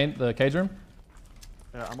ollied the cage room.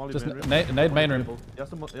 Yeah, I'm only Just main room. nade main room. He has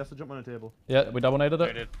to jump on the table. Yeah, we double naded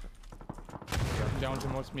Wait, it. Down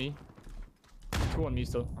towards me. 2 on me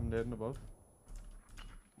still. I'm nading above.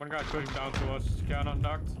 one guy going down towards counter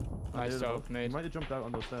knocked. Nice Naded job, above. He mate. might have jumped out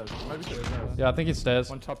on those stairs. He might be sitting stairs. Yeah, I think he's stairs.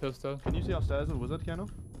 1 top hill still. Can you see our stairs with wizard, Keanu?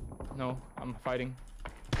 No, I'm fighting.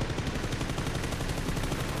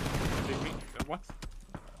 Did me? What?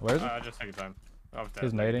 Where is it? Just take your time. I was dead.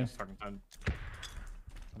 He's nading. Just fucking time.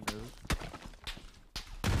 I'm naded.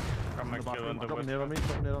 Got my In the kill in bathroom. the Drop a west. nade on me.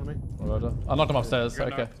 Drop a nade on me. Roger. I knocked him upstairs.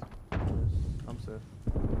 Good Okay. I'm safe.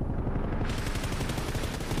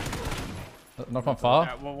 Knocked one far.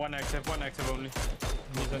 Yeah, well, one active only.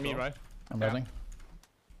 He's on me, right? I'm Yeah. running.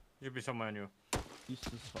 Should be somewhere on you. East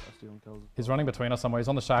is stealing kills. He's running between us somewhere. He's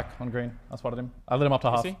on the shack on green. I spotted him. I lit him up to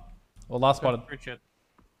Is half. he? Well, last spotted. Good shit.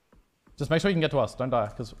 Just make sure you can get to us. Don't die,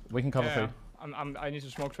 because we can cover Yeah. for you. I need to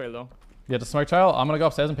smoke trail though. Yeah, just smoke trail. I'm gonna go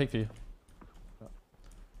upstairs and peek for you.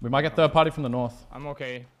 We might get third party from the north. I'm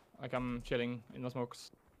okay. Like I'm chilling in the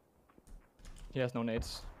smokes. He has no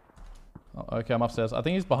nades. Oh, okay, I'm upstairs. I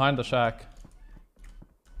think he's behind the shack.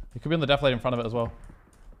 He could be in the deflate in front of it as well.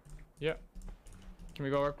 Yeah. Can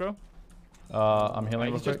we go work, bro? I'm healing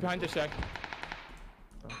real He's just quick. behind the shack.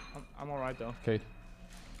 I'm alright though. Okay.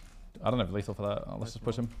 I don't have lethal for that. Let's just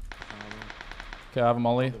push him. Okay, I have a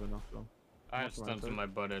molly. I have stuns on my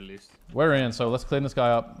butt at least. We're in, so let's clean this guy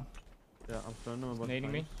up. Yeah, I'm stunning him.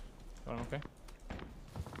 Nading me. Oh, okay.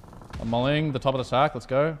 I'm mollying the top of the shack. Let's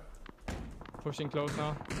go. Pushing close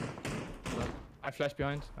now. I flash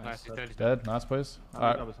behind. Nice, he's dead. He's dead. Nice, please. I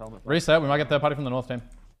Alright. grab his helmet. Reset. We might get third party from the north team.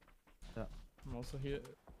 I'm also here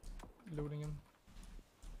looting him.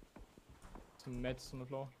 Some meds on the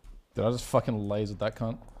floor. Dude, I just fucking lasered that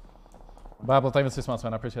cunt. BadBoyy, thank you for 6 months,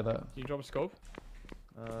 man. I appreciate that. Did you drop a scope?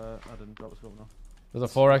 I didn't drop a scope now. There's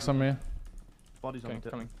a 4x on me. Body's on Okay, the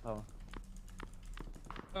tip. coming. Oh.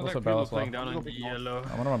 Sounds What's like a barrel people playing slot? down in the yellow.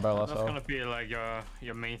 I wonder when barrel That's last gonna be like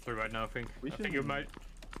your main three right now, I think. We I think should- you might.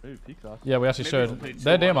 Maybe peek that. Yeah, we actually Maybe we'll should. play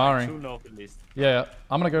They're 2 on, like, DMRing. 2 north at least. Yeah,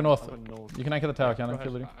 I'm gonna go north. I went north. You can anchor the tower Go cannon. ahead,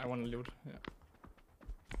 Keep looting. I want to loot. Yeah.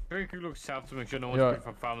 Very quick look south to make sure no one's Yeah. looking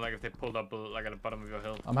for farm, like if they pulled up like at the bottom of your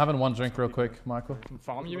hill. I'm having one drink real quick, Michael. From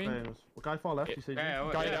farm, you mean? What guy far left? You see? Yeah,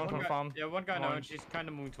 Guy yeah, down from farm. Yeah, one guy now, and Orange. she's kind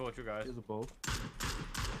of moving towards you guys. Here's a bow.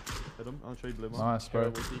 Hit him. I'll show you blue mark. Nice, bro.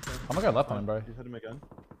 With DK. I'm gonna go left on him, bro. You hit him again.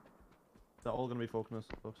 They're all gonna be focusing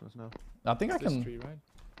us now. I think I This can. tree, right?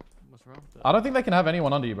 What's wrong? I don't think they can have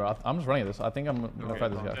anyone under you, bro. I'm just running this. I think I'm gonna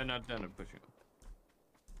fight this guy. They're not pushing.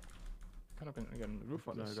 Kind of gonna get on the roof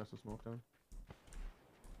on No, this. that's the smoke down.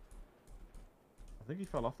 I think he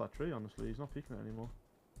fell off that tree, honestly. He's not peeking it anymore.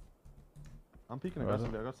 I'm peeking Where is it?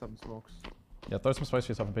 aggressively. I got 7 smokes. Yeah, throw some space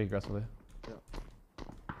for yourself and peek aggressively.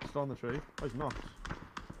 Still on the tree. Oh, he's knocked.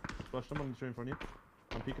 Flushed him on the tree in front of you.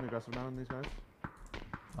 I'm peeking aggressive now on these guys.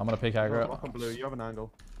 I'm gonna peek Lock aggro. on blue. You have an angle.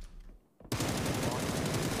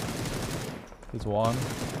 He's one.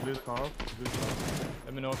 Blue's car. Blue's car.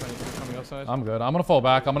 Let me know if anything's coming outside. I'm good. I'm gonna fall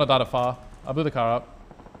back. I'm gonna die to far. I blew the car up.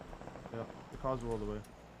 Yeah, the cars are all the way.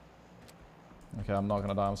 Okay, I'm not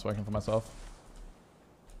gonna die. I'm smoking for myself.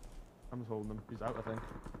 I'm just holding him. He's out, I think.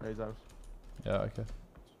 Yeah, he's out. Yeah, okay.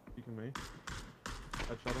 Peeking me.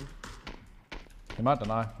 Headshot him. He might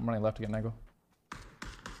deny. I'm running left to get an angle.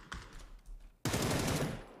 There's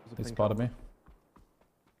a He pink spotted me. helmet.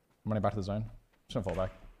 I'm running back to the zone. Just gonna fall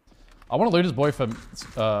back. I want to loot his boy for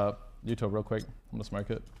Utah real quick. I'm gonna smoke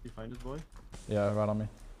it. You find his boy? Yeah, right on me.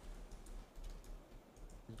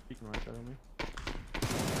 He's peeking right there on me.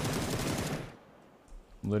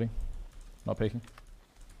 I'm looting. Not peeking.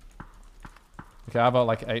 Okay, I have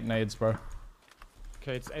like 8 nades, bro.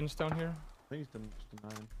 Okay, it's ends down here. I think he's just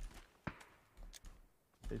denying.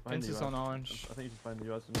 He's behind Ends the is US. on orange. I think he's behind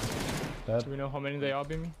the US. Dead. Do we know how many they are,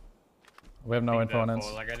 Bimmy? We have no info on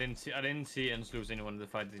ends. Like I didn't see Ents lose anyone in the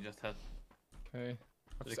fight they just had. Okay. It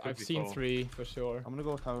could I've be seen 4. 3 for sure. I'm gonna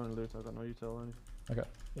go tower and loot. I got no util or anything.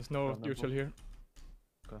 There's no Got that util one. here.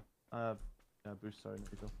 Yeah, boost, sorry, no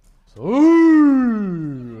util.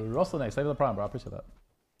 Ooh! Russell next. Save the prime, bro. I appreciate that.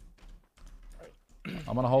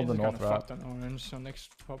 I'm gonna hold the Ends are north kinda route. fucked on orange on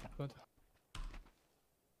next pop, but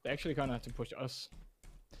they actually kind of have to push us.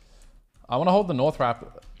 I want to hold the north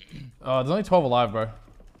route. There's only 12 alive, bro.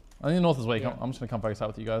 I think the north is weak. Yeah. I'm just gonna come focus out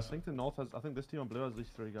with you guys. I think the north has. I think this team on blue has at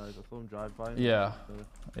least 3 guys. I saw them drive by. Yeah.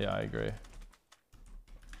 Yeah, I agree.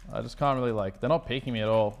 I just can't really like. They're not peeking me at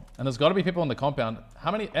all. And there's got to be people in the compound.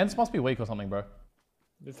 How many ends must be weak or something, bro?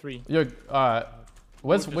 The 3. Yo, alright.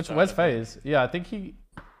 Where's Just where's FaZe? Yeah, I think he.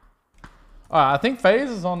 Alright, I think FaZe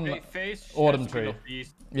is on. Face Autumn has to be tree.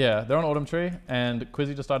 northeast. Yeah, they're on Autumn Tree, and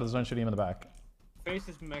Qwizzy just started the zone shooting him in the back. Face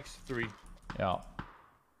is max 3. Yeah. I'm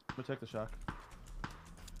gonna take the shack.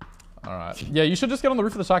 Alright. Yeah, you should just get on the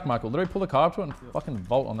roof of the shack, Michael. Literally pull the car up to it and fucking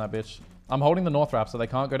vault on that bitch. I'm holding the north wrap so they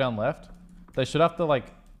can't go down left. They should have to like.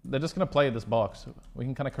 They're just gonna play this box. We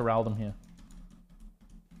can kind of corral them here.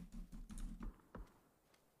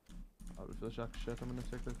 I'll roof of the shack. Shit, I'm gonna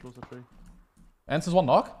take the closer tree. Ents is one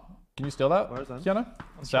knock. Can you steal that? Where's Ents? Keanu?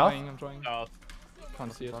 I'm South? trying, I'm trying. South.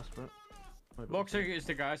 Can't see it. Fast for it. Wait, but- Boxer is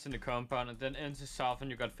the guys in the compound, and then Ents is south, and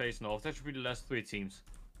you got Face north. That should be the last 3 teams.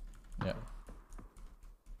 Yeah.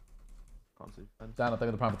 Can't see. Ents. Dan, I think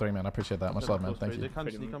of the prime for 3, man. I appreciate that. Much They're love, man. close Thank tree. you. They can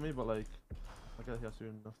Pretty sneak much. on me, but like, I guess yeah,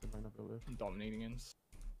 soon enough they might not be able to. I'm dominating ends.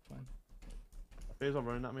 Fine. Phase are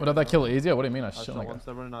running at me. What did that kill easier? What do you mean? I I shit shot like once.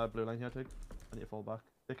 They're running out of blue line here, Tig. I need to fall back.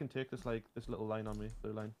 They can take this like this little line on me,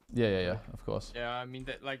 blue line. Yeah, of course. Yeah, I mean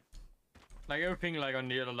that like everything like on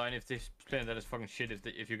the other line. If they play that is fucking shit.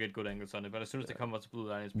 If you get good angles on it, but as soon as they come out to blue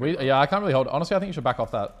line, it's pretty bad. Yeah, I can't really hold. Honestly, I think you should back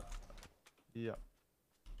off that. Yeah.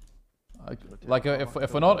 Like if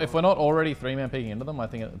we're not already 3-man peeking into them, I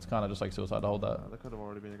think it's kind of just like suicide to hold that. There could have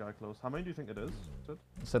already been a guy close. How many do you think it is? Sid?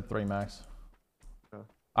 It said 3 max. Okay.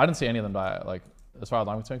 I didn't see any of them die. Like as far as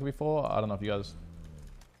I'm concerned, could be 4. I don't know if you guys.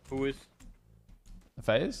 Who is?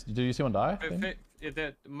 FaZe? Did you see one die?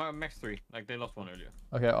 Yeah, max 3. Like they lost one earlier.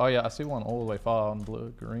 Okay. Oh yeah, I see one all the way far on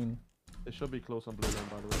blue, green. It should be close on blue line,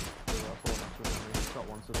 by the way. Yeah, I saw that shot on me. Shot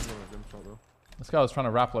once, so there's no rim shot though. This guy was trying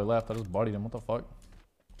to wrap low left. I just bodied him. What the fuck?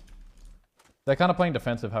 They're kind of playing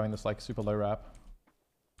defensive, having this like super low wrap.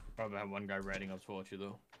 Probably have one guy riding up towards you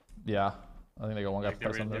though. Yeah, I think they got one guy Like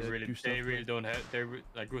pressed on they this. really don't have.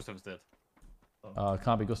 Like Gustav's dead.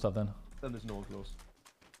 Can't be Gustav then. Then there's no one close.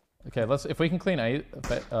 Okay, if we can clean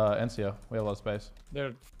NCO, we have a lot of space.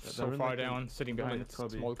 They're so they're in far like the- down, sitting they're behind like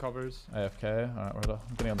cubby. small covers. AFK. Alright, we're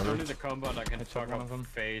getting on the Only roof. the compound I can Headshot fuck one of them. up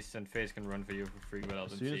Face, and Face can run for you for free without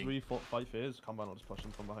As them soon as seeing. we fight phase, combat will just push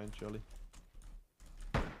them from behind, surely.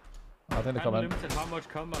 I think the Kinda compound. limited how much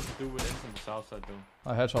compound to do with Ents on the south side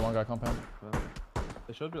though. I headshot one guy compound. Well,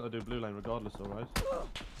 They should be able to do blue line regardless, though, right?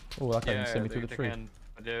 Oh, that guy can Yeah, see me through the they tree. can,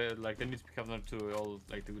 but they need to be confident to all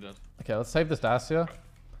like do that. Okay, let's save this Dacia.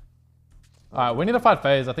 Alright, we need to fight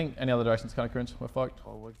phase. I think any other direction's kind of cringe. We're fucked.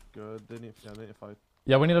 Oh, we're good. They need to fight.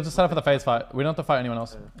 Yeah, we need to just set up for the phase fight. We don't have to fight anyone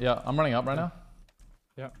else. Yeah, I'm running up right now.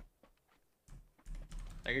 Yeah.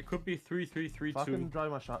 Like it could be 3-3-3-2. If I can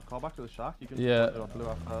drive my car back to the shack, you can Yeah. do a blue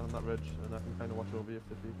after on that ridge, and I can kind of watch over you if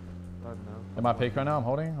they peek. Right now. Am I peak right now? I'm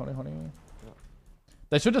holding.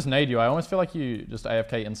 They should just nade you. I almost feel like you just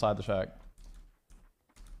AFK inside the shack.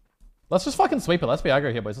 Let's just fucking sweep it. Let's be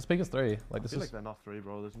aggro here, boys. Let's peek as 3. Like this I feel is. like they're not 3,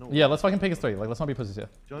 bro. There's no. Yeah, let's fucking peek as 3. Like let's not be pussies here.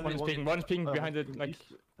 Do you know One is peeking behind it, like. east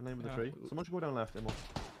and then with the yeah. tree. Someone should go down left, Imo.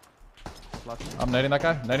 Flash. I'm nading that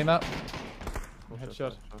guy. Nading that. Oh, shit, Headshot.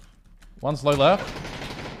 shit. One's low left.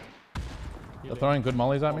 They're throwing good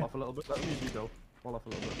mollies at Fall me. off a little bit. Let me go. Fall off a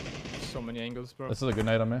little bit. So many angles, bro. This is a good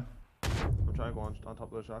nade on me. I'm trying to go on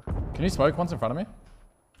top of the shack. Can you smoke once in front of me?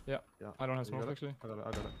 Yeah. Yeah. I don't have You smoke got it? actually. I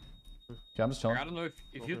got it. Okay, I'm just chilling. I don't know if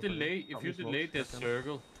you Okay, delay How if you many delay smokes? this Okay.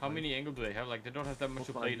 circle, how many angles do they have? Like they don't have that much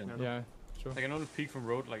to Both play sides, then. yeah. Yeah, sure. They can only peek from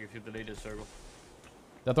road. Like if you delay this circle.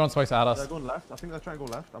 They're throwing smokes at us. They're going left. I think they're trying to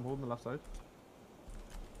go left. I'm holding the left side.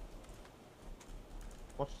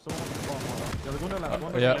 Watch someone on the farm. Yeah, they're going to the left.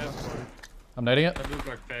 One yeah. left, sorry. I'm nading it. That looks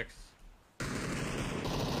like facts.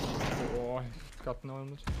 Oh, I got no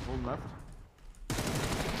helmet. Holding left.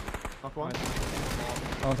 Knock one.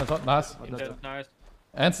 Oh, top. Nice. Oh, dead. Nice.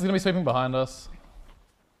 Ants is gonna be sweeping behind us.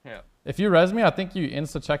 Yeah. If you res me, I think you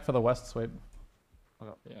insta check for the west sweep.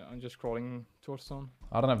 Yeah, I'm just crawling towards zone.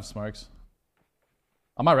 I don't have smokes.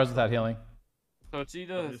 I might res without healing. So it's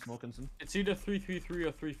either Just smoking some. 3-3-3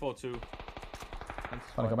 or 3-4-2.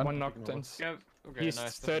 Trying to come in. One knocked and Yeah. Okay. he's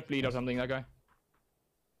Nice. third bleed or something, that guy.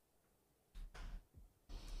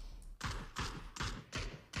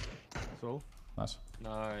 So, Nice.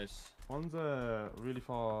 Nice. one's really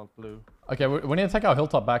far blue. Okay, we need to take our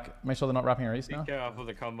hilltop back. Make sure they're not wrapping our east Be now. careful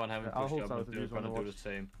the compound haven't Yeah, I'll pushed hold up, south but if they're you gonna wanna do the watch.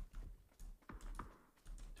 same.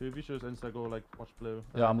 Two of you should insta go like watch blue.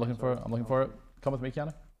 Yeah, I'm looking for it. I'm looking for it. Come with me,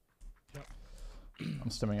 Kiana. I'm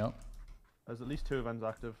stimming up. There's at least 2 events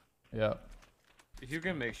active. Yeah. If you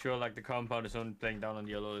can make sure like the compound is only playing down on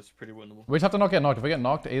yellow, it's pretty winnable. We just have to not get knocked. If we get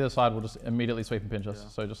knocked, either side will just immediately sweep and pinch us. Yeah.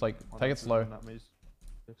 So just like One take it active slow. and that means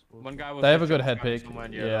exposed. One guy was. They have a good jump head guy peek. somewhere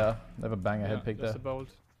in yellow. Yeah, they have a banger head peek Just there. a bolt.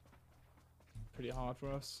 Pretty hard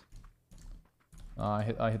for us. I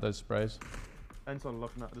hit those sprays. Ends on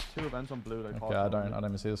looking at. There's 2 events on blue. Like Okay, I don't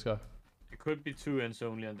even see this guy. It could be 2 ends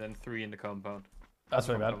only and then 3 in the compound. That's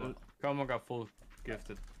really bad. Compound got full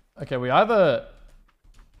gifted. Okay, we either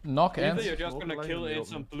knock Either ends. you're just Smoke gonna line kill in the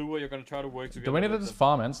ends on blue or you're gonna try to work together. Do we need to with just them.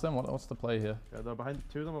 farm ends then? What's the play here? Yeah, they're behind.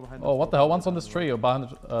 2 of them are behind. Oh, the what the smoke hell? line One's on and this the tree right. or behind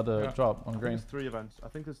the Yeah. drop on I think green. there's 3 events. I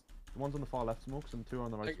think there's one's on the far left smokes and 2 on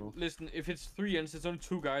the right Like, smoke. listen, if it's 3 ends, it's only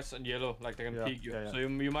 2 guys on yellow. Like they can Yeah, peek you. yeah, yeah. So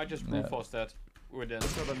you might just brute Yeah. force that with ends.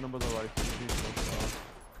 Make sure the numbers are right. These smokes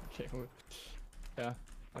Okay, cool. Yeah,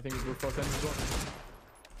 I think it's good for 10 as well.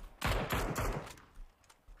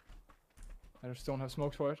 I just don't have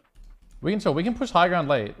smokes for it. We can chill. We can push high ground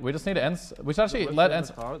late. We just need to ends. We should actually Let's let get in ends.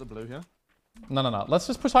 the car at the blue here. No. Let's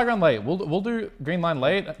just push high ground late. We'll do green line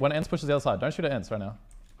late when ends pushes the other side. Don't shoot at ends right now.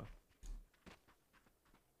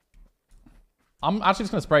 I'm actually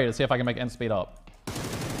just gonna spray to see if I can make ends speed up. I'm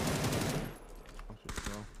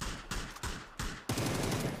shooting well.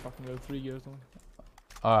 Fucking go 3 gears on.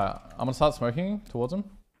 All right, I'm gonna start smoking towards him.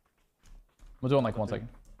 We'll do it in like 1 second.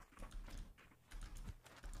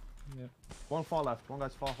 Yeah. One far left. One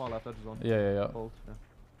guy's far left edge zone. Yeah. Hold. Yeah.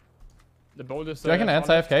 The bolt is. Do you reckon ends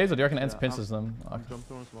AFKs or do you reckon ends Yeah, pinches them? I'm jumping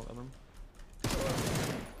through and smoke at them.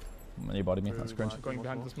 You body me. That's Very cringe. bad. Going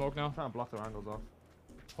behind the smoke now. I'm trying to block their angles off.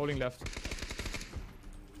 Holding left.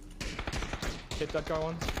 Hit that guy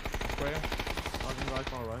once. Square. Marking right,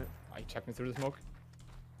 far right. I checked me through the smoke.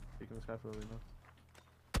 Peeking this guy for a reason.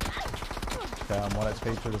 Okay, I'm 1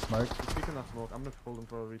 HP through the smoke. He's peeking that smoke. I'm gonna hold him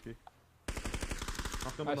for a repeat.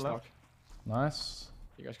 Knock him on Nice the left. knock. Nice.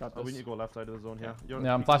 You guys got Oh, we this. need to go left side of the zone here. You're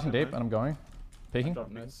Yeah, I'm peeking flashing right? deep and I'm going. Peeking. Drop.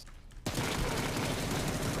 Nice.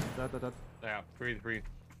 Dead. Yeah, 3-3.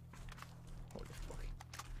 Holy fuck.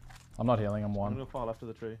 I'm not healing. I'm I'm 1. gonna fall left of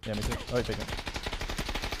the tree. Yeah, me too. Oh, peeking.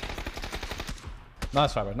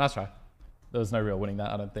 Nice try, bro. Nice try. There was no real winning that,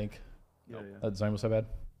 I don't think. Yeah. That zone was so bad.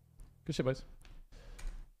 Good shit, boys.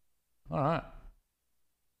 All right.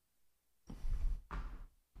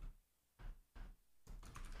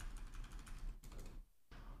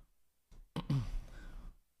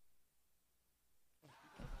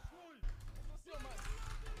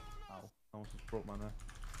 Ow. I almost just broke my neck.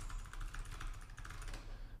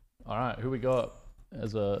 All right. Who we got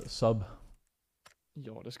as a sub?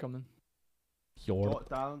 Yacht is coming. Your Jot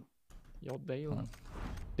down. Your Dale.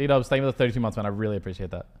 D-Dubs, thank you for the 32 months, man. I really appreciate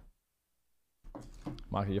that.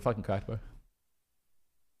 Marky, you're fucking cracked, bro.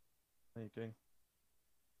 There you go.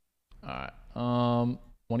 Alright.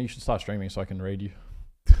 One of you should start streaming so I can raid you.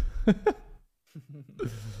 Because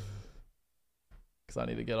I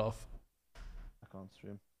need to get off. I can't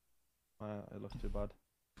stream. It looks too bad.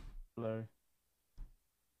 Blurry.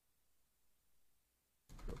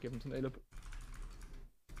 Go give him some nail up.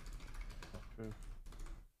 True.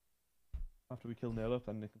 After we kill Nail Up,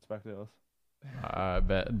 then they can spectate us.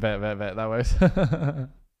 Bet. That works.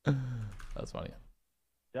 That's funny.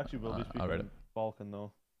 He actually will be I read speaking it. Balkan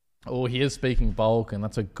though. Oh, he is speaking Balkan.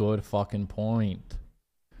 That's a good fucking point.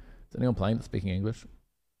 Is anyone playing that's speaking English?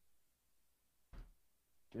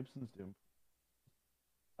 Gibson's doing.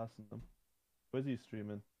 Passing them. Qwizzy's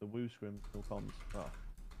streaming. The Woo scrim still comes. Ah.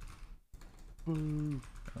 Boo.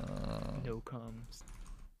 No comes.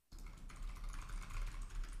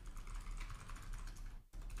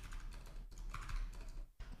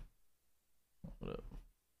 What up?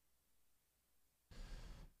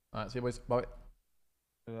 Alright, see you boys. Bye.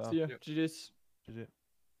 See ya. GG's. GG.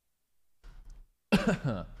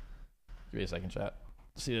 Give me a second, chat.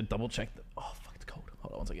 Just need to double check that. Oh, fuck, it's cold.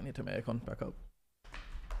 Hold on one second. I need to turn my aircon back up.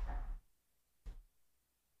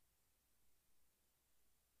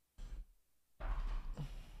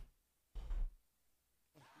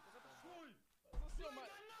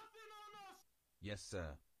 Yes, sir.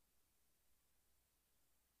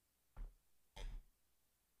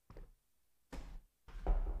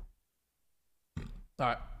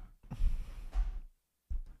 Alright.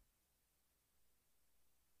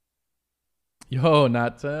 Yo,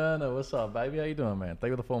 Nat Turner, what's up, baby? How you doing, man? Thank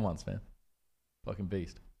you for the 4 months, man. Fucking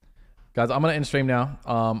beast. Guys, I'm gonna end stream now.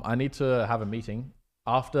 I need to have a meeting.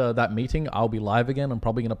 After that meeting, I'll be live again. I'm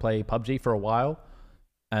probably gonna play PUBG for a while,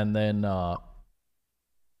 and then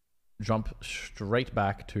jump straight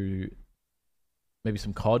back to maybe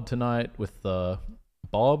some COD tonight with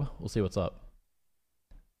Bob. We'll see what's up.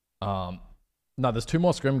 No, there's 2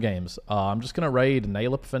 more scrim games. I'm just gonna raid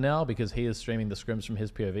Nailip for now because he is streaming the scrims from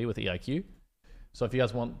his POV with EIQ. So if you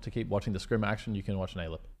guys want to keep watching the scrim action, you can watch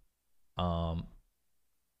Nailip. I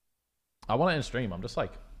want to end stream. I'm just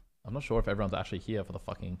like, I'm not sure if everyone's actually here for the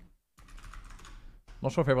fucking. I'm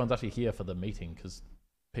not sure if everyone's actually here for the meeting because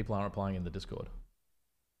people aren't replying in the Discord.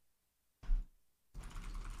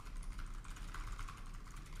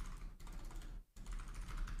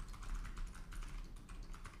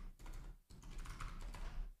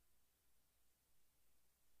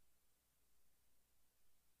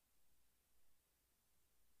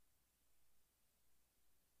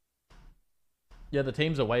 Yeah, the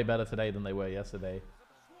teams are way better today than they were yesterday.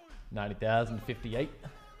 90,058.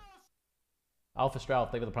 Alpha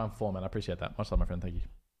Stroud, thank you for the prime 4, man. I appreciate that. Much love, my friend. Thank you.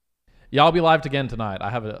 Yeah, I'll be live again tonight. I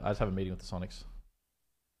just have a meeting with the Sonics.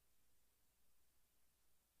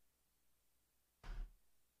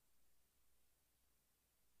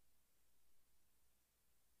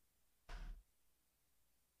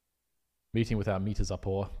 Meeting with our meters up,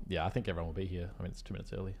 or yeah, I think everyone will be here. I mean, it's 2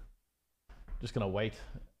 minutes early. Just gonna wait.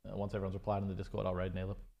 Once everyone's replied in the Discord, I'll raid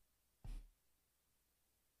Nailip.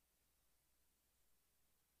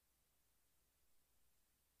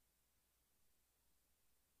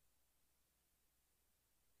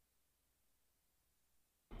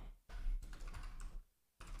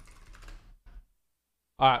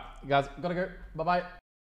 Alright, guys, gotta go. Bye-bye.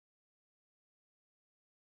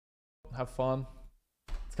 Have fun.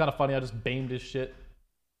 It's kind of funny, I just beamed his shit.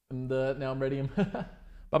 And now I'm ready him.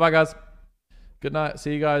 Bye-bye, guys. Good night.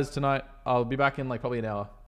 See you guys tonight. I'll be back in like probably an hour.